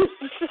 Damn.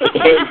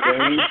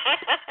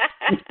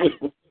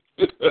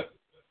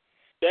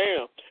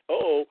 Damn.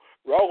 Uh-oh.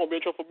 Raw gonna be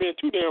in trouble for being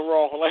too damn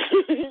raw. Like,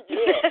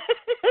 yeah.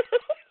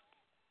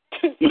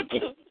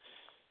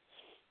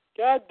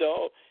 God,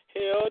 dog.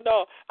 Hell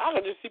no. I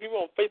can just see people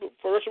on Facebook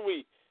for the rest of the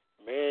week.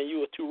 Man, you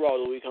were too raw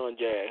this week, huh,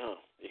 Jag, huh?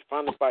 They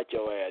finally fight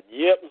your ass.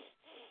 Yep.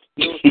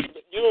 You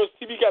know,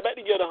 CB got back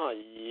together, huh?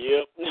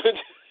 Yep.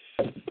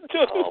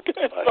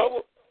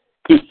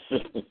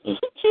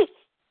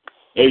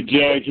 Hey,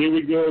 Jack, here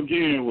we go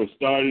again. We're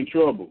starting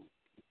trouble.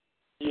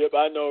 Yep,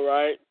 I know,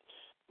 right?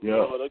 Yeah.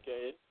 Lord,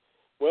 okay.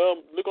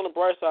 Well, look on the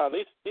bright side. At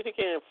least he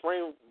can't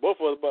frame both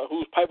of us about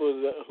whose pipers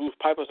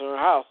in her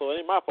house. So it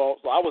ain't my fault.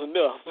 So I wasn't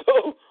there.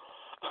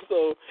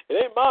 So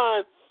it ain't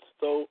mine.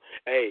 So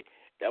hey,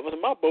 that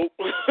wasn't my boat.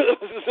 So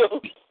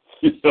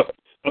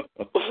I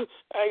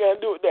ain't got to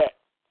do with that.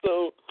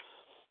 So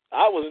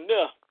I wasn't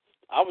there.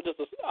 I was just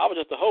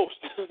a host.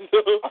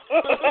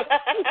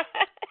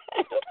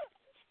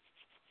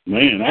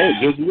 Man, I was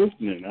just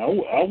listening. I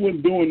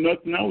wasn't doing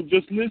nothing. I was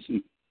just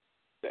listening.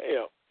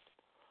 Damn.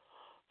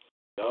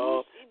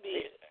 No,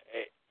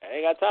 I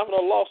ain't got time for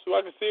no lawsuit.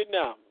 I can see it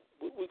now.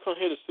 We come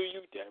here to sue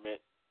you, damn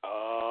it.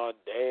 Oh,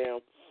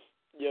 damn.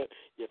 You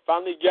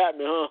finally got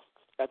me, huh?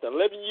 After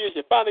 11 years,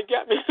 you finally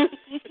got me.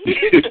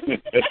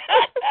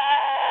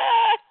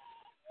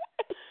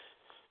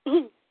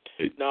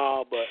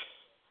 No, but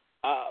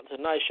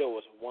tonight's show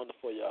was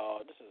wonderful,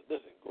 y'all.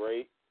 This is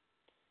great.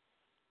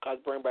 I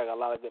bring back a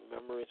lot of good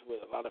memories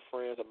with a lot of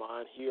friends of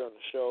mine here on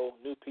the show,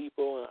 new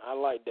people, and I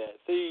like that.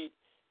 See,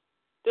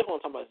 this one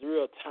I'm talking about is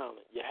real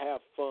talent. You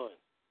have fun.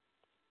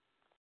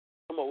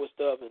 Come up with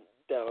stuff and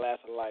that'll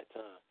last a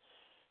lifetime.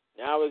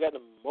 Now we got the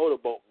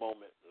motorboat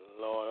moment.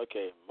 Lord,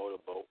 okay,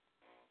 motorboat.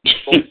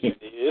 Boat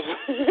it is.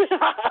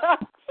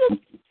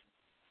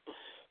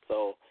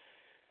 So,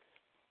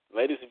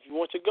 ladies, if you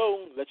want to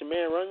go, let your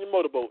man run your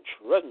motorboat.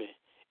 Trust me,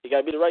 it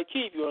gotta be the right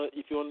key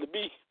if you want it to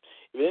be.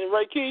 If it ain't the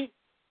right key,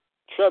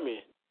 trust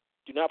me,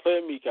 do not play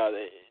with me, because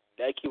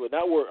that key would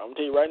not work. I'm gonna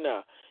tell you right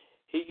now.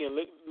 He can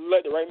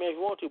let the right man if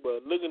you want to,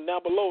 but looking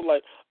down below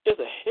like it's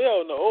a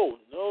hell no.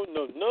 Oh,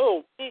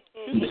 no. You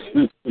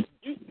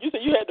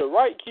said you had the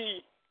right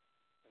key.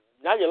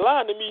 Now you're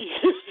lying to me.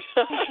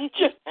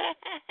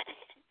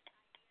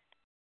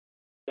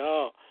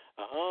 No,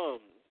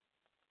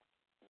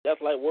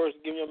 that's like worse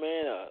than giving your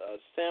man a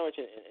sandwich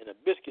and a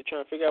biscuit,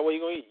 trying to figure out what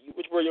you're gonna eat.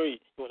 Which bird you gonna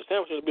eat? You want a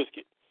sandwich or a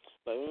biscuit?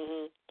 Like,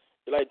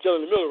 You like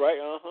Jelly Miller, right?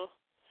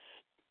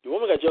 The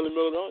woman got Jelly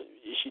Miller on.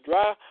 Is she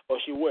dry or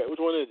she wet? Which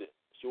one is it?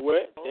 She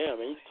wet? Damn,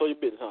 man, you told your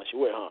business, huh? She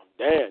wet, huh?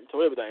 Damn, you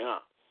told everything, huh?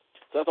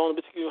 So that's the only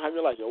biscuit you have in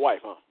your life, your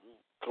wife, huh?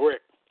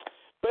 Correct.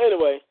 But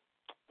anyway,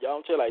 y'all,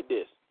 I'm tell you like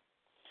this.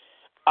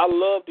 I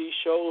love these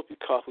shows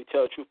because we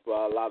tell the truth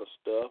about a lot of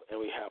stuff and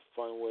we have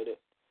fun with it.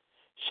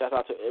 Shout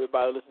out to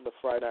everybody listening to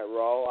Friday Night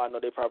Raw. I know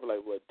they probably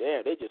like, well,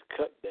 damn, they just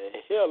cut the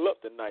hell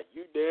up tonight.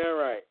 You damn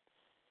right.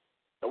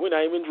 And we're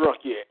not even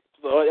drunk yet.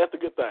 So that's a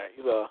good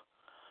thing. So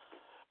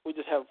we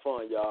just having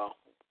fun, y'all.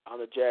 I'm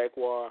the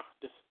Jaguar.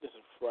 This is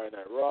Friday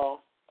Night Raw.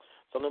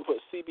 So I'm going to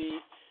put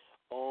CB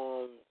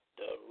on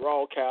the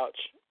Raw couch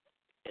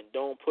and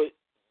do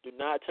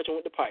not touch him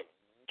with the pipe.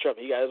 Trust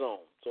me, he got his own.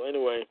 So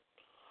anyway,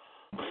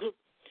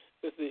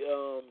 let's see.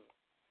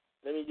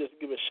 Let me just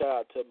give a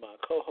shout out to my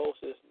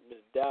co-hostess, Miss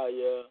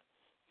Dahlia,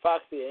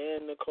 Foxy,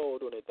 and Nicole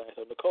doing their thing.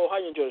 So Nicole,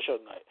 how you enjoy the show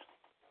tonight?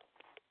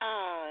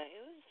 It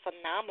was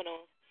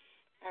phenomenal.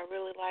 I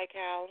really like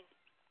how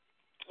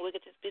we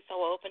could just be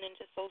so open and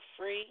just so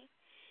free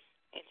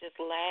and just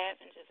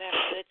laugh and just have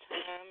a good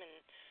time.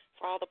 And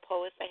for all the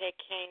poets that had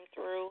came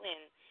through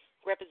and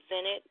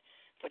represented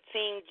for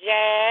Team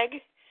Jag.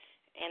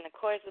 And, of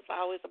course, it's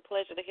always a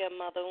pleasure to hear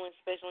Mother,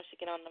 especially when she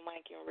get on the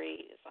mic and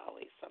read. It's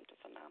always something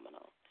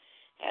phenomenal.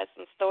 Has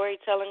some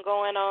storytelling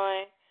going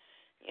on.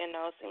 You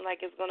know, it seems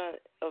like it's going to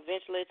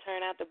eventually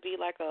turn out to be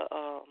like a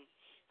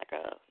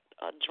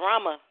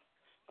drama.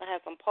 I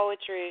have some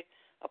poetry,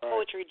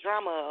 poetry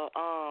drama,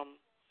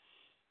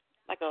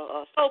 like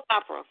a soap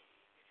opera.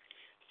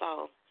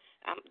 So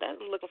I'm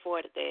looking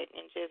forward to that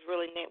and just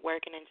really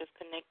networking and just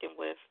connecting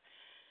with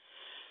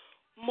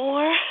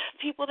more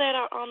people that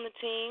are on the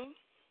team.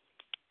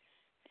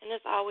 And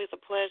it's always a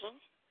pleasure.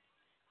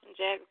 And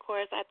Jag, of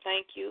course, I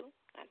thank you.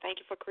 I thank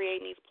you for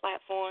creating these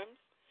platforms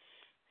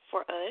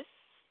for us.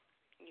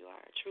 You are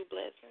a true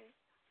blessing.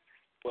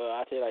 Well,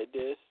 I tell you like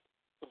this.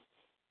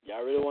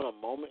 Y'all really want a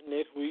moment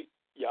next week?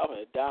 Y'all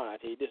gonna die when I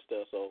tell you this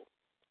stuff, so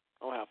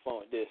I'm gonna have fun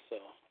with this. So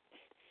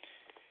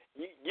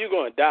you're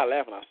gonna die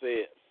laughing, I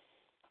said.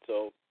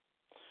 So,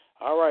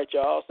 all right,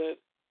 y'all. Since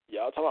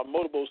y'all talking about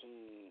motorboats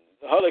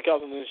and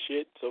helicopters and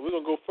shit, so we're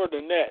gonna go further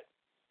than that.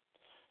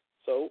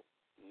 So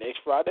next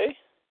Friday,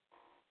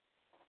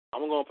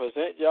 I'm gonna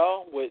present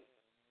y'all with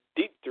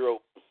Deep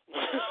Throat.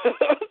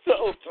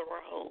 So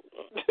throat.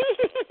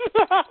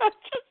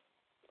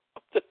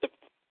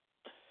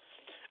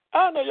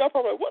 I know y'all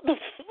probably what the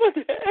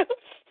hell?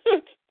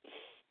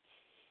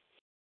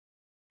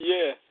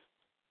 Yeah,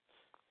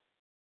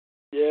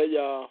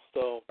 y'all.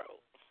 So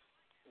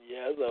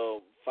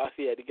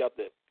Foxy had to got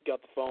the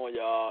phone,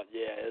 y'all.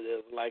 Yeah,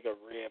 it was like a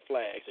red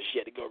flag, so she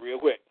had to go real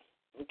quick.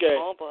 Okay.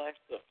 Oh boy.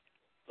 So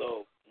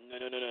no.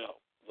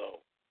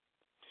 So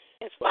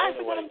is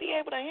Foxy gonna be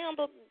able to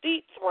handle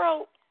Deep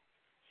Throat?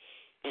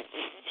 Hey,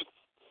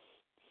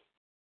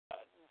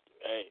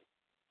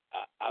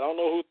 I don't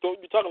know who throat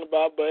you're talking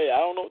about, but hey, I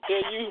don't know what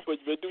to tell you, but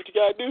you better do what you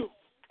gotta do.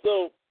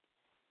 So,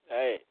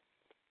 Hey,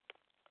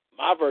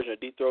 my version of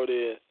deep throat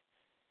is,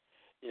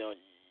 you're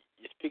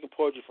speaking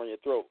poetry from your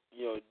throat.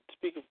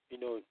 Speaking,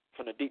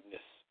 from the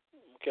deepness.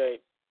 Okay,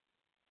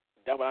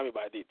 that's what I mean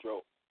by deep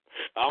throat.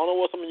 I don't know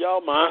what some of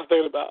y'all minds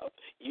thinking about.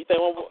 You think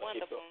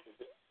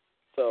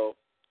so?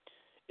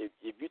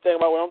 If you think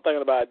about what I'm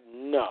thinking about,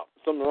 no,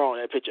 something wrong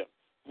in that picture.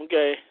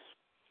 Okay.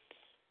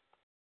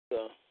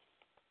 So.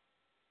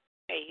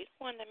 Hey, you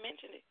the one that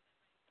mentioned it.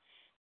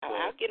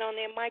 I'll get on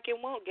that mic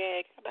and won't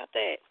gag. How about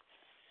that?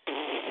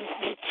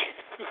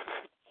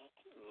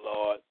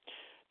 Lord,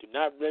 do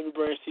not let me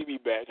bring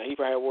CB back. He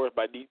probably had words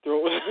by deep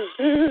throat.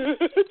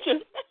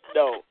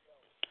 No.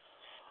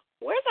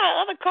 Where's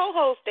our other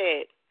co-host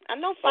at? I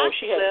know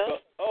Foxy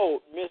left.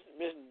 Miss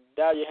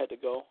Dahlia had to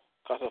go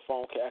because her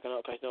phone kept acting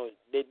up. Because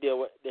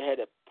they had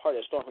that part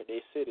that stormed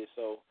their city,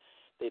 so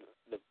the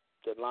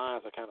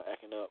lines are kind of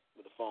acting up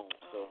with the phone.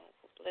 So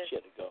she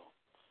had to go.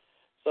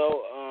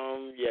 So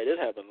this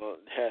has been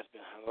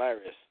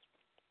hilarious.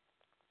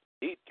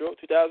 Deep Throat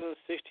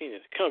 2016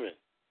 is coming.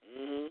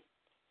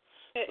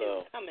 It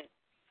is coming.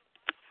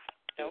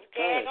 Don't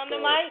gag on the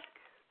mic.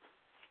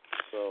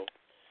 So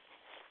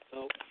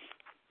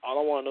I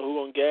don't want to know who's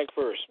going to gag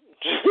first.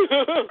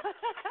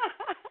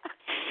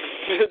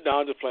 No,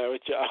 I'm just playing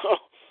with y'all.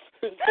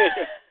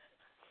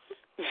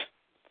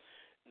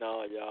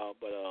 No, y'all,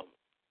 but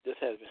this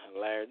has been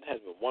hilarious. This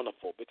has been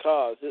wonderful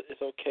because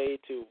it's okay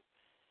to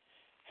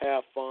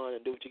have fun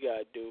and do what you got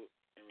to do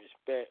and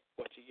respect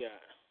what you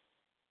got.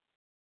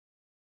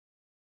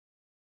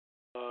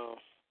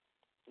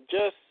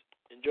 Just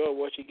enjoy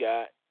what you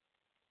got.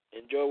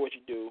 Enjoy what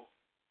you do.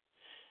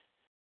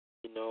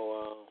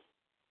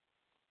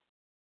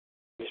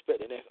 Respect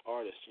the next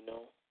artist,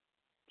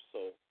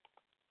 So,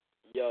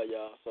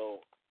 y'all. So,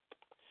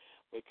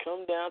 we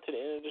come down to the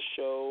end of the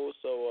show.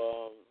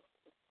 So,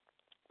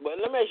 but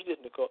let me ask you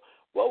this, Nicole.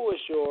 What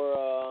is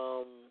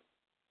your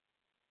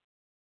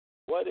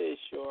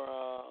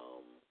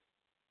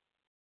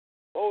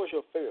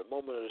favorite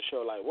moment of the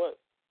show? Like, what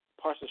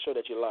parts of the show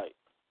that you like?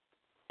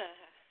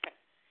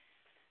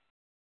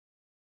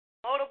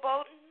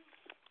 Motorboating.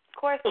 Of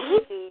course,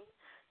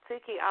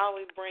 Tiki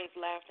always brings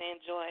laughter and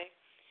joy.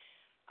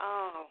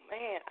 Oh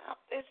man,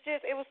 it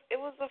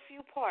was a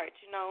few parts,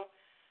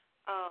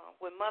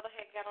 when Mother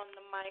had got on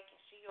the mic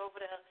and she over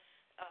there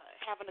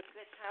having a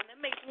good time. That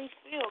makes me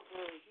feel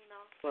good,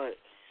 Right.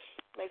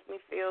 Makes me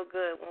feel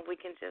good when we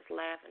can just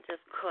laugh and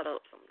just cut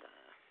up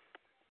sometimes.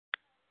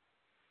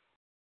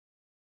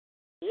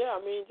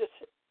 Yeah,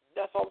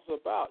 that's all it's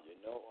about,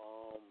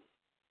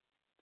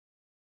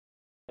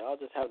 Y'all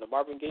just having the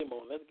Marvin Gaye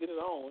moment. Let's get it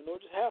on.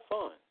 Just have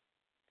fun.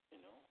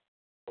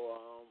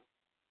 So,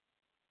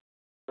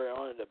 very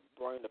honored to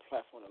bring the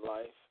platform to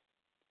life.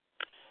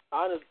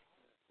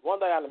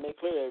 One thing I have to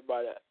make clear to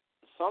everybody,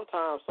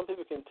 sometimes some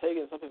people can take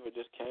it and some people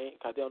just can't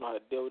because they don't know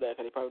how to deal with that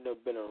because they probably never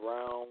been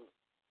around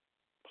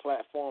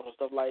platforms and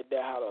stuff like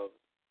that, how to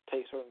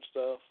take certain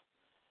stuff.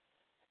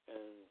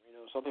 And,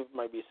 some people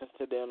might be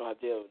sensitive. They don't know how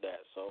to deal with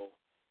that. So,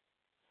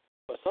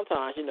 but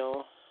sometimes,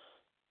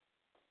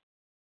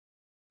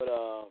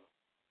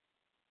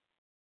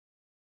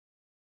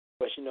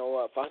 But you know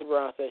what? Foxy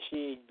Brown said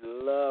she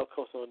loved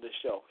hosting on this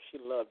show. She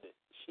loved it.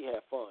 She had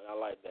fun. I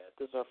like that.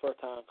 This is her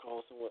first time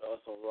hosting with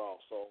us on Raw,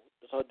 so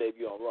this is her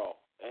debut on Raw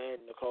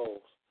and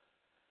Nicole's.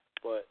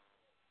 But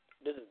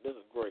this is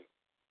great.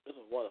 This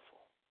is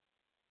wonderful.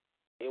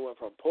 It went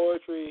from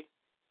poetry,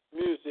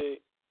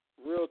 music,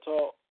 real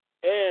talk,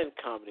 and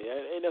comedy.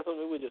 And that's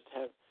something we just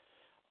have.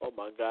 Oh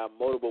my God,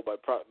 Motorboat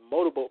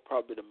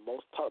probably the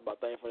most talked about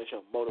thing for the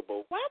show.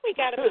 Motorboat. Why we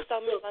gotta be so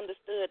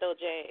misunderstood though,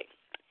 Jag?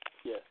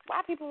 Yeah. Why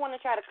people want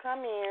to try to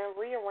come in,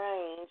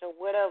 rearrange, or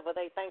whatever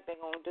they think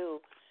they're going to do.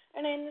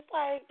 And then it's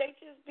like they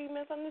just be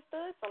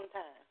misunderstood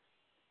sometimes.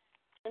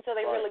 Until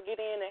they really get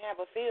in and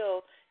have a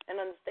feel and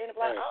understand it.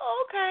 Like,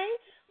 oh, okay.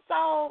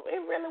 So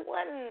it really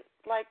wasn't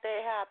like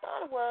that how I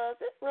thought it was.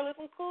 It's really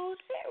some cool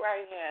shit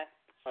right here.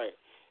 Right.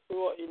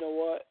 You know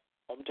what?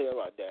 I'm going to tell you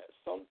about that.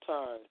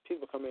 Sometimes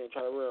people come in and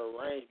try to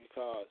rearrange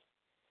because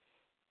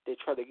they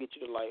try to get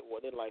you to like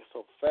what they like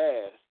so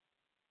fast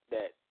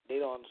that they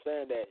don't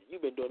understand that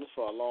you've been doing this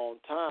for a long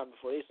time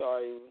before they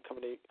start even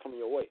coming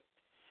your way.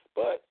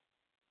 But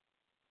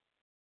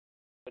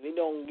when they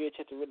don't get a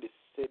chance to really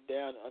sit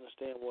down and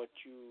understand what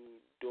you're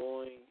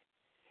doing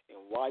and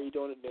why you're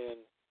doing it,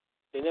 then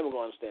they're never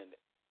going to understand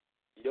it.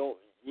 You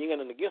ain't got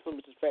nothing against them,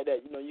 it's the fact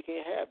that, you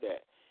can't have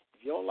that.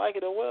 If you don't like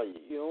it, then well,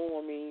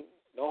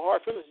 no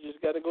hard feelings, you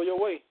just got to go your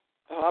way.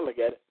 That's how I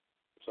look at it.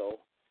 So,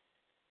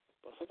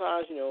 but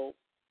sometimes, I don't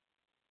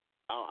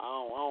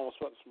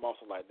sweat the small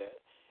stuff like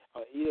that.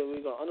 Either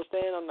we're going to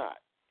understand or not.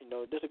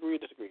 Disagree.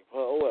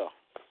 Oh, well.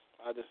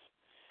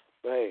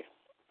 But hey,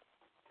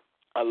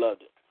 I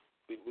loved it.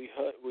 We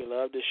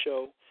love this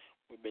show.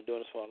 We've been doing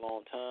this for a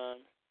long time.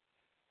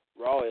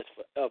 Raw is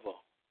forever.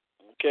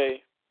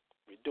 Okay?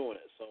 We're doing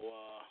it. So,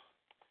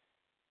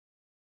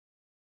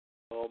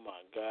 oh,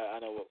 my God. I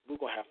know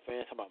we're going to have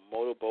fans talking about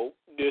motorboat,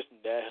 this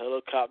and that,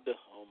 helicopter.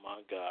 Oh,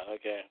 my God.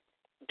 Okay.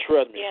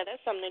 Trust me. Yeah,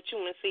 that's something that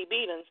you and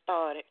CB done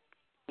started.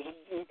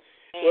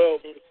 Well,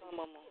 see,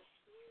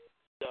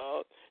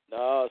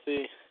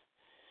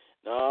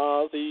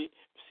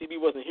 CB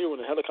wasn't here when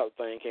the helicopter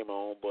thing came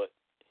on, but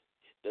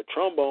the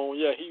trombone,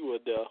 yeah, he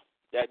was there.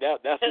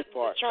 That's his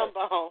part. The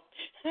trombone.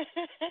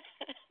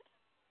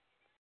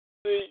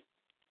 See,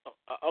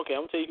 okay,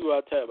 I'm gonna tell you who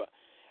I tell you about.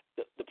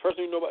 The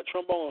person who know about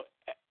trombone,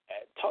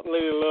 talk to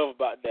Lady Love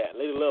about that.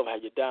 Lady Love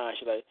had you dying.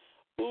 She's like,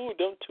 ooh,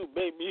 them two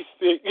made me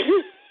sick.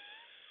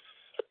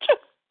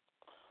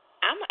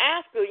 I'm going to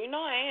ask her. You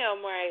know I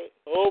am, right?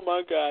 Oh,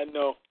 my God,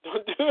 no.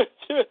 Don't do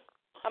it.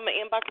 I'm going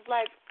to inbox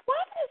like,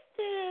 what is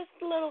this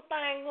little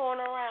thing going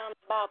around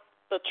about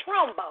the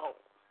trombone?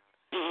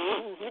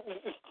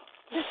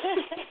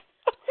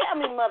 Tell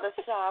me, Mother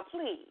Shaw,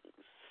 please.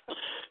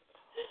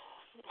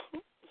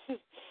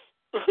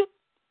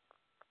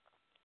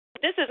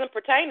 This isn't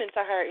pertaining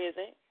to her, is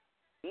it?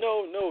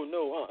 No.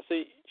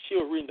 See, she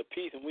was reading the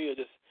piece, and we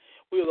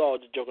was all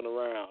just joking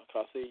around.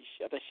 Cause see,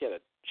 I think she had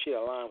a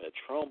line with a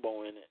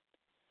trombone in it,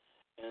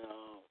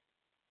 and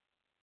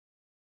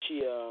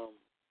she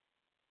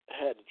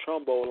had the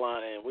trombone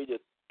line, and we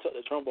just took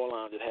the trombone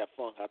line and just had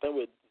fun. I think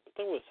we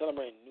were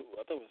celebrating.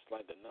 I think it was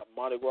like the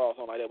Mardi Gras or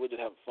something like that. We were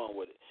just having fun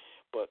with it,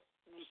 but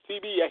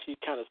CB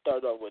actually kind of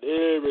started off with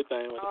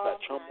everything with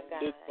that trombone.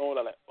 This going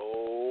like,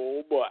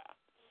 oh boy.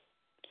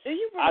 Do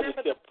you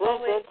remember the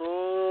poet?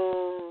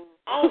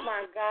 Oh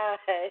my gosh!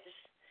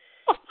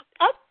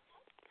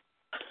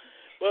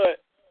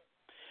 But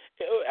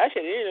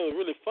actually, it was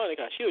really funny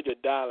because she was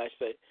just dying like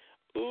say,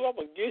 "Ooh, I'm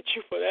gonna get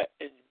you for that,"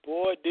 and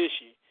boy, did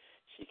she!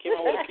 She came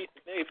out with a piece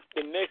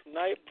the next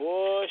night,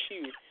 boy.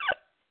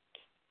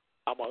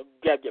 I'm gonna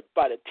grab you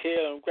by the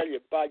tail and grab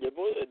you by your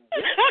boy.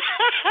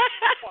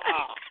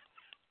 Wow!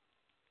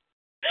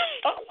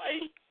 I'm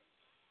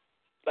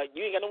like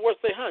you ain't got no words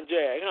to say, huh,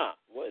 Jag? Huh?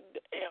 What the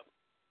damn?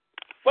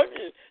 Wait a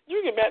minute,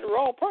 you get mad at the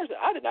wrong person.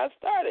 I did not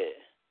start it.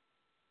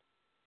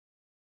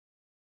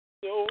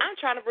 So, I'm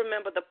trying to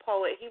remember the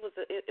poet. It was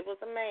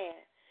a man,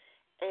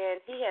 and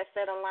he had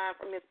said a line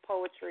from his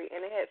poetry,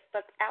 and it had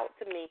stuck out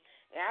to me.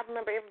 And I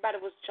remember everybody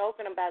was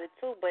joking about it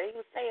too, but he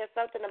was saying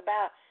something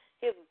about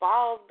his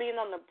balls being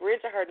on the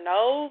bridge of her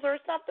nose or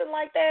something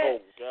like that.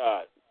 Oh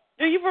God!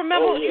 Do you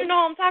remember? Yeah. You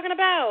know what I'm talking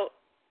about?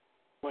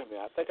 Wait a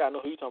minute, I think I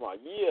know who you're talking about.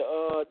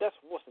 Yeah, that's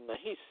what's the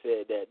name. He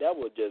said that. That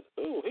was just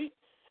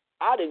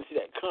I didn't see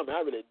that coming.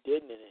 I really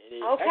didn't.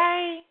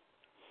 Okay.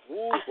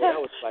 Ooh, boy,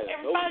 that was like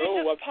everybody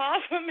just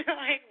paused for me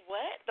like,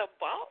 what? The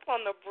balls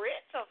on the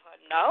bridge of her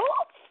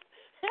nose?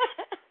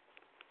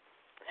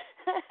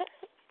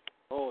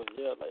 Oh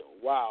yeah, like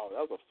wow,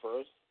 that was a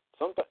first.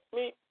 Sometimes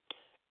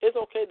it's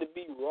okay to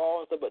be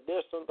raw and stuff, but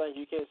there's some things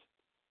you can't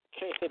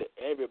say to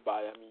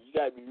everybody. I mean, you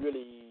gotta be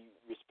really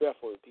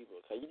respectful of people.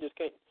 Cause you just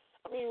can't.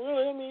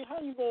 Really, how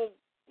you gonna?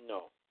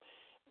 No.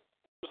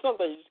 Some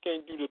things you just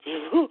can't do to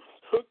people.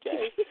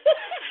 Okay.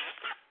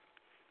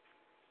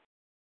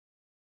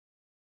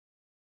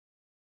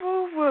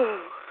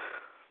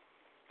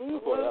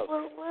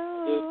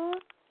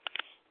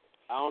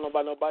 I don't know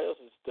about nobody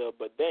else's stuff,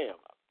 but damn,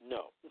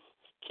 no.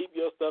 Keep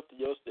your stuff to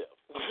yourself.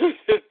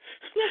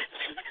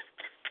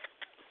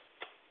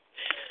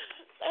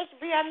 That should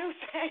be our new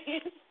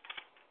saying.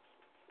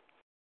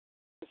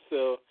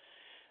 So,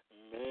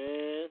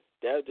 man,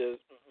 that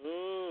just.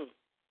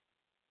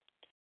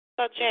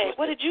 So, Jay,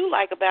 what did you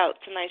like about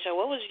tonight's show?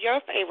 What was your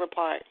favorite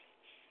part?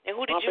 And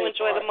who did you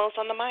enjoy the most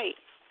on the mic?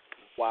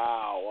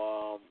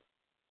 Wow.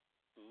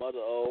 Mother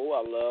O,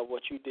 I love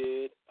what you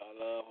did. I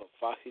love what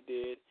Foxy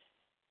did.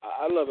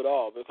 I love it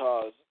all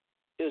because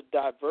it's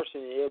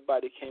diversity and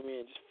everybody came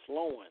in just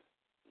flowing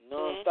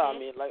nonstop. I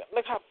mean, like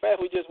look how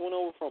fast we just went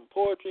over from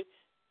poetry,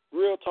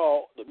 real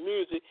talk, the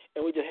music,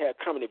 and we just had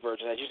comedy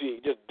versions. As you see,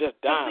 just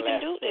dying laughing. We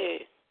can do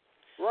that.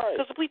 Right.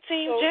 Because we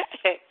Team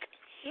Jack.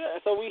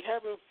 Yeah, so we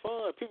having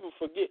fun. People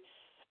forget.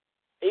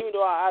 Even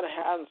though I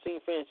haven't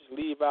seen fans just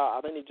leave out,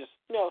 I think they just,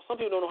 some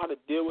people don't know how to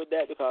deal with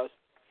that because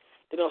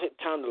they don't take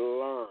time to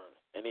learn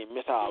and they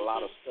miss out a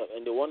lot of stuff.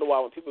 And they wonder why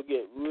when people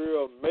get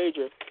real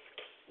major,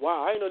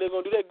 wow, I didn't know they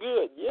were going to do that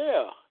good.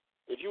 Yeah.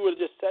 If you would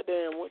have just sat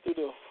there and went through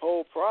the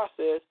whole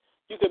process,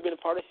 you could have been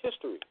a part of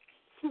history.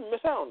 You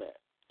miss out on that.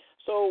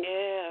 So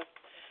yeah,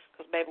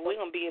 because, baby, we're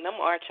going to be in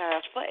them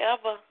archives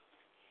forever.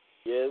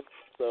 Yes.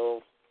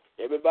 So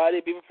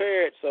everybody be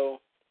prepared.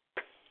 So,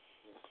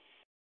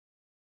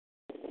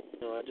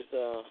 I just,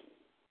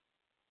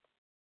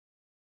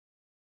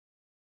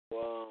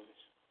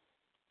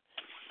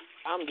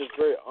 I'm just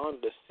very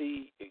honored to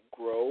see it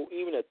grow.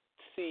 Even the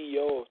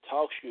CEO of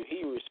TalkShoe,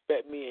 he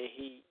respect me and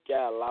he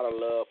got a lot of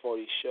love for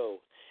these shows.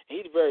 And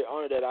he's very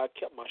honored that I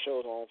kept my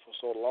shows on for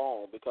so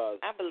long because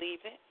I believe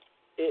it.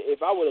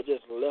 If I would have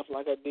just left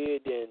like I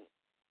did, then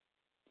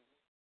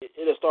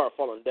it'll start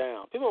falling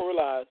down. People don't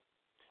realize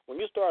when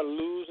you start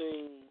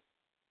losing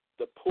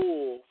the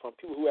pull from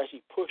people who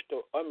actually push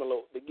the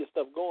envelope to get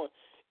stuff going,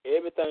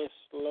 everything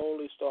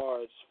slowly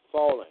starts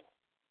falling.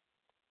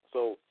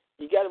 So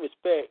you got to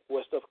respect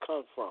where stuff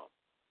comes from.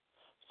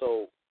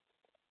 So,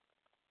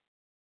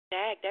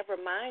 Jack, that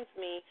reminds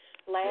me,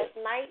 last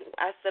night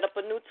I set up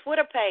a new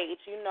Twitter page.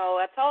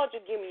 I told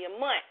you give me a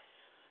month.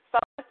 So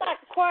like,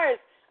 of course,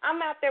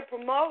 I'm out there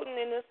promoting,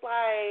 and it's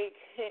like,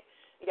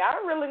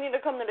 y'all really need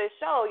to come to this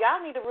show.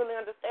 Y'all need to really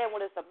understand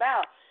what it's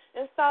about.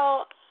 And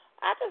so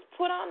I just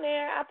put on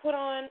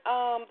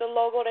the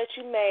logo that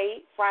you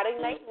made, Friday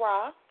Night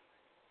Raw,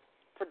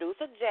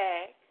 producer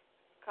Jag,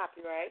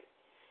 copyright.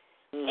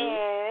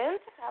 And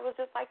I was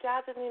just like,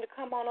 y'all just need to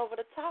come on over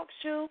to Talk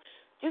Shoe.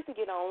 You can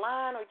get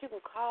online or you can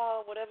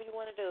call, whatever you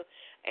want to do.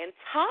 And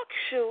Talk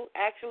Shoe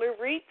actually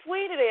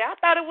retweeted it. I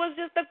thought it was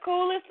just the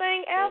coolest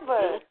thing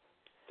ever.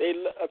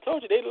 I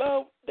told you,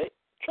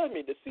 trust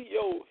me, the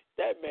CEO,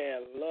 that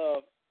man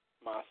loved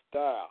my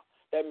style.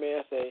 That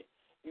man say,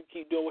 you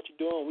keep doing what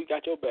you're doing, we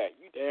got your back.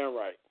 You damn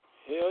right.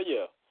 Hell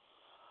yeah.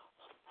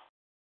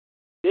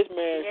 This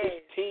man,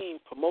 his team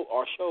promote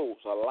our shows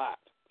a lot.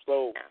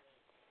 So,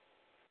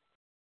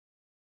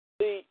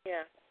 see,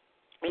 let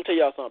me tell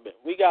y'all something.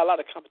 We got a lot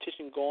of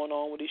competition going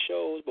on with these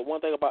shows, but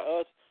one thing about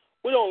us,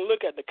 we don't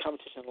look at the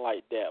competition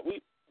like that.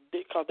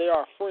 Because they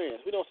are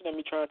friends. We don't sit there and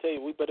be trying to tell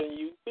you we better than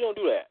you. We don't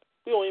do that.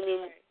 We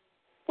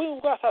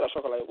don't go outside our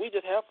circle like that. We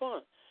just have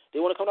fun.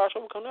 They want to come to our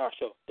show, we come to our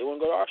show. They want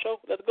to go to our show,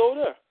 let's go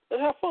there. Let's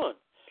have fun.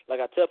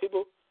 Like I tell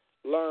people,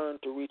 learn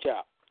to reach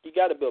out. You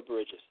got to build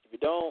bridges. If you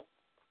don't,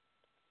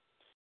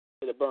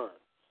 it'll burn.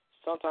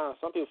 Sometimes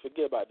some people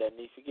forget about that, and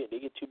they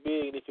get too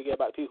big, and they forget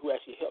about the people who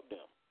actually help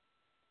them.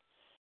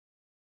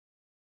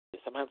 If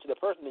something happens to the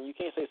person, then you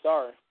can't say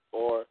sorry,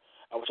 or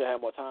I wish I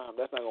had more time.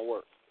 That's not going to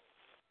work.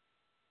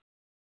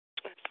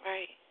 That's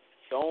right.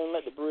 Don't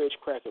let the bridge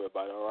crack,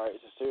 everybody, all right?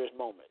 It's a serious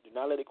moment. Do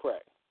not let it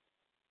crack.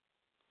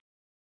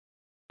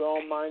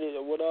 Strong-minded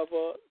or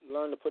whatever,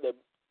 learn to put that.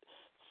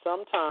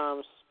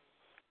 Sometimes,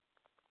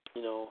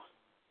 y'all,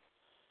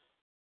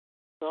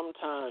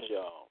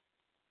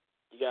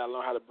 you got to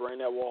learn how to bring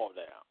that wall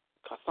down.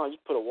 Because sometimes you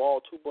put a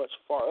wall too much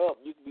far up,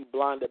 you can be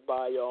blinded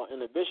by your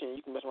inhibition, and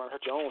you can mess around and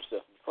hurt your own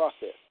self in the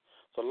process.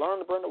 So learn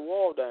to bring the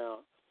wall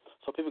down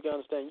so people can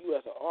understand you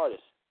as an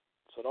artist.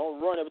 So don't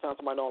run every time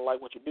somebody don't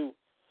like what you do.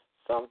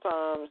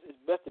 Sometimes it's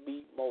best to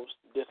be most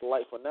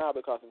disliked for now,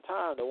 because in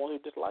time, the ones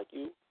who dislike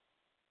you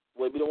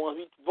will be the ones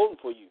who be voting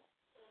for you.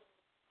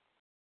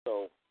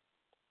 So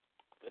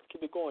let's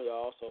keep it going,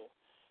 y'all. So,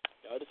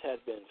 y'all, this has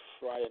been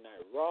Friday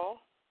Night Raw.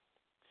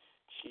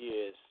 She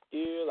is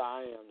still,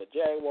 I am the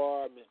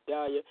Jaguar, Miss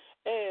Dahlia,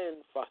 and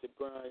Foxy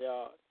Brown,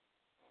 y'all.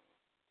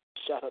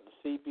 Shout out to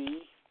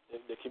CB,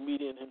 the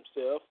comedian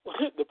himself,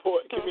 the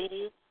poet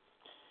comedian.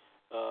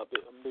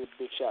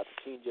 Big shout out to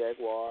Team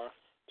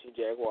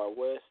Jaguar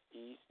West,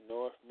 East,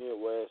 North,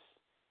 Midwest,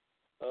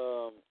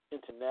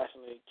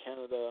 internationally,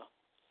 Canada,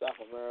 South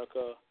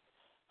America,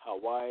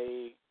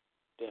 Hawaii.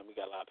 Damn, we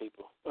got a lot of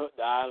people.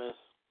 The islands,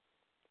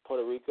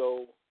 Puerto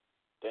Rico.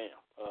 Damn,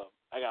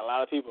 I got a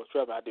lot of people.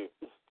 Trust me, I do.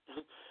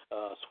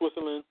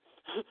 Switzerland.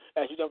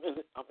 As you know,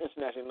 I'm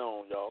internationally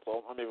known, y'all,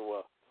 so I'm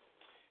everywhere.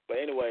 But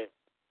anyway,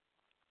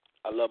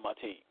 I love my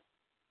team.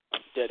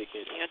 I'm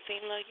dedicated. Your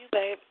team love you,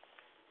 babe.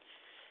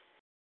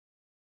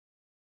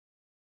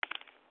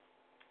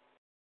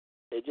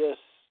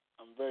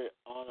 I'm very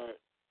honored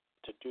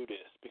to do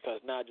this, because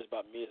it's not just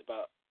about me, it's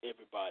about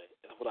everybody.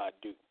 That's what I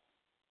do.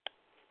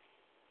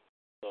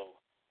 So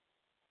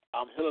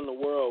I'm healing the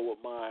world with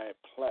my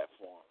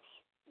platforms,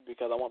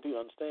 because I want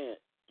people to understand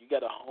you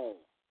got a home.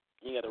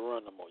 You ain't got to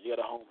run no more. You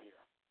got a home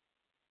here.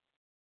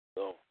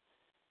 So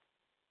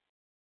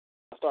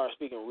I started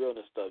speaking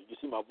realness stuff. You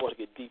see my voice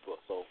get deeper.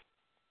 So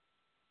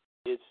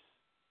keep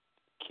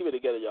it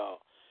together, y'all.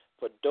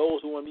 For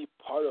those who want to be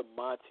part of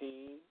my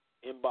team,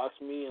 inbox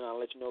me and I'll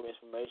let you know the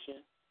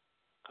information.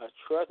 Because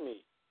trust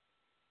me,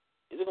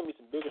 there's going to be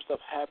some bigger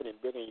stuff happening,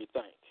 bigger than you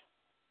think.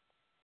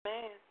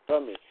 Man.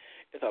 Trust me.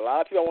 There's a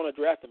lot of people I want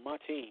to draft in my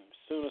team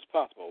as soon as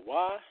possible.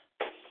 Why?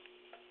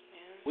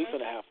 We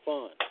finna have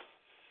fun,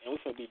 and we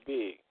finna be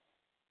big.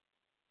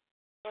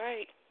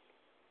 Right.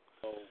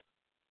 So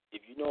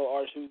if you know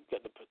artists who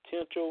got the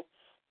potential,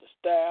 the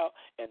style,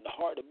 and the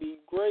heart to be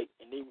great,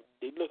 and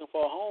they looking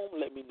for a home,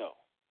 let me know.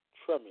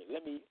 Trust me.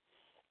 Let me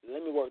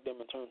work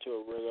them and turn into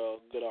a real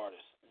good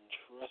artist. And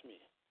trust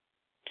me.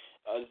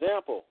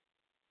 Example,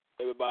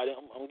 everybody.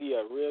 I'm gonna give you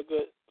a real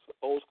good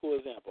old school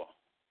example.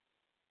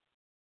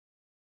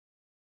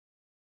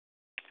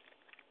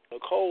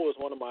 Nicole is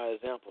one of my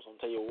examples. I'm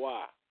gonna tell you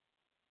why.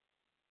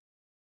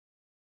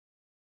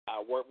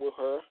 I work with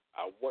her,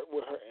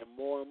 and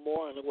more,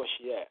 and look where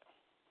she at.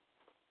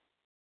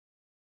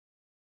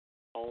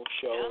 Own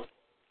show. Yeah.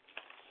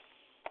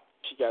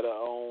 She got her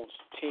own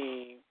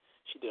team.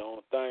 She did her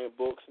own thing,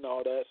 books and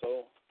all that.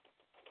 So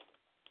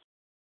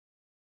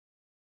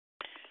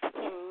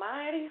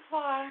mighty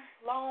far,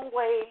 long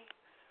way,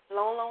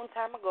 long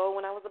time ago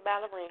when I was a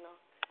ballerina.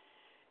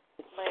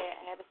 But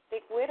I had to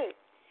stick with it.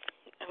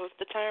 I was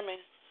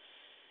determined.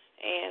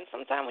 And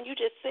sometimes when you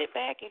just sit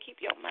back and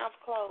keep your mouth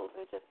closed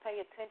and just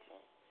pay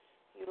attention,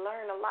 you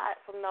learn a lot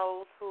from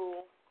those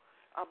who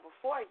are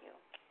before you.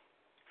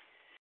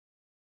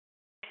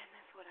 And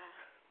that's what I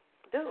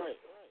do,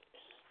 right.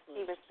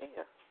 Even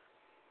still.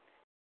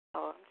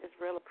 So I'm just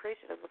real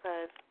appreciative,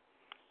 because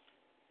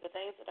the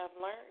things that I've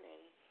learned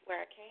and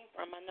where I came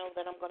from, I know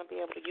that I'm going to be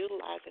able to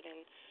utilize it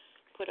and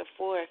put it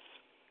forth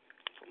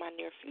for my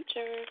near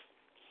future.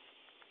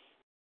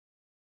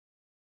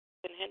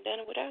 Couldn't have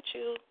done it without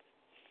you.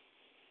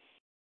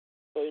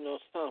 So,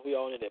 sometimes we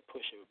all need that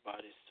push,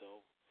 everybody,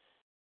 so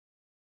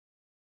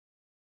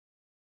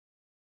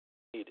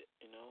need it,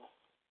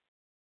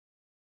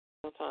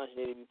 Sometimes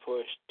you need to be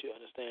pushed to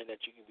understand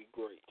that you can be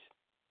great.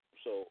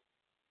 So,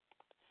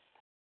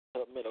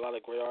 I admit, a lot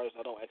of great artists,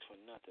 I don't ask for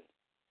nothing.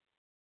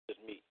 Just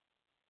me.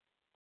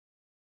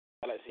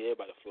 I like to see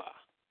everybody fly.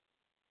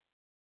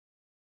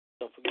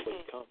 Don't forget where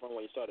you come from,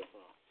 where you started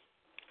from.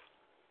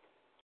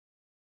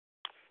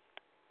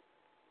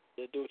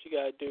 Just do what you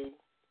gotta do,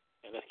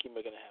 and let's keep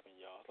making it happen,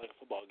 y'all. It's like a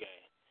football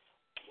game.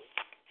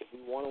 If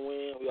we want to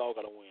win, we all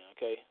gotta win,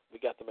 okay?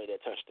 We got to make that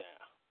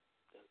touchdown.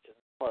 It's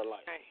part of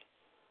life. Right.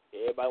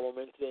 Everybody want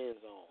to make it to the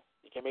end zone.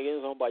 You can't make it in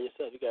the zone by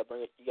yourself. You gotta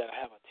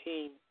have a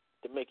team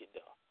to make it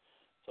there.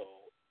 So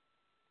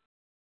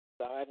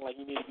stop acting like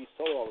you need to be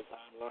solo all the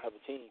time and don't have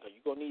a team, because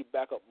you're gonna need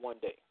backup one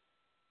day.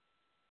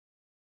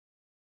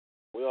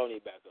 We all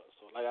need backup.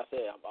 So like I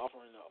said, I'm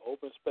offering an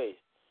open space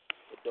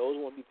for those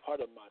who want to be part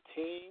of my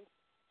team.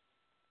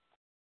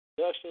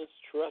 Productions,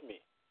 trust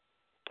me,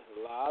 there's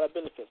a lot of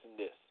benefits in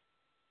this.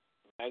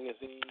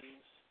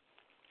 Magazines,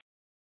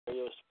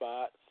 radio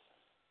spots.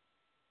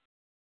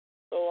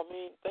 So,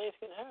 things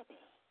can happen.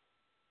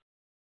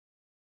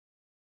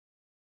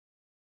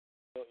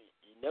 So,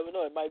 you never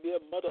know. It might be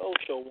a Mother O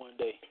show one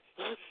day.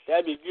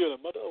 That'd be good, a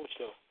Mother O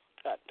show.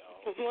 God,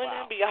 dog. Wouldn't Wow.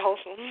 that be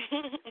awesome?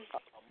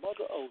 A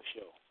Mother O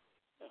show.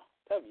 Yeah,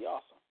 that'd be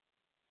awesome.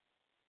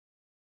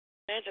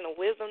 Imagine the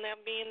wisdom that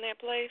would be in that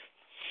place.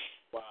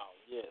 Wow,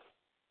 yes.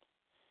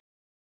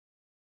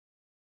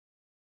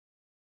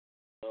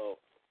 So,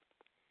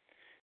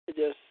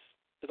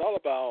 it's all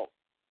about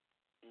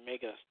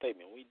making a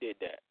statement. We did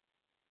that.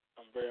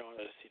 I'm very honored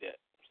to see that.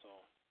 So,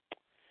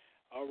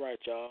 all right,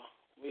 y'all.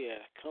 We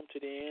have come to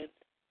the end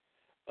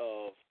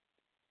of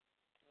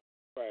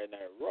Friday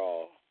Night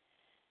Raw.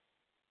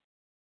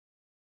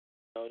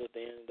 At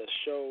the end of the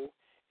show,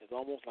 it's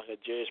almost like a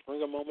Jerry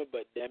Springer moment,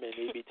 but damn it, it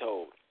need to be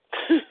told.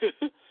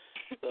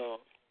 So,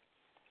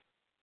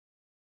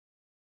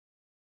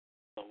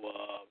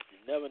 you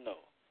never know.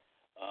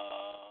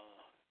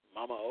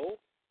 Mama O,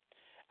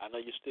 I know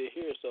you're still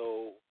here,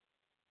 so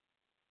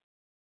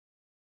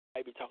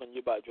I be talking to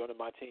you about joining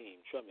my team.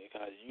 Trust me,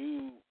 because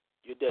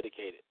you're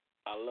dedicated.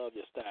 I love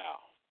your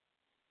style.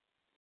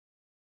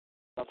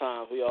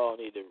 Sometimes we all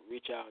need to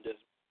reach out and just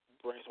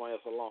bring someone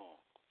else along.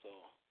 So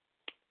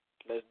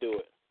let's do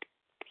it.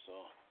 So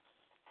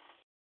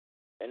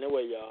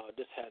anyway, y'all,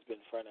 this has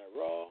been Friday Night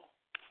Raw.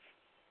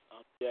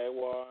 I'm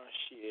Jaguar.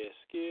 She is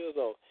Skills.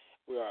 So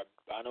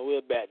I know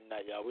we're bad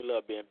tonight, y'all. We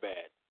love being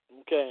bad.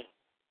 Okay?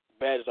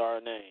 Bad is our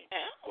name.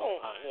 Oh,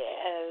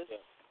 yes.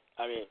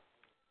 Yeah.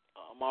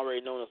 I'm already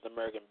known as the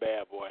American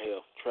Bad Boy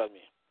here. Trust me.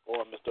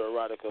 Or Mr.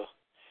 Erotica.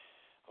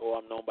 Or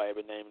I'm known by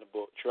every name in the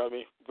book. Trust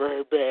me.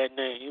 Very bad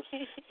names.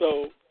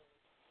 So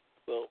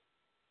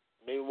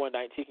maybe one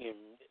night he can,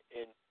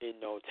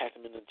 tag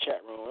him in the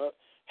chat room.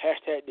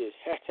 Hashtag this,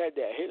 hashtag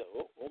that. Hey,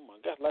 oh my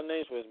God, a lot of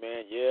names for this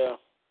man. Yeah.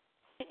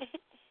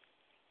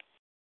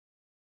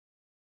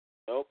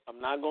 Nope,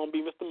 I'm not going to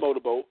be Mr.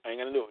 Motorboat. I ain't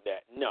going to do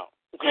that. No.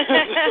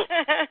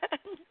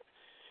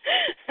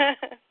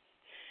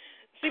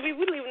 CB,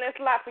 we leaving that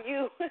slot for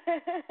you.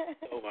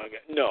 Oh, my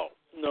God. No.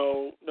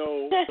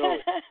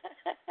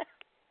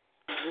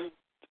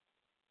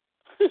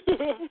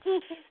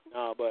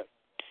 No, but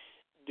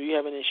do you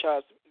have any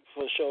shots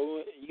for the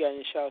show? You got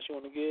any shots you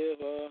want to give,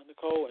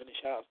 Nicole? Any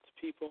shots to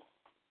people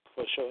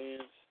before the show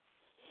ends?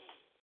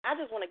 I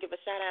just want to give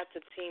a shout-out to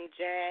Team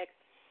Jag.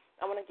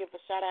 I want to give a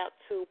shout-out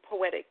to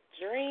Poetic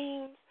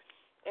Dreams,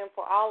 and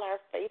for all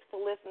our faithful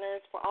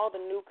listeners, for all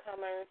the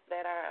newcomers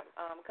that are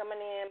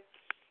coming in.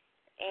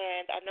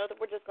 And I know that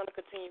we're just going to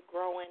continue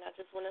growing. I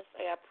just want to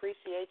say I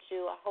appreciate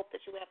you. I hope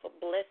that you have a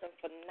blessed and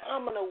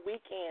phenomenal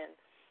weekend.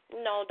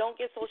 Don't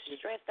get so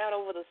stressed out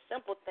over the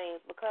simple things,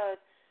 because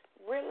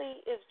really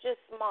it's just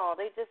small.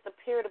 They just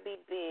appear to be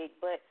big,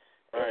 but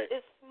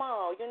it's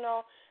small,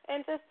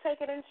 and just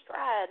take it in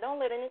stride. Don't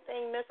let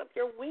anything mess up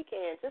your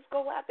weekend. Just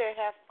go out there,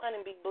 have fun,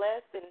 and be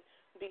blessed and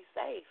be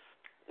safe.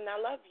 And I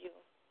love you.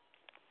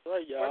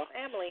 Right, y'all. We're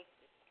family.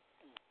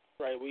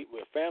 Right,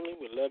 we're family.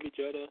 We love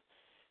each other.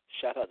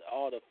 Shout out to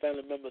all the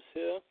family members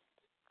here.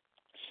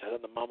 Shout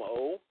out to Mama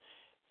O.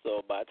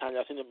 So by the time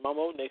y'all see the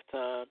Mama O next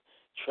time,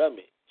 trust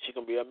me, she's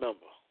going to be a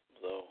member.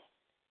 So,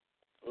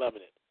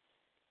 loving it.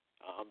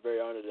 I'm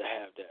very honored to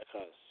have that,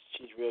 because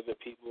she's real good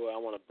people. I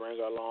want to bring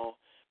her along.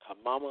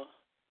 Because Mama,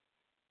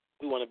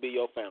 we want to be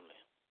your family.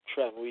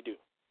 Trust me, we do.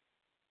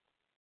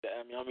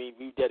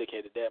 We've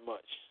dedicated that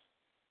much.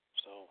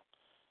 So,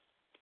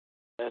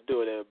 let's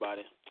do it,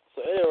 everybody.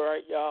 So, all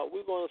right, y'all,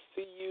 we're going to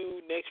see you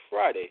next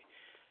Friday.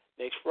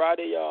 Next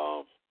Friday,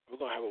 y'all, we're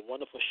going to have a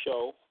wonderful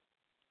show.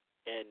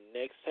 And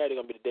next Saturday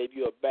going to be the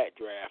debut of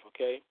Backdraft,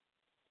 okay?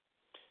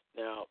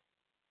 Now,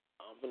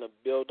 I'm going to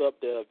build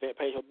up the event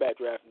page for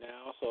Backdraft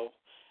now, so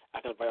I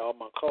can invite all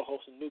my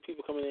co-hosts and new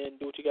people coming in and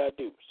do what you got to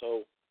do.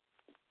 So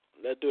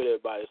let's do it,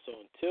 everybody. So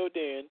until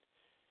then,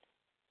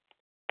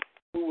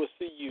 We will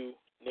see you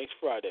next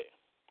Friday.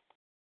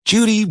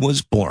 Judy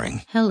was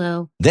boring.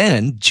 Hello.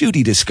 Then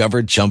Judy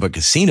discovered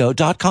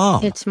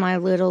ChumbaCasino.com. It's my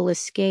little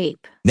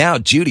escape. Now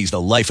Judy's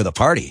the life of the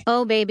party.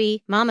 Oh,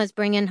 baby, mama's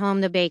bringing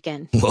home the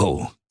bacon.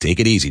 Whoa, take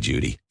it easy,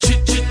 Judy.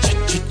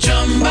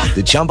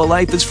 The Chumba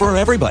life is for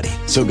everybody.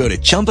 So go to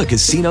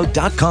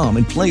ChumbaCasino.com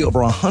and play over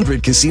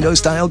 100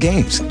 casino-style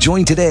games.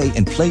 Join today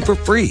and play for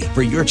free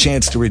for your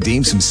chance to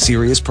redeem some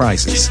serious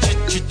prizes.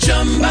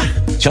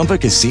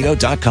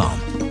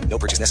 ChumbaCasino.com. No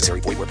purchase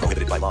necessary. Void where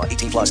prohibited by law.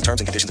 18+ terms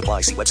and conditions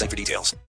apply. See website for details.